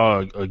I saw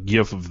a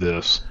gif of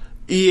this.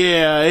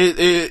 Yeah,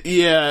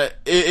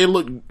 it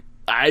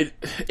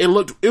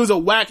was a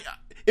whack.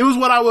 It was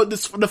what I would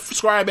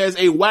describe as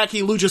a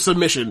wacky lucha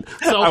submission.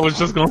 So, I was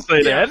just gonna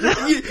say that.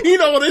 You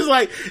know what it's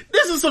like?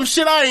 This is some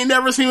shit I ain't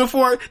never seen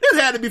before. This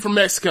had to be from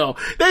Mexico.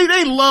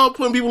 They love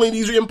putting people in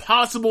these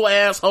impossible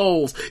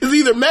assholes. It's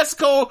either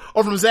Mexico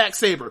or from Zack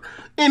Sabre.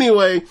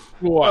 Anyway,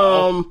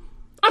 wow.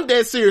 I'm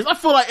dead serious. I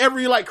feel like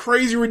every like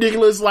crazy,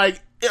 ridiculous,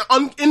 like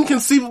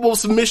inconceivable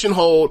submission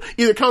hold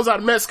either comes out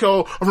of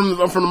Mexico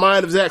or from the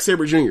mind of Zack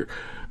Sabre Jr.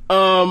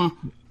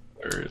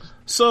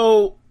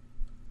 So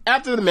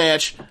after the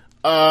match,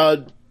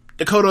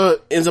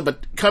 Dakota ends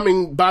up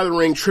coming by the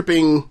ring,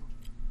 tripping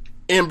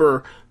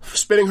Ember,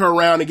 spinning her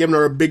around and giving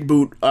her a big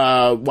boot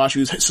while she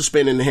was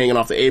suspended and hanging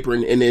off the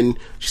apron. And then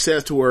she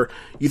says to her,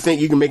 "You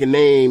think you can make a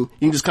name?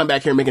 You can just come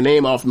back here and make a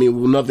name off me?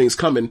 Well, nothing's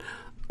coming."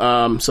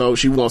 So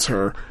she wants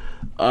her.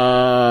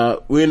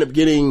 We end up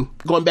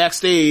going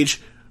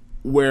backstage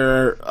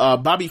where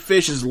Bobby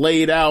Fish is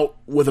laid out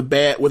with a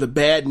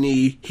bad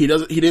knee. He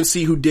didn't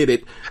see who did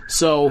it.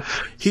 So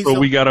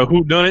we got a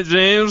whodunit,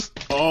 James?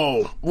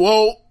 Oh,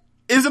 well,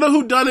 is it a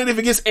whodunit if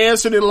it gets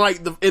answered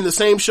in the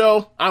same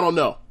show? I don't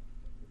know.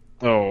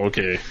 Oh,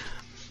 okay.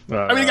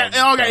 I mean, it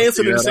all got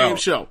answered in the same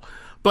show.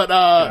 But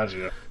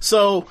gotcha.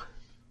 So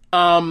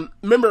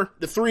remember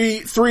the three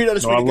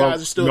undisputed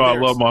guys are still there. I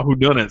love my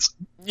whodunits.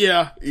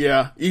 Yeah.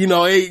 You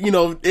know,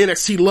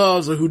 NXT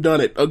loves a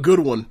whodunit, a good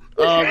one.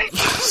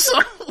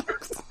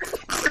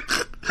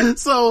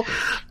 So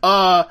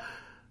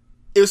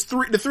it was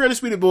the three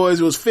undisputed boys.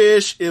 It was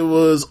Fish, it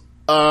was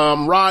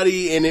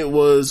Roddy, and it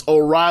was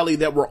O'Reilly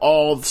that were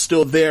all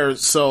still there.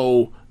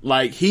 So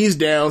like he's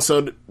down,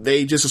 so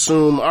they just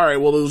assume, all right,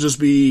 well it'll just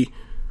be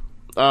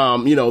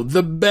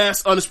the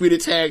best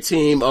undisputed tag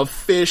team of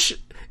Fish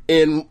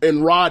and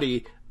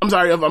Roddy.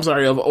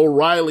 Of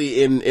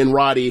O'Reilly and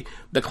Roddy,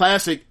 the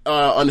classic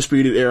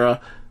undisputed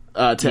era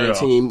tag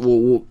team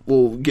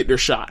will get their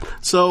shot.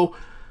 So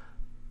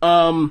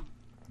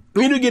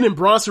we need to get in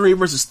Bronson Reed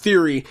versus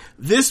Theory.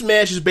 This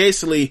match is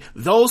basically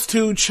those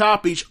two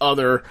chop each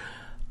other.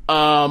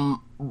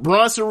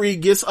 Bronson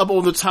Reed gets up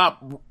on the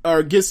top,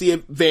 or gets the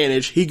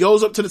advantage. He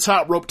goes up to the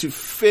top rope to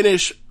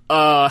finish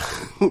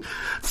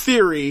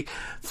Theory.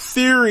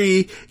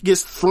 Theory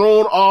gets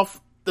thrown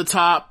off the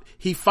top.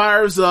 He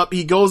fires up.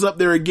 He goes up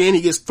there again.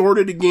 He gets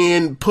thwarted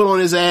again, put on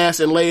his ass,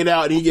 and laid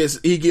out. And he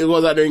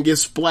goes out there and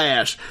gets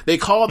splashed. They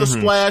call the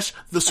splash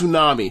the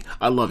tsunami.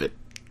 I love it.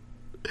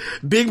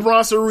 Big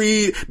Bronson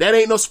Reed. That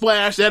ain't no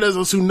splash. That is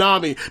a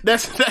tsunami.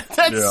 That's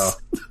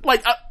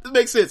like it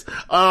makes sense.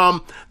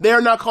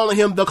 They're not calling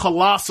him the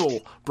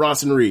colossal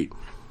Bronson Reed.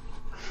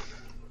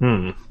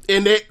 And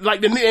they like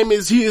the name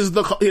is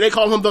they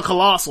call him the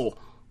colossal.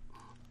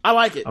 I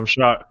like it. I'm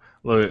shocked.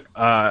 Look,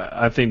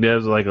 I think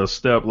there's like a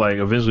step, like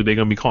eventually they're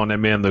gonna be calling that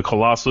man the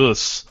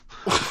Colossus.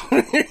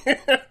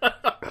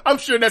 I'm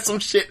sure that's some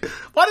shit.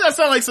 Why does that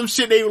sound like some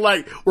shit they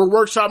were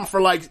workshopping for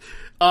like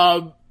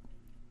Ron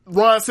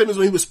Simmons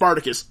when he was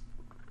Spartacus?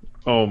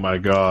 Oh my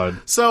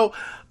god. So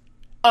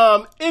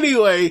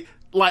anyway,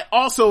 like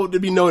also to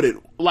be noted,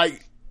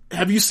 like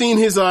have you seen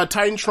his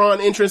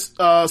Titantron entrance,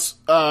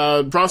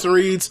 Bronson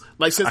Reed's?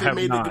 Like since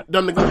they done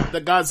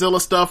the Godzilla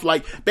stuff,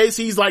 like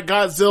basically he's like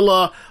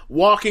Godzilla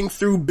walking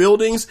through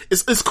buildings.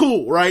 It's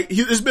cool, right?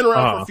 It's been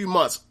around for a few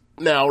months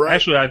now, right?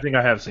 Actually, I think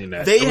I have seen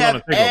that. They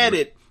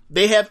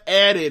have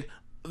added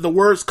the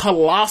words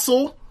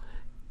colossal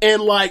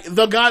and like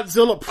the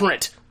Godzilla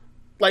print.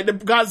 Like the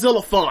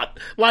Godzilla font.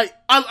 Like,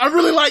 I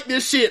really like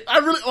this shit. I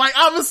really, like,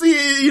 obviously,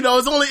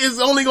 it's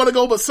only gonna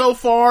go but so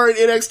far in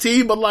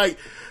NXT, but like,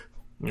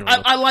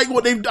 I like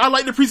I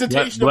like the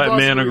presentation Black of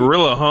man, a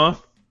gorilla, huh?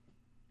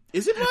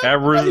 Is it black?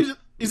 Average.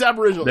 He's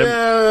Aboriginal.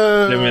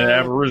 They mean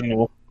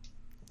Aboriginal.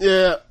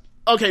 Yeah.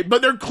 Okay,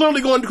 but they're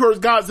clearly going towards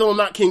Godzilla,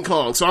 not King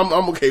Kong, so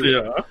I'm okay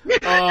with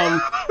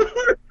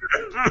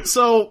it.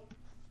 So,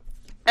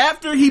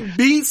 after he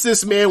beats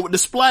this man with the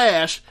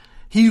splash,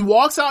 he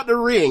walks out the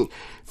ring.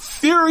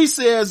 Theory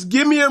says,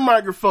 give me your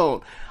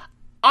microphone.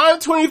 I'm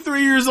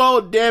 23 years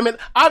old, damn it.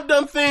 I've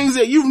done things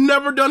that you've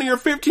never done in your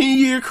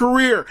 15-year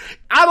career.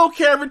 I don't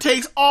care if it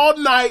takes all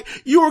night.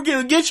 You are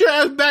going to get your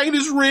ass back in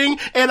this ring,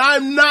 and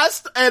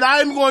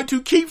I'm going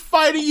to keep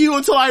fighting you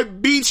until I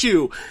beat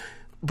you.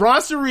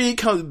 Bronson Reed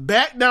comes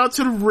back down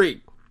to the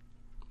ring.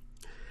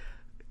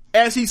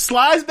 As he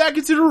slides back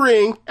into the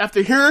ring,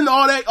 after hearing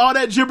all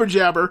that jibber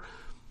jabber,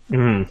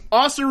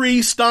 Austin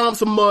Reed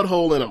stomps a mud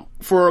hole in him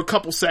for a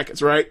couple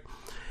seconds, right?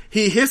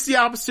 He hits the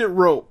opposite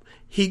rope.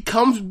 He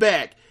comes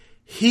back.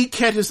 He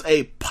catches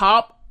a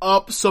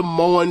pop-up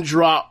Samoan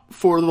drop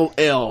for the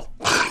L.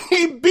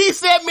 He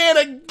beats that man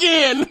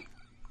again.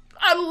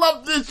 I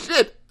love this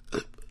shit.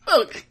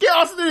 Get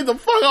Austin Reed the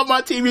fuck off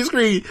my TV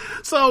screen.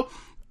 So,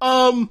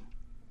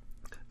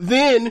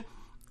 then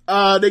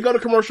they go to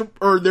commercial,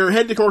 or they're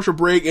heading to commercial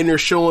break, and they're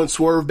showing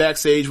Swerve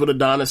backstage with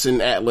Adonis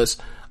and Atlas.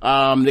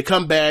 They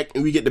come back,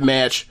 and we get the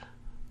match.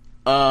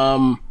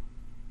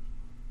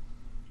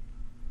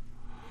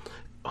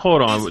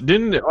 Hold on,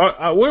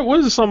 what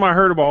was it something I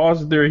heard about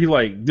Austin there? He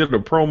like did a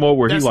promo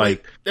where that's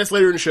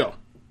later in the show.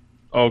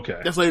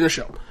 Okay. That's later in the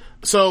show.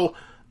 So,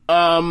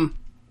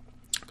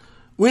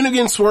 win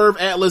against Swerve,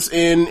 Atlas,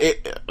 and I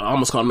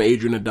almost called him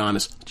Adrian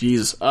Adonis.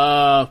 Jesus.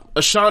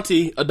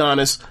 Ashanti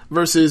Adonis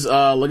versus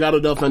Legado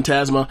del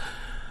Fantasma.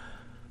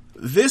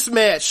 This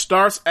match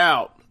starts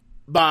out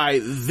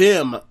by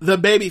them, the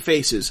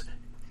babyfaces,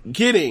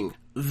 getting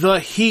the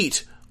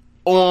heat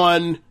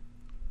on,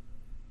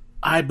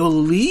 I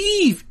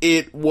believe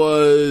it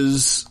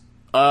was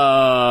Zima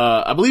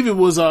Ion.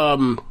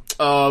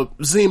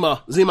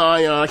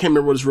 I can't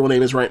remember what his real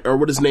name is, right? Or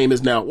what his name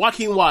is now.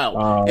 Joaquin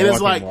Wilde. And it's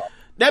like,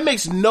 that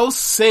makes no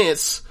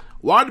sense.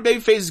 Why are the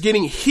babyfaces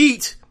getting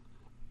heat?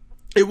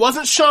 It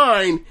wasn't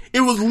Shine.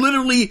 It was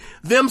literally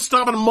them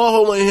stomping a mud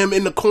hole in him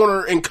in the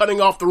corner and cutting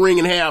off the ring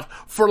in half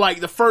for like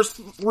the first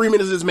 3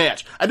 minutes of this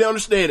match. I didn't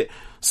understand it.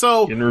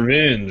 So, in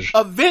revenge.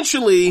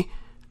 Eventually,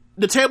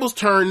 the tables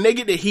turn. They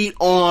get the heat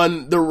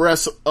on the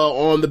rest,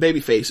 on the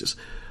babyfaces.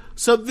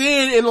 So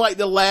then, in like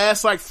the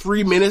last like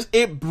 3 minutes,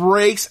 it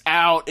breaks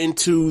out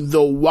into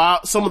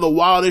some of the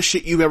wildest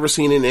shit you've ever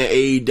seen in an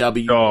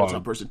AEW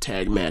multi-person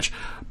tag match,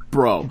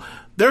 bro.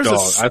 There's a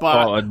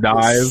spot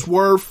where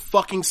Swerve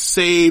fucking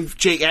saved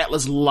Jake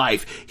Atlas'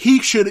 life. He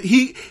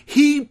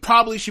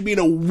probably should be in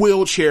a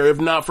wheelchair if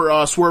not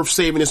for Swerve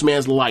saving this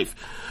man's life.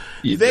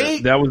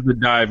 That was the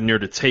dive near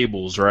the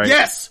tables, right?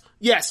 Yes.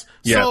 Yes,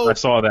 So, I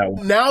saw that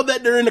one. Now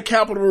that they're in the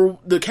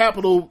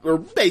Capitol, or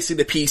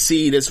basically the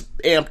PC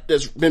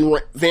that's been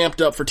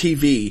vamped up for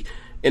TV,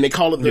 and they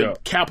call it the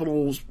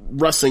Capitol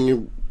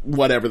Wrestling,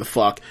 whatever the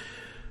fuck.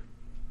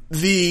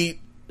 The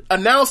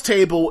announce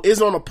table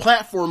isn't on a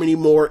platform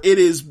anymore. It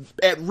is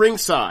at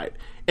ringside.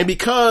 And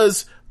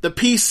because the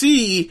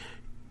PC,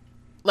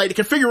 like the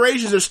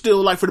configurations are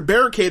still, like for the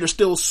barricade, are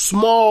still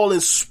small in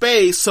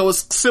space, so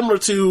it's similar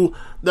to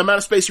the amount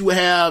of space you would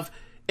have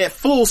at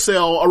Full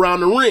Sail around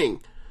the ring.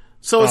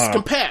 So it's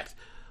compact.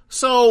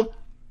 So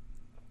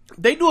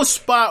they do a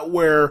spot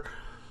where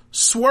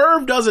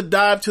Swerve does a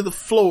dive to the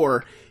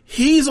floor.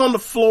 He's on the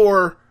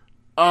floor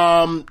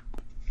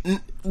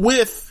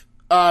with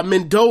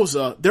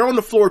Mendoza. They're on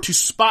the floor to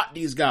spot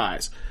these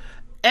guys.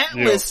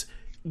 Atlas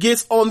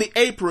gets on the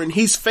apron.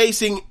 He's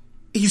facing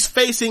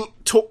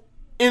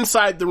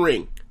inside the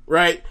ring,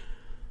 right?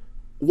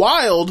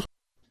 Wild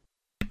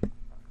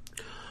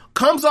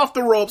comes off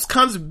the ropes,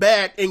 comes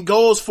back, and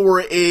goes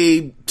for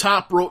a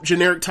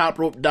generic top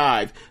rope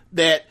dive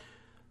that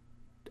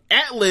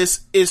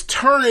Atlas is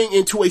turning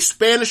into a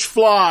Spanish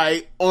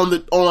fly on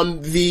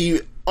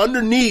the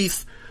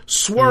underneath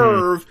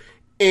Swerve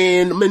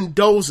and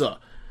Mendoza.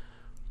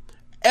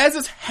 As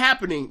it's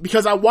happening,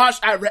 because I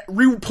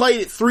replayed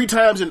it 3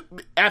 times, and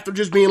after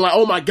just being like,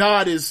 oh my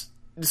god, did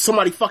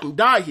somebody fucking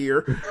die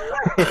here?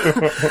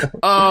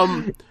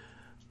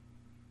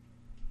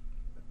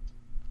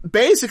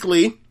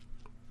 Basically,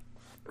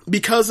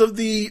 because of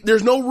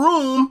there's no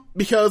room,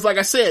 because like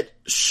I said,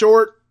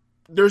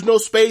 there's no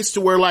space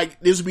to where like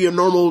this would be a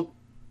normal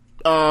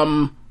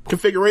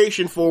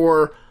configuration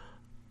for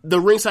the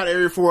ringside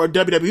area for a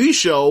WWE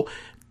show.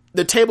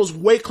 The table's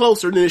way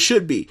closer than it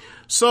should be.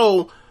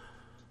 So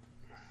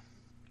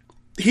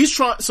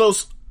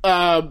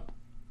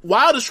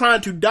Wild is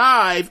trying to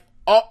dive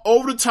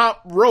over the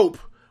top rope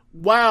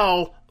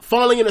while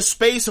falling in a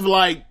space of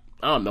like,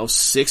 I don't know,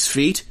 6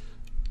 feet,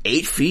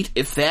 8 feet,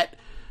 if that,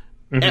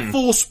 at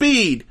full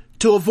speed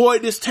to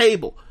avoid this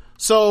table.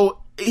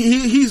 So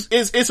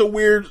it's a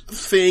weird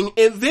thing.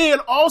 And then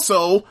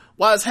also,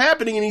 while it's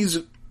happening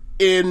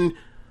and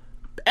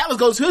Atlas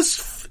goes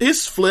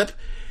his flip,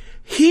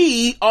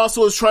 he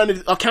also is trying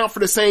to account for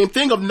the same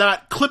thing of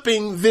not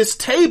clipping this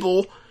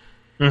table.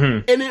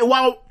 And then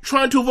while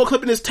trying to avoid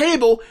clipping this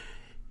table,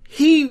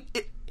 he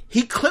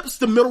clips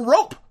the middle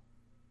rope.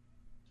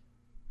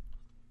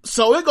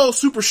 So it goes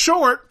super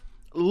short.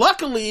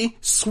 Luckily,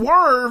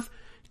 Swerve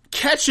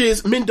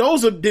catches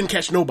Mendoza. Didn't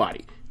catch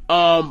nobody.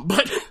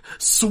 But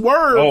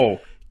Swerve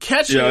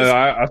catches.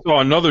 Yeah, I saw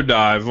another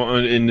dive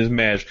in this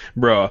match,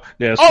 bro.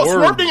 Yeah,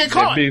 Swerve didn't get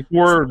caught. Big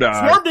Swerve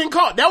dive. Swerve didn't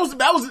caught. That was.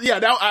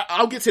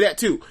 I'll get to that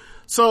too.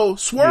 So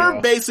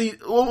Swerve basically.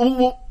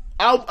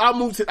 I'll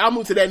move to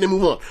that and then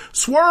move on.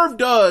 Swerve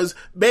does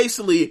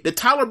basically the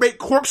Tyler Bate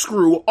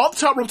corkscrew off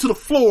the top rope to the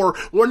floor.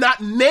 We're not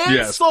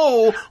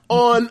soul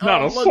on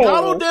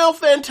Legado del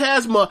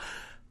Fantasma.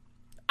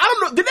 I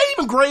don't know. Did they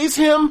even graze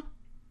him?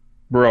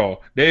 Bro,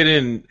 they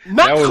didn't.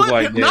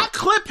 Not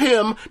clip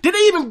him. Did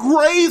they even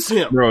graze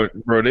him? Bro,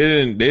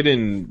 they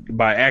didn't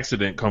by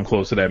accident come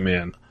close to that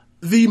man.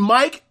 The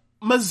Mike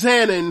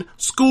Mizanin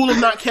School of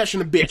Not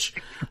Catching a Bitch.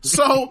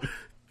 So,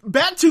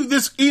 back to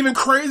this even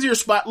crazier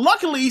spot.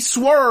 Luckily,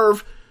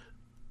 Swerve,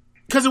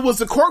 because it was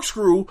the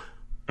corkscrew,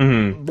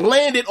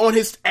 landed on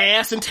his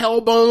ass and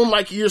tailbone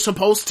like you're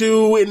supposed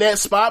to in that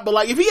spot. But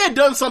like, if he had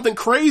done something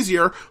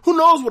crazier, who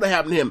knows what would have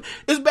happened to him?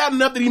 It's bad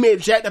enough that he may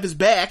have jacked up his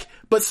back,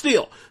 but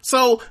still.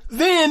 So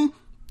then,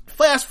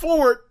 fast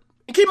forward,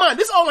 and keep in mind,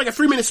 this is all like a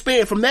 3-minute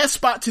span from that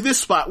spot to this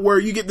spot where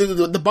you get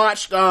the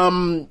botched,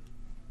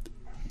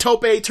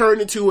 tope turned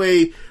into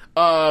a,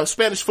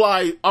 Spanish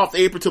fly off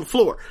the apron to the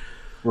floor.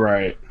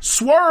 Right.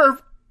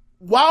 Swerve,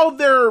 while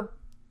they're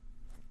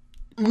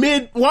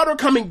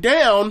coming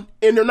down,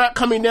 and they're not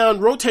coming down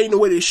rotating the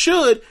way they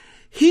should,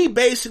 he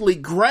basically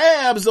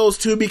grabs those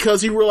two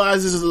because he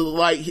realizes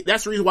like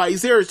that's the reason why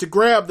he's there, is to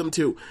grab them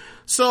two.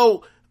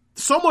 So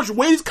much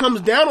weight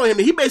comes down on him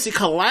that he basically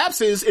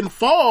collapses and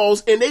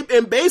falls,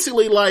 and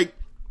basically like,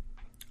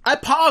 I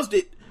paused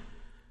it.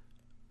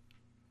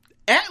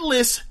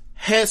 Atlas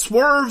had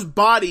Swerve's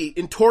body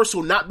and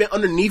torso not been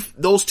underneath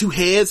those two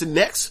heads and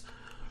necks,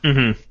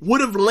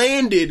 would have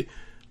landed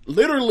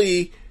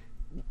literally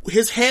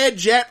his head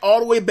jacked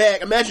all the way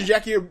back. Imagine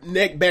jacking your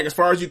neck back as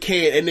far as you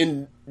can and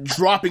then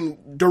dropping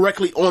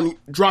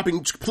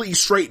completely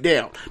straight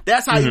down.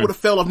 That's how he would have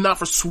felt if not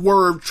for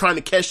Swerve trying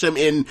to catch him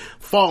and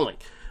falling.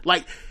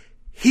 Like,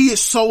 he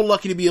is so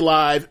lucky to be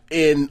alive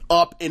and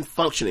up and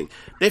functioning.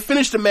 They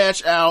finished the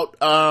match out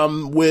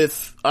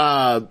with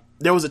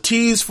there was a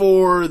tease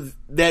for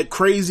that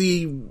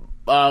crazy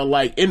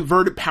like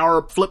inverted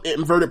power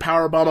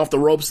bomb off the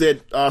ropes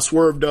that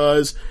Swerve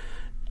does.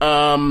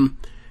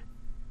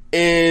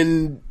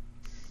 And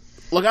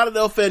Legado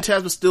del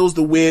Fantasma steals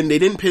the win. They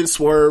didn't pin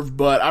Swerve,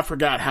 but I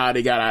forgot how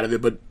they got out of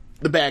it, but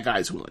the bad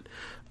guys won.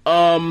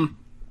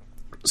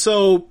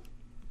 So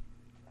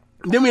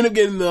then we end up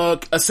getting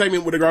a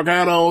segment with the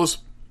Garganos.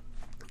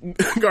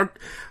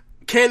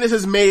 Candice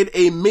has made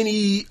a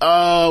mini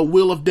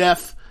Wheel of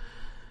Death.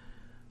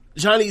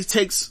 Johnny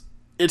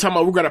they're talking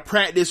about, we're gonna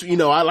practice,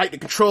 I like to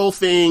control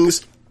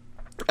things.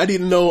 I need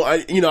to know,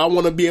 I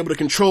want to be able to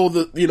control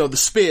the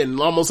spin,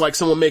 almost like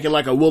someone making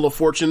like a Wheel of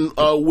Fortune,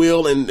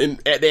 wheel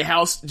and at their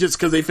house just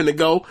cause they finna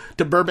go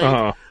to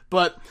Burbank.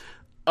 But,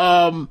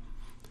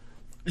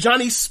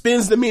 Johnny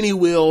spins the mini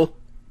wheel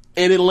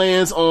and it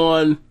lands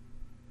on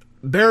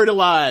Buried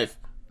Alive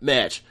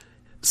match.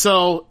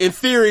 So, in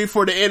theory,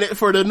 for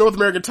the North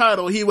American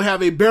title, he would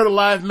have a Buried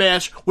Alive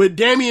match with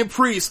Damian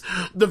Priest,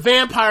 the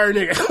vampire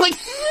nigga.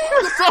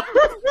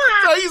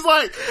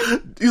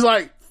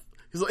 Like,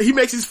 so he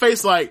makes his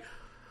face like,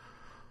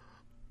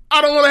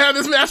 I don't want to have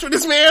this match with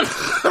this man.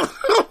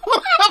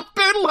 I've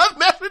been left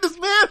match with this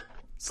man.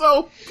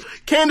 So,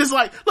 Candice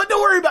like, look,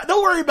 don't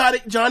worry about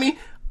it, Johnny.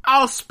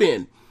 I'll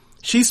spin.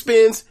 She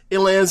spins, it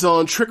lands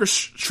on Trigger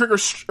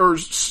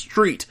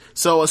Street.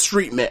 So a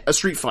street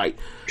fight.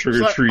 Street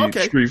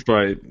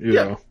fight.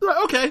 Yeah.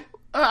 Okay.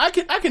 I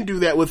can do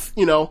that with,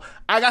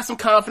 I got some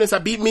confidence. I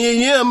beat Mia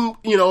Yim,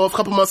 a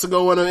couple months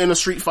ago in a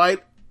street fight.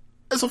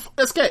 That's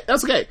okay.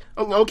 That's okay.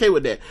 I'm okay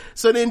with that.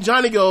 So then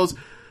Johnny goes,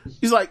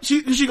 he's like,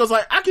 she goes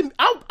like,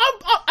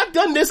 I've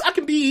done this. I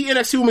can be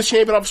NXT Women's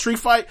Champion off a street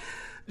fight.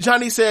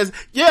 Johnny says,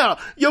 yeah,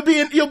 you'll be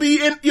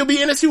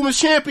NXT Women's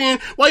Champion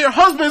while your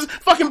husband's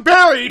fucking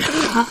buried.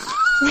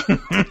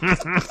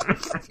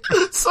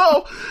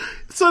 So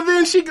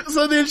then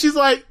she's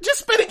like, just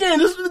spin again.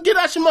 Just get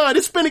out your mind.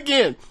 Just spin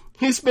again.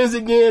 He spins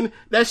again.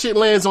 That shit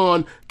lands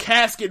on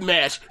casket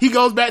match. He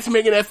goes back to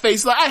making that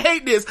face like, I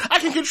hate this. I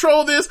can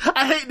control this.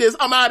 I hate this.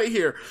 I'm out of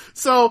here.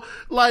 So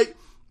like,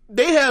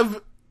 they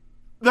have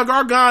the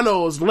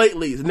Garganos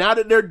lately, now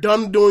that they're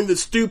done doing the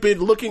stupid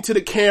looking to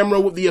the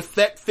camera with the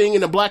effect thing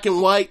in the black and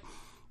white,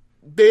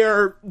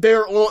 they're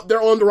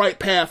on the right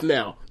path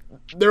now.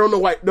 They're on the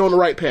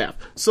right path.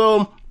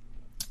 So,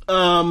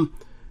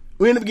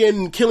 we end up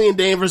getting Killian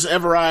Dane versus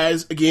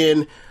Everrise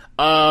again.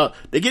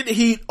 They get the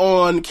heat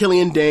on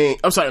Killian Dane.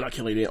 I'm sorry, not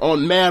Killian Dane,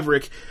 on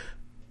Maverick.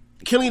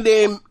 Killian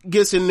Dane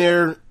gets in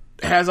there,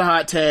 has a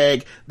hot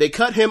tag. They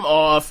cut him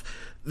off.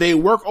 They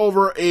work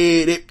over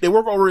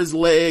his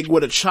leg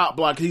with a chop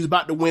block. He's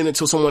about to win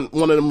until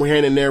one of them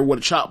ran in there with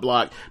a chop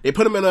block. They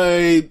put him in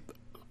a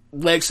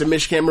leg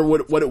submission, can't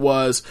remember what it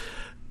was.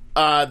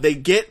 They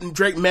get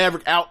Drake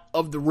Maverick out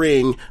of the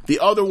ring. The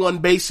other one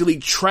basically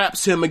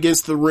traps him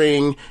against the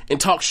ring and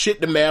talks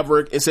shit to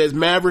Maverick and says,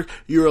 Maverick,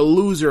 you're a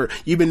loser.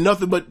 You've been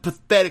nothing but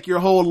pathetic your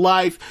whole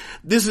life.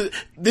 This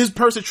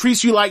person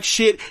treats you like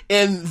shit,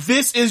 and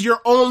this is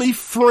your only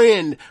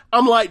friend.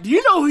 I'm like, do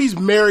you know who he's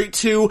married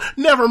to?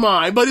 Never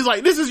mind. But he's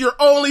like, this is your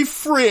only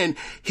friend.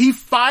 He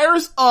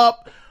fires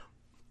up,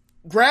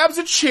 grabs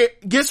a chair,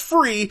 gets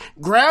free,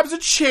 grabs a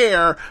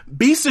chair,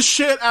 beats the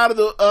shit out of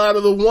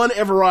the one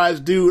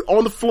Everrise dude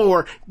on the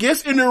floor,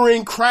 gets in the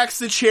ring, cracks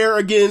the chair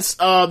against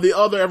the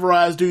other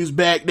Everrise dude's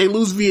back. They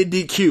lose via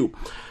DQ.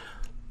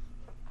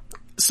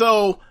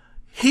 So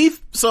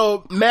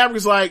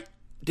Maverick's like,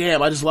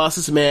 damn, I just lost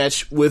this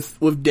match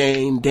with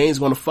Dane. Dane's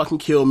gonna fucking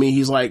kill me.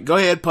 He's like, go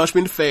ahead, punch me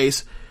in the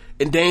face.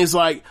 And Dane's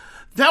like,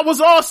 that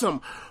was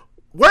awesome.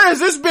 Where has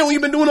this been when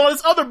you've been doing all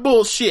this other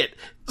bullshit?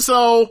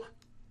 So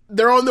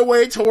they're on their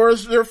way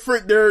towards their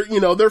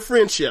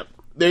friendship.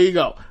 There you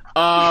go.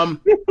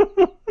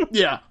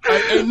 Yeah,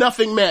 a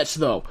nothing match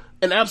though,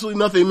 an absolutely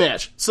nothing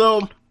match.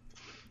 So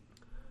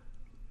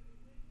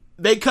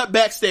they cut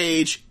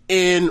backstage,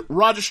 and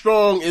Roderick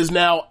Strong is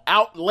now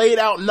laid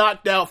out,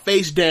 knocked out,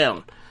 face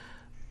down.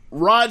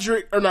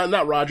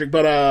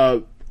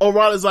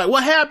 O'Reilly's like,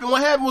 what happened?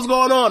 What's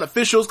going on?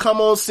 Officials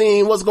come on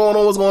scene. What's going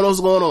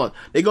on?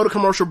 They go to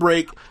commercial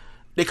break.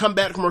 They come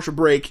back to commercial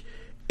break.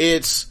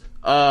 It's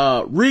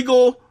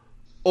Regal,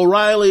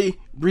 O'Reilly,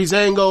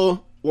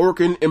 Breezango,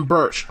 Lorcan, and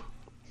Burch.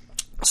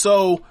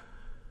 So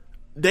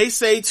they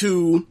say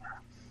to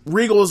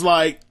Regal's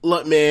like,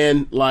 look,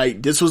 man,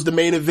 like, this was the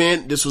main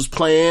event. This was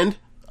planned.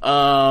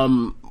 I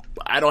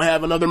don't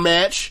have another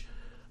match.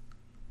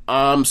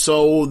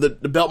 So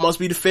the belt must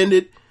be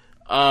defended.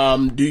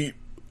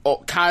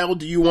 Kyle,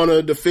 do you want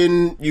to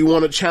defend? You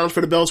want to challenge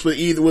for the belts with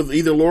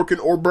either Lorcan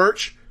or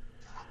Burch?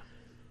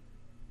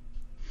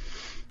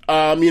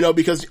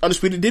 Because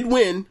Undisputed did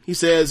win. He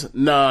says,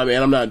 nah,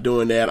 man, I'm not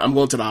doing that. I'm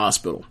going to the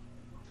hospital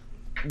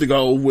to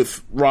go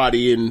with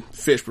Roddy and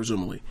Fish,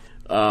 presumably.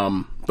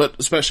 But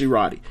especially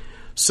Roddy.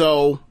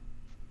 So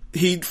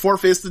he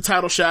forfeits the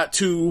title shot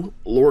to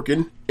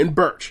Lorcan and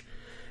Burch.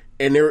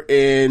 And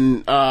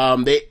Regal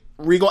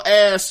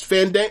asked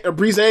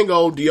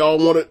Breezango, do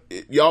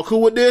y'all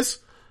cool with this?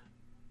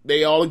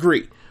 They all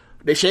agree.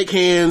 They shake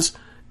hands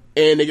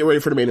and they get ready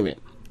for the main event.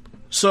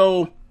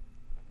 So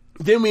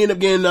then we end up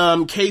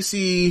getting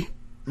Casey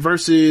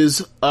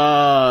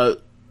Catanzaro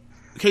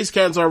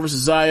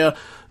versus Zaya.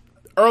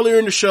 Earlier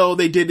in the show,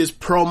 they did this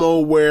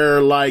promo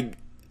where, like,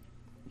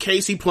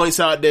 Casey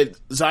points out that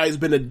Zaya's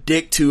been a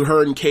dick to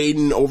her and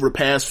Caden over the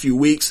past few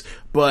weeks,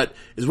 but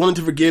is willing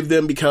to forgive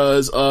them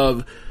because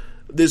of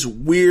this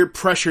weird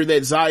pressure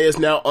that Zaya is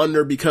now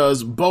under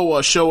because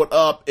Boa showed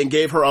up and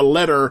gave her a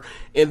letter,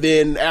 and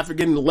then after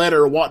getting the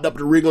letter, walked up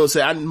to Regal and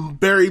said, I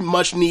very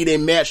much need a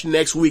match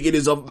next week. It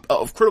is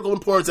of critical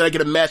importance that I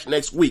get a match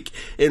next week.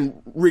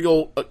 And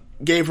Regal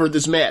gave her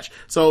this match.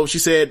 So she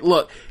said,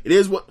 look, it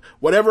is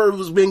whatever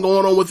has been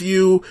going on with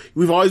you,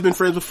 we've always been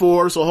friends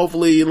before, so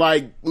hopefully,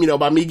 like,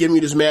 by me giving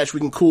you this match, we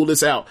can cool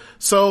this out.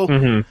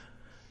 So,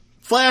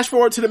 Flash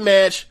forward to the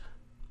match.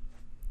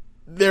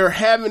 They're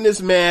having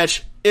this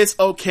match. It's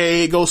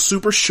okay. It goes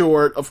super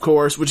short, of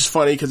course, which is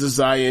funny because it's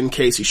Zaya and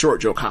Casey.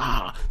 Short joke. Ha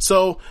ha ha.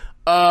 So,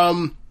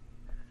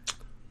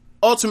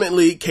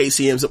 ultimately,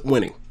 Casey ends up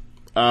winning.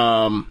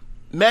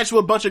 Match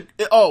with a bunch of...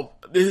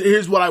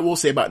 here's what I will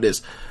say about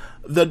this.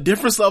 The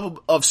difference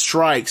level of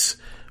strikes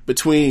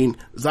between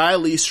Zia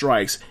Lee's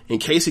strikes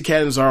and Casey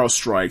Catanzaro's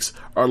strikes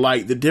are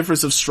like the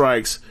difference of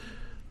strikes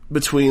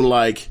between,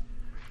 like,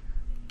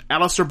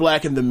 Aleister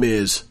Black and The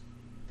Miz.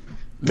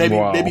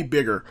 Maybe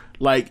bigger.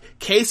 Like,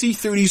 Casey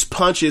threw these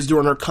punches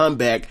during her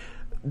comeback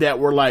that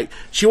were like,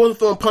 she wasn't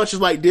throwing punches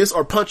like this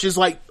or punches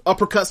like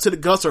uppercuts to the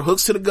guts or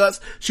hooks to the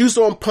guts. She was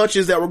throwing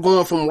punches that were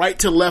going from right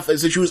to left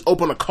as if she was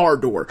opening a car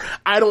door.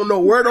 I don't know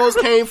where those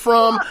came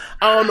from.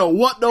 I don't know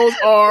what those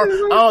are. I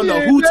don't know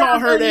who taught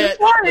her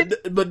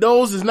that, but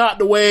those is not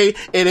the way,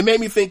 and it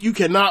made me think you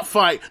cannot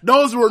fight.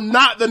 Those were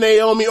not the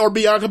Naomi or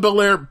Bianca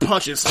Belair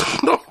punches.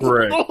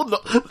 Right.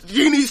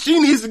 She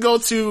needs to go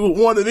to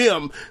one of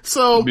them.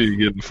 So be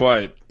getting the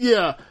fight.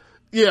 Yeah.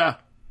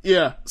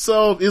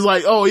 So it's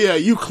like, oh yeah,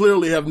 you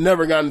clearly have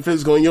never gotten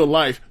physical in your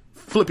life,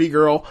 flippy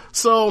girl.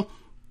 So,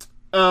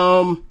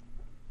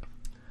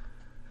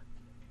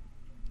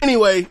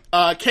 anyway,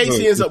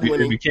 Casey ends up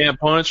winning. If you can't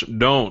punch,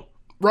 don't.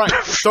 Right.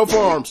 Throw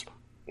forearms.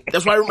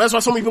 That's why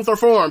so many people throw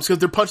forearms, because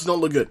their punches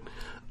don't look good.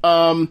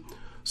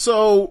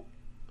 So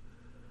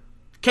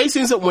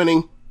Casey ends up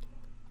winning.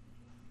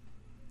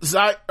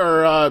 Zaya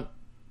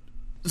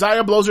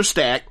blows her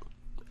stack,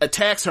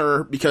 attacks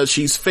her because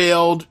she's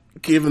failed,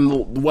 given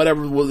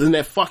whatever was in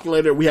that fucking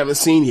letter we haven't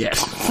seen yet.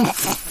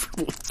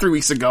 3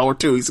 weeks ago or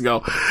 2 weeks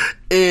ago.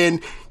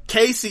 And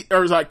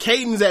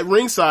Caden's at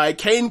ringside.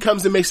 Caden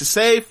comes and makes a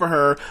save for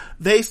her.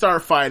 They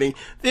start fighting.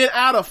 Then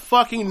out of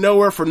fucking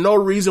nowhere, for no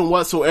reason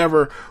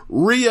whatsoever,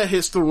 Rhea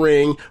hits the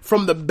ring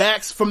from the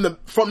backs,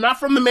 not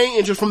from the main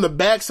entrance, from the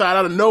backside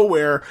out of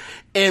nowhere,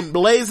 and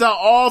lays out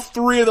all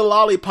three of the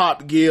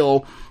Lollipop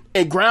Guild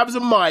and grabs a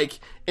mic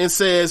and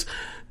says,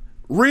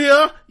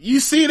 Rhea, you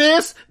see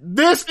this?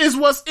 This is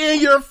what's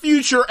in your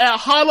future at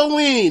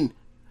Halloween.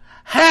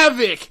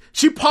 Havoc.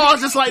 She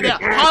paused just like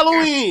that.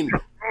 Halloween.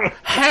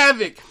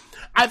 Havoc.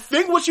 I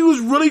think what she was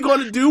really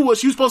going to do was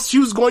she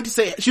was going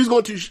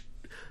to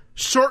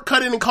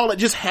shortcut it and call it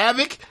just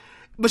Havoc,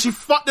 but she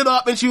fucked it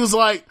up and she was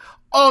like,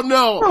 oh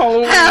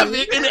no,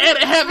 Havoc, and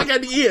added Havoc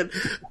at the end.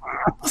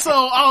 So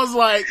I was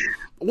like,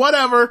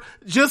 whatever,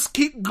 just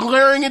keep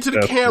glaring into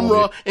the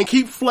camera and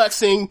keep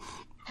flexing.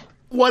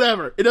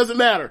 Whatever. It doesn't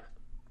matter.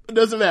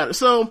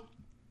 So,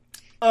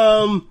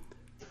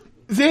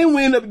 then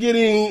we end up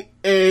getting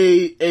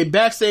a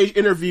backstage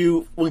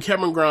interview with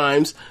Cameron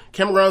Grimes.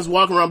 Cameron Grimes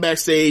walking around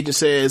backstage and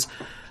says,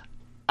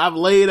 I've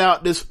laid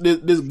out this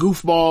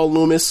goofball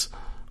Lumis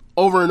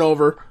over and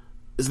over.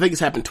 I think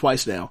it's happened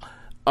twice now.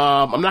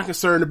 I'm not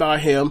concerned about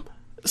him.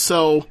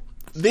 So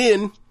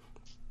then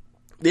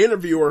the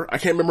interviewer, I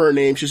can't remember her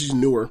name, she's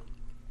newer,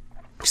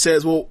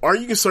 says, well, are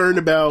you concerned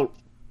about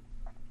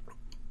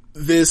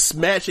this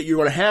match that you're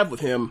going to have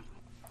with him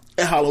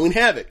at Halloween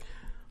Havoc?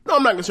 No,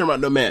 I'm not concerned about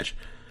no match.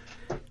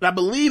 And I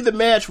believe the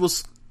match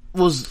was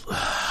a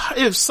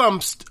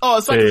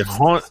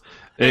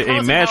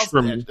match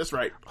from match. That's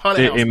right,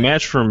 a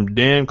match from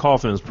Dan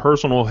Coffin's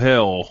Personal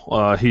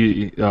Hell.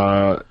 He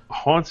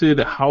Haunted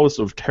House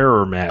of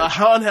Terror match. A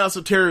Haunted House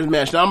of Terror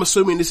match. Now I'm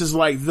assuming this is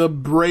like the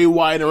Bray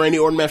Wyatt and Randy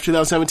Orton match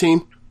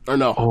 2017, or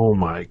no? Oh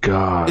my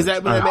god! Is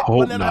that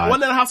wasn't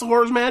that a House of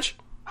Horrors match?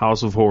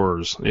 House of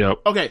Horrors. Yep.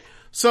 Okay,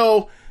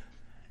 so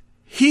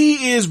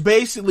he is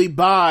basically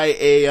by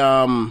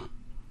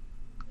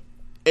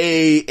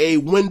a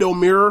window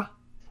mirror.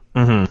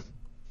 Mm-hmm.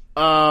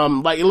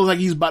 Like it looks like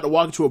he's about to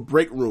walk into a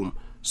break room.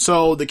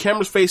 So the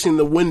camera's facing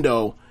the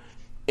window,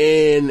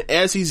 and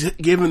as he's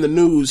giving the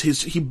news,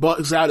 he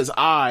bugs out his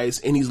eyes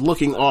and he's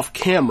looking off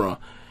camera,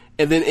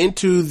 and then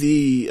into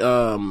the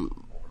door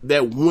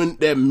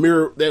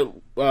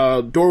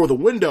with a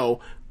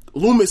window.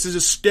 Lumis is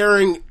just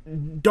staring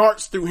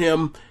darts through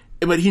him,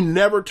 but he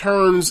never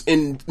turns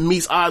and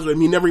meets eyes with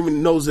him. He never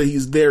even knows that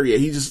he's there yet.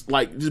 He's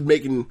just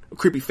making a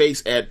creepy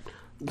face at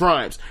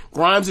Grimes.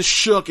 Grimes is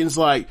shook and is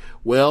like,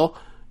 well,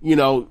 you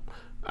know,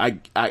 I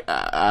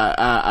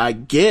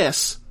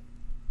guess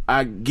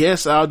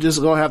I'll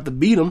just gonna have to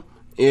beat him,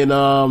 and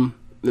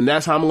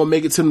that's how I'm gonna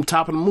make it to the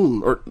top of the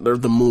moon, or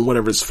the moon,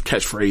 whatever his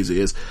catchphrase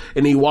is.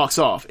 And he walks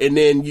off, and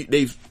then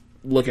they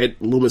look at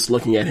Lumis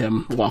looking at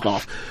him walk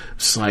off.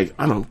 It's like,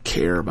 I don't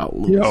care about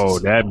Lumis. Yo,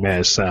 that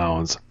man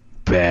sounds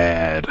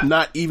bad.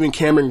 Not even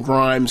Cameron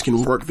Grimes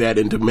can work that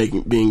into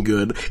being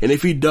good, and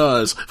if he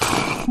does,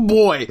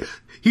 boy,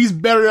 he's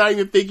better than I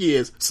even think he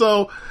is.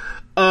 So,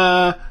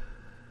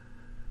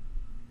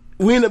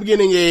 we end up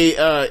getting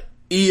a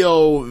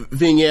EO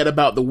vignette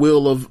about the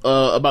wheel of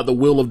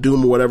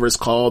doom or whatever it's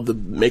called, the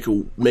make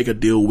a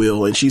deal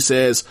wheel, and she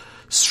says,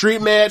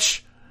 street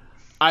match,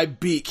 I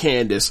beat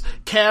Candice.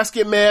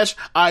 Casket match,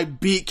 I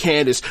beat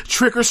Candice.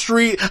 Trick or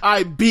treat,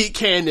 I beat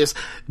Candice.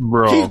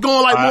 Bro, he's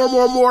going like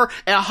more.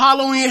 At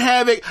Halloween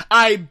Havoc,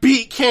 I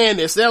beat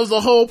Candice. That was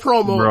the whole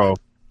promo. Bro,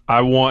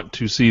 I want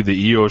to see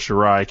the Io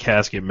Shirai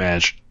casket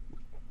match.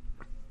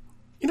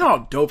 You know how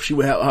dope she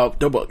would have, how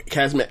dope a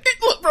casket match.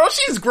 Look, bro,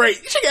 she's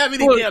great. She can have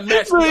any damn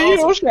match.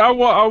 Awesome. I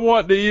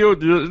want the Io.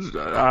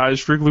 I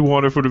strictly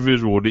want it for the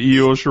visual. The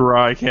Io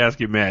Shirai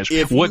casket match.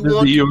 What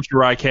does the Io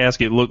Shirai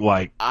casket look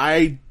like?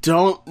 I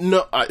don't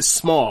know.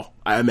 Small,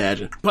 I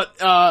imagine. But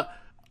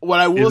what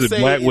I will say,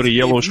 black with a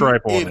yellow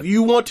stripe on it. If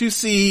you want to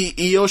see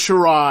Io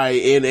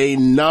Shirai in a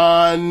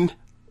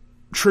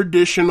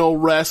non-traditional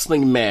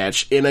wrestling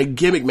match, in a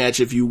gimmick match,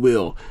 if you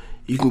will,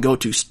 you can go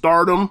to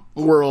Stardom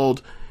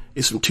World.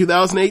 It's from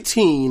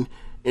 2018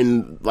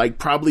 in like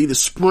probably the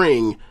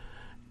spring,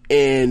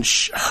 and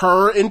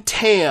her and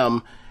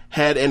Tam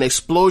had an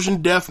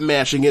explosion death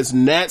match against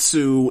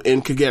Natsu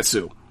and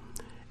Kagetsu.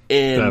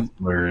 And that's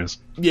hilarious.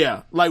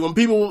 Yeah, like when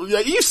people,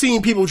 like, you've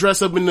seen people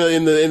dress up in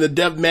the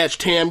death match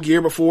Tam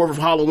gear before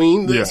for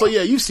Halloween. Yeah. So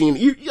yeah, you've seen,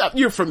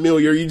 you're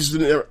familiar.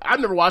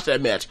 I've never watched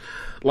that match.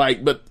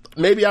 Like, but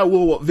maybe I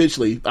will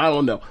eventually. I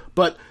don't know,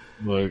 but.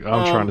 Look,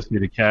 I'm trying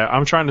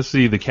to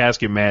see the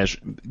casket match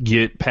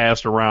get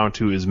passed around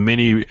to as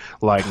many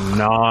like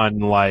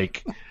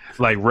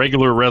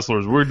regular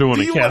wrestlers. We're doing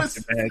a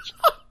casket match.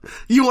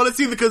 You want to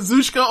see the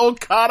Kazuchika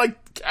Okada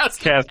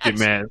casket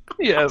match?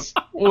 Yes.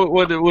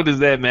 What does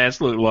that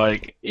match look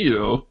like?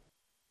 You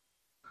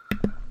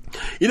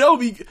know,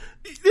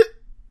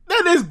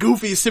 that is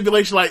goofy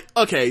stipulation. Like,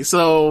 okay,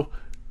 so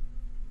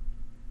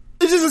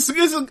it's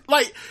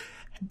like,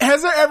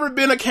 has there ever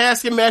been a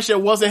casket match that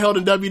wasn't held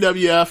in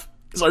WWF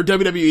or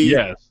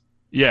WWE?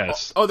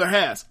 Yes. Oh, there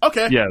has.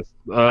 Okay. Yes.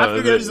 I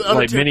figured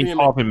like many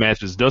coffin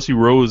matches. Dusty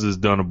Rhodes has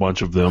done a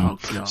bunch of them.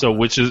 Oh, so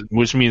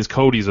which means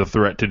Cody's a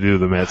threat to do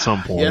them at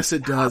some point. Yes,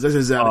 it does. That's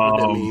exactly what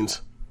that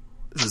means.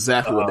 That's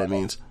exactly what that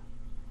means.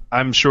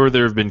 I'm sure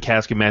there have been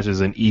casket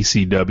matches in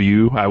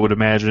ECW, I would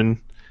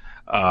imagine.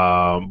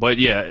 But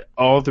yeah,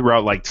 all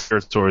throughout like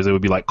territories, it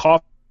would be like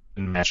coffin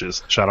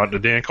matches. Shout out to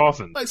Dan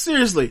Coffin. Like,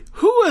 seriously,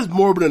 who is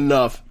morbid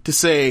enough to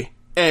say,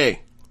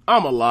 hey,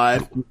 I'm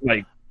alive.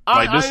 Like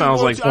this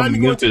sounds like some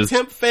I'm going to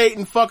tempt fate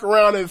and fuck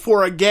around and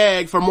for a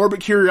gag, for morbid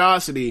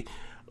curiosity,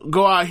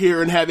 go out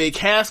here and have a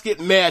casket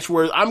match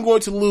where I'm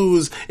going to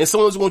lose and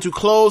someone's going to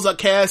close a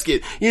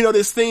casket. You know,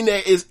 this thing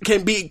that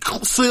can be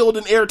sealed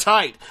and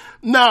airtight.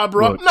 Nah,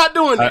 bro, I'm not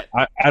doing that.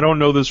 I don't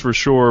know this for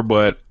sure,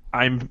 but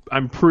I'm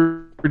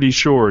pretty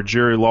sure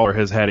Jerry Lawler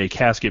has had a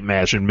casket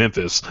match in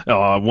Memphis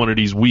one of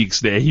these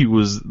weeks that he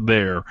was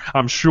there.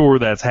 I'm sure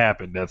that's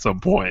happened at some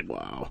point.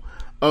 Wow.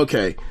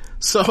 Okay.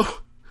 So,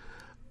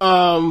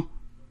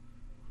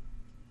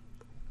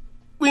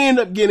 we end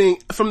up getting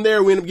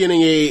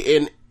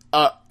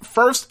a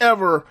first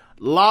ever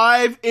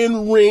live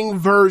in ring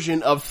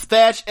version of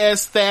Thatch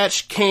as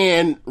Thatch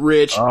Can,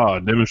 Rich.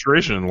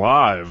 Demonstration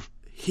live.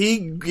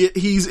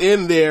 He's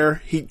in there.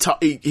 He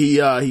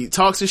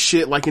talks his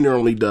shit like he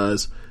normally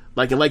does.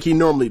 Like he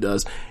normally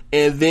does.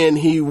 And then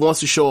he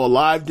wants to show a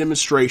live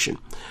demonstration.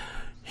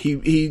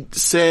 He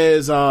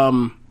says, he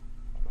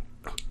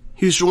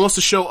wants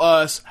to show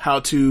us how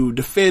to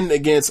defend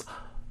against,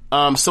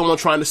 someone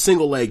trying to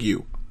single leg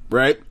you,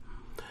 right?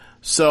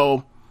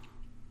 So,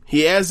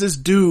 he has this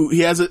dude,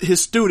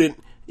 his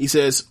student, he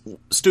says,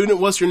 "Student,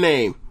 what's your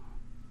name?"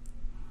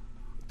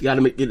 You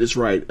gotta get this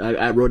right.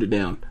 I wrote it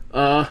down.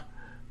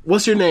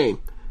 What's your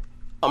name?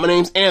 My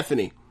name's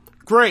Anthony.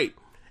 Great.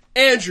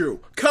 Andrew,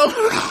 come.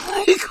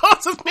 He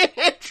calls him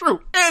Andrew.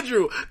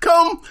 Andrew,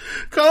 come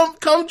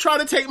try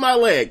to take my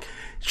leg.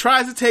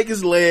 Tries to take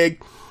his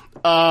leg.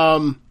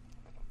 And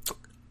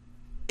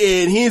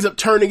he ends up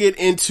turning it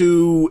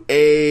into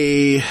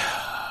he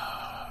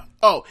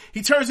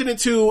turns it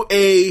into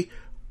a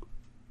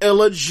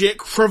legit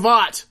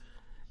cravat.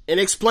 And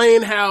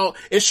explain how,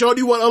 and showed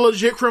you what a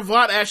legit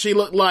cravat actually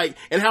looked like,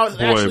 and how it's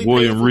actually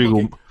William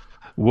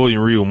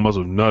Regal must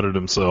have nutted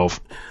himself.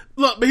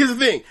 Look, but here's the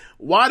thing.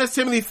 Why does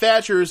Timothy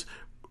Thatcher's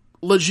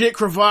legit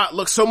cravat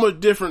look so much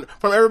different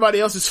from everybody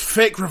else's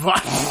fake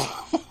cravat?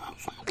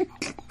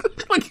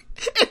 It's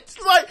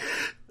like,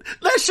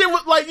 that shit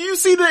was like, you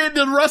see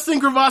the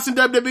wrestling cravats in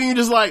WWE, and you're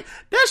just like,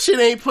 that shit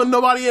ain't putting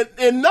nobody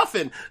in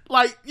nothing.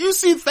 Like, you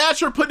see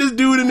Thatcher put this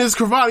dude in his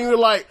cravat, and you're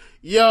like,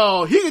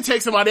 yo, he could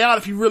take somebody out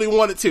if he really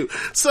wanted to.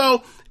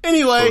 So,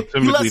 anyway. So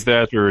Timothy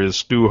Thatcher is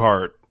Stu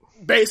Hart.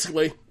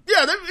 Basically.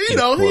 Yeah,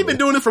 he's been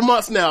doing it for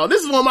months now.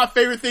 This is one of my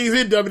favorite things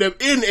in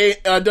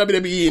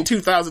WWE in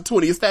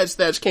 2020 is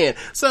Thatch Can.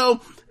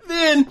 So,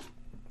 then,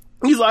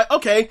 he's like,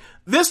 okay,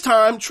 this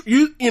time,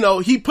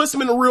 he puts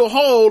him in a real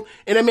hold,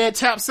 and that man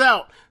taps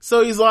out.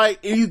 So he's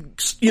like,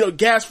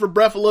 gasps for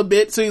breath a little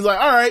bit. So he's like,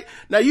 all right,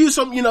 now use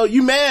some,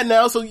 you mad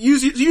now, so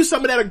use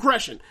some of that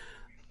aggression.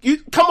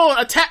 Come on,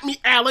 attack me,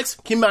 Alex.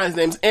 Keep in mind, his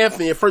name's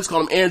Anthony. At first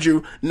called him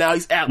Andrew. Now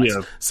he's Alex.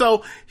 Yeah.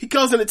 So he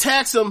goes and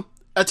attacks the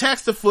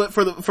foot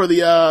for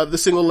the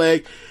single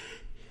leg.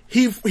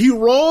 He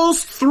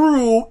rolls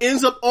through,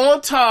 ends up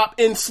on top,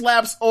 and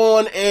slaps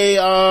on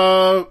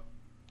a,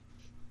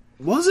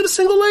 was it a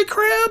single leg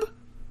crab?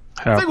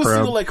 I think it was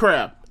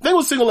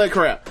single leg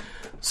crab.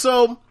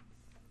 So,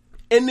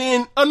 and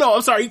then,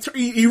 I'm sorry.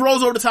 He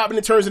rolls over the top and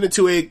it turns it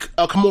into a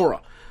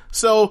Kimura.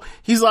 So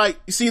he's like,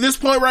 you see this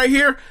point right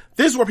here?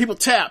 This is where people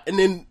tap. And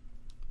then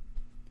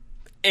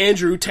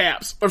Anthony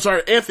taps.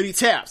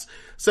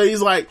 So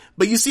he's like,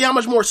 but you see how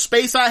much more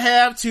space I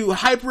have to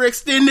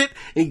hyperextend it?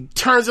 And he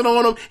turns it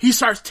on him. He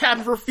starts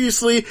tapping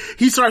profusely.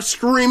 He starts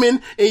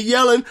screaming and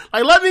yelling,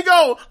 like, let me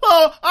go.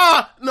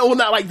 No,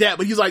 not like that,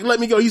 but he's like, let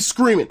me go. He's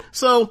screaming.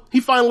 So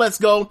he finally lets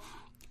go.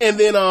 And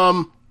then,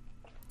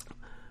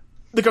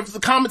 the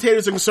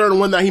commentators are concerned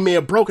whether or not he may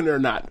have broken it or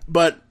not,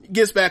 but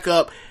gets back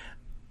up.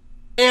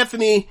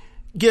 Anthony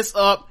gets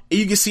up, and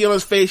you can see on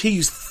his face,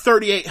 he's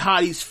 38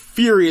 hot, he's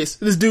furious.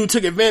 This dude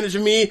took advantage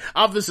of me.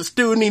 I'm just a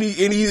student, and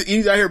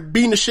he's out here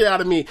beating the shit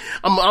out of me.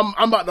 I'm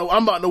about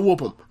to whoop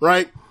him,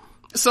 right?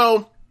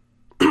 So,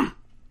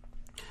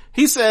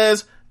 he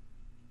says,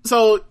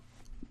 so,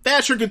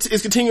 Thatcher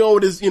is continuing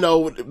with his,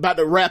 about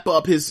to wrap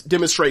up his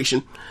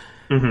demonstration.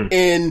 Mm-hmm.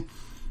 And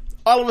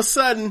all of a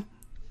sudden,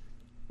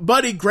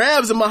 Buddy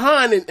grabs him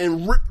behind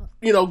and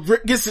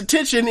gets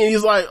attention, and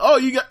he's like,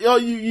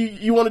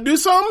 you want to do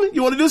something?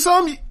 You want to do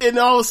something? And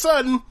all of a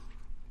sudden,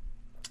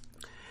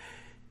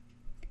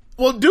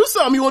 well, do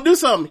something. You want to do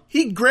something?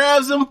 He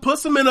grabs him,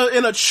 puts him in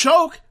a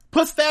choke,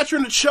 puts Thatcher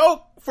in a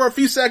choke for a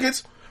few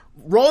seconds,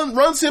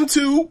 runs him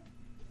to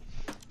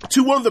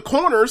one of the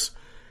corners,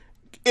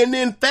 and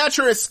then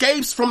Thatcher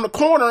escapes from the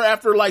corner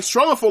after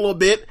struggling for a little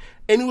bit,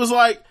 and he was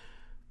like,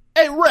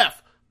 hey,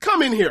 ref,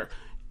 come in here.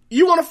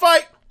 You want to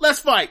fight? Let's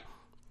fight.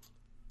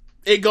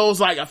 It goes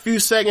a few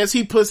seconds.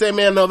 He puts that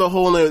man in another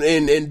hole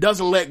and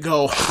doesn't let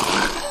go.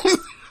 I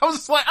was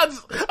just like, I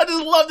just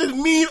love this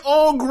mean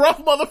old gruff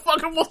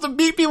motherfucker wants to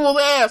beat people's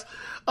ass.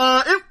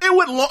 It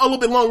went a little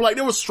bit longer.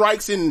 There was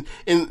strikes and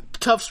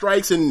tough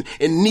strikes and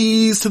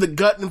knees to the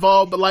gut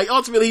involved, but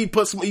ultimately he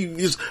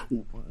just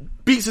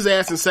beats his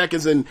ass in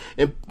seconds and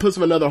puts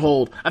him in another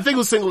hold. I think it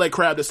was single leg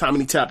crab this time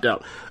and he tapped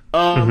out.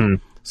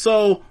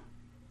 So,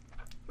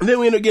 and then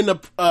we end up getting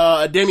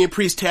a Damian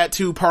Priest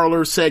tattoo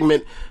parlor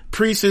segment.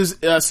 Priest is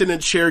sitting in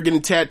a chair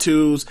getting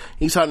tattoos.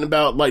 He's talking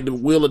about like the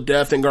Wheel of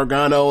Death and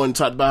Gargano, and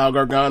talking about how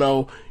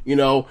Gargano, you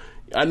know,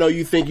 I know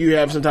you think you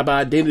have some type of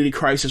identity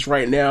crisis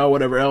right now,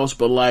 whatever else,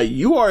 but like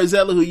you are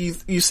exactly who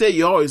you say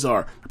you always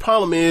are. The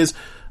problem is,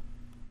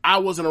 I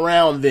wasn't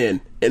around then,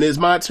 and it's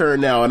my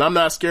turn now, and I'm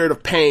not scared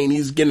of pain.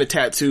 He's getting a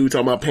tattoo,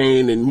 talking about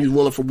pain, and he's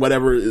willing for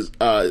whatever is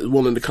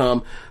willing to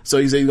come. So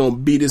he said he's gonna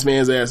beat this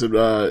man's ass at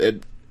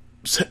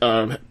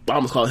I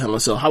almost call it Hell in a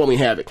Cell, Halloween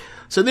Havoc.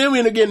 So then we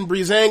end up getting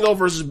Breezango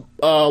versus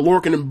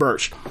Lorcan and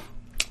Burch.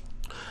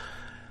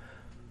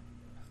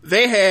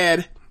 They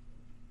had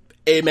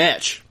a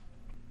match.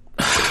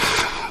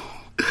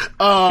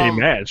 A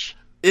match.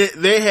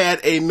 They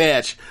had a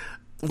match.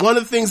 One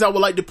of the things I would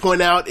like to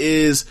point out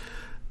is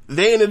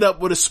they ended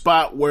up with a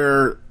spot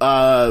where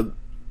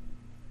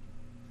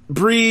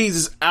Breeze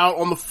is out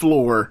on the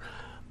floor.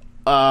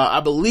 I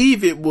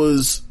believe it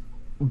was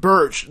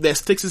Burch that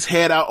sticks his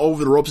head out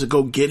over the ropes to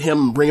go get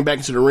him and bring him back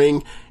into the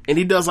ring. And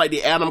he does like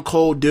the Adam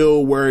Cole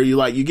deal where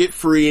you get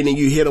free and then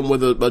you hit him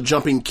with a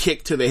jumping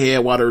kick to the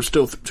head while they're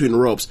still between the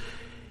ropes.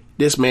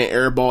 This man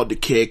airballed the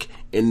kick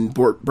and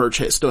Burch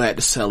still had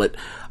to sell it.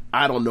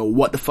 I don't know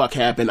what the fuck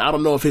happened. I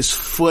don't know if his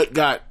foot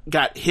got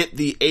hit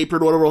the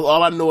apron or whatever.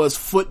 All I know is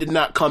foot did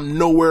not come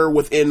nowhere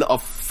within a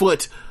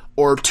foot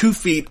or 2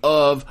 feet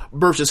of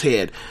Burch's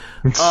head.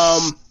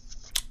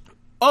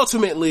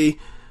 Ultimately,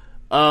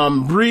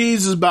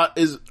 Fandango's about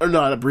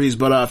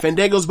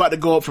to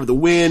go up for the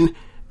win,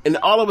 and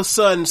all of a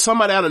sudden,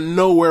 somebody out of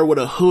nowhere with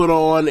a hood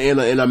on and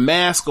a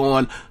mask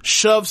on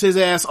shoves his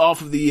ass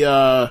off of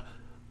the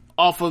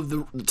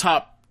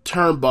top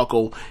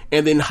turnbuckle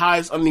and then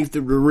hides underneath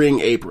the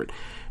ring apron.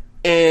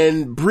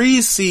 And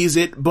Breeze sees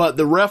it, but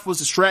the ref was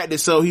distracted,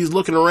 so he's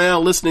looking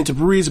around, listening to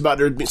Breeze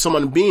about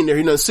someone being there.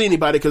 He doesn't see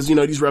anybody because, you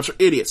know, these refs are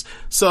idiots.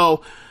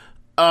 So,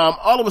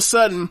 all of a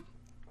sudden,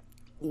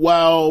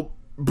 while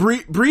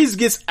Breeze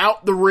gets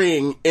out the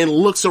ring and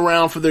looks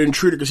around for the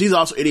intruder because he's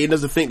also an idiot and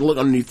doesn't think to look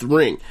underneath the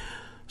ring.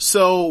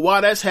 So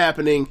while that's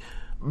happening,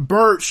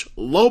 Burch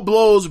low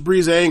blows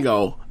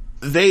Breezango.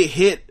 They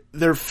hit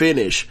their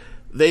finish.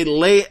 They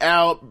lay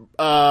out,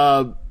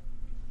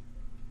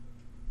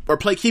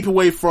 keep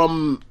away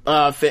from,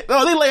 they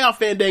lay out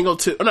Fandango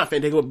too, or not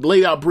Fandango,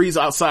 lay out Breeze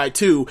outside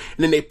too,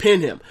 and then they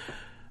pin him.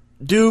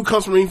 Dude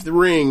comes from underneath the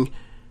ring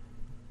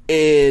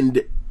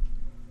and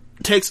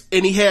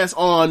he has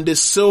on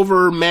this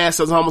silver mask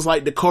that's almost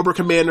like the Cobra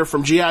Commander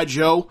from G.I.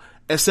 Joe,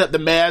 except the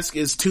mask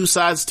is 2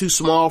 sizes too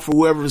small for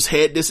whoever's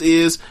head this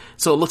is,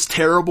 so it looks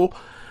terrible.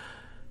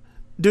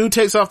 Dude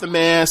takes off the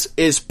mask,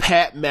 is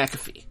Pat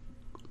McAfee.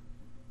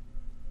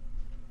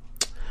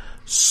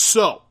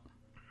 So,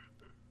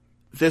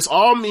 this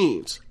all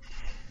means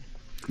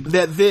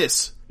that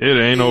it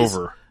ain't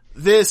over.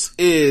 This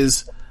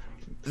is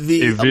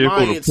the a vehicle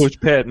alliance to push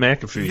Pat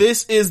McAfee.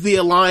 This is the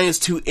alliance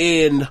to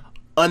end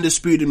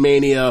Undisputed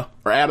Mania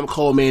or Adam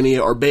Cole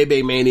Mania or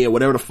Bebe Mania,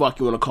 whatever the fuck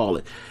you want to call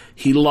it.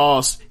 He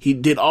lost. He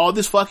did all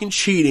this fucking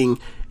cheating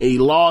and he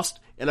lost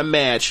in a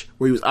match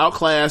where he was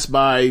outclassed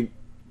by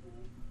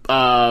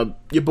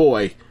your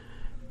boy.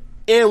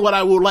 And what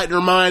I would like to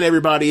remind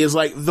everybody is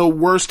like the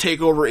worst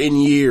takeover in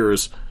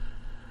years.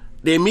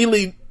 They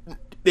immediately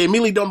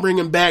don't bring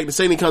him back. The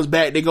second he comes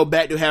back, they go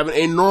back to having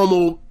a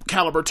normal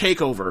caliber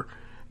takeover.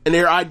 And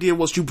their idea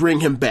was to bring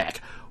him back.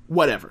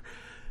 Whatever.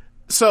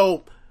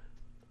 So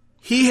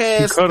he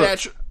has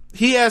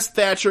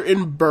Thatcher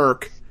and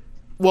Burke.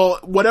 Well,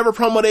 whatever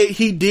promo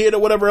he did or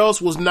whatever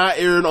else was not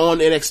aired on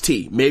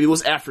NXT. Maybe it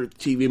was after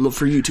TV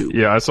for YouTube.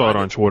 Yeah, I saw it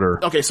on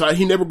Twitter. Okay, so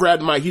he never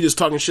grabbed the mic. He just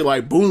talking shit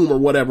like boom or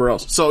whatever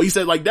else. So he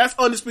said like that's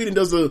Undisputed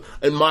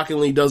and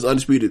mockingly does the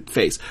Undisputed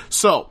face.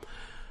 So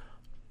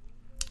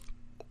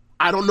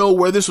I don't know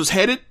where this was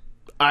headed.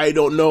 I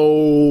don't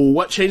know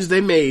what changes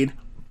they made,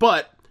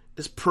 but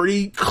it's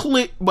pretty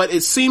clear. But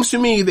it seems to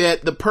me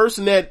that the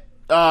person that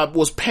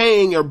was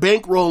paying or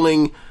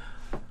bankrolling,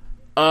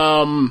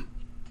 not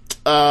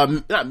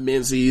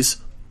Menzies.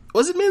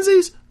 Was it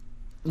Menzies?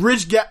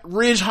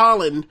 Ridge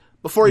Holland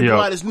before he blew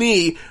out his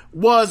knee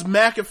was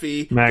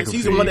McAfee. Because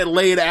he's the one that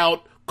laid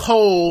out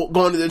Cole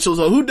going to the show.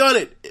 So who done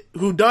it?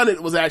 Who done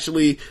it was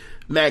actually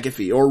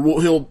McAfee,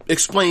 or he'll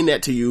explain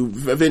that to you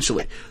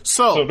eventually.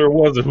 So there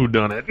was a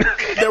whodunit.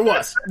 There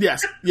was.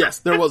 Yes,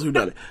 there was a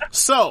whodunit.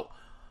 So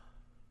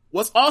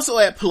what's also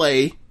at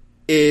play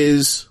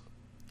is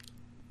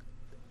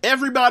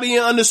everybody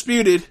in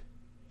Undisputed,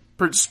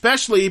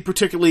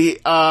 particularly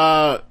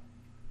Kyle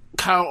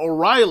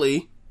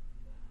O'Reilly.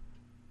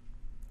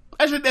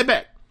 I should take that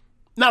back.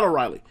 Not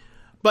O'Reilly.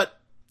 But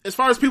as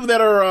far as people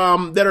that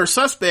are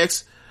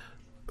suspects,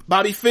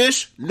 Bobby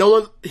Fish,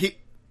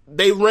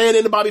 they ran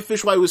into Bobby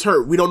Fish while he was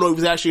hurt. We don't know if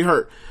he was actually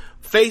hurt.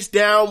 Face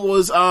down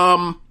was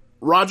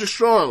Roger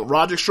Strong.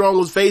 Roger Strong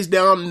was face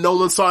down. No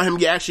one saw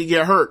him actually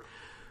get hurt.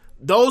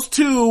 Those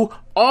two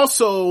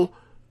also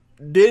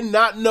did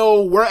not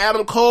know where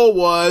Adam Cole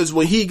was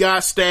when he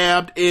got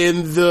stabbed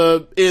in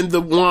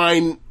the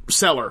wine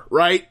cellar,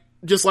 right?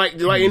 Just like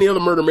any other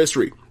murder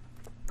mystery.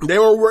 They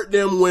were with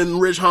them when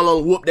Ridge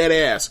Holland whooped that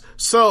ass.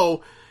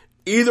 So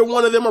either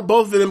one of them or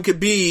both of them could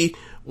be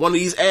one of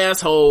these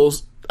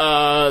assholes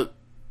that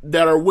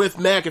are with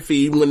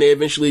McAfee when they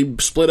eventually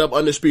split up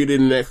Undisputed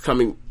in the next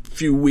coming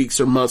few weeks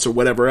or months or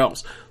whatever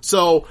else.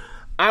 So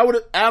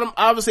Adam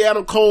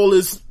Cole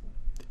is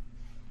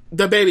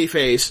the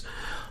babyface.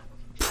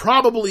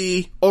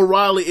 Probably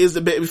O'Reilly is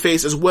the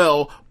babyface as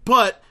well,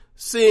 but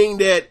seeing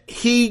that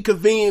he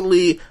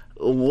conveniently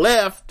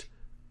left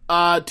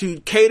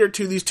to cater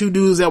to these two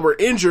dudes that were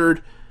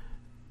injured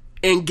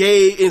and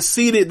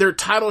ceded their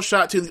title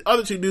shot to the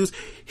other two dudes,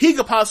 he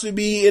could possibly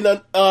be in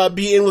with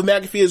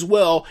McAfee as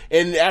well.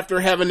 And after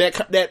having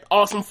that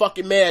awesome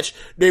fucking match,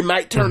 they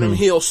might turn him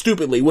heel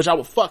stupidly, which I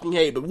would fucking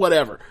hate, but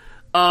whatever.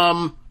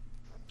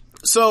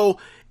 So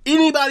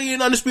anybody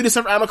in Undisputed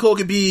except for Adam Cole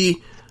could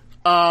be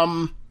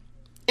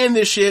in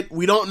this shit.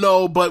 We don't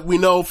know, but we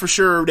know for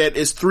sure that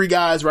it's 3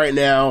 guys right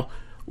now: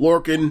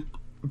 Lorcan,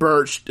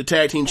 Burch, the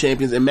tag team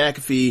champions, and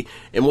McAfee,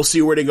 and we'll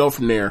see where they go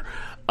from there.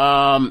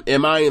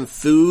 Am I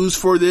enthused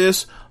for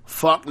this?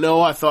 Fuck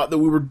no, I thought that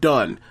we were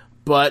done,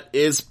 but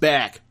it's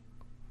back.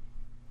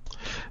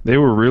 They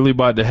were really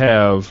about to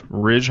have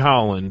Ridge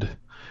Holland,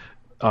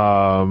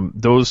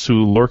 those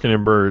two, Lorcan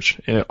and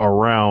Burch,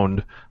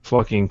 around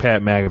fucking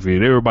Pat McAfee.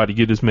 They were about to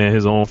get this man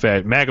his own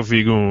fat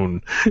McAfee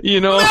goon,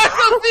 you know?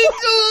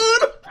 McAfee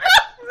goon!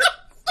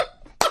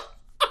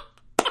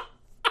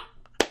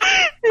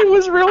 He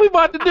was really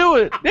about to do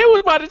it. They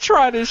was about to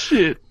try this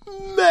shit.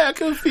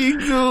 McAfee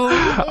goon.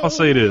 I'll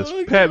say this: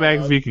 Pat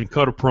McAfee can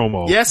cut a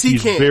promo. Yes, he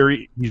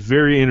can. He's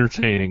very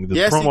entertaining. The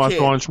promo I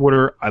saw on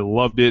Twitter, I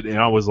loved it, and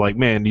I was like,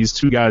 man, these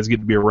 2 guys get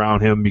to be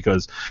around him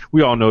because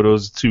we all know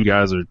those 2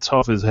 guys are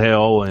tough as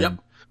hell, and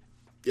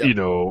you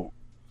know,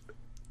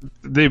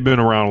 they've been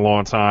around a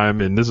long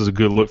time, and this is a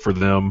good look for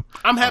them.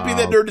 I'm happy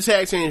that they're the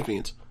tag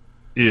champions.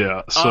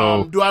 Yeah,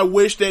 so do I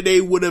wish that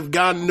they would have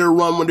gotten their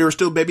run when they were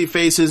still baby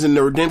faces and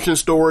the redemption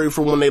story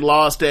from when they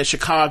lost at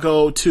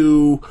Chicago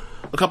to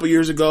a couple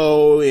years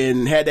ago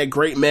and had that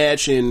great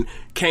match and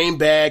came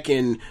back,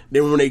 and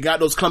then when they got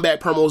those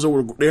comeback promos,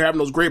 they were having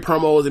those great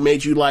promos that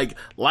made you like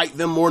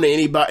them more than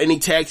any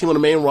tag team on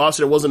the main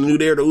roster that wasn't new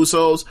there, the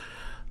Usos.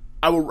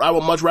 I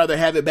would much rather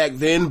have it back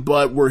then,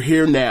 but we're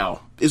here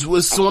now. It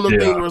was one of the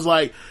things where it was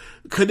like,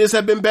 could this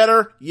have been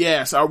better?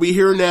 Yes. Are we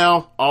here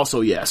now?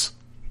 Also, yes.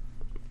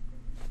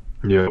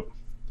 Yep.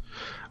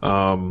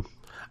 I'm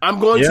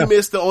going to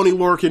miss the Oney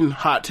Lorcan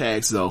hot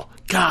tags, though.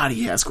 God,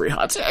 he has great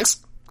hot tags.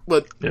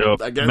 But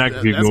I guess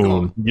McAfee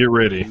goon, get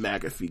ready.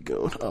 McAfee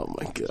goon. Oh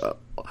my god.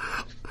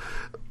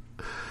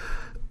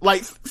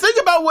 Like, think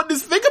about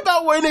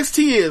where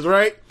NXT is,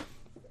 right?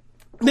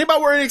 Think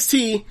about where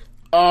NXT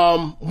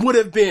would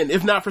have been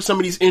if not for some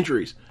of these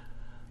injuries.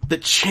 The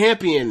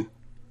champion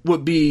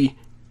would be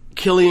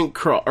Karrion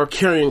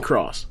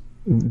Kross.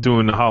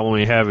 Doing the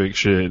Halloween Havoc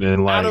shit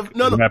and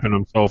wrapping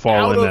himself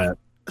all in that.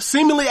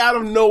 Seemingly out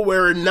of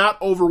nowhere and not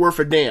over worth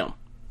a damn.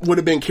 Would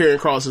have been Karrion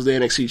Kross as the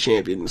NXT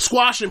champion.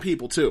 Squashing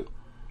people too.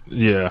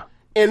 Yeah.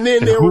 And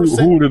then who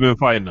would have been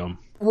fighting them?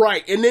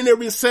 Right. And then they've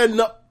been setting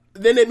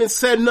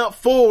up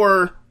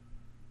for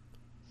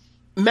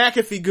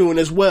McAfee goon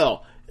as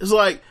well. It's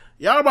like,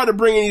 y'all about to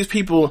bring in these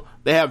people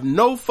that have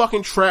no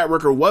fucking track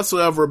record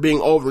whatsoever of being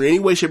over in any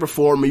way, shape, or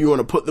form, and you want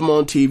to put them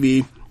on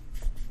TV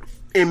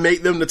and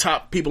make them the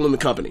top people in the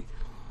company.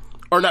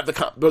 Or not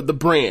the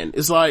brand.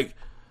 It's like,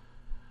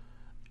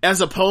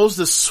 as opposed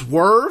to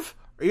Swerve?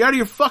 Are you out of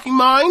your fucking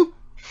mind?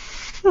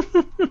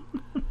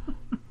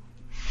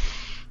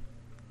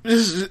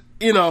 This is,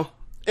 and I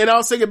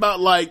was thinking about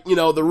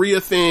the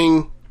Rhea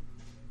thing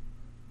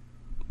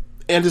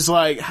and just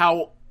like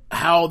how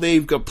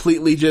they've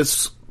completely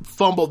just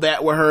fumbled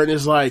that with her, and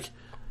it's like,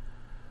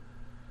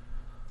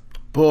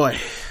 boy,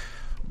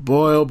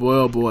 oh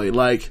boy.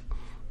 Like,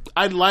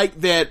 I like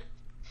that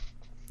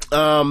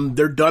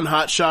they're done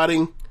hot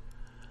shotting.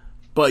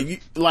 But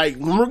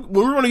when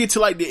we're going to get to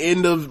the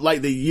end of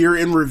the year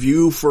in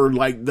review for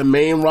the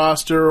main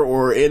roster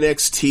or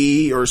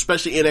NXT or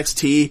especially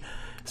NXT,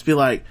 it's be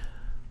like,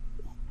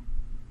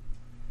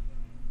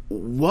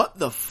 what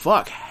the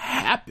fuck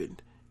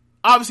happened?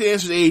 Obviously, the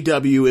answer is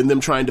AEW and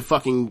them trying to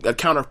fucking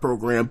counter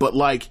program, but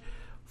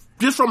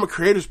just from a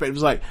creator's perspective,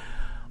 it's like,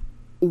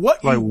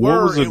 what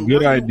was a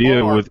good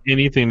idea with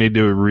anything they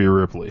did with Rhea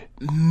Ripley?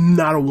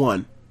 Not a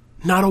one.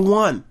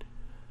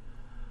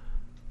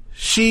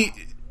 She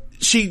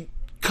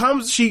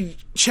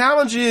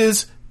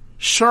challenges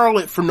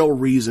Charlotte for no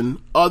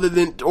reason other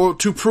than, or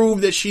to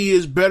prove that she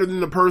is better than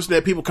the person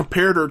that people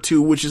compared her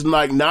to, which is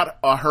not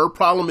her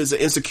problem, is an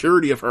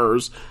insecurity of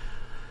hers.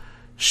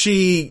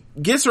 She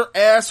gets her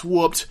ass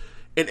whooped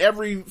in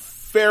every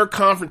fair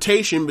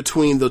confrontation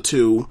between the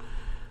two.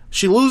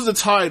 She loses the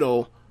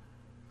title.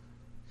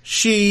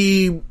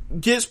 She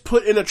gets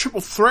put in a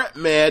triple threat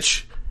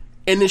match,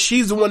 and then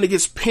she's the one that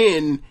gets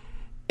pinned,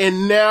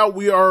 and now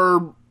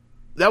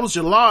that was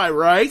July,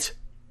 right?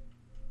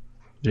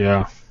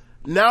 Yeah.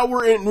 Now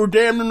we're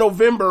damn near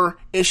November,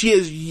 and she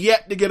has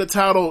yet to get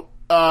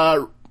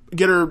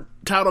get her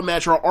title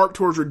match or arc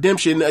towards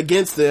redemption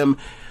against them.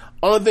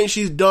 Only thing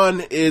she's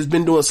done is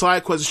been doing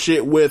side quest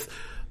shit with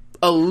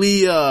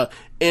Aaliyah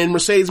and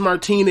Mercedes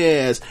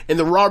Martinez and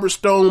the Robert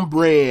Stone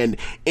brand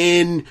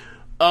and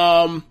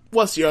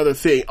what's the other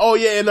thing? Oh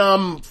yeah,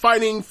 and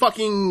fighting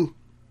fucking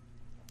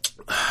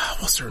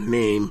what's her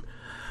name?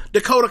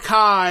 Dakota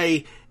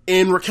Kai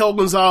and Raquel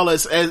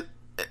Gonzalez. As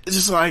it's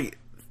just like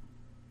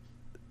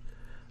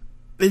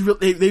they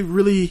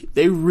really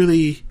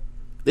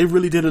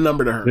did a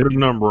number to her. They did a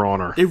number on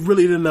her. They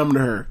really did a number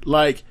to her.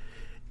 Like,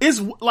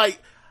 it's like,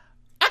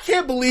 I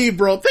can't believe,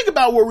 bro. Think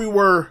about where we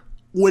were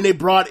when they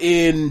brought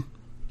in,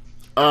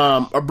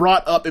 or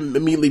brought up and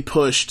immediately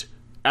pushed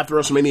after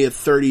WrestleMania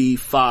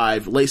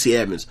 35, Lacey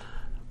Evans.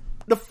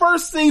 The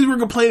first things we were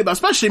complaining about,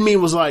 especially me,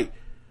 was like,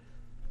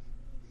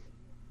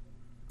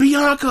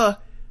 Bianca.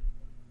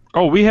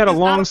 Oh, we had a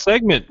long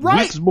segment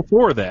weeks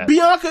before that.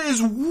 Bianca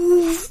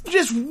is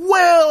just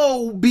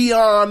well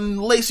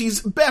beyond Lacey's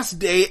best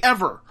day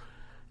ever.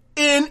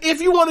 And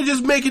if you want to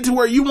just make it to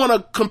where you want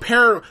to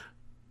compare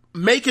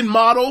make and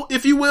model,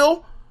 if you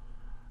will,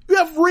 you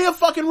have Rhea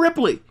fucking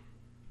Ripley.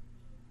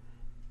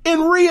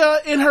 And Rhea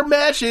in her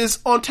matches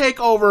on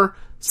TakeOver,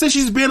 since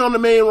she's been on the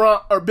main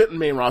roster,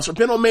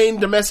 been on main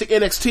domestic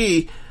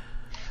NXT,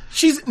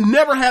 she's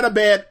never had a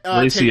bad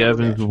Lacey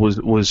Evans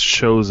was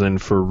chosen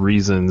for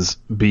reasons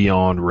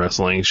beyond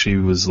wrestling. She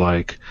was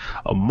like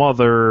a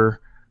mother.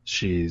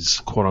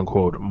 She's quote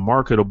unquote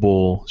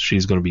marketable.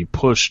 She's going to be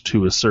pushed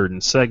to a certain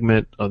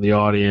segment of the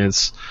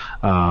audience.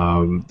 They're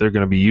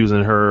going to be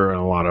using her in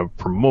a lot of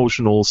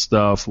promotional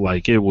stuff.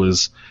 Like it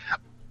was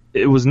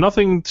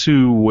nothing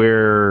to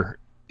where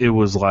it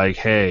was like,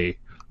 hey,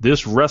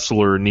 this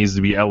wrestler needs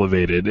to be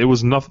elevated. It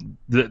was nothing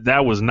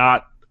that was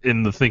not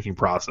in the thinking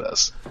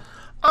process.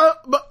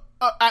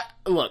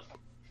 Look,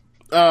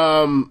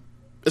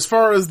 as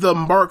far as the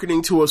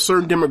marketing to a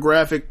certain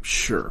demographic,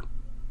 sure.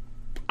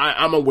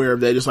 I'm aware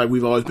of that, just like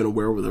we've always been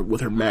aware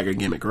with her MAGA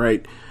gimmick,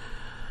 right?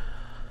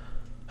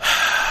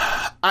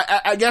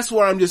 I guess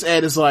where I'm just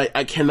at is like,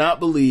 I cannot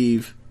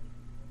believe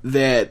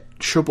that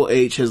Triple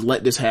H has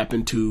let this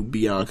happen to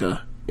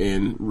Bianca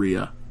and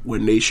Rhea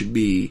when they should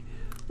be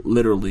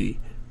literally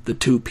the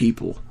two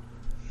people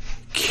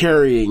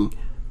carrying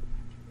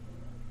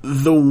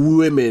the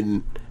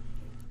women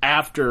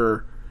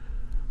after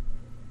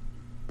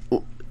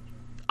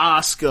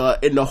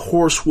Asuka and the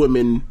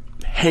horsewomen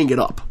hang it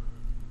up.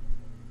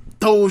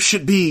 Those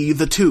should be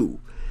the two.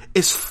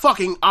 It's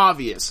fucking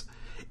obvious.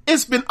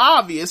 It's been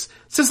obvious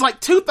since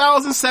like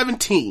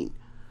 2017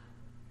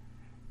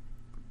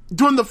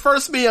 during the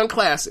first Mae Young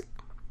Classic.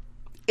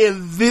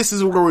 And this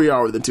is where we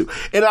are with the two.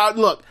 And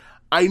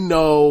I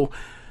know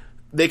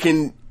they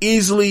can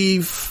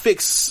easily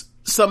fix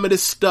some of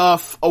this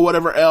stuff or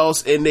whatever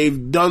else, and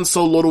they've done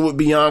so little with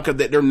Bianca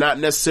that they're not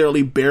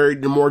necessarily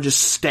buried, they're more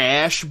just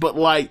stashed. But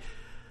like,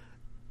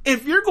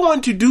 if you're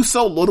going to do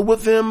so little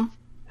with them,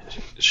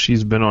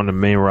 she's been on the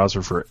main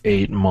roster for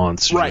 8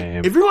 months, right?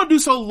 James. If you're going to do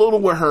so little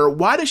with her,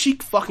 why does she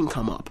fucking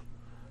come up?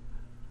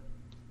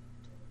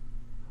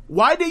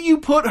 Why did you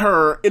put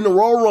her in the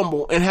Royal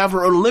Rumble and have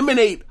her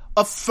eliminate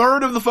a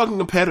third of the fucking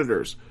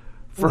competitors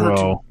for her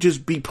to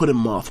just be put in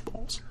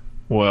mothballs?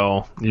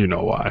 Well, you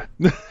know why.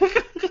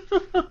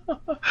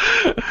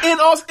 And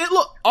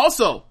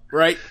also,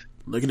 right?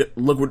 Look at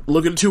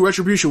the two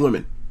Retribution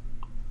women,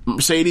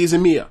 Mercedes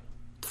and Mia.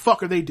 The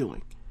fuck are they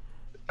doing?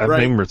 I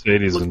think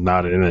Mercedes is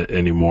not in it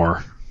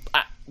anymore.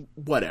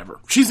 Whatever.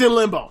 She's in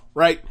limbo,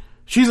 right?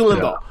 She's in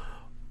limbo.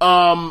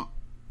 Yeah.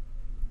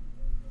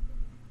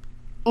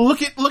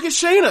 Look at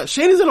Shayna.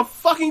 Shayna's in a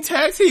fucking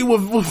tag team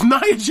with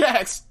Nia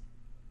Jax.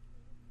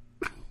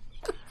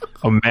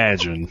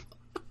 Imagine.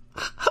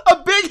 A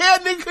big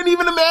head nigga couldn't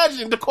even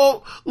imagine, to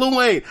quote Lil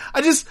Wayne.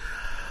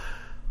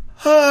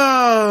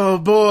 Oh,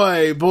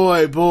 boy.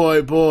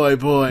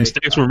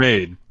 Mistakes were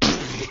made.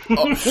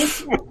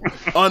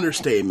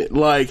 Understatement.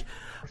 Like,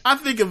 I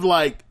think of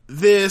like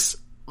this,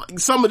 like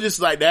some of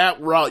just like that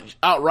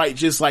outright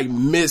just like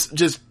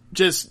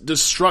just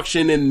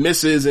destruction and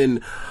misses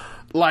and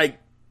like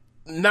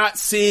not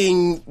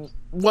seeing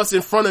what's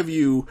in front of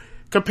you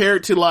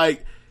compared to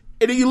like,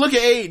 and then you look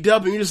at AEW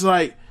and you're just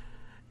like,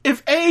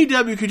 if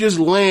AEW could just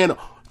land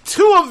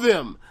 2 of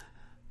them,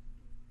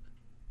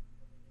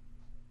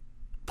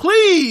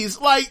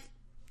 please, like,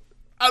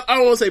 I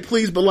don't want to say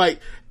please, but like,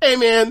 hey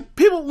man,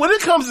 people, when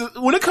it comes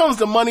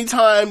to money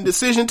time,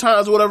 decision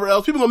times, whatever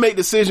else, people gonna make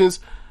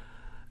decisions.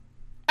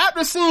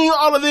 After seeing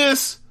all of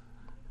this,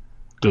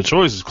 the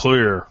choice is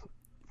clear.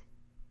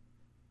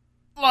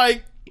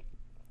 Like,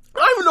 I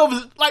don't even know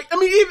if it's, like, I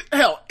mean,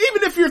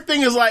 even if your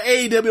thing is like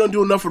AEW don't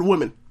do enough for the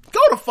women, go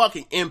to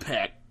fucking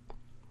Impact.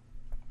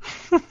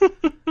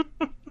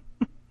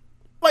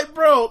 Like,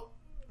 bro,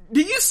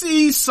 did you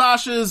see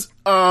Sasha's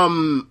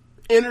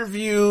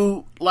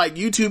interview, like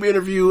YouTube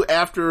interview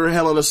after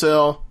Hell in a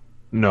Cell?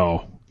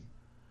 No.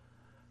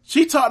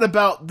 She talked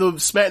about the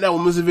SmackDown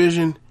Women's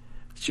Division.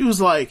 She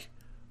was like,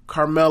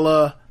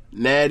 Carmella,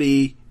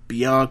 Natty,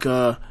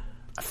 Bianca.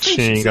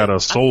 She ain't got a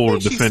soul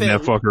to defend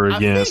that fucker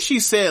against. I think she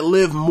said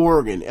Liv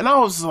Morgan. And I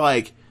was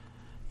like,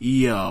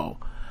 yo,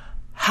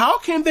 how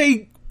can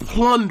they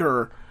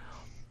plunder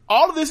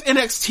all of this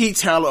NXT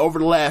talent over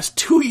the last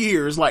 2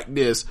 years like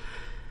this,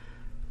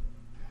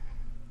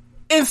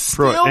 and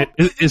still,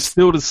 it's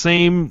still the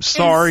same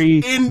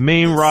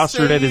main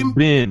roster that has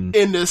been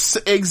in the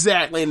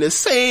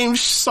same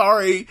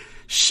sorry,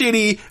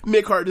 shitty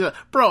mid-card.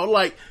 Bro,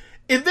 like,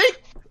 if they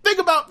think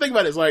about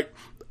this, like,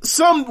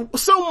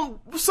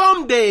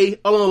 someday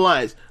along the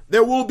lines,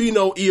 there will be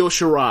no Io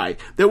Shirai,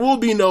 there will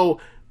be no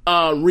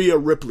Rhea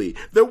Ripley,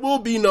 there will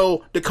be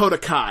no Dakota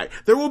Kai,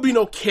 there will be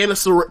no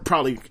Candice LeRae.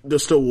 Probably there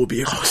still will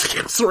be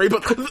Candice LeRae,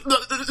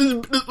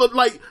 but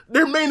like,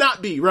 there may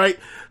not be, right?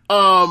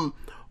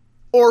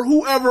 Or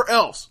whoever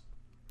else.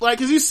 Like,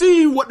 cause you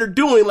see what they're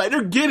doing, like,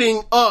 they're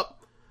getting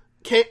up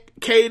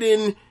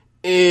Kaden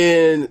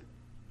and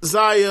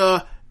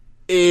Zaya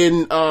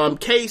and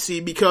Casey,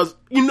 because,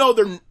 you know,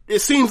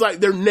 it seems like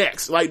they're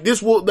next. Like,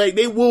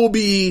 they will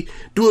be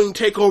doing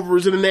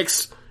takeovers in the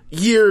next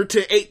year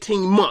to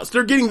 18 months.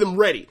 They're getting them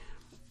ready.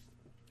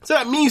 So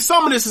that means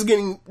some of this is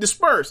getting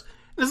dispersed.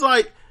 And it's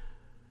like,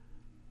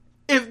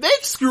 if they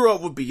screw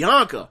up with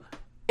Bianca,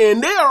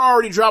 and they are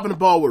already dropping the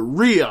ball with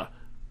Rhea,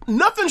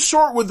 nothing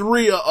short with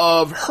Rhea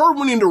of her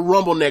winning the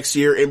Rumble next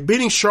year and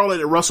beating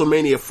Charlotte at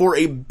WrestleMania for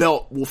a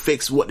belt will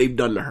fix what they've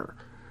done to her.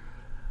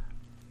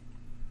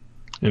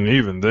 And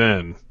even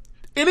then,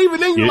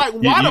 you're like,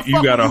 why the fuck?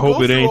 You gotta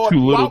hope it ain't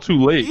too little, too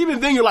late. Even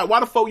then, you're like,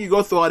 why the fuck you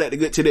go through all that to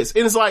get to this?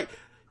 And it's like,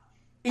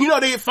 you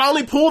know, they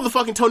finally pulled the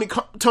fucking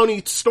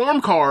Tony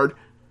Storm card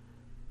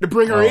to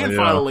bring her in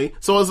finally.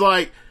 So it's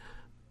like,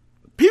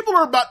 people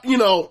are about, you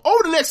know,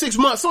 over the next 6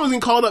 months, someone's getting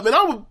called up, and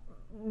I'm,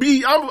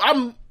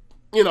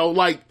 you know,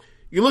 like,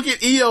 you look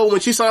at Io when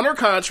she signed her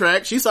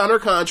contract in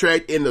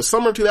the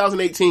summer of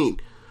 2018.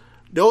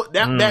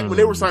 Back when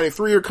they were signing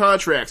 3-year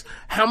contracts.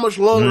 How much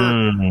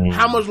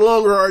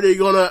longer are they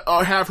gonna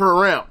have her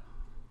around?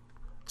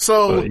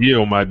 So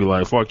Io might be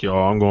like, fuck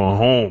y'all, I'm going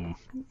home.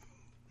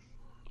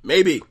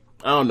 Maybe.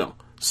 I don't know.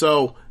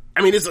 So,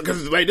 I mean, it's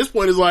because like, this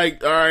point is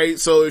like, all right,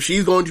 so if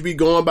she's going to be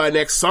gone by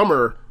next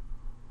summer,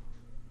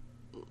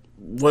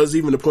 what's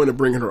even the point of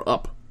bringing her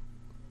up?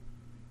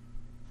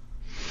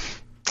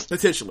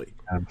 Potentially.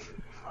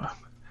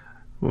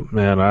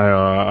 Man,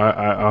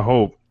 I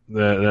hope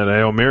that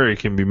Hail Mary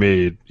can be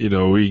made. You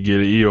know, we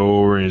get Io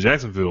over in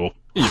Jacksonville,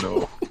 you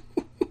know.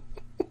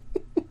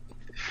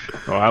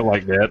 Oh, I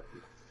like that.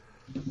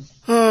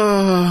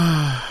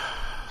 I'm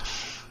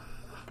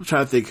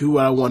trying to think who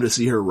I want to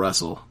see her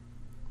wrestle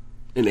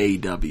in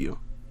AEW.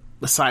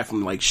 Aside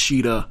from, like,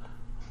 Sheeta.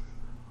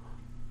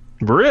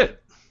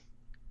 Britt.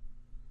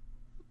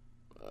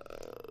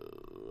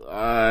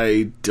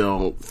 I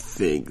don't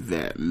think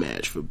that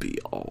match would be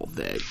all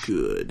that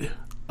good.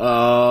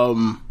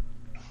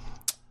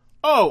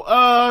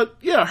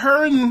 Yeah,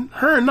 her and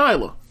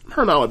Nyla.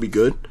 Her and Nyla would be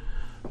good.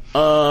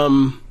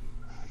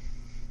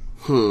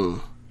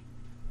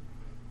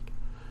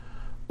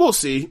 We'll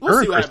see.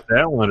 Her and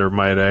Statlander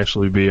might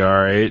actually be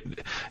alright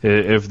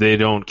if they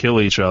don't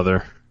kill each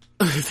other.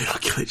 If they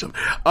don't kill each other.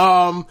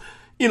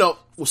 You know,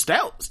 well,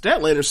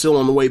 Statlander's still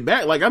on the way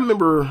back. Like, I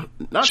remember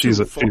she's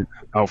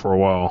out for a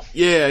while.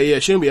 Yeah,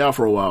 she'll be out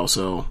for a while.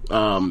 So,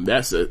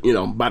 that's it. You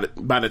know,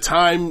 by the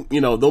time, you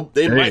know,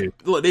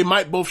 they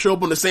might both show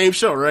up on the same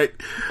show, right?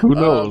 Who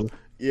knows?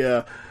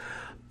 Yeah.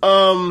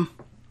 I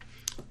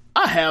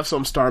have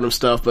some Stardom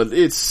stuff, but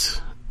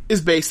it's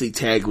basically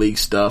tag league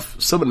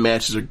stuff. Some of the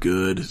matches are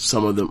good. Most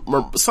of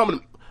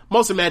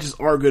the matches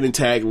are good in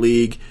tag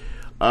league.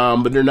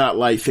 But they're not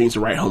like things to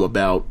write home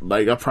about.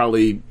 Like, I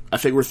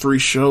think we're 3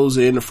 shows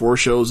in or 4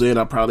 shows in.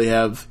 I probably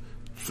have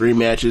 3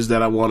 matches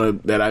that I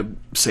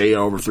say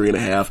are over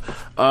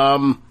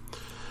 3.5.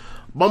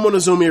 Bumble and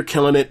Azumi are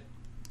killing it.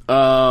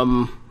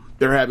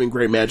 They're having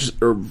great matches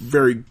or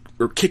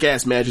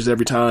kick-ass matches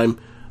every time.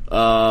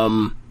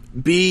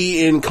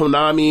 B and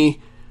Konami,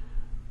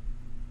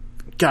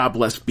 God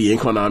bless B and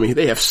Konami.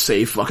 They have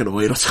saved fucking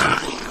Oedo time.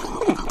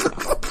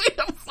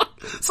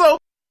 So,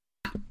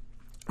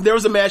 there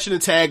was a match in the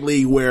tag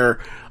league where,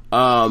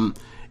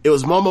 it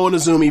was Momo and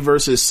Azumi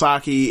versus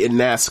Saki and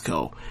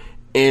Natsuko.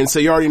 And so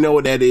you already know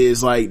what that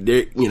is. Like,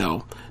 you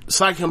know,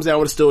 Saki comes down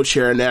with a steel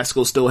chair and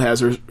Natsuko still has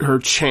her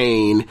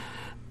chain.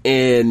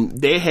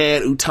 And they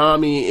had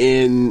Utami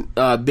and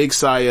Big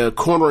Saya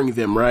cornering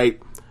them,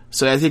 right?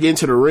 So as they get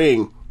into the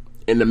ring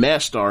and the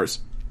match starts,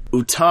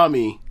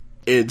 Utami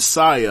and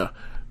Saya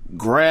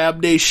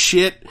grab their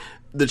shit,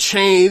 the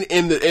chain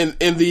in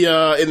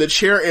the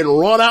chair and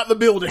run out the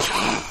building.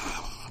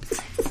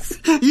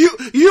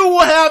 You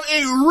will have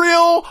a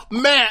real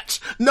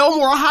match. No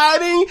more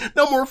hiding,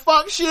 no more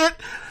fuck shit.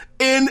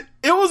 And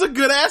it was a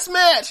good ass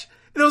match.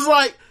 It was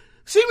like,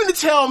 so you mean to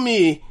tell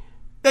me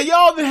that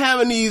y'all been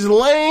having these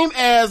lame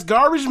ass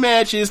garbage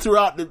matches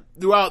throughout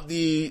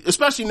the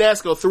especially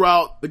NASCO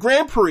throughout the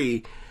Grand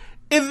Prix,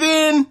 and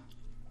then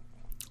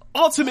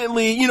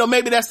ultimately, you know,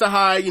 maybe that's the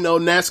high, you know,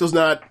 NASCO's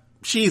not,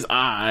 she's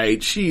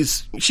alright, she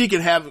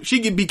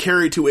can be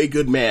carried to a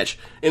good match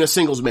in a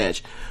singles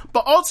match.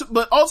 But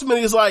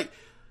ultimately it's like,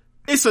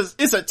 it's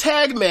a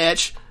tag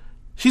match.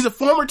 She's a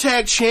former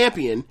tag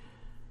champion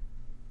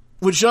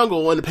with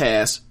Jungle in the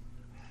past.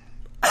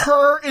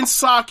 her and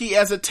Saki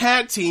as a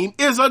tag team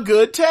is a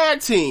good tag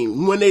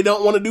team when they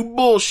don't want to do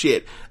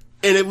bullshit.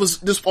 And it was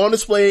just on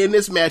display in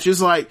this match.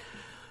 It's like,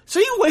 so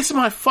you wasted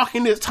my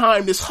fucking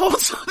time this whole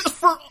time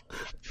for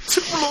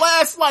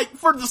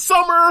the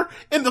summer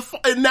and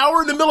now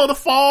we're in the middle of the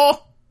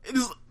fall. It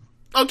is,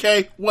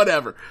 okay,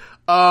 whatever.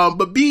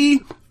 But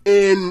B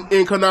in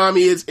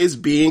Konami is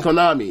B and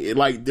Konami.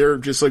 Like, they're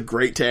just a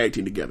great tag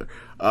team together.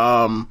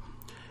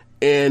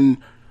 And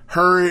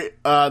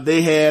her,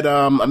 they had,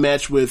 a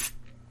match with,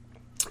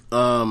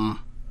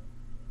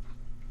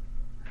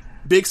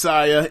 Big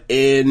Saya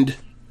and,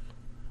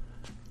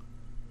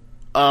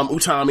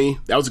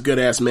 Utami. That was a good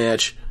ass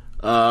match.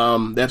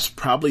 That's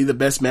probably the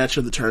best match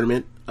of the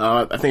tournament.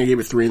 I think I gave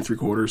it 3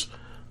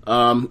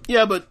 3/4.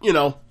 Yeah, but you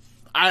know,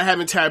 I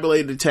haven't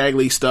tabulated the Tag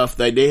League stuff.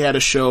 They had a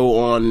show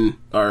on,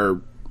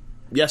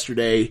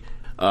 yesterday.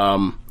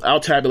 I'll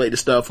tabulate the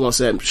stuff once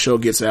that show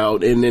gets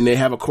out, and then they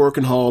have a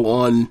Korakuen Hall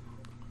on,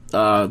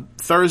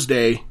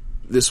 Thursday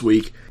this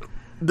week.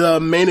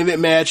 The main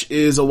event match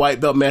is a white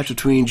belt match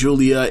between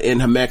Julia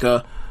and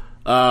Himeka.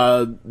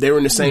 They were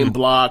in the same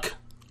block,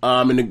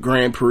 in the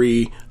Grand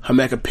Prix.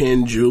 Himeka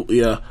pinned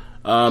Julia.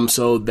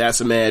 So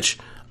that's a match.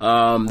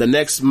 The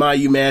next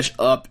Mayu match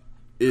up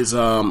is,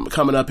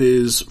 coming up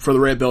is, for the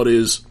red belt,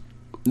 is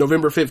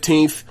November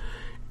 15th.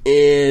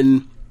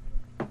 And,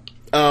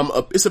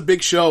 it's a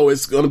big show.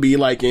 It's gonna be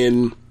like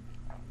in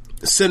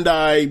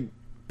Sendai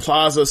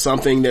Plaza,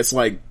 something that's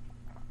like,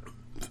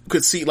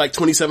 could seat like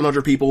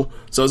 2,700 people.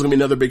 So it's gonna be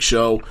another big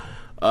show.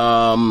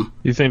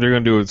 You think they're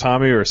gonna do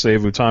Utami or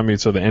save Utami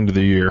till the end of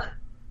the year?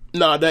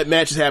 No, that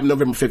match is happening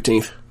November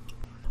 15th.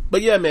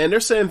 But yeah, man,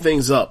 they're setting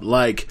things up.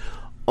 Like,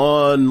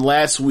 on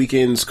last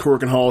weekend's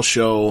Korakuen Hall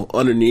show,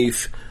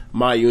 underneath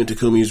Mayu and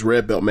Takumi's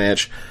red belt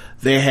match,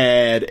 they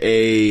had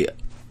a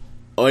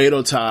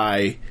Oedo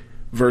Tai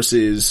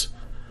versus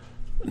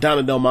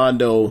Donna Del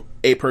Mondo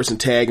 8-person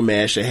tag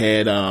match that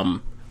had,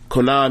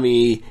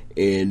 Konami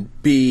and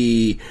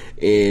B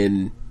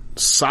and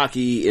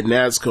Saki and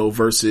Natsuko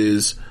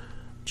versus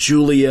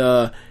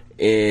Julia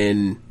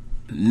and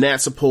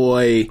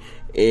Natsupoi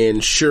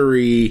and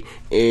Shuri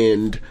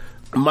and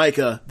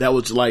Micah. That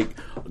was like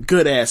a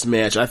good ass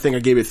match. I think I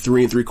gave it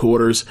 3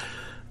 3/4.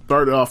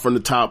 Started off from the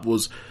top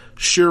was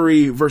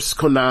Shuri versus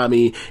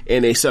Konami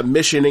in a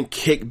submission and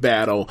kick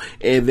battle,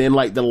 and then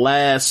like the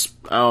last,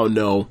 I don't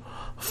know,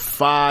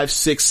 5,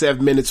 6,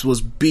 7 minutes was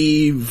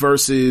B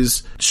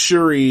versus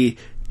Shuri,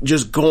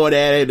 just going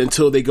at it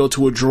until they go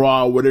to a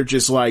draw where they're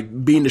just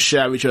like beating the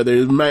shit out of each other.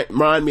 It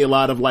remind me a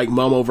lot of like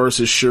Momo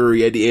versus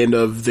Shuri at the end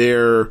of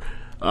their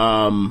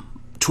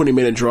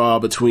 20-minute draw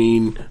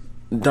between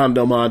Don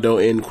Del Mondo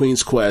and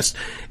Queen's Quest.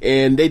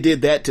 And they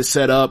did that to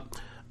set up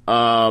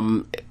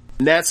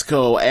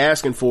Natsuko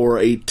asking for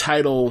a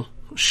title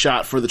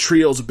shot for the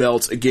trios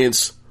belts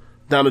against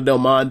Donna Del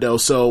Mondo.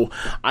 So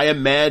I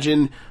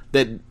imagine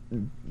that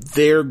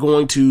they're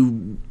going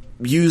to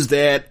use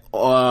that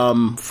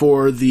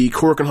for the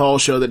Korakuen Hall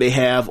show that they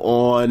have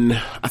on,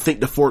 I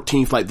think, the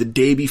 14th, like the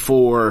day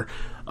before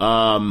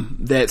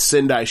that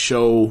Sendai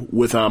show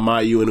with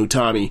Mayu and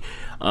Utami.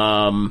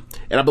 And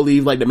I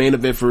believe like the main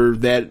event for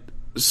that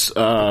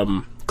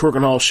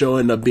Korakuen Hall show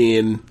ended up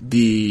being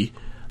the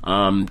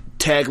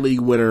Tag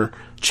League winner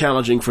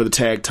challenging for the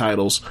tag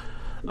titles.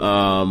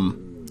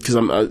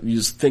 Because you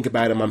just think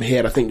about it in my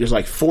head, I think there's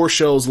like 4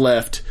 shows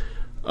left.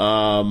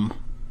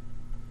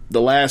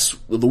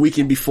 The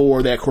weekend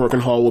before that Korakuen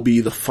Hall will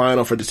be the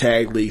final for the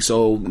Tag League,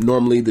 so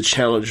normally the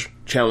challenger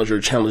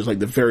challenges like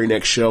the very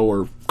next show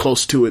or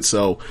close to it,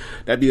 so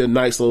that'd be a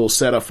nice little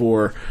setup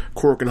for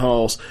Korakuen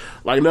Halls.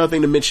 Like, another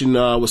thing to mention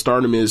with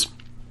Stardom is,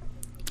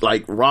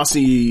 like,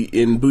 Rossi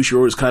and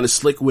Bushiroad is kind of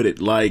slick with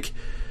it. Like,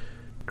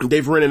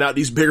 they've rented out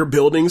these bigger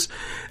buildings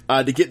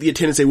to get the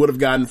attendance they would have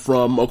gotten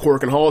from a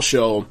Korakuen Hall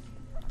show,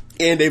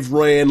 and they've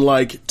ran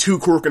like 2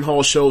 Korakuen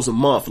Hall shows a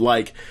month.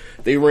 Like,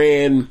 they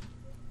ran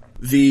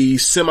the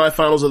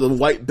semifinals of the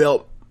white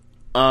belt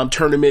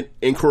tournament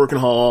in Korakuen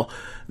Hall.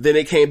 Then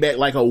they came back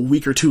like a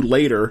week or 2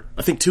 later,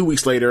 I think 2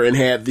 weeks later, and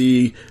had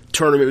the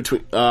tournament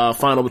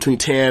final between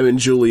Tam and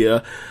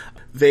Julia.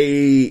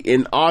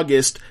 In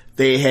August,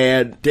 they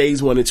had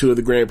days 1 and 2 of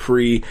the Grand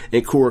Prix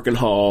in Korakuen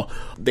Hall.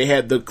 They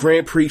had the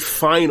Grand Prix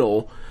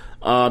final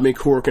in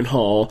Korakuen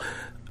Hall.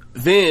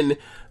 Then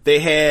they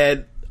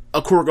had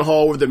a Korakuen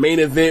Hall where the main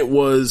event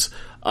was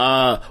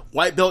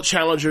white belt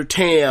challenger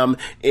Tam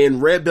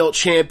and red belt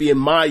champion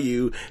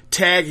Mayu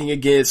tagging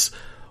against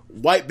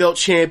white belt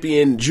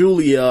champion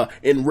Julia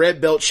and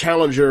red belt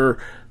challenger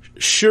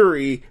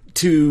Shuri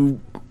to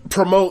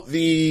promote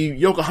the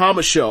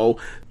Yokohama show.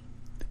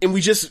 And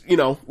we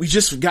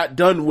just got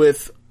done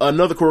with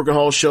another Korakuen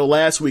Hall show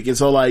last week, and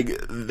so like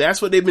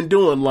that's what they've been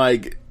doing.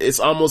 Like,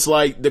 it's almost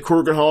like the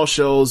Korakuen Hall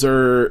shows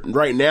are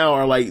like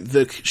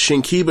the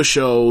Shinkiba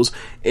shows,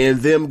 and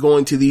them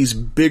going to these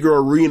bigger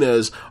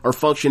arenas are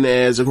functioning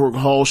as the Korakuen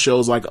Hall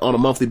shows like on a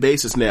monthly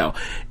basis now.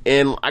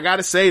 And I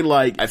gotta say,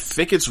 like, I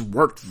think it's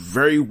worked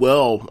very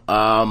well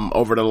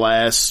over the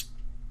last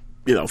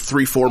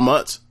 3-4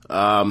 months.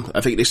 I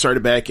think they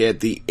started back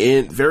at the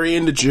very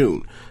end of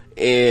June.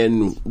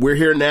 and we're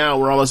here now.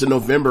 We're almost in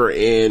November,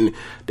 and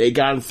they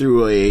gotten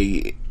through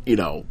a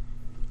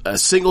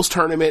singles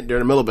tournament. They're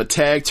in the middle of a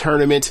tag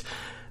tournament.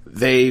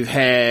 They've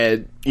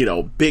had,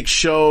 big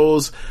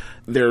shows.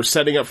 They're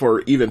setting up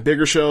for even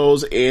bigger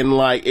shows, and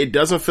it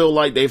doesn't feel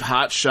like they've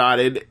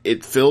hot-shotted.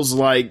 It feels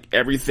like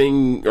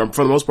everything,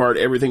 for the most part,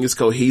 everything is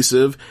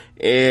cohesive,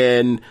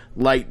 and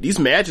these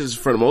matches,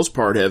 for the most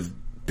part, have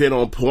been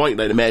on point,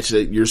 the match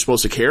that you're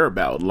supposed to care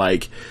about.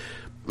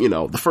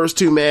 The first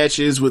two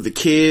matches with the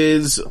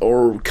kids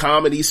or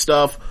comedy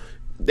stuff,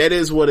 that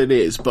is what it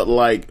is. But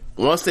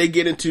once they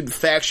get into the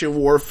faction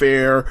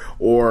warfare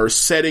or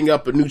setting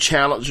up new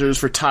challengers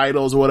for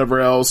titles or whatever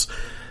else,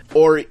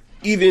 or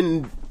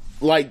even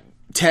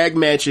tag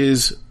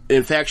matches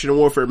and faction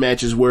warfare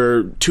matches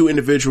where two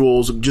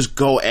individuals just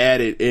go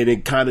at it, and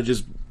it kind of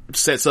just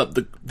sets up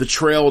the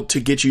trail to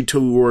get you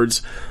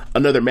towards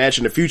another match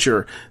in the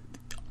future.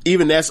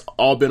 Even that's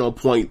all been on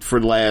point for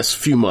the last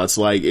few months.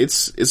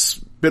 It's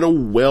been a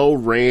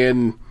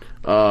well-ran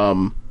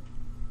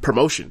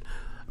promotion.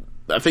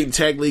 I think the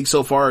Tag League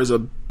so far is a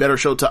better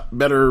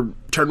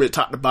tournament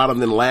top to bottom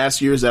than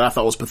last year's that I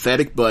thought was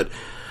pathetic, but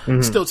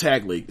still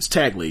Tag League. It's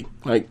Tag League.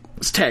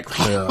 It's Tag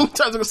League. Yeah. How many times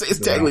am I going to say it's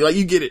Tag League?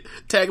 You get it.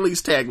 Tag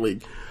League's Tag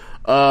League.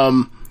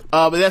 But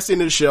that's the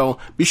end of the show.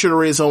 Be sure to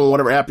rate us on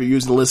whatever app you're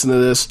using to listen to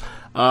this.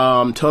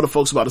 Tell the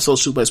folks about the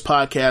Social Suplex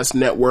Podcast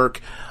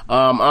Network.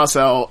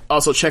 Also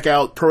check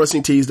out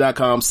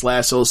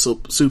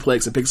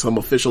ProWrestlingTees.com/SoulSuplex and pick some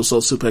official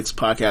Soul Suplex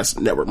Podcast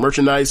Network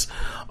merchandise.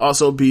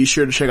 Also, be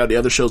sure to check out the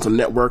other shows on the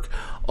network.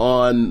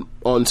 On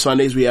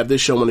Sundays, we have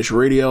this show on Nation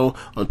Radio.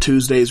 On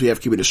Tuesdays, we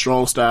have Keeping It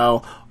Strong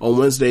Style. On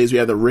Wednesdays, we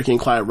have the Rick and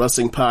Clyde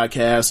Wrestling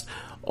Podcast.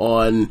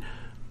 On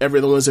every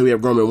other Wednesday, we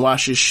have Roman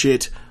Wash's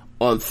Shit.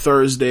 On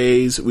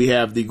Thursdays, we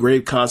have the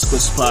Grave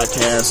Consequences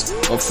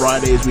Podcast. On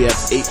Fridays, we have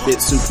 8-Bit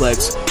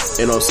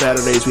Suplex. And on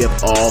Saturdays, we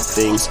have All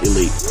Things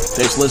Elite.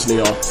 Thanks for listening,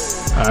 y'all.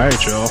 All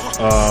right, y'all.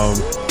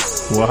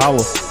 We'll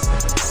holla.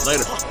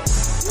 Later.